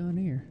hell is down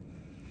here?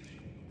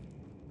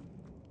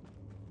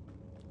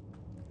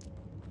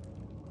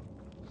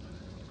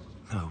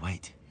 Oh,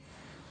 wait.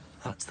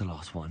 That's the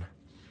last one.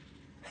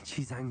 And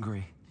she's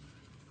angry.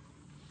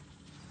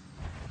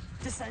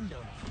 Descendo.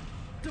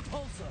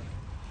 Depulso.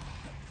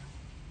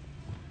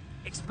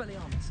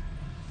 Expelliarmus.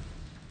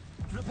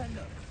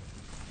 Flipendo.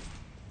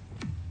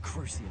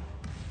 Crucio.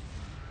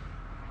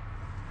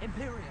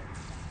 Imperio.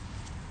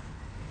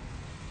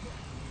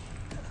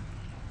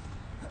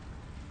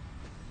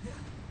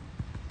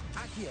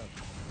 Accio.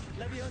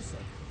 Levioso.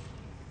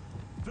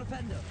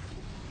 Flipendo.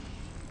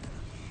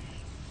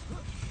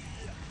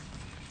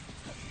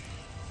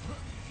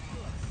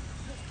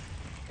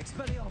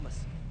 Expelliarmus.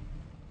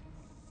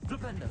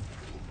 Flipendo.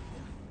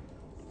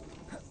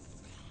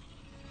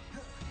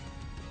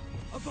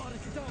 Avada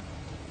Kedavra.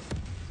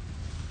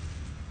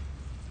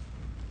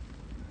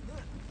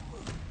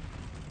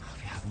 I'll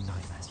be having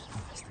nightmares for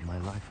the rest of my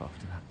life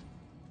after that.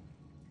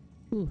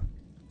 Ooh.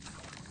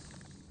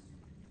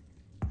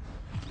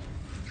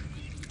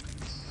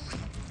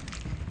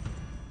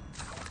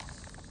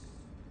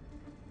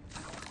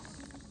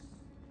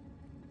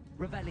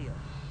 Revelio.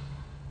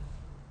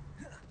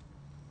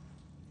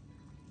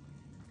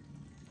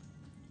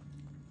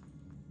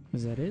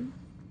 Is that it?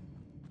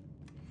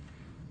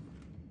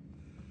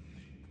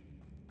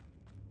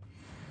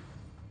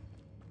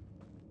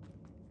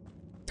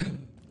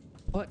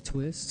 Plot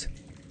twist.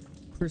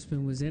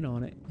 Crispin was in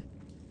on it.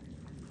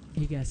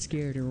 He got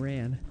scared and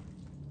ran.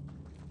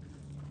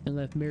 And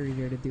left Mary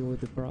there to deal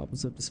with the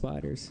problems of the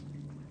spiders.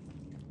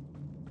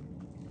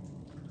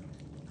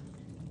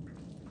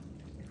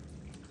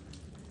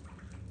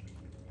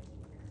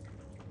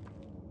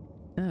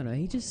 I don't know,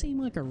 he just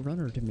seemed like a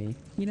runner to me,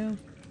 you know?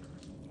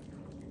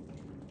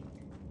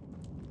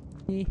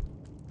 Eh.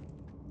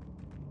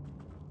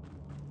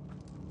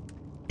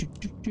 Wait,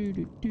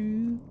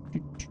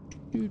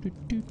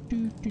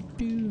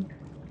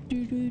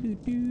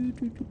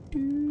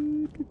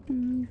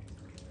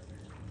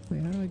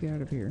 how do I get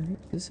out of here?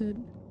 Is it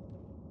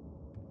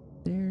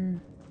there?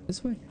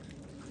 This way?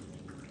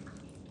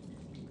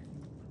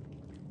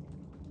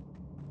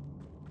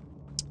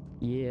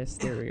 Yes,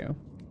 there we go.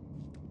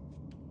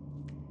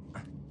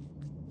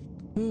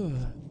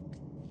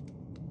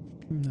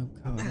 No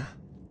god.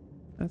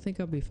 I think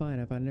I'll be fine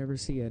if I never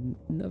see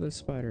another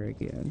spider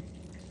again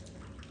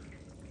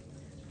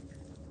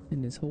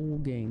in this whole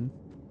game.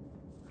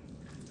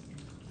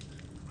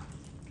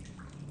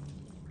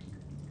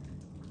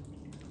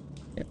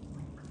 Yep.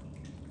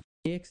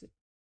 Exit.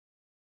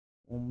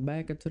 On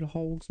back into the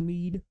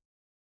Hogsmeade.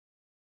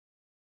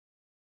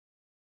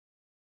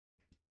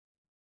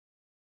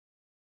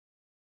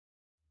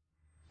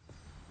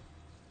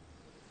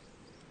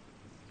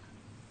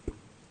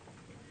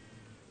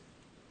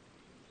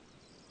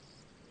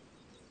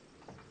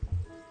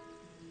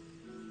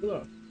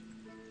 Look.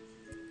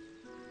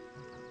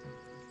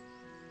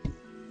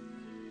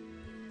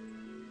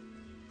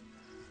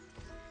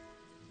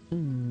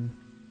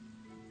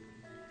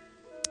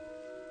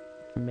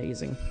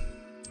 Amazing.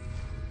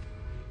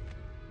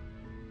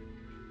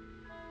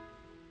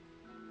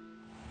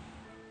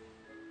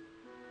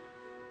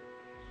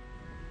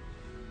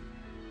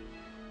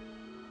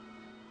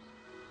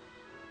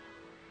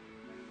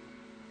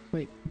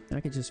 Wait,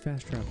 I could just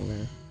fast travel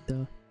there.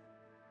 Duh.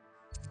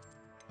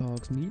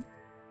 Hogsmeade.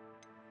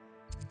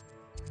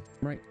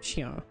 Right,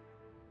 yeah.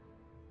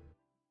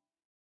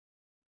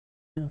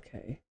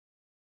 Okay.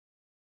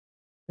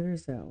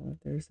 There's that one.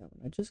 There's that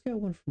one. I just got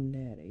one from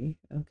Natty.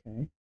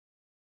 Okay.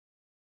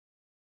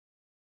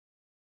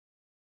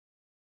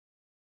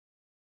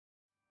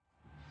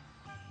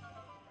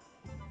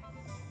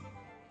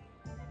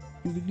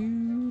 Oh,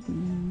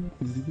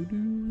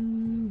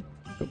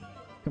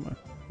 come on. Come on.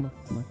 Come on.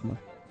 Come on. Come on.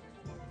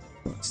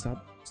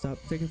 Stop. Stop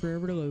taking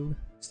forever to load.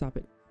 Stop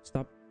it.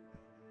 Stop.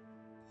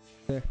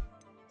 There.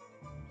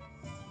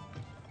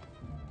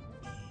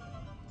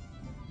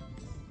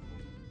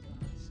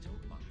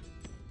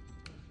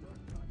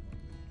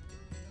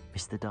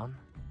 Mr. Dunn,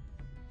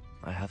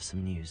 I have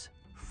some news.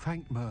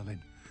 Thank Merlin.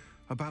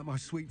 About my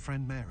sweet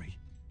friend Mary.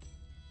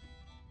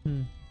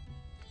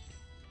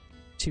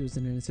 She was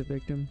an innocent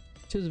victim.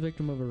 She was a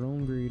victim of her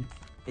own greed.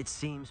 It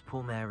seems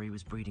poor Mary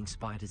was breeding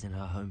spiders in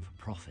her home for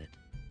profit,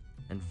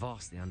 and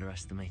vastly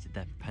underestimated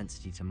their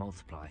propensity to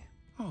multiply.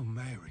 Oh,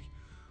 Mary,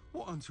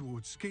 what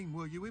untoward scheme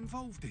were you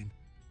involved in?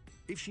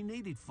 If she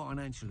needed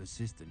financial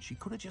assistance, she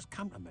could have just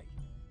come to me.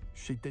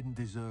 She didn't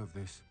deserve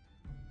this.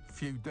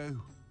 Few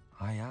do.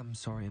 I am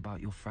sorry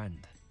about your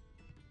friend,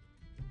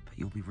 but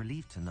you'll be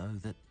relieved to know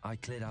that I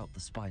cleared out the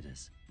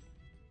spiders.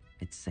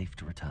 It's safe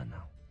to return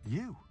now.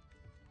 You?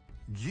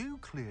 You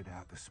cleared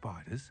out the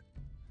spiders?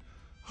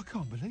 I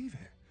can't believe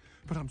it,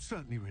 but I'm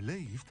certainly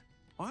relieved.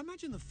 I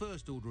imagine the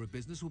first order of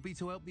business will be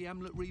to help the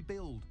amulet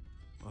rebuild.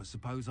 I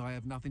suppose I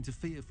have nothing to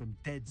fear from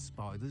dead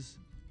spiders.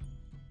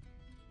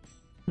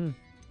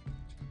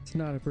 It's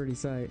not a pretty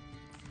sight.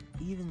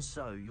 Even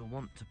so, you'll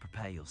want to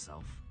prepare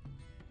yourself.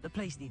 The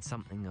place needs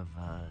something of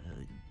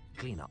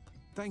clean-up.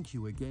 Thank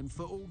you again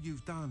for all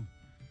you've done.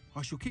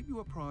 I shall keep you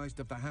apprised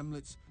of the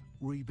hamlet's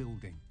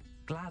rebuilding.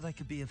 Glad I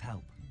could be of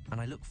help, and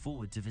I look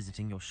forward to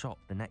visiting your shop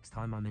the next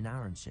time I'm in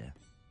Arranshire.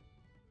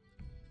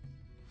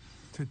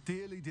 To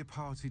dearly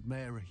departed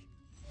Mary.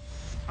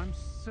 I'm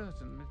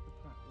certain Mr.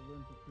 Pratt will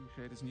learn to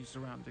appreciate his new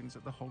surroundings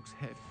at the Hog's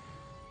Head.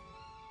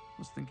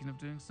 Was thinking of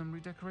doing some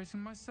redecorating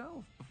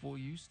myself before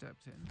you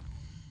stepped in.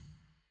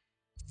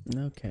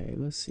 Okay,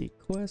 let's see.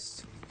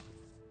 Quest.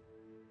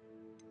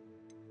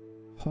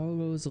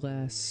 Hollow's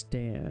Last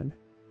Stand.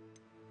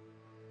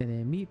 And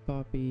then meet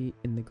Poppy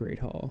in the Great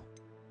Hall.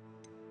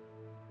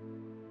 I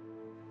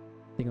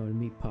think I'm gonna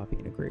meet Poppy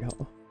in the Great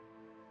Hall.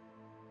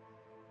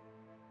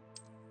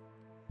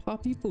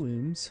 Poppy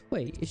blooms.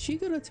 Wait, is she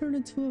gonna turn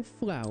into a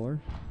flower?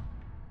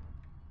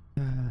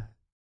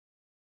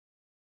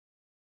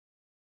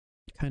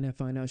 Kind of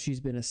find out she's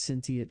been a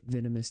sentient,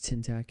 venomous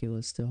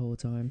tentaculus the whole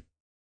time.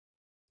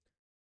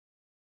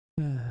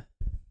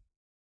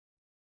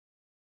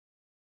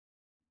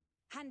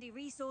 Handy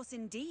resource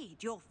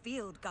indeed, your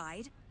field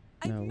guide.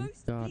 No,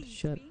 God,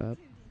 shut up.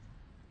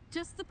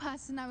 Just the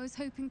person I was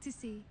hoping to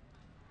see.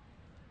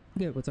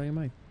 Good, what's on your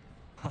mind?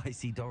 I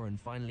see Doran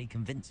finally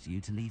convinced you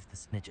to leave the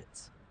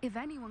Snidgets. If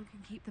anyone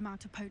can keep them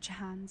out of poacher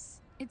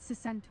hands, it's the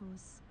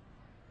centaurs.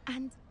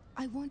 And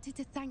I wanted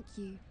to thank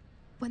you.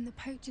 When the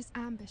poachers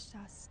ambushed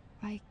us,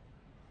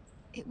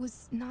 it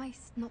was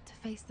nice not to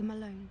face them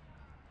alone.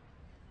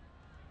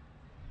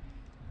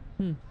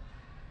 I'm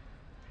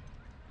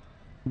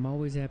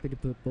always happy to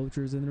put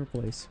poachers in their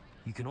place.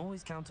 You can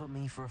always count on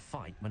me for a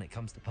fight when it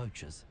comes to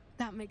poachers.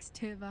 That makes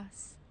two of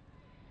us.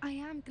 I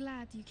am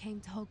glad you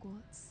came to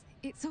Hogwarts.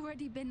 It's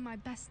already been my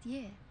best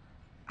year.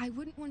 I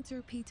wouldn't want a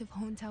repeat of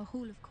Horntail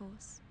Hall, of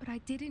course, but I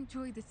did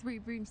enjoy the Three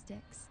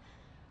Broomsticks.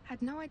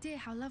 Had no idea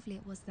how lovely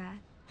it was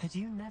there. Had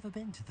you never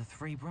been to the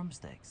Three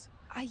Broomsticks?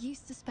 I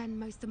used to spend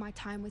most of my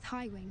time with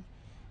Highwing,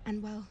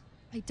 and well,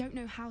 I don't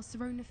know how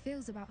Serona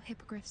feels about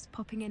hippogriffs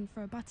popping in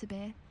for a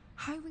butterbeer.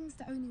 Highwing's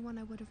the only one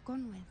I would have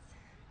gone with.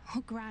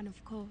 Or Gran,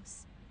 of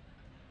course.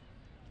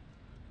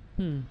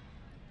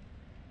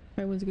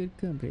 Highwing's a good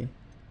company.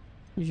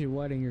 You should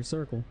widen your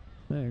circle.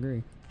 I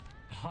agree.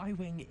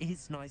 Highwing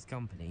is nice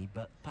company,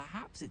 but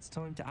perhaps it's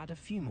time to add a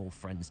few more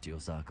friends to your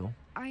circle.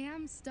 I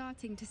am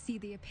starting to see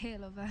the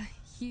appeal of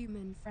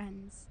human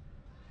friends.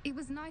 It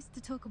was nice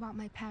to talk about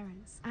my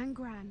parents and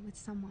Gran with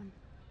someone,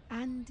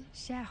 and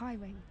share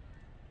Highwing.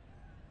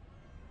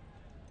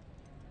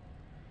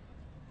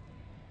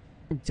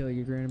 Tell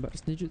your Gran about the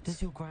snidgets?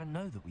 Does your Gran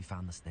know that we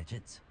found the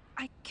snidgets?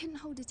 I couldn't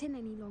hold it in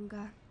any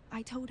longer.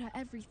 I told her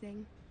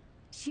everything.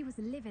 She was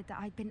livid that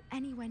I'd been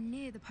anywhere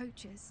near the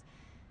poachers,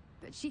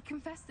 but she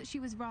confessed that she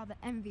was rather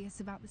envious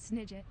about the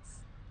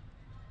snidgets.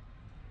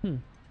 Have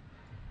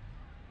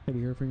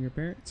you heard from your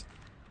parents?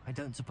 I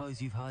don't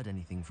suppose you've heard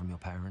anything from your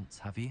parents,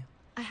 have you?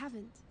 I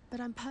haven't, but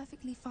I'm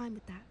perfectly fine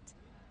with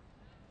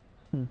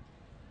that.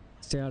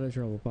 Stay out of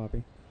trouble,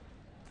 Poppy.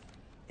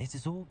 It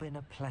has all been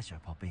a pleasure,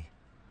 Poppy.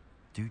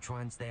 Do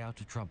try and stay out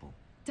of trouble.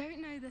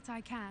 Don't know that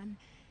I can.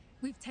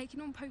 We've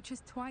taken on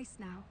poachers twice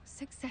now,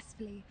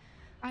 successfully.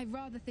 I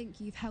rather think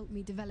you've helped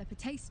me develop a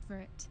taste for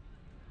it.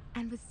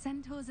 And with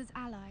centaurs as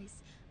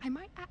allies, I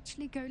might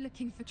actually go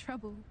looking for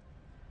trouble.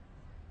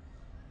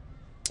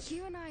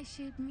 You and I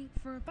should meet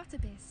for a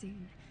butterbeer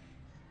soon.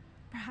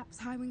 Perhaps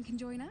Highwing can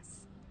join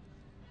us?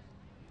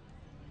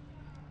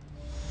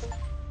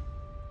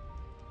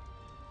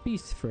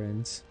 Peace,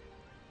 friends.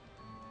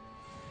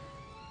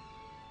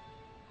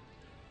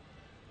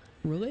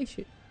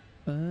 Relation.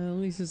 At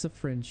least it's a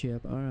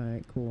friendship.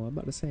 Alright, cool. I'm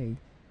about to say,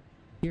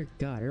 dear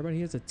God, everybody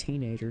here's a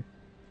teenager.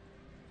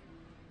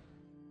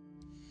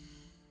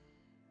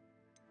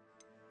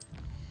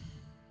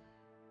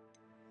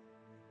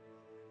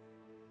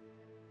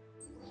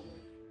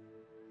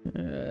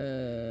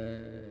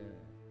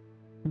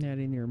 Not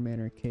in your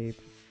manor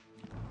cape.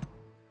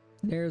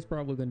 There's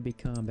probably going to be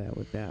combat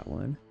with that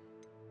one.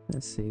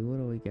 Let's see, what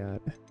do we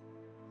got?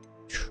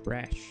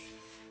 Trash.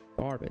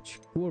 Garbage.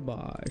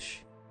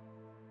 Garbage.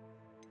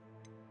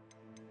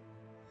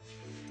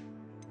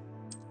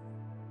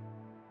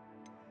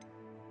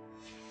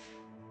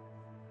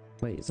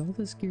 Wait, is all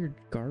this gear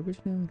garbage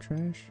now?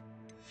 Trash?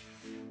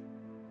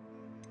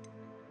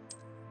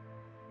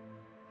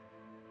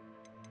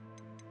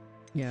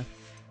 Yeah.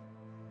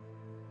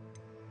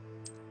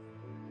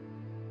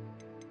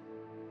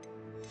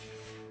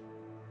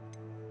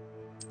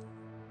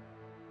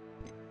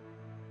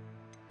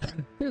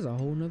 There's a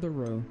whole nother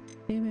row.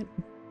 Damn it.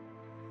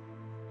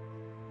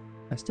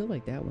 I still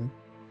like that one.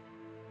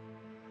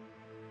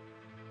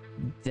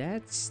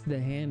 That's the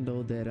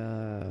handle that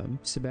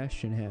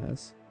Sebastian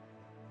has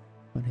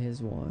on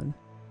his one.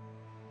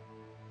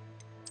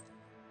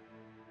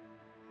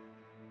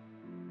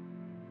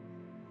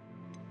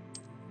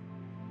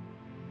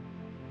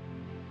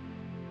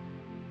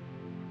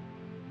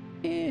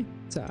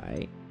 It's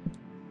alright.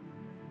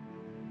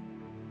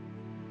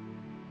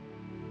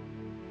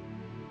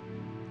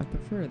 I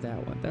prefer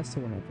that one. That's the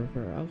one I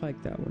prefer. I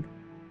like that one.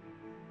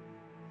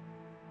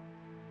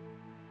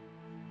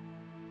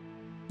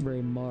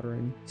 Very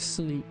modern,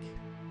 sleek,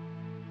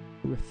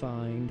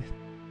 refined.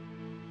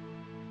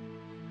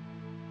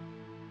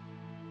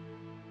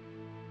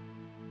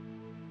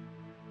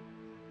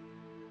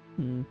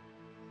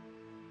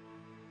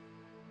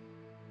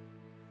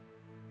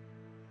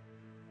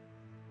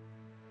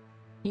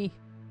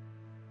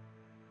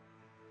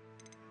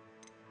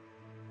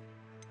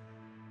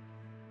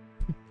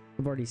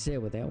 I've already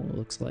said what that one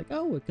looks like.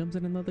 Oh, it comes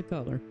in another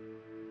color.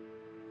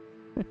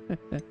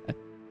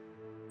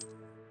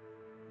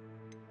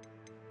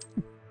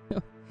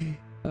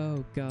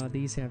 Oh God,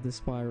 these have the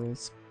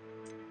spirals.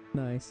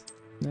 Nice.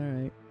 All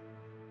right.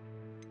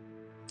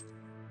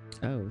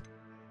 Oh.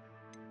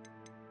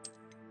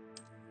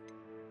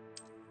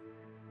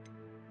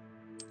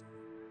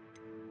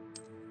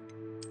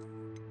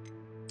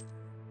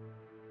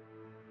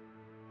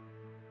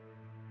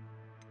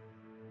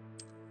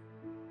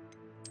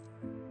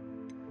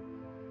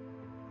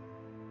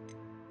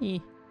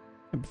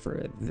 I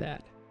prefer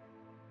that.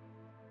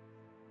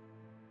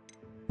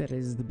 That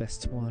is the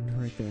best one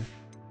right there.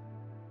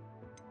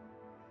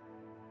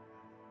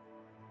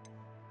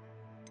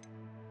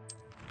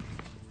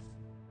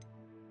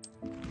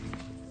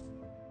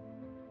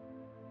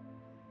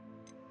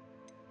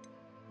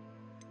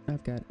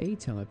 I've got a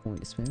talent point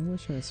to spend. What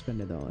should I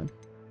spend it on?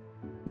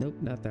 Nope,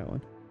 not that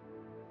one.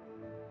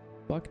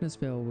 Blocking a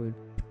spell would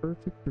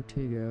perfect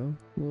Vertigo.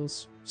 We'll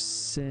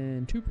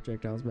send 2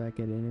 projectiles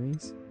back at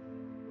enemies.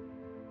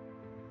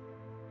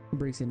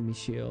 Breaks enemy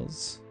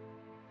shields.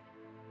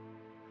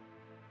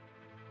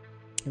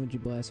 Energy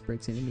Blast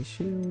breaks enemy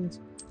shields.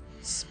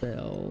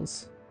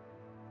 Spells.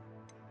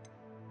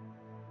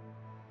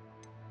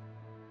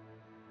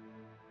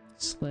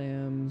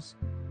 Slams.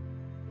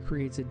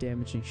 Creates a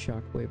damaging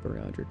shockwave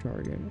around your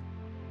target.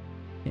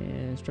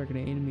 And striking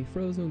an enemy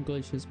frozen,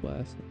 Glacius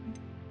Blast.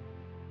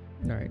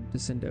 Alright,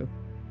 Descendo.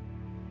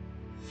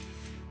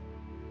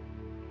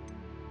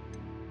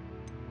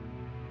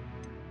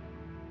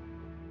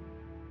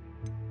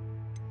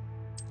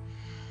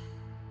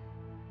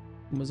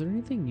 Was there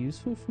anything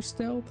useful for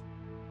stealth?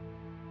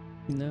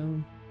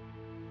 No.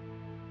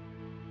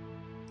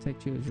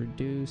 Protection is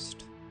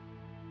reduced.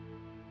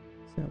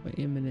 So it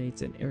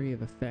emanates an area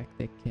of effect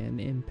that can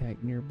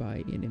impact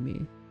nearby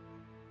enemy.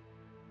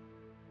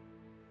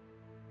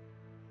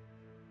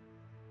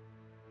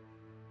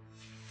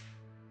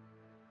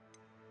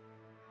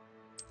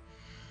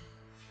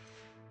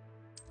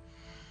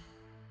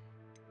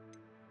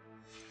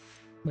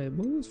 Wait,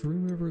 what was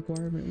rumor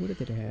requirement? What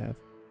did it have?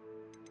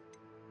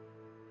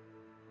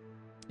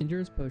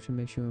 Endurance potion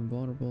makes you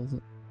invulnerable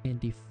and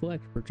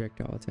deflect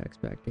projectile attacks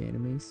back to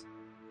enemies.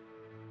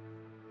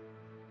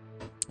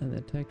 And the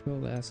attack will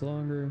last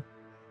longer.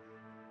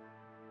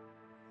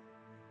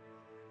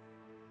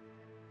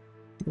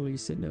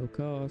 Release at no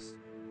cost.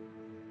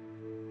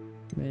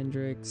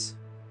 Mandrake's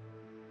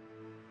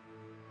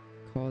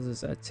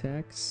causes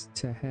attacks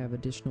to have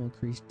additional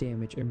increased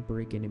damage and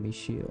break enemy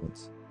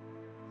shields.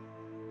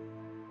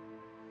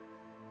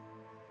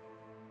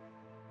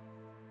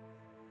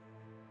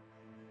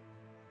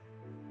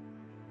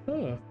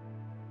 Huh.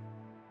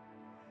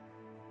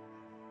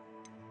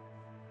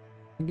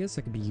 I guess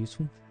that could be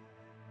useful.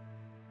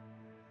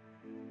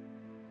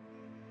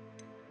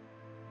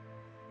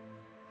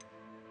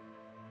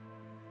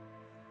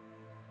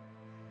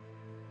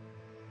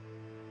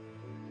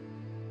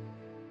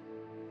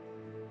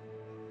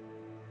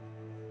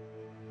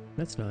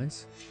 That's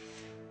nice.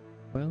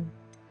 Well,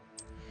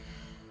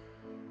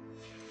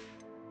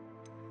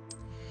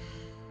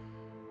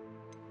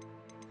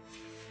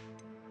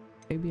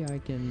 maybe I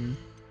can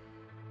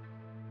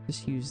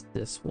just use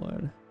this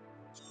one.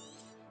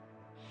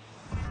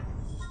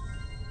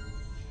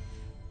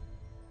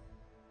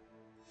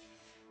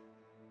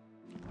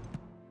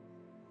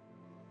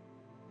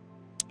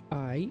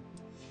 Alright.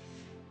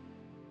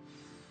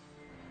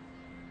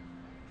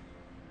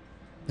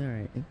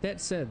 Alright,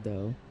 that said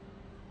though,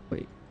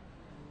 wait.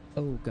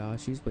 Oh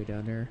gosh, he's way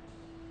down there.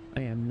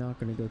 I am not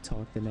gonna go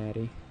talk to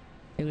Natty.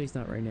 At least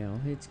not right now.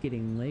 It's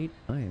getting late.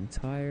 I am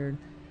tired.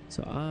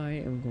 So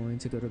I am going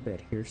to go to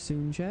bed here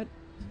soon, chat.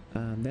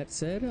 That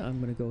said, I'm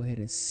gonna go ahead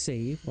and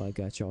save while I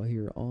got y'all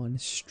here on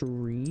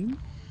stream.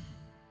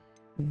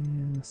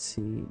 And let's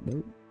see.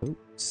 Nope. Nope.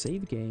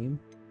 Save game.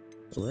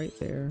 Right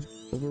there.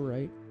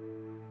 Overwrite.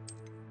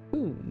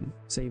 Boom.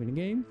 Saving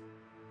the game.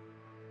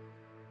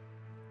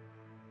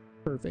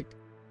 Perfect.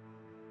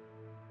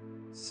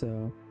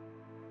 So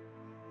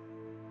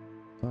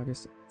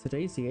August.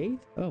 Today's the 8th?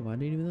 Oh, I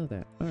didn't even know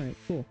that. Alright,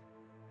 cool.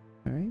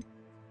 Alright.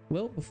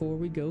 Well, before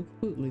we go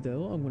completely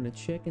though, I'm going to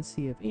check and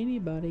see if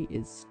anybody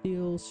is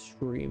still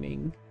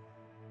streaming.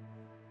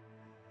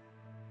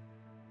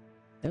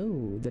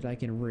 Oh, that I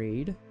can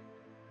raid.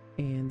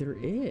 And there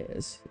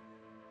is.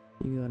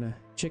 You're going to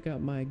check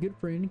out my good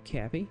friend,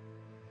 Cappy.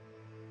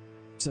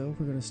 So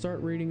we're going to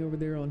start raiding over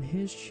there on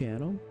his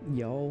channel.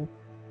 Y'all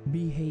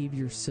behave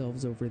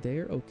yourselves over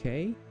there,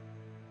 okay?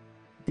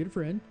 Good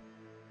friend.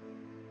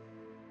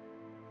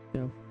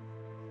 No.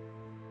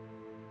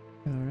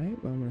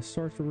 Alright, well, I'm going to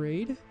start the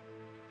raid.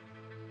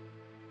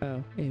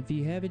 Oh, if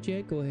you haven't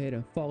yet, go ahead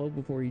and follow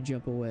before you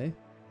jump away.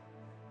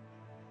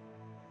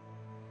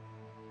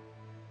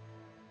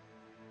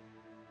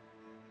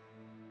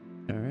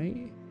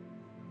 Alright.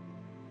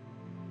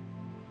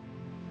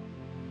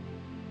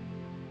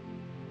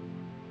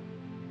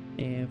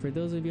 And for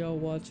those of y'all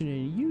watching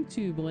in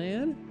YouTube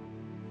land,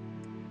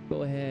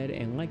 go ahead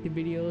and like the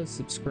video,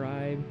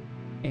 subscribe,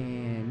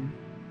 and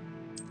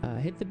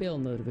hit the bell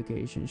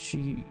notification so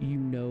you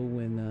know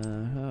when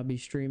I'll be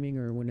streaming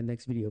or when the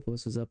next video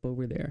post is up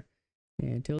over there. And until